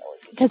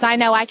 because I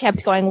know I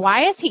kept going,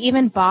 why is he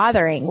even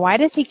bothering? Why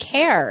does he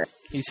care?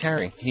 He's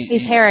Harry.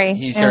 He's Harry.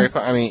 He's Yeah. Harry.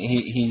 I mean,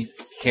 he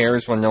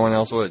cares when no one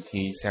else would.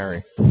 He's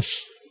Harry.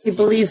 He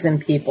believes in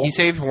people. He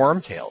saved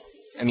Wormtail.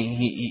 I mean,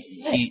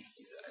 he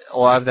a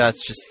lot of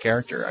that's just the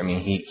character. I mean,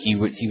 he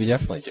would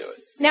definitely do it.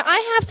 Now,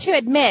 I have to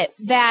admit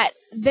that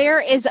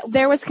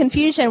there was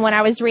confusion when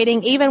I was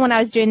reading, even when I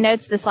was doing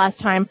notes this last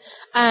time.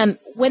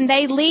 When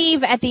they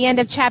leave at the end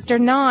of chapter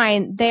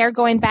 9, they are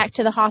going back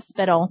to the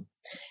hospital.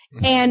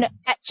 And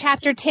at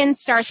chapter 10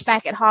 starts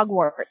back at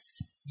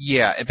Hogwarts.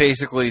 Yeah, it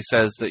basically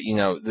says that, you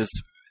know, this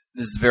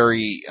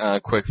very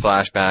quick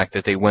flashback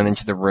that they went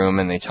into the room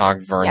and they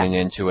talked Vernon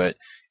into it,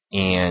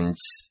 and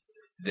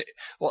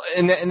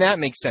and that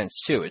makes sense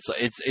too.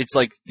 It's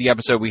like the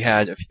episode we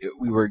had.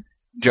 We were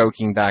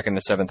joking back in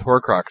the 7th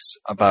Horcrux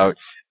about,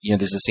 you know,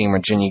 there's a scene where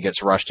Ginny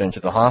gets rushed into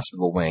the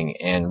hospital wing,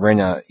 and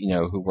Rinna, you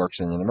know, who works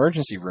in an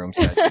emergency room,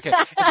 said, okay,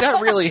 if that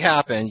really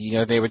happened, you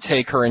know, they would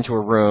take her into a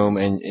room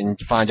and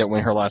find out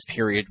when her last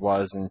period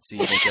was and see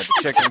if she had the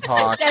chicken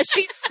pox. Does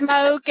she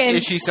smoke? And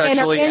Is she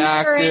sexually and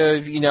her injury?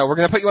 active? You know, we're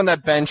going to put you on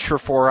that bench for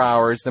 4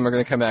 hours, then we're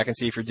going to come back and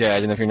see if you're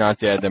dead, and if you're not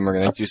dead, then we're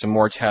going to do some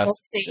more tests.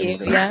 See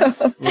and you, yeah.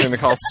 We're going to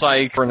call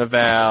psych for an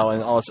eval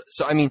and all this.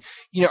 So, I mean,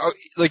 you know,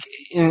 like,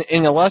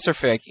 in a lesser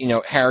fic, you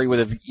know, Harry would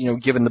have, you know,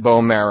 given the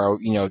bone marrow,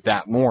 you know,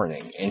 that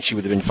morning, and she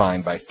would have been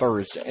fine by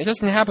Thursday. It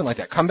doesn't happen like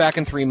that. Come back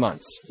in 3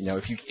 months. You know,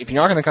 if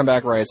you're not going to come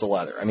back, write us a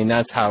letter. I mean,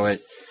 that's how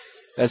it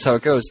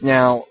goes.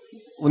 Now,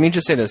 let me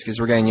just say this, because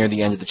we're getting near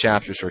the end of the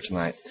chapters for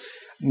tonight.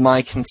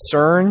 My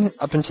concern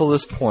up until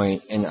this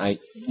point, and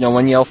no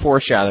one yell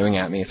foreshadowing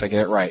at me if I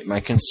get it right, my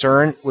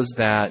concern was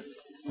that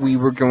we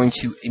were going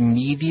to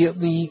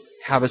immediately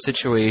have a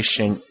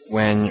situation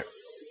when,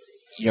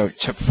 you know,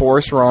 to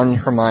force Ron and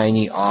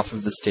Hermione off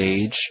of the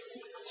stage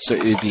so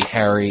it would be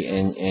Harry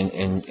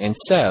and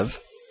Sev,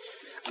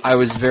 I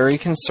was very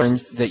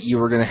concerned that you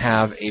were going to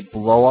have a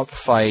blow-up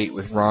fight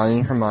with Ron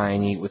and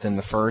Hermione within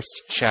the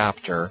first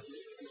chapter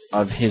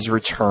of his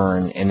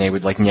return, and they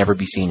would never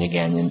be seen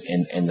again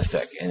in the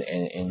fic.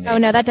 Oh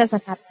no, that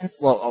doesn't happen.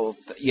 Well,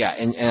 yeah,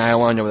 and I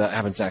want to know what that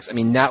happens next. I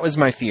mean, that was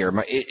my fear.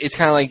 It's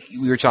kind of like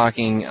we were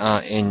talking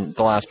in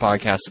the last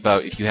podcast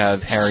about if you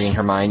have Harry and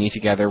Hermione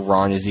together,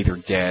 Ron is either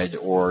dead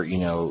or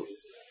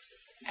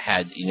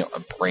had a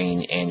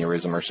brain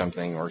aneurysm or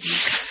something, or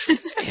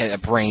he had a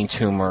brain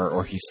tumor,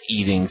 or he's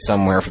eating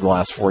somewhere for the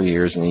last 4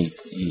 years and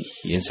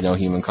he has no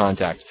human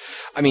contact.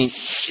 I mean, I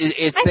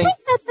think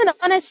that's an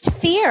honest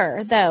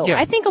fear, though. Yeah.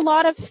 I think a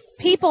lot of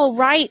people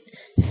write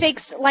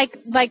fics like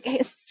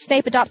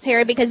Snape adopts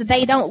Harry because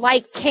they don't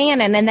like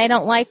canon and they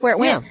don't like where it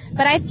went.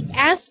 But I think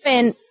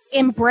Aspen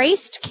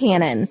embraced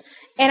canon.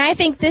 And I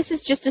think this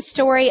is just a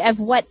story of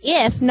what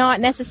if, not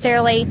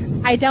necessarily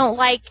I don't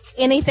like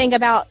anything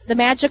about the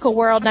magical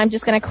world and I'm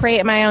just going to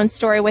create my own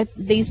story with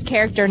these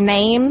character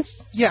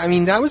names. Yeah, I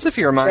mean, that was the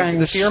fear of mine. Right.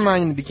 The fear of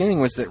mine in the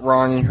beginning was that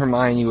Ron and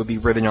Hermione would be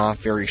written off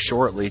very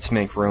shortly to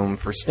make room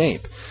for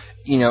Snape.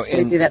 They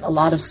do that in a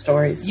lot of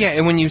stories. Yeah,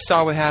 and when you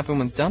saw what happened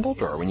with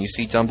Dumbledore, when you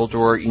see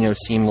Dumbledore,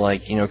 seem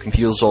like,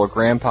 confused old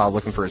grandpa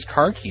looking for his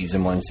car keys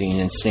in one scene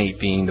and Snape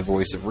being the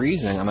voice of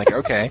reason, I'm like,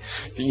 okay,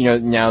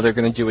 now they're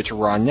going to do it to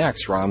Ron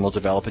next. Ron will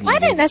develop an I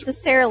didn't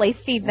necessarily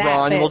see that.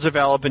 Ron will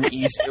develop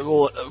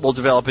will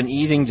develop an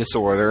eating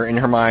disorder, and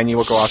Hermione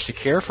will go off to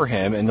care for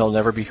him, and they'll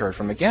never be heard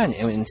from again.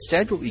 And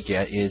instead what we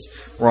get is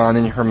Ron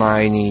and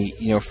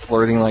Hermione,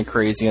 flirting like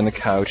crazy on the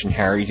couch, and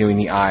Harry doing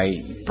the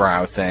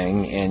eyebrow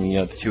thing, and,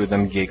 the two of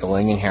them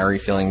giggling and Harry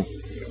feeling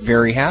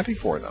very happy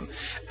for them.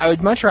 I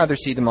would much rather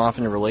see them off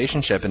in a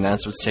relationship, and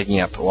that's what's taking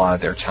up a lot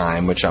of their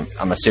time, which I'm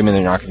assuming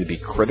they're not going to be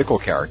critical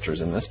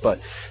characters in this, but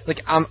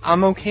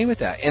I'm okay with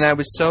that. And I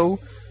was so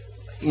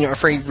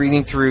afraid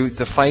reading through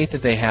the fight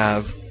that they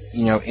have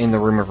in the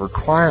Room of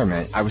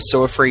Requirement. I was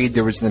so afraid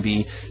there was going to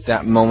be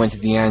that moment at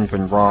the end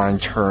when Ron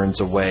turns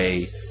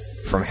away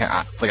from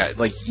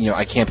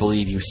I can't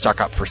believe you stuck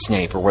up for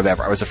Snape or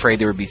whatever. I was afraid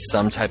there would be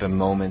some type of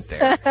moment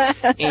there,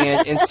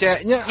 and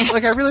instead,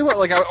 I really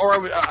was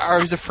I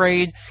was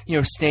afraid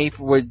Snape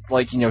would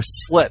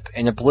slip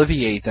and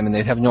obliviate them, and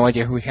they'd have no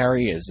idea who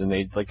Harry is, and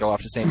they'd go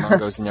off to St.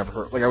 Mungo's and never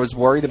heard. I was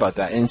worried about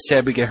that, and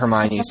instead we get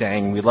Hermione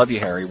saying, "We love you,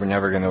 Harry. We're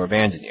never going to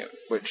abandon you,"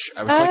 which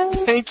I was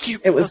 "Thank you."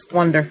 It was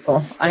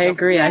wonderful. I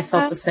agree. I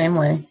felt the same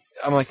way.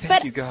 I'm like,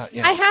 "Thank you, God."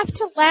 Yeah. I have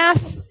to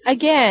laugh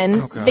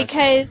again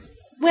because.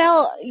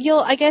 Well,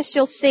 I guess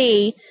you'll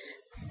see,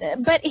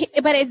 but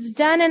it's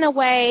done in a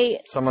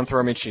way. Someone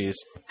throw me cheese.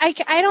 I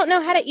don't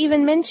know how to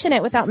even mention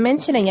it without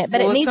mentioning it,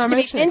 but it needs to be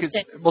mentioned.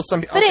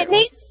 But it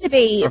needs to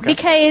be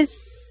because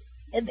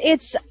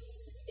it's.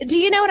 Do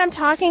you know what I'm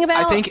talking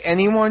about? I think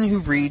anyone who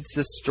reads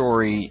the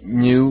story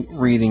knew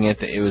reading it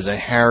that it was a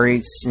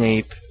Harry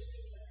Snape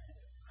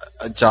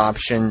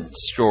adoption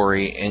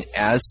story, and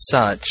as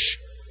such,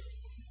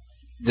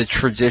 the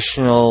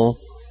traditional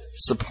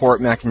support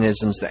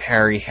mechanisms that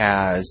Harry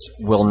has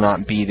will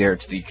not be there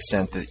to the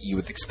extent that you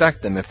would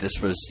expect them if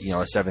this was,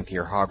 a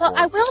seventh-year Hogwarts. Well,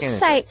 I will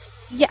say,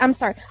 I'm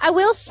sorry. I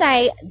will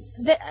say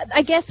that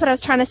I guess what I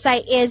was trying to say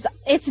is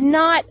it's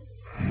not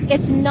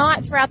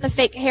throughout the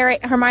fic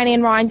Hermione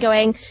and Ron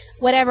going,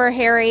 whatever,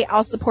 Harry,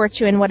 I'll support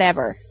you in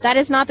whatever. That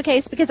is not the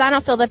case because I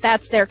don't feel that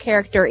that's their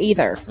character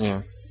either.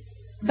 Yeah.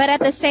 But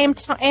at the same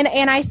time,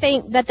 and I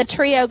think that the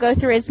trio go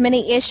through as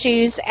many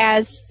issues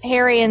as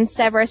Harry and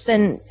Severus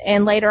and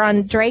later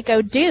on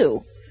Draco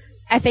do.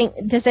 I think,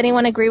 does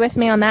anyone agree with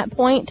me on that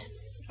point?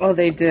 Oh,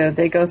 they do.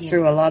 They go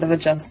through a lot of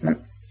adjustment.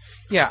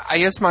 Yeah, I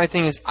guess my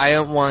thing is I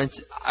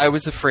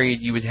was afraid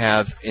you would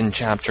have in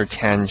Chapter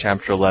 10,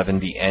 Chapter 11,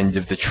 the end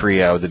of the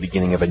trio, the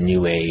beginning of a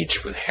new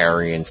age with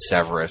Harry and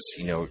Severus,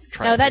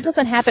 that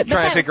doesn't happen.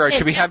 Trying to figure out,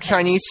 should we have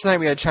Chinese tonight?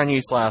 We had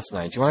Chinese last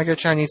night. Do you want to go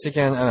Chinese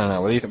again? I don't know.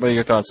 What are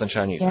your thoughts on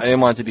Chinese? Yeah. I didn't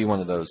want it to be one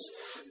of those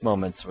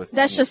moments with...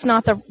 That's just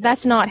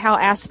that's not how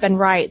Aspen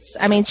writes.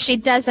 I mean, she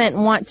doesn't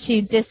want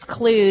to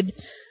disclude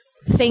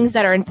things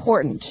that are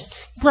important.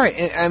 Right,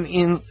 and I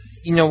mean...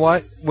 You know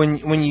what?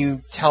 When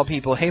you tell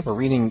people, hey, we're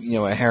reading,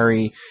 a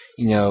Harry,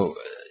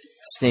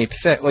 Snape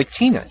fic, like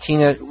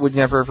Tina would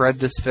never have read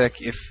this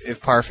fic if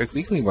Parfic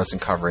Weekly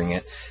wasn't covering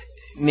it.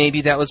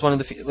 Maybe that was one of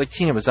the,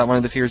 Tina, was that one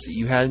of the fears that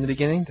you had in the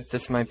beginning, that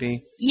this might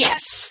be?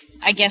 Yes,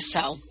 I guess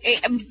so.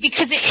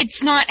 Because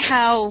it's not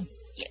how,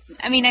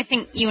 I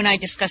think you and I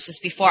discussed this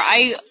before.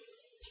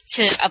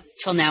 Up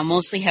till now,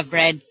 mostly have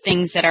read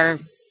things that are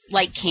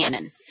like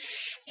canon.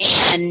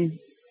 And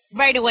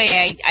right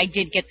away, I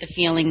did get the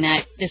feeling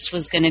that this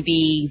was going to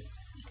be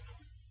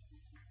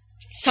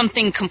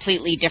something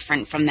completely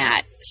different from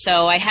that.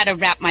 So I had to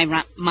wrap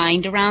my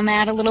mind around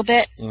that a little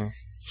bit. Yeah.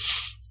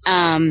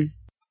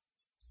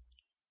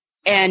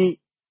 And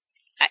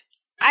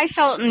I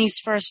felt in these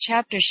first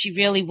chapters she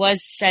really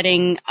was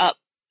setting up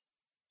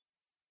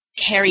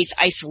Harry's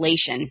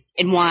isolation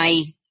and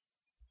why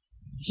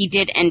he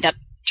did end up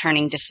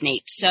turning to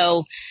Snape.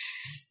 So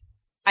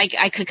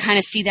I could kind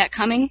of see that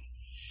coming.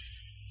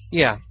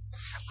 Yeah.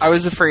 I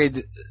was afraid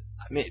that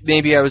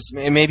maybe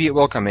it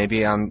will come.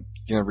 Maybe I'm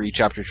going to read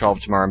chapter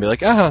 12 tomorrow and be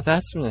like, oh,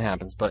 that's when it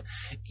happens. But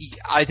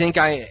I think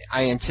I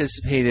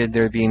anticipated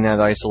there being that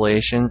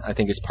isolation. I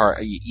think it's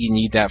you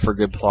need that for a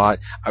good plot.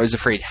 I was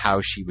afraid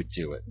how she would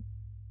do it.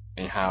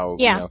 And how,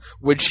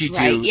 would she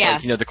do,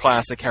 the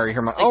classic Harry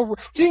Hermione,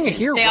 didn't you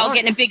hear They all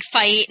get in a big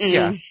fight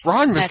and...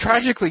 Ron was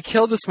tragically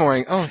killed this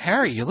morning. Oh,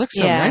 Harry, you look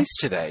so nice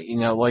today.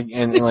 Like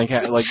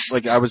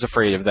I was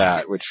afraid of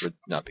that, which would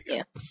not be good.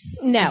 Yeah.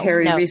 No.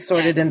 Harry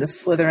resorted into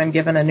Slytherin,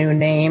 given a new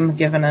name,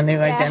 given a new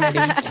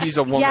identity. He's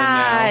a woman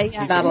now.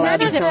 He's not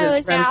allowed to tell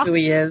his friends who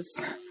he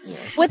is. Yeah.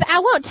 I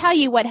won't tell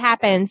you what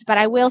happens, but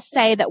I will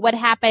say that what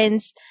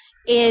happens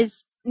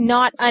is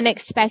not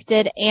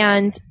unexpected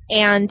and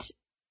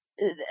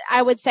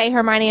I would say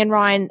Hermione and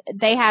Ron,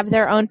 they have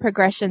their own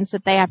progressions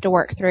that they have to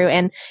work through,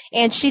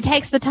 and she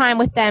takes the time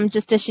with them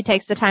just as she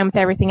takes the time with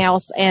everything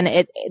else, and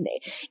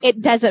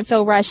it doesn't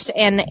feel rushed.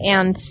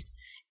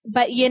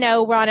 But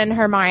Ron and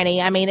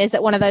Hermione, I mean, is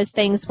it one of those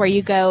things where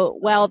you go,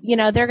 well,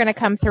 they're going to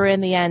come through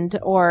in the end,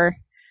 or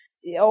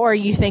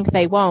you think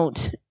they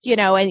won't,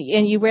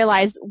 and you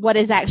realize what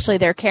is actually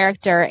their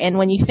character, and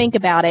when you think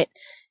about it,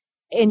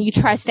 and you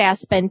trust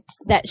Aspen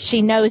that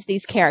she knows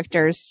these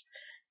characters.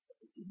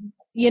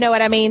 You know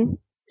what I mean?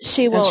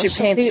 She will. And she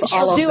paints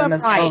all of them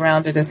as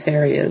well-rounded as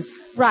Harry is.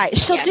 Right.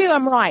 She'll do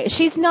them right.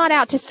 She's not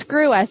out to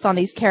screw us on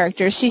these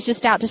characters. She's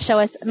just out to show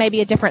us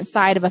maybe a different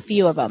side of a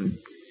few of them.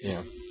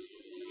 Yeah.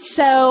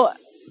 So,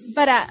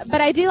 but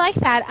I do like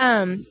that.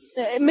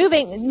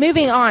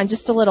 Moving on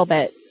just a little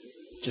bit.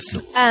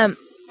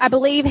 I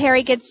believe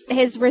Harry gets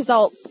his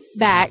results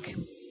back,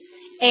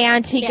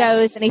 and he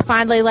goes and he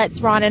finally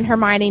lets Ron and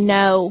Hermione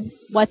know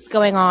what's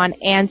going on,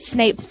 and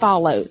Snape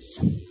follows.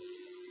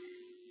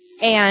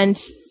 And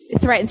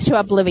threatens to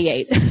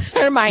obliviate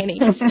Hermione,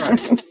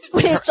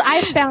 which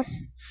I found.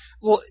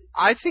 Well,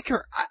 I think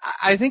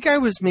I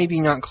was maybe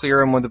not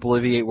clear on what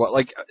obliviate was.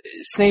 Like,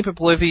 Snape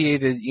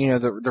obliviated,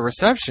 the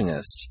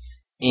receptionist,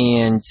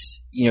 and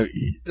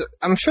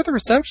I'm sure the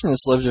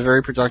receptionist lived a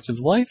very productive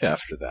life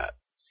after that.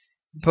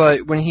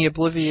 But when he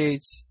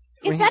obliviates,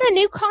 is that a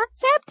new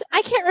concept?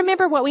 I can't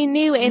remember what we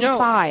knew in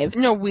 5.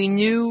 No, we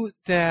knew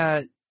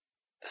that.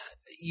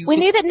 We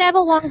knew that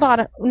Neville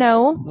Longbottom.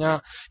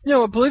 No,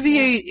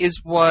 obliviate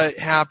is what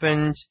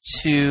happened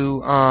to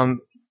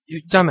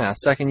dumbass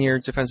second year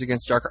Defense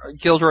Against Dark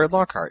Gilderoy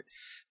Lockhart,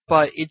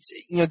 but it's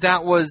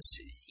that was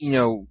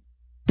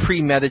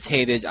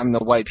premeditated. I'm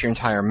going to wipe your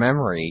entire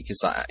memory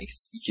because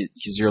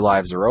your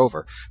lives are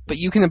over. But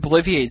you can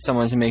obliviate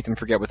someone to make them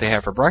forget what they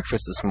had for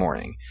breakfast this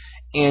morning,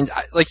 and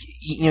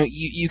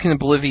you can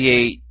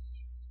obliviate.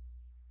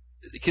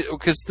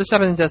 Because this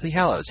happened in Deathly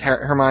Hallows.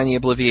 Hermione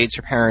obliviates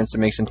her parents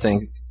and makes them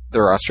think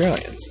they're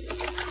Australians.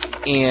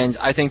 And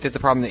I think that the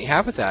problem that you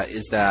have with that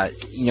is that,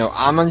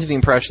 I'm under the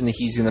impression that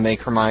he's going to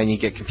make Hermione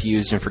get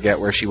confused and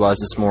forget where she was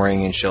this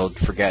morning, and she'll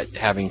forget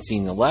having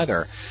seen the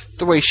letter.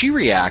 The way she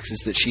reacts is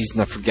that she's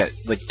going to forget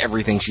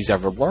everything she's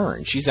ever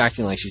learned. She's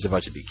acting like she's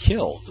about to be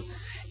killed.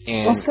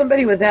 And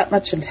somebody with that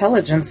much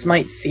intelligence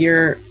might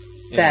fear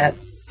that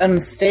a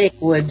mistake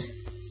would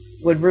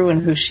ruin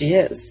who she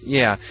is.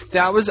 Yeah,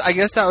 I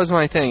guess that was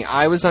my thing.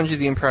 I was under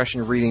the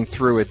impression reading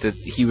through it that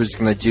he was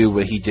going to do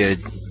what he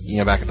did,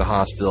 back at the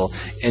hospital,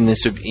 and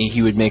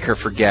he would make her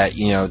forget,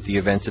 the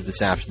events of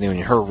this afternoon.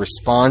 And her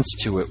response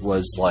to it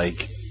was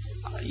like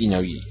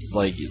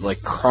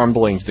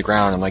crumbling to the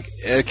ground. I'm like,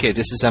 okay,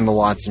 this is Emma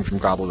Watson from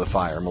Goblet of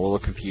Fire. I'm a little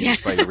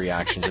confused by your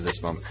reaction to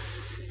this moment.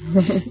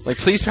 Like,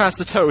 please pass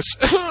the toast.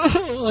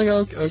 Like,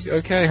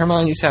 okay,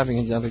 Hermione's having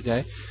another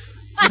day.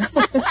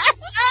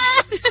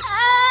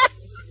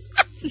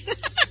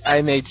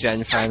 I made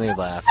Jen finally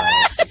laugh.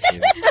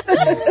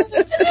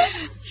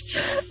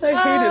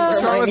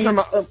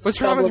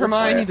 What's wrong with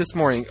Hermione this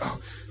morning? Oh,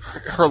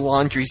 her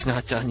laundry's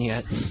not done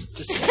yet.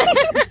 Just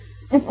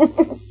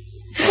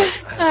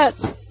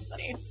that's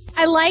funny.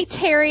 I liked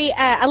Harry.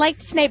 I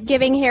liked Snape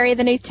giving Harry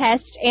the new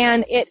test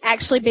and it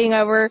actually being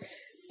over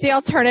the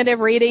alternative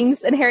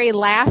readings, and Harry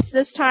laughed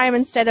this time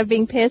instead of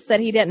being pissed that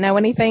he didn't know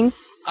anything.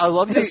 I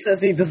love He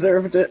says he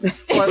deserved it.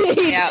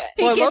 Yeah.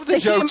 Well, I love the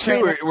joke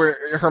too,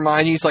 where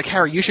Hermione's like,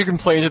 "Harry, you should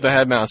complain to the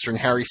headmaster," and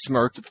Harry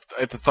smirked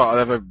at the thought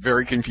of a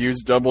very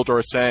confused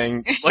Dumbledore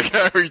saying, like,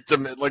 Harry,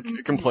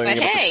 complaining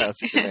about the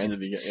test at the end of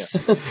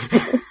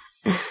the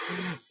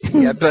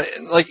yeah, but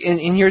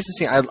and here's the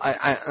thing.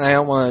 I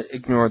don't want to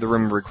ignore the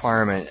room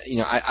requirement.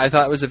 I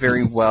thought it was a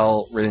very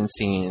well written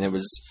scene, and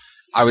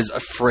I was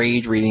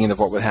afraid reading it of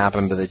what would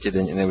happen, but it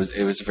didn't, and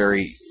it was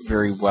very,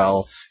 very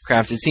well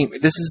crafted scene.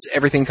 This is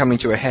everything coming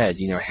to a head.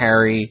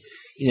 Harry,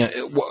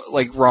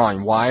 like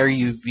Ron, why are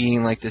you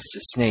being like this to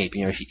Snape?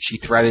 She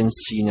threatens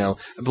to,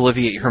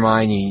 obliviate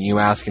Hermione, and you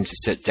ask him to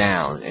sit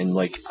down, and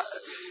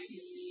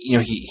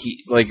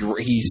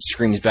he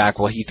screams back,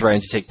 well, he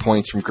threatened to take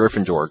points from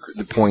Gryffindor.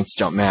 The points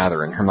don't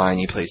matter. And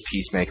Hermione plays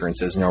peacemaker and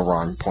says, no,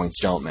 Ron, points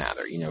don't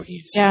matter.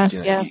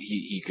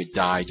 He could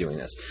die doing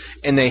this.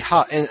 And they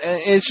hug, and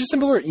it's just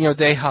simple.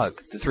 They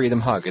hug. The three of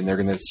them hug, and they're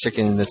going to stick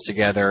in this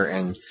together.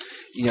 And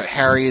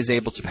Harry is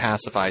able to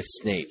pacify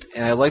Snape.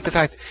 And I like the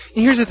fact,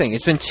 and here's the thing,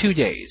 it's been 2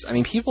 days. I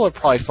mean, people have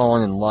probably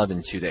fallen in love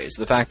in 2 days.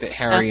 The fact that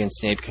Harry and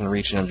Snape can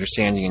reach an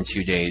understanding in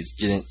 2 days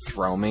didn't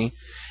throw me.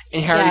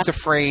 And Harry's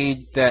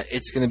afraid that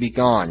it's going to be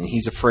gone. And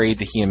he's afraid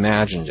that he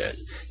imagined it.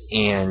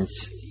 And,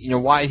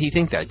 why did he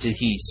think that? Did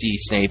he see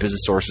Snape as a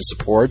source of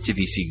support? Did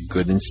he see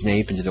good in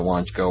Snape and didn't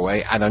want it to go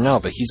away? I don't know,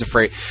 but he's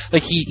afraid.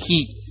 Like,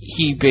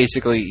 he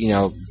basically,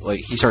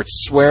 he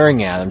starts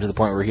swearing at him to the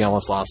point where he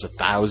almost lost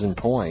 1,000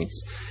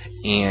 points.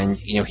 And,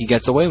 he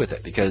gets away with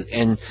it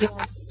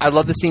I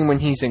love the scene when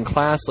he's in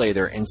class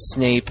later and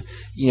Snape,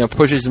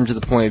 pushes him to the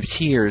point of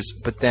tears,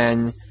 but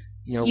then,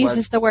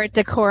 uses the word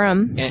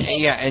decorum.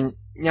 And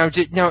now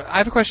I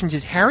have a question.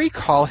 Did Harry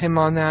call him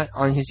on that,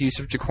 on his use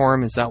of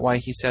decorum? Is that why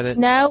he said it?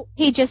 No,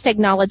 he just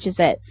acknowledges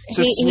it.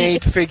 So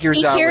Snape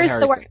figures out what Harry's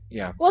saying.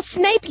 Yeah. Well,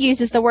 Snape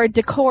uses the word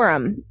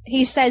decorum.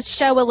 He says,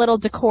 show a little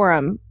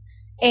decorum.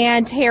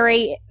 And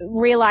Harry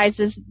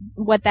realizes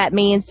what that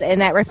means, and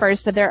that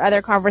refers to their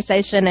other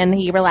conversation, and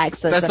he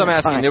relaxes. That's what I'm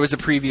asking. Fine. There was a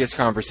previous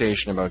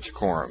conversation about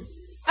decorum.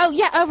 Oh,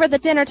 yeah, over the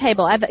dinner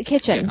table at the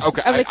kitchen. Yeah,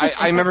 okay,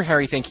 I remember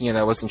Harry thinking it.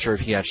 I wasn't sure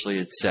if he actually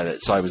had said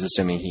it, so I was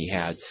assuming he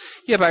had.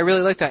 Yeah, but I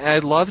really like that. And I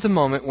love the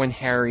moment when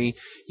Harry,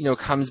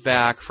 comes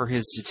back for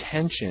his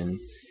detention.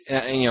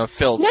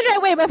 Phil. No,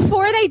 wait,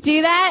 before they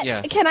do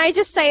that, Can I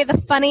just say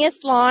the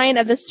funniest line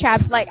of this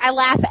chapter? Like, I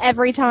laugh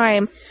every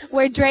time,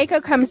 where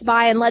Draco comes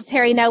by and lets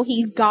Harry know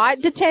he got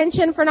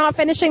detention for not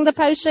finishing the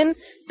potion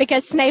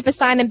because Snape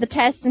assigned him the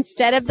test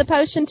instead of the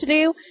potion to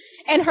do.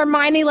 And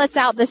Hermione lets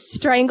out this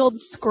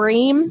strangled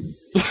scream.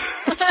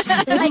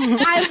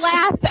 I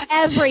laugh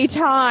every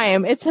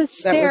time. It's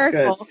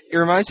hysterical. It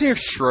reminds me of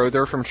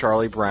Schroeder from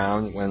Charlie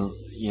Brown when,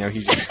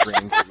 he just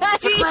screams.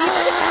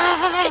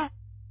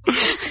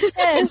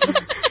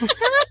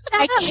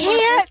 I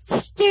can't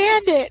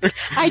stand it.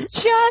 I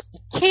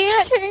just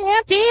can't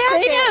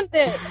stand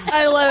it.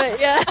 I love it,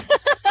 yeah.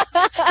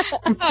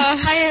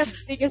 I am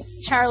the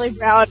biggest Charlie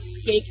Brown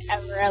geek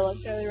ever. I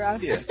love Charlie Brown.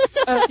 Yeah.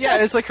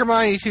 It's like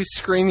Hermione too,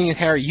 screaming at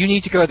Harry, you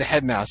need to go to the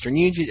headmaster,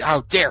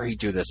 how dare he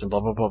do this, and blah,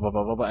 blah, blah, blah,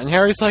 blah, blah. And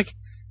Harry's like,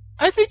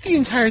 I think the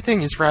entire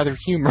thing is rather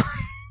humorous.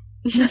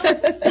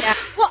 Yeah.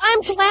 Well,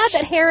 I'm glad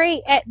that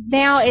Harry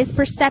now is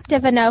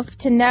perceptive enough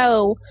to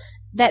know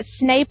that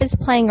Snape is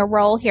playing a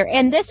role here.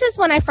 And this is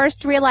when I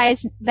first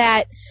realized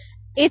that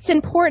it's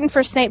important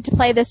for Snape to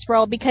play this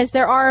role because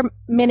there are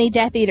many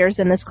Death Eaters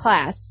in this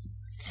class.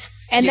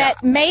 And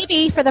that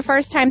maybe for the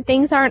first time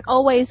things aren't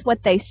always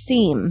what they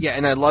seem. Yeah,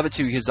 and I love it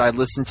too because I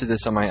listened to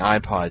this on my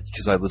iPod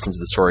because I listen to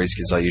the stories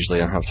because I usually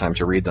don't have time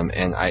to read them,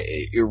 and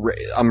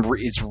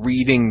it's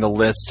reading the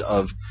list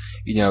of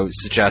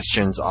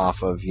suggestions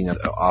off of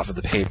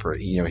the paper,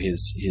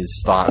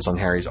 his thoughts on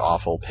Harry's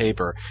awful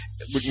paper.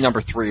 Number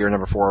 3 or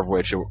number 4 of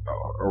which or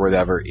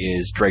whatever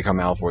is Draco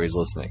Malfoy is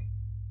listening.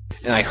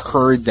 And I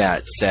heard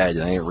that said,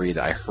 and I didn't read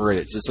it. I heard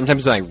it. So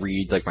sometimes when I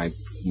read, like my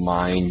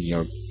mind,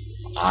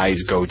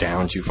 eyes go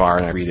down too far,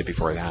 and I read it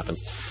before it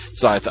happens.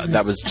 So I thought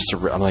that was just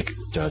I'm like,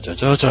 Draco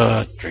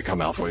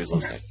Malfoy is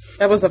listening.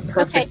 That was a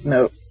perfect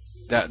note.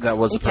 That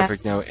was a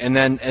perfect note. And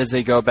then as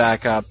they go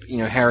back up,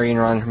 Harry and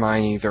Ron and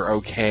Hermione, they're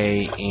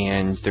okay,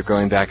 and they're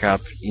going back up,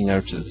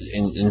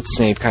 and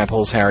Snape kind of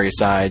pulls Harry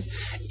aside,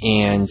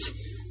 and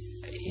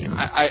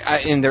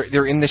and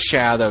they're in the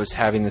shadows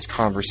having this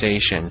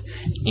conversation,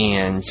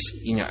 and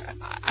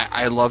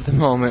I love the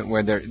moment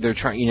where they're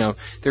trying,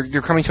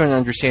 they're coming to an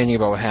understanding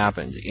about what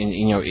happened,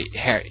 and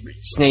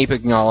Snape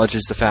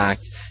acknowledges the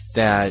fact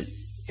that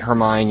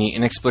Hermione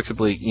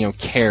inexplicably,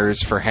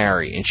 cares for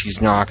Harry, and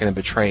she's not going to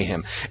betray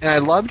him. And I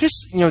love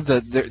just,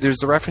 there's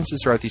the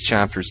references throughout these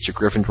chapters to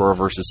Gryffindor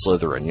versus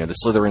Slytherin. The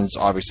Slytherin's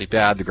obviously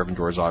bad, the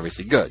Gryffindor is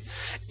obviously good,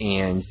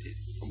 and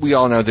we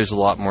all know there's a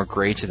lot more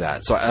gray to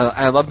that. So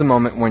I love the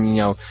moment when he's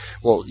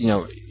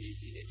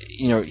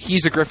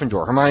a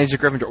Gryffindor, Hermione's a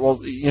Gryffindor. Well,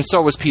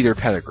 so was Peter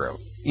Pettigrew.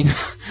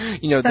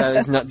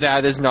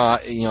 That is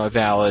not a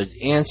valid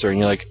answer, and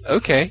you're like,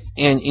 okay,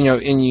 and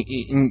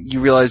you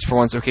realize for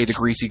once, okay, the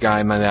greasy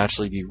guy might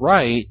actually be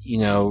right.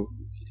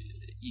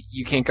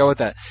 You can't go with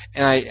that.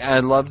 And I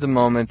love the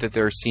moment that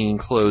their scene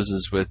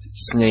closes with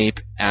Snape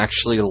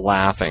actually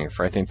laughing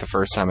for, I think, the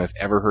first time I've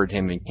ever heard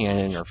him in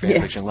canon or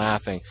fanfiction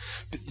laughing,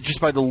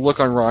 just by the look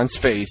on Ron's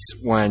face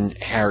when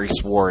Harry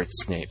swore at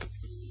Snape.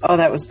 Oh,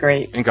 that was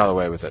great. And got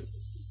away with it.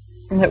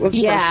 That was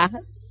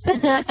perfect.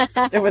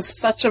 It was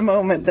such a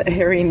moment that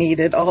Harry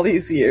needed all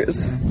these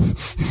years.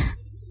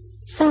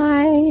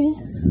 Sigh.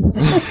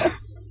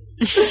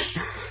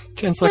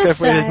 Ken's like,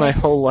 I've waited my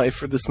whole life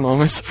for this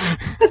moment.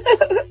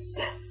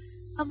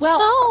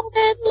 Well,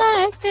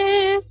 like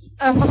this.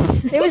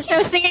 There was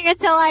no singing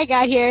until I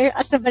got here.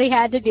 Somebody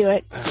had to do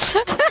it.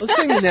 Let's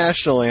sing the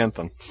national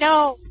anthem.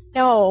 No,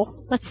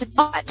 let's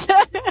not.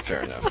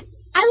 Fair enough.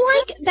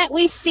 I like that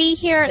we see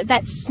here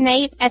that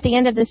Snape, at the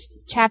end of this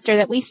chapter,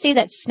 that we see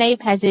that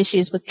Snape has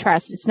issues with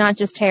trust. It's not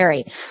just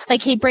Harry.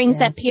 Like, he brings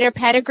that Peter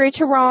Pettigrew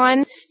to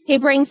Ron. he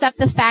brings up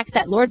the fact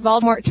that Lord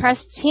Voldemort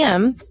trusts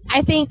him.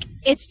 I think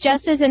it's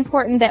just as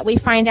important that we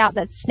find out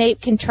that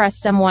Snape can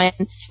trust someone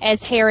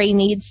as Harry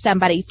needs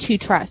somebody to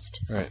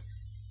trust. Right.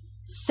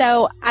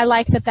 So I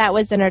like that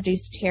was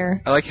introduced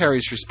here. I like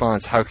Harry's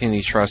response. How can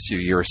he trust you?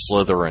 You're a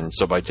Slytherin,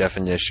 so by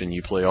definition,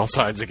 you play all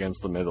sides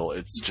against the middle.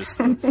 It's just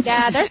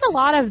Yeah, there's a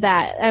lot of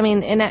that. I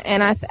mean, and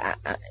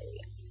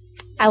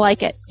I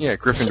like it. yeah,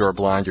 Gryffindor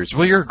blinders.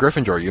 Well, you're a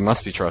Gryffindor. You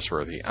must be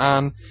trustworthy.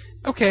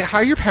 Okay. How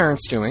are your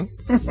parents doing?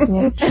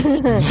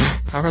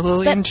 How are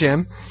Lily and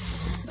Jim?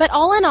 But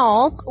all in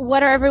all,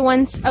 what are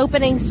everyone's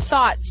opening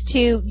thoughts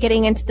to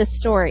getting into the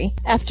story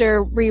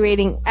after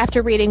reading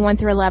 1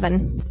 through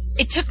 11?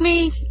 It took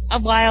me a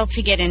while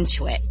to get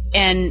into it.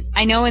 And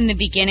I know in the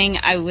beginning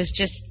I was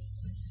just...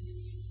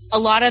 A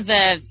lot of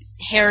the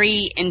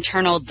Harry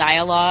internal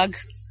dialogue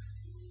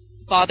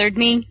bothered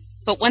me.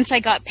 But once I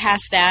got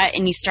past that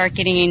and you start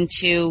getting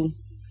into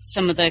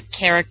some of the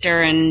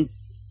character and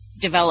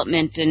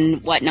development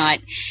and whatnot,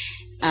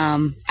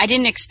 I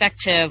didn't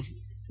expect to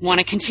want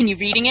to continue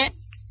reading it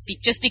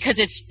just because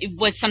it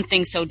was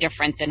something so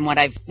different than what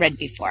I've read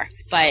before.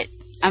 But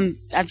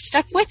I've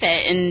stuck with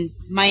it, and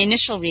my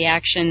initial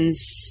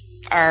reactions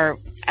are,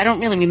 I don't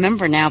really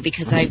remember now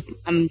because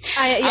I'm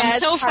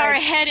so far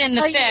ahead in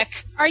the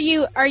fic.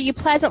 Are you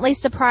pleasantly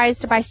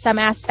surprised by some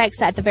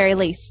aspects at the very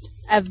least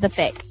of the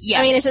fic? Yes.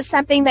 I mean, is it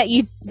something that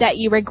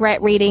you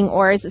regret reading,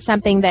 or is it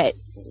something that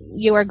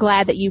you are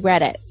glad that you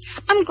read it?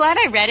 I'm glad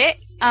I read it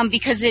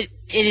because it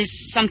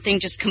is something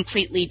just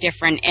completely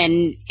different,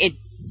 and it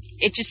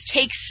just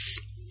takes,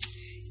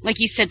 like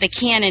you said, the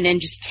canon and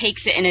just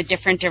takes it in a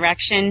different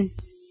direction.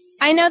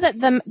 I know that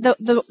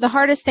the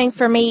hardest thing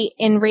for me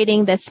in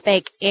reading this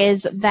fic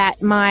is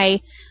that my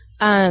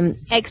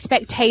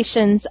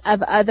expectations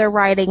of other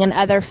writing and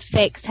other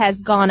fics has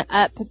gone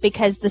up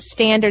because the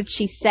standard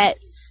she set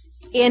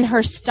in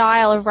her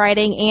style of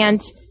writing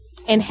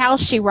and how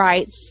she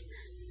writes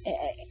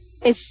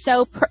is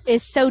so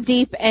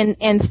deep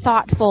and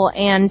thoughtful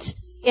and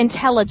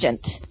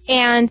intelligent.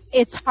 And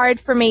it's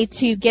hard for me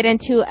to get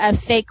into a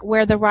fic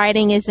where the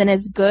writing isn't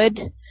as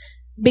good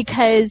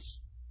because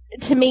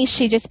to me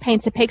she just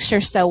paints a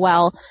picture so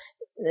well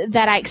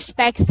that I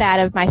expect that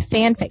of my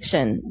fan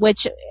fiction,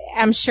 which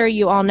I'm sure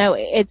you all know.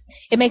 It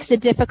makes it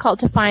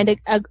difficult to find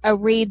a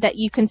read that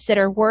you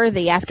consider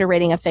worthy after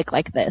reading a fic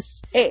like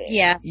this.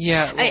 Yeah.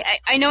 Yeah.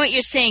 I know what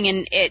you're saying,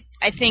 and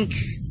I think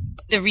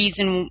the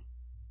reason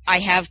I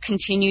have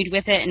continued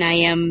with it and I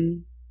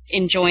am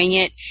enjoying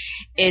it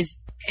is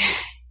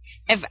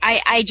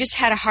I just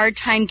had a hard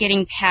time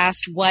getting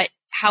past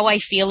how I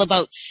feel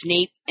about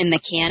Snape in the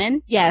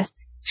canon. Yes.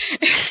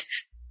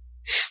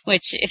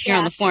 Which, if you're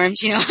on the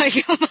forums, you know how I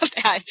feel about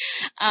that.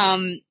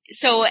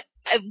 So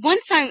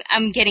once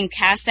I'm getting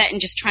past that and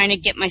just trying to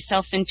get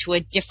myself into a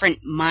different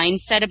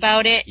mindset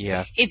about it,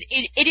 Yeah.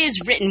 it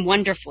is written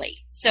wonderfully.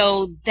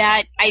 So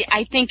that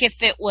I think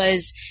if it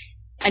was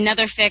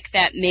another fic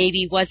that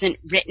maybe wasn't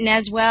written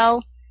as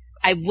well,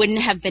 I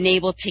wouldn't have been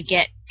able to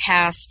get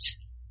past,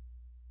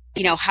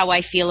 how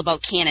I feel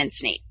about canon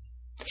Snape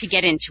to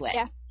get into it.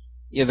 Yeah.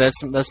 Yeah,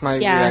 that's my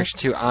reaction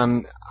too. We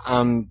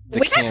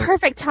got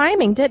perfect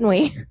timing, didn't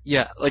we?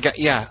 Yeah,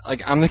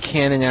 I'm the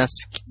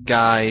canon-esque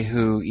guy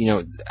who,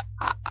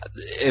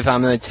 if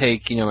I'm going to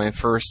take, my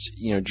first,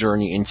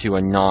 journey into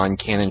a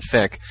non-canon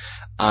fic,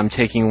 I'm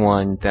taking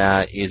one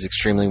that is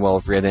extremely well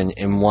written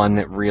and one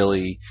that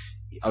really,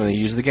 I'm going to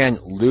use it again,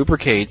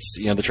 lubricates,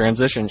 the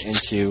transition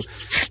into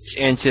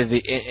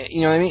the,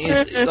 you know what I mean?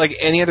 It's, like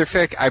any other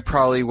fic, I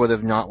probably would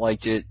have not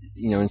liked it,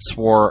 and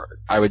swore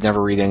I would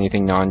never read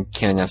anything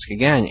non-canon-esque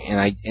again, and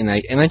I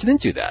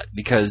didn't do that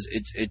because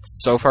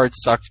it's so far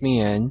it's sucked me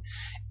in,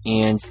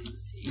 and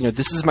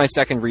this is my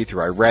second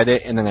read-through. I read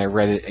it and then I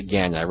read it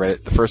again. I read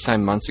it the first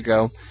time months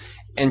ago,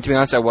 and to be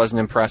honest, I wasn't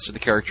impressed with the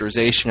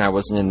characterization. I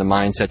wasn't in the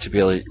mindset to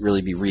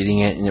really be reading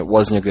it, and it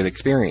wasn't a good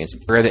experience. I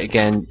read it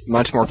again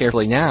much more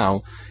carefully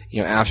now,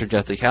 after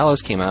Deathly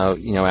Hallows came out,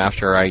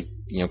 after I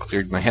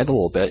cleared my head a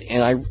little bit,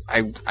 and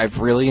I've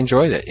really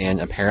enjoyed it, and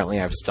apparently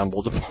I've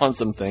stumbled upon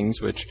some things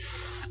which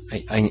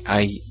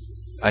I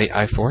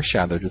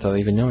foreshadowed without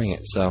even knowing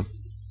it. So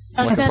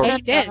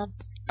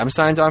I'm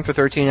signed on for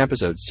 13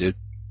 episodes, dude.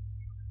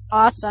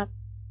 Awesome.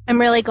 I'm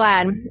really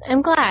glad.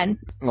 I'm glad.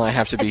 Well, I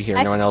have to be here.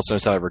 No one else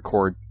knows how to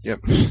record.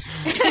 Yep.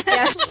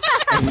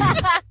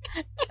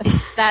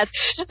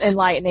 That's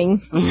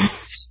enlightening.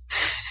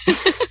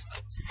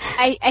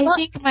 I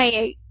think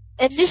my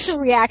initial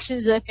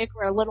reactions to the fic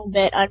were a little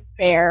bit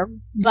unfair,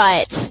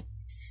 but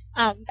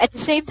at the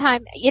same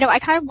time, I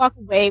kind of walk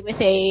away with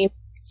a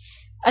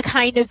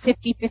kind of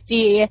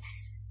 50-50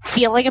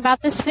 feeling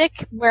about this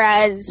fic,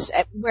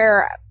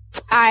 where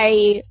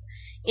I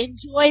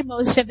enjoy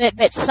most of it,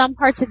 but some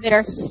parts of it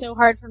are so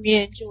hard for me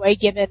to enjoy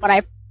given what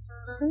I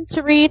prefer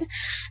to read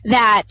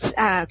that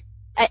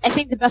I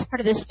think the best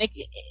part of this fic,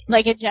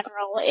 like in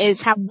general,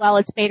 is how well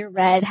it's made or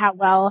read, how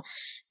well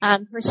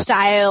her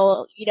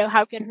style,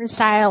 how good her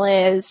style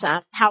is,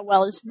 how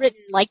well it's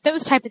written, like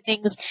those type of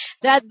things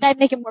that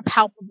make it more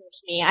palpable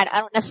to me. I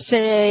don't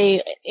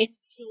necessarily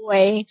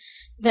enjoy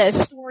the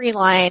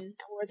storyline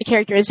or the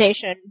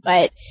characterization,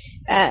 but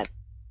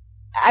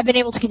I've been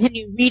able to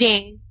continue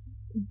reading,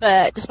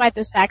 but despite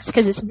those facts,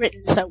 because it's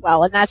written so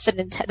well, and that's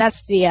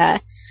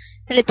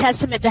a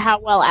testament to how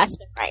well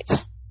Aspen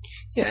writes.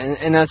 Yeah,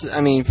 and that's, I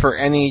mean, for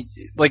any,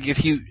 like,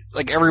 if you,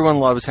 like, everyone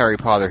loves Harry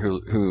Potter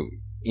who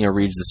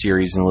reads the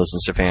series and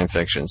listens to fan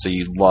fiction, so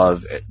you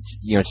love,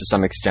 to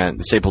some extent,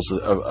 the staples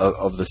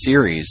of the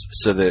series,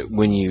 so that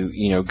when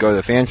you go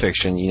to fan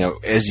fiction,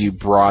 as you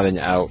broaden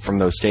out from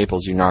those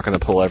staples, you're not going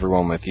to pull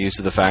everyone with you,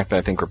 so the fact that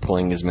I think we're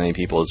pulling as many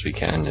people as we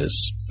can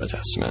is a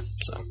testament,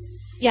 so.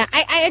 Yeah,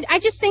 I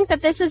just think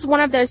that this is one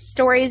of those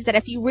stories that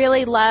if you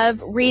really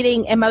love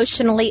reading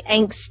emotionally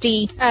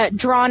angsty,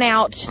 drawn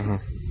out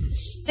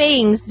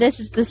things, this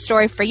is the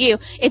story for you.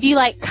 If you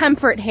like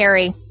comfort,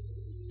 Harry,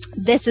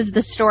 this is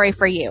the story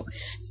for you.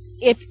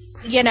 If,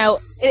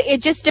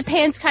 it just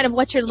depends kind of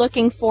what you're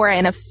looking for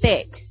in a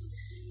fic.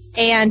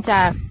 And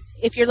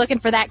if you're looking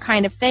for that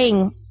kind of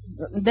thing,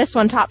 this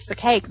one tops the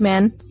cake,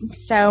 man.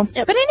 So,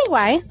 but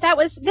anyway,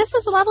 this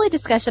was a lovely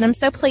discussion. I'm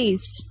so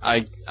pleased.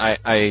 I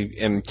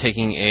am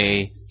taking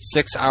a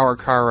 6-hour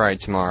car ride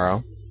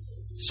tomorrow.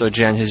 So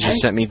Jen has just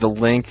sent me the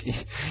link.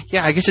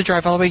 Yeah, I get to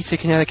drive all the way to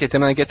Connecticut.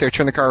 Then when I get there,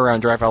 turn the car around,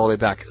 drive all the way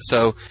back.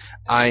 So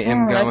I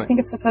am going. I think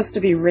it's supposed to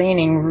be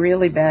raining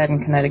really bad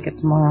in Connecticut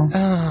tomorrow.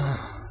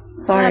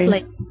 Sorry.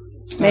 Lovely.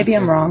 Maybe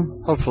I'm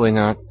wrong. Hopefully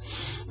not.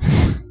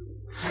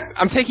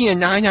 I'm taking a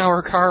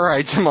 9-hour car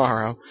ride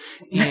tomorrow.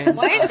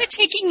 Why is it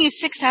taking you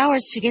 6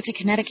 hours to get to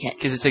Connecticut?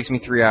 Because it takes me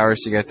 3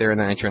 hours to get there, and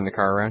then I turn the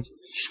car around.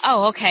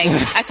 Oh, okay.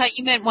 I thought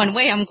you meant one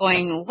way. I'm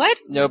going, what?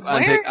 Nope. How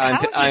are you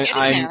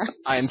getting there?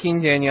 I'm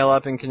keeping Danielle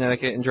up in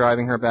Connecticut and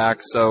driving her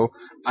back, so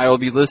I will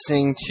be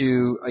listening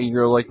to A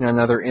Year Like None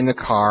Other in the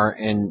car,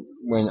 and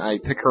when I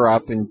pick her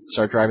up and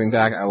start driving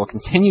back, I will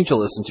continue to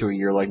listen to A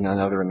Year Like None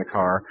Other in the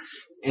car,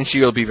 and she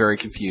will be very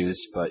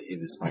confused, but it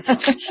is my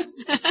fault.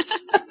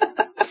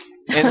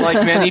 And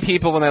like many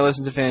people, when I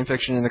listen to fan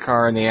fiction in the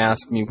car and they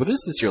ask me, what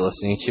is this you're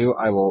listening to?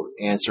 I will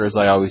answer, as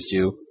I always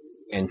do,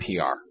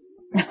 NPR.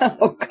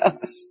 Oh, gosh.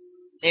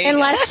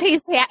 Unless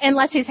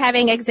he's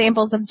having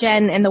examples of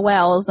Jen in the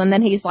Wells, and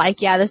then he's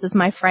like, yeah, this is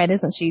my friend.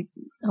 Isn't she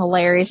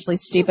hilariously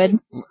stupid?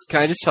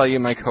 Can I just tell you,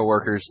 my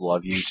coworkers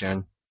love you,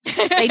 Jen?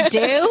 They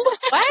do?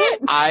 What?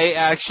 I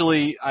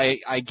actually, I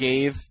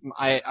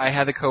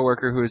had a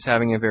coworker who was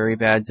having a very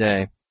bad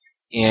day,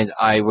 and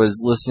I was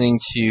listening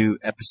to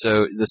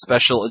the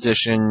special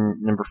edition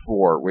number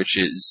 4, which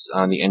is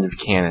on the end of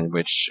canon,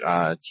 which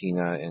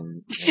Tina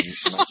and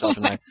myself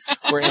and I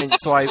were in.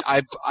 So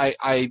I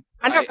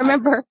don't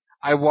remember.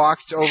 I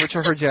walked over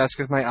to her desk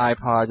with my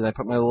iPod, and I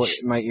put my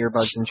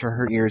earbuds into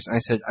her ears, and I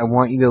said, I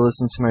want you to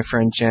listen to my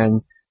friend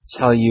Jen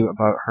tell you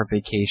about her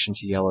vacation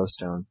to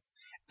Yellowstone.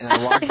 And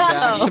I walked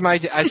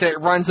back to I said, it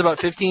runs about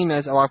 15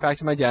 minutes. I walked back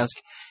to my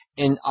desk,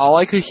 and all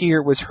I could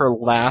hear was her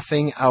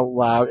laughing out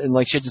loud, and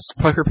like she had to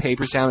put her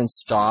papers down and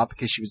stop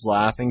because she was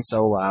laughing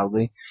so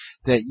loudly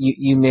that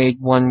you made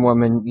one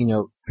woman,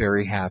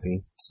 very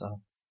happy. So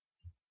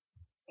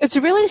it's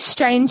really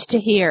strange to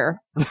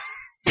hear.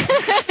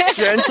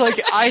 Jen's like,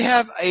 I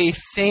have a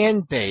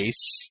fan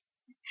base.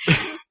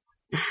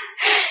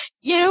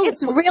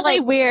 It's really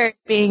weird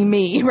being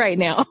me right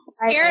now.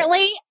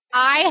 Apparently,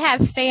 I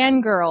have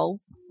fangirls.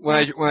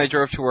 When I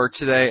drove to work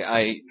today,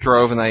 I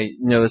drove and I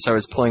noticed I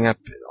was pulling up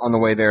on the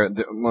way there.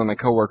 One of my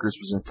coworkers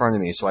was in front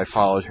of me, so I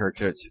followed her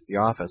to the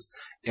office.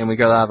 And we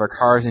got out of our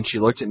cars, and she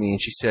looked at me and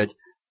she said,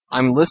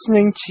 I'm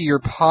listening to your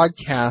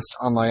podcast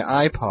on my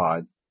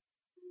iPod,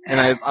 and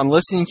I'm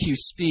listening to you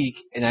speak,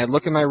 and I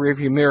look in my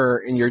rearview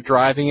mirror, and you're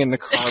driving in the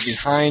car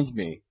behind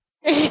me.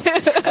 And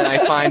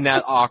I find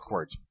that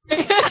awkward.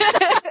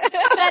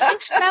 That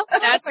is so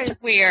That's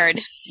weird.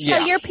 Yeah.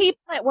 So your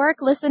people at work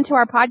listen to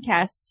our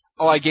podcast.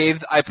 Oh,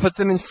 I put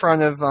them in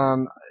front of,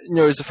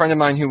 it was a friend of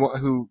mine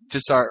who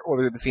just saw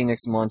Order of the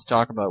Phoenix and wanted to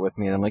talk about it with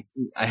me, and I'm like,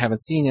 I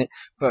haven't seen it,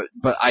 but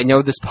I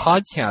know this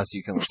podcast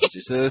you can listen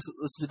to, so they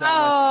listen to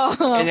that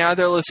one. And now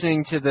they're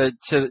listening to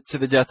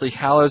the Deathly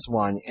Hallows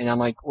one, and I'm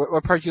like,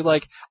 what part do you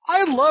like?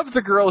 I love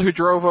the girl who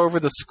drove over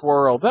the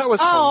squirrel. That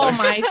was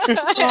hilarious.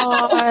 My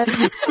God.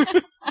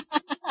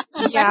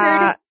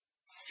 Yeah.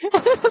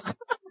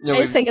 No,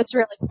 I just think it's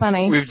really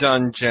funny. We've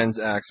done Jen's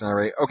accent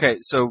already. Okay,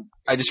 so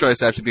I just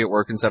realized I have to be at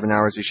work in 7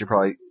 hours. We should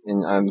probably,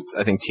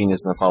 I think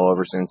Tina's going to follow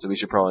over soon, so we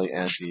should probably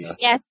end the...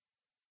 Yes.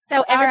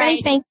 So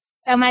everybody, thank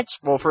you so much.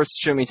 Well, first,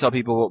 show me tell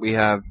people what we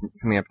have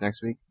coming up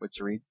next week, what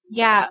to read.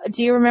 Yeah,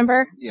 do you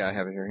remember? Yeah, I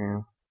have it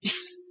here.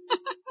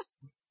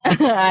 I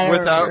don't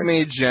Without remember.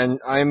 me, Jen,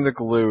 I'm the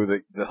glue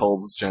that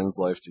holds Jen's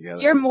life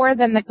together. You're more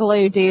than the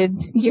glue, dude.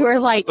 You're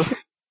like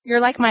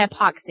my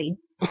epoxy.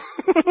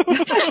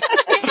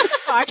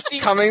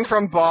 Coming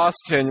from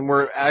Boston,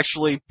 where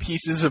actually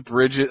pieces of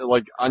bridges,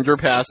 like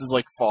underpasses,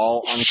 like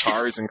fall on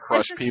cars and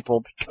crush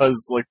people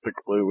because like the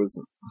glue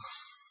isn't.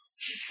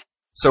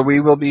 So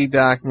we will be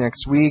back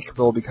next week.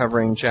 We'll be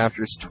covering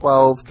chapters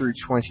 12 through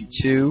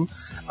 22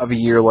 of A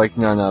Year Like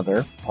None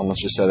Other.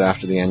 Almost just said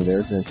after the end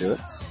there, didn't do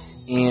it.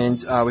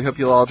 And we hope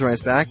you'll all join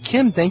us back.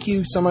 Kim, thank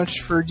you so much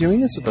for doing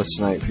this with us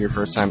tonight for your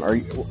first time.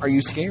 Are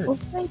you scared? Well,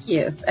 thank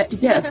you.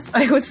 Yes,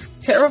 I was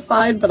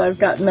terrified, but I've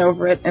gotten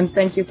over it, and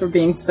thank you for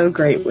being so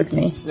great with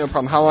me. No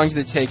problem. How long did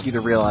it take you to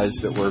realize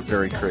that we're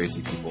very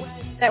crazy people?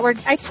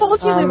 I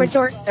told you we were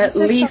George. At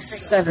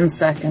least 7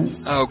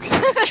 seconds. Okay.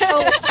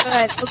 Oh,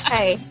 good.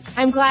 Okay.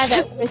 I'm glad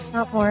that it's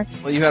not more.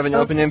 Well, you have an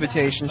open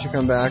invitation to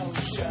come back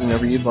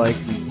whenever you'd like.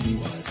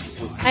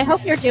 I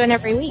hope you're doing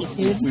every week,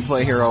 dude. We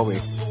play here all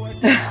week.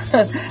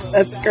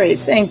 That's great.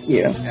 Thank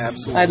you.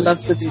 Absolutely. I'd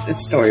love to do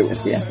this story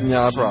with you.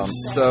 No problem.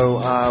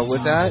 So,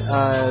 with that,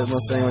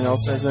 unless anyone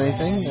else has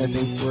anything, I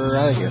think we're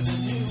out of here.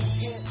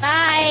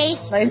 Bye.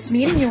 Nice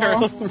meeting you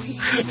all. See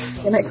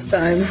you next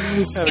time.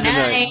 Have a good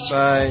night. night.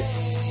 Bye.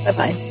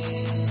 Bye-bye.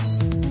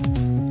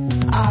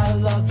 I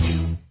love you.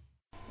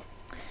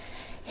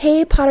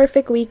 Hey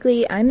Potterfic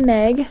Weekly, I'm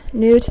Meg,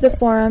 new to the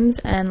forums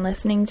and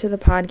listening to the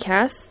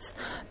podcasts,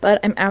 but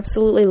I'm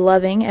absolutely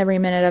loving every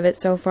minute of it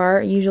so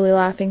far, usually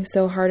laughing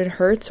so hard it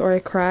hurts or I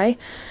cry,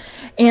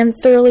 and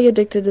thoroughly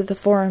addicted to the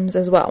forums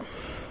as well.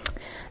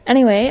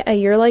 Anyway, a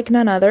year like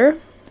none other.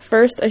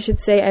 First, I should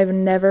say I've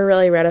never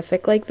really read a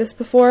fic like this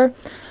before.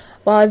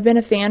 While I've been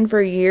a fan for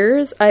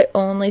years, I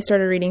only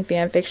started reading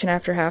fanfiction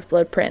after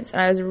Half-Blood Prince, and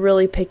I was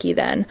really picky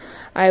then.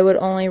 I would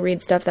only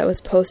read stuff that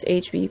was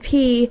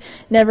post-HBP,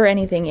 never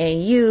anything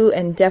AU,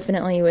 and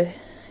definitely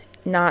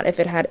not if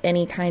it had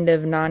any kind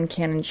of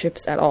non-canon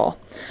ships at all.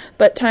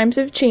 But times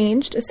have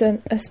changed,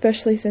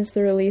 especially since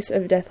the release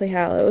of Deathly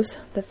Hallows.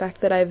 The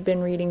fact that I've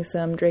been reading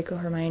some Draco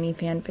Hermione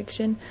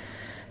fanfiction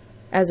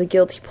as a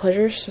guilty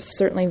pleasure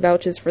certainly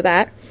vouches for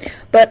that.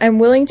 But I'm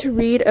willing to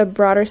read a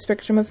broader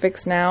spectrum of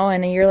fics now,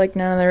 and A Year Like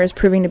None Other is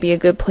proving to be a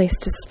good place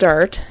to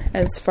start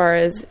as far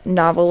as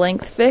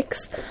novel-length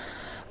fics.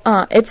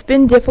 It's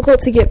been difficult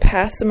to get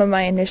past some of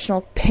my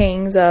initial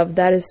pangs of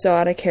that is so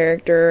out of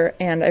character,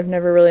 and I've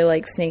never really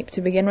liked Snape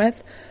to begin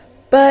with.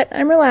 But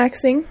I'm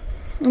relaxing.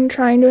 I'm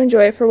trying to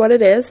enjoy it for what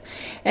it is,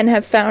 and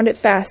have found it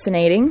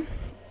fascinating.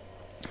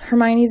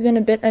 Hermione's been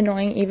a bit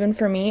annoying even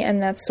for me,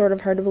 and that's sort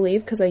of hard to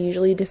believe because I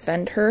usually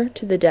defend her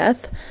to the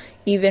death,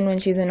 even when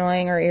she's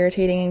annoying or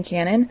irritating in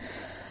canon.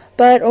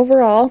 But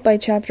overall, by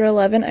chapter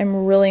 11,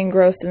 I'm really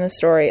engrossed in the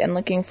story and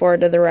looking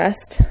forward to the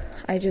rest.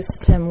 I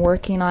just am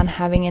working on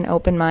having an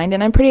open mind,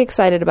 and I'm pretty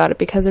excited about it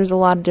because there's a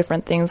lot of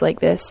different things like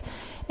this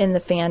in the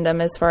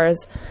fandom as far as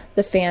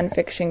the fan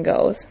fiction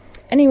goes.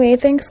 Anyway,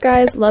 thanks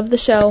guys, love the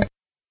show.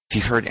 If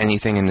you've heard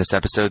anything in this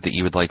episode that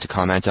you would like to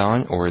comment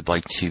on or would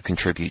like to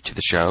contribute to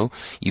the show,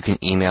 you can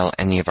email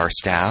any of our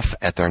staff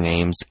at their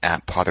names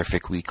at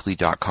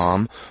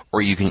potterficweekly.com,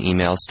 or you can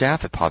email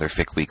staff at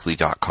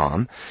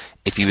potterficweekly.com.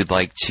 If you would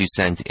like to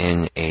send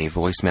in a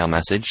voicemail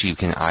message, you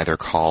can either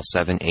call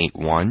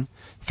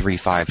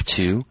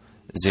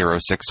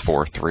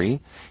 781-352-0643,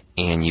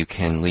 and you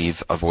can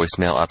leave a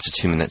voicemail up to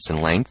 2 minutes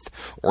in length,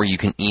 or you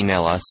can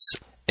email us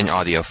an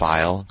audio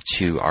file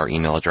to our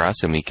email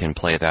address, and we can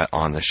play that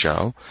on the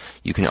show.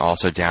 You can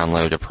also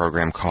download a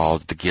program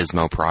called the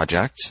Gizmo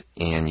Project,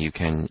 and you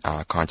can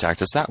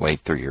contact us that way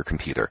through your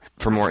computer.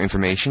 For more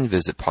information,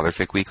 visit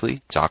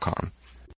potterficweekly.com.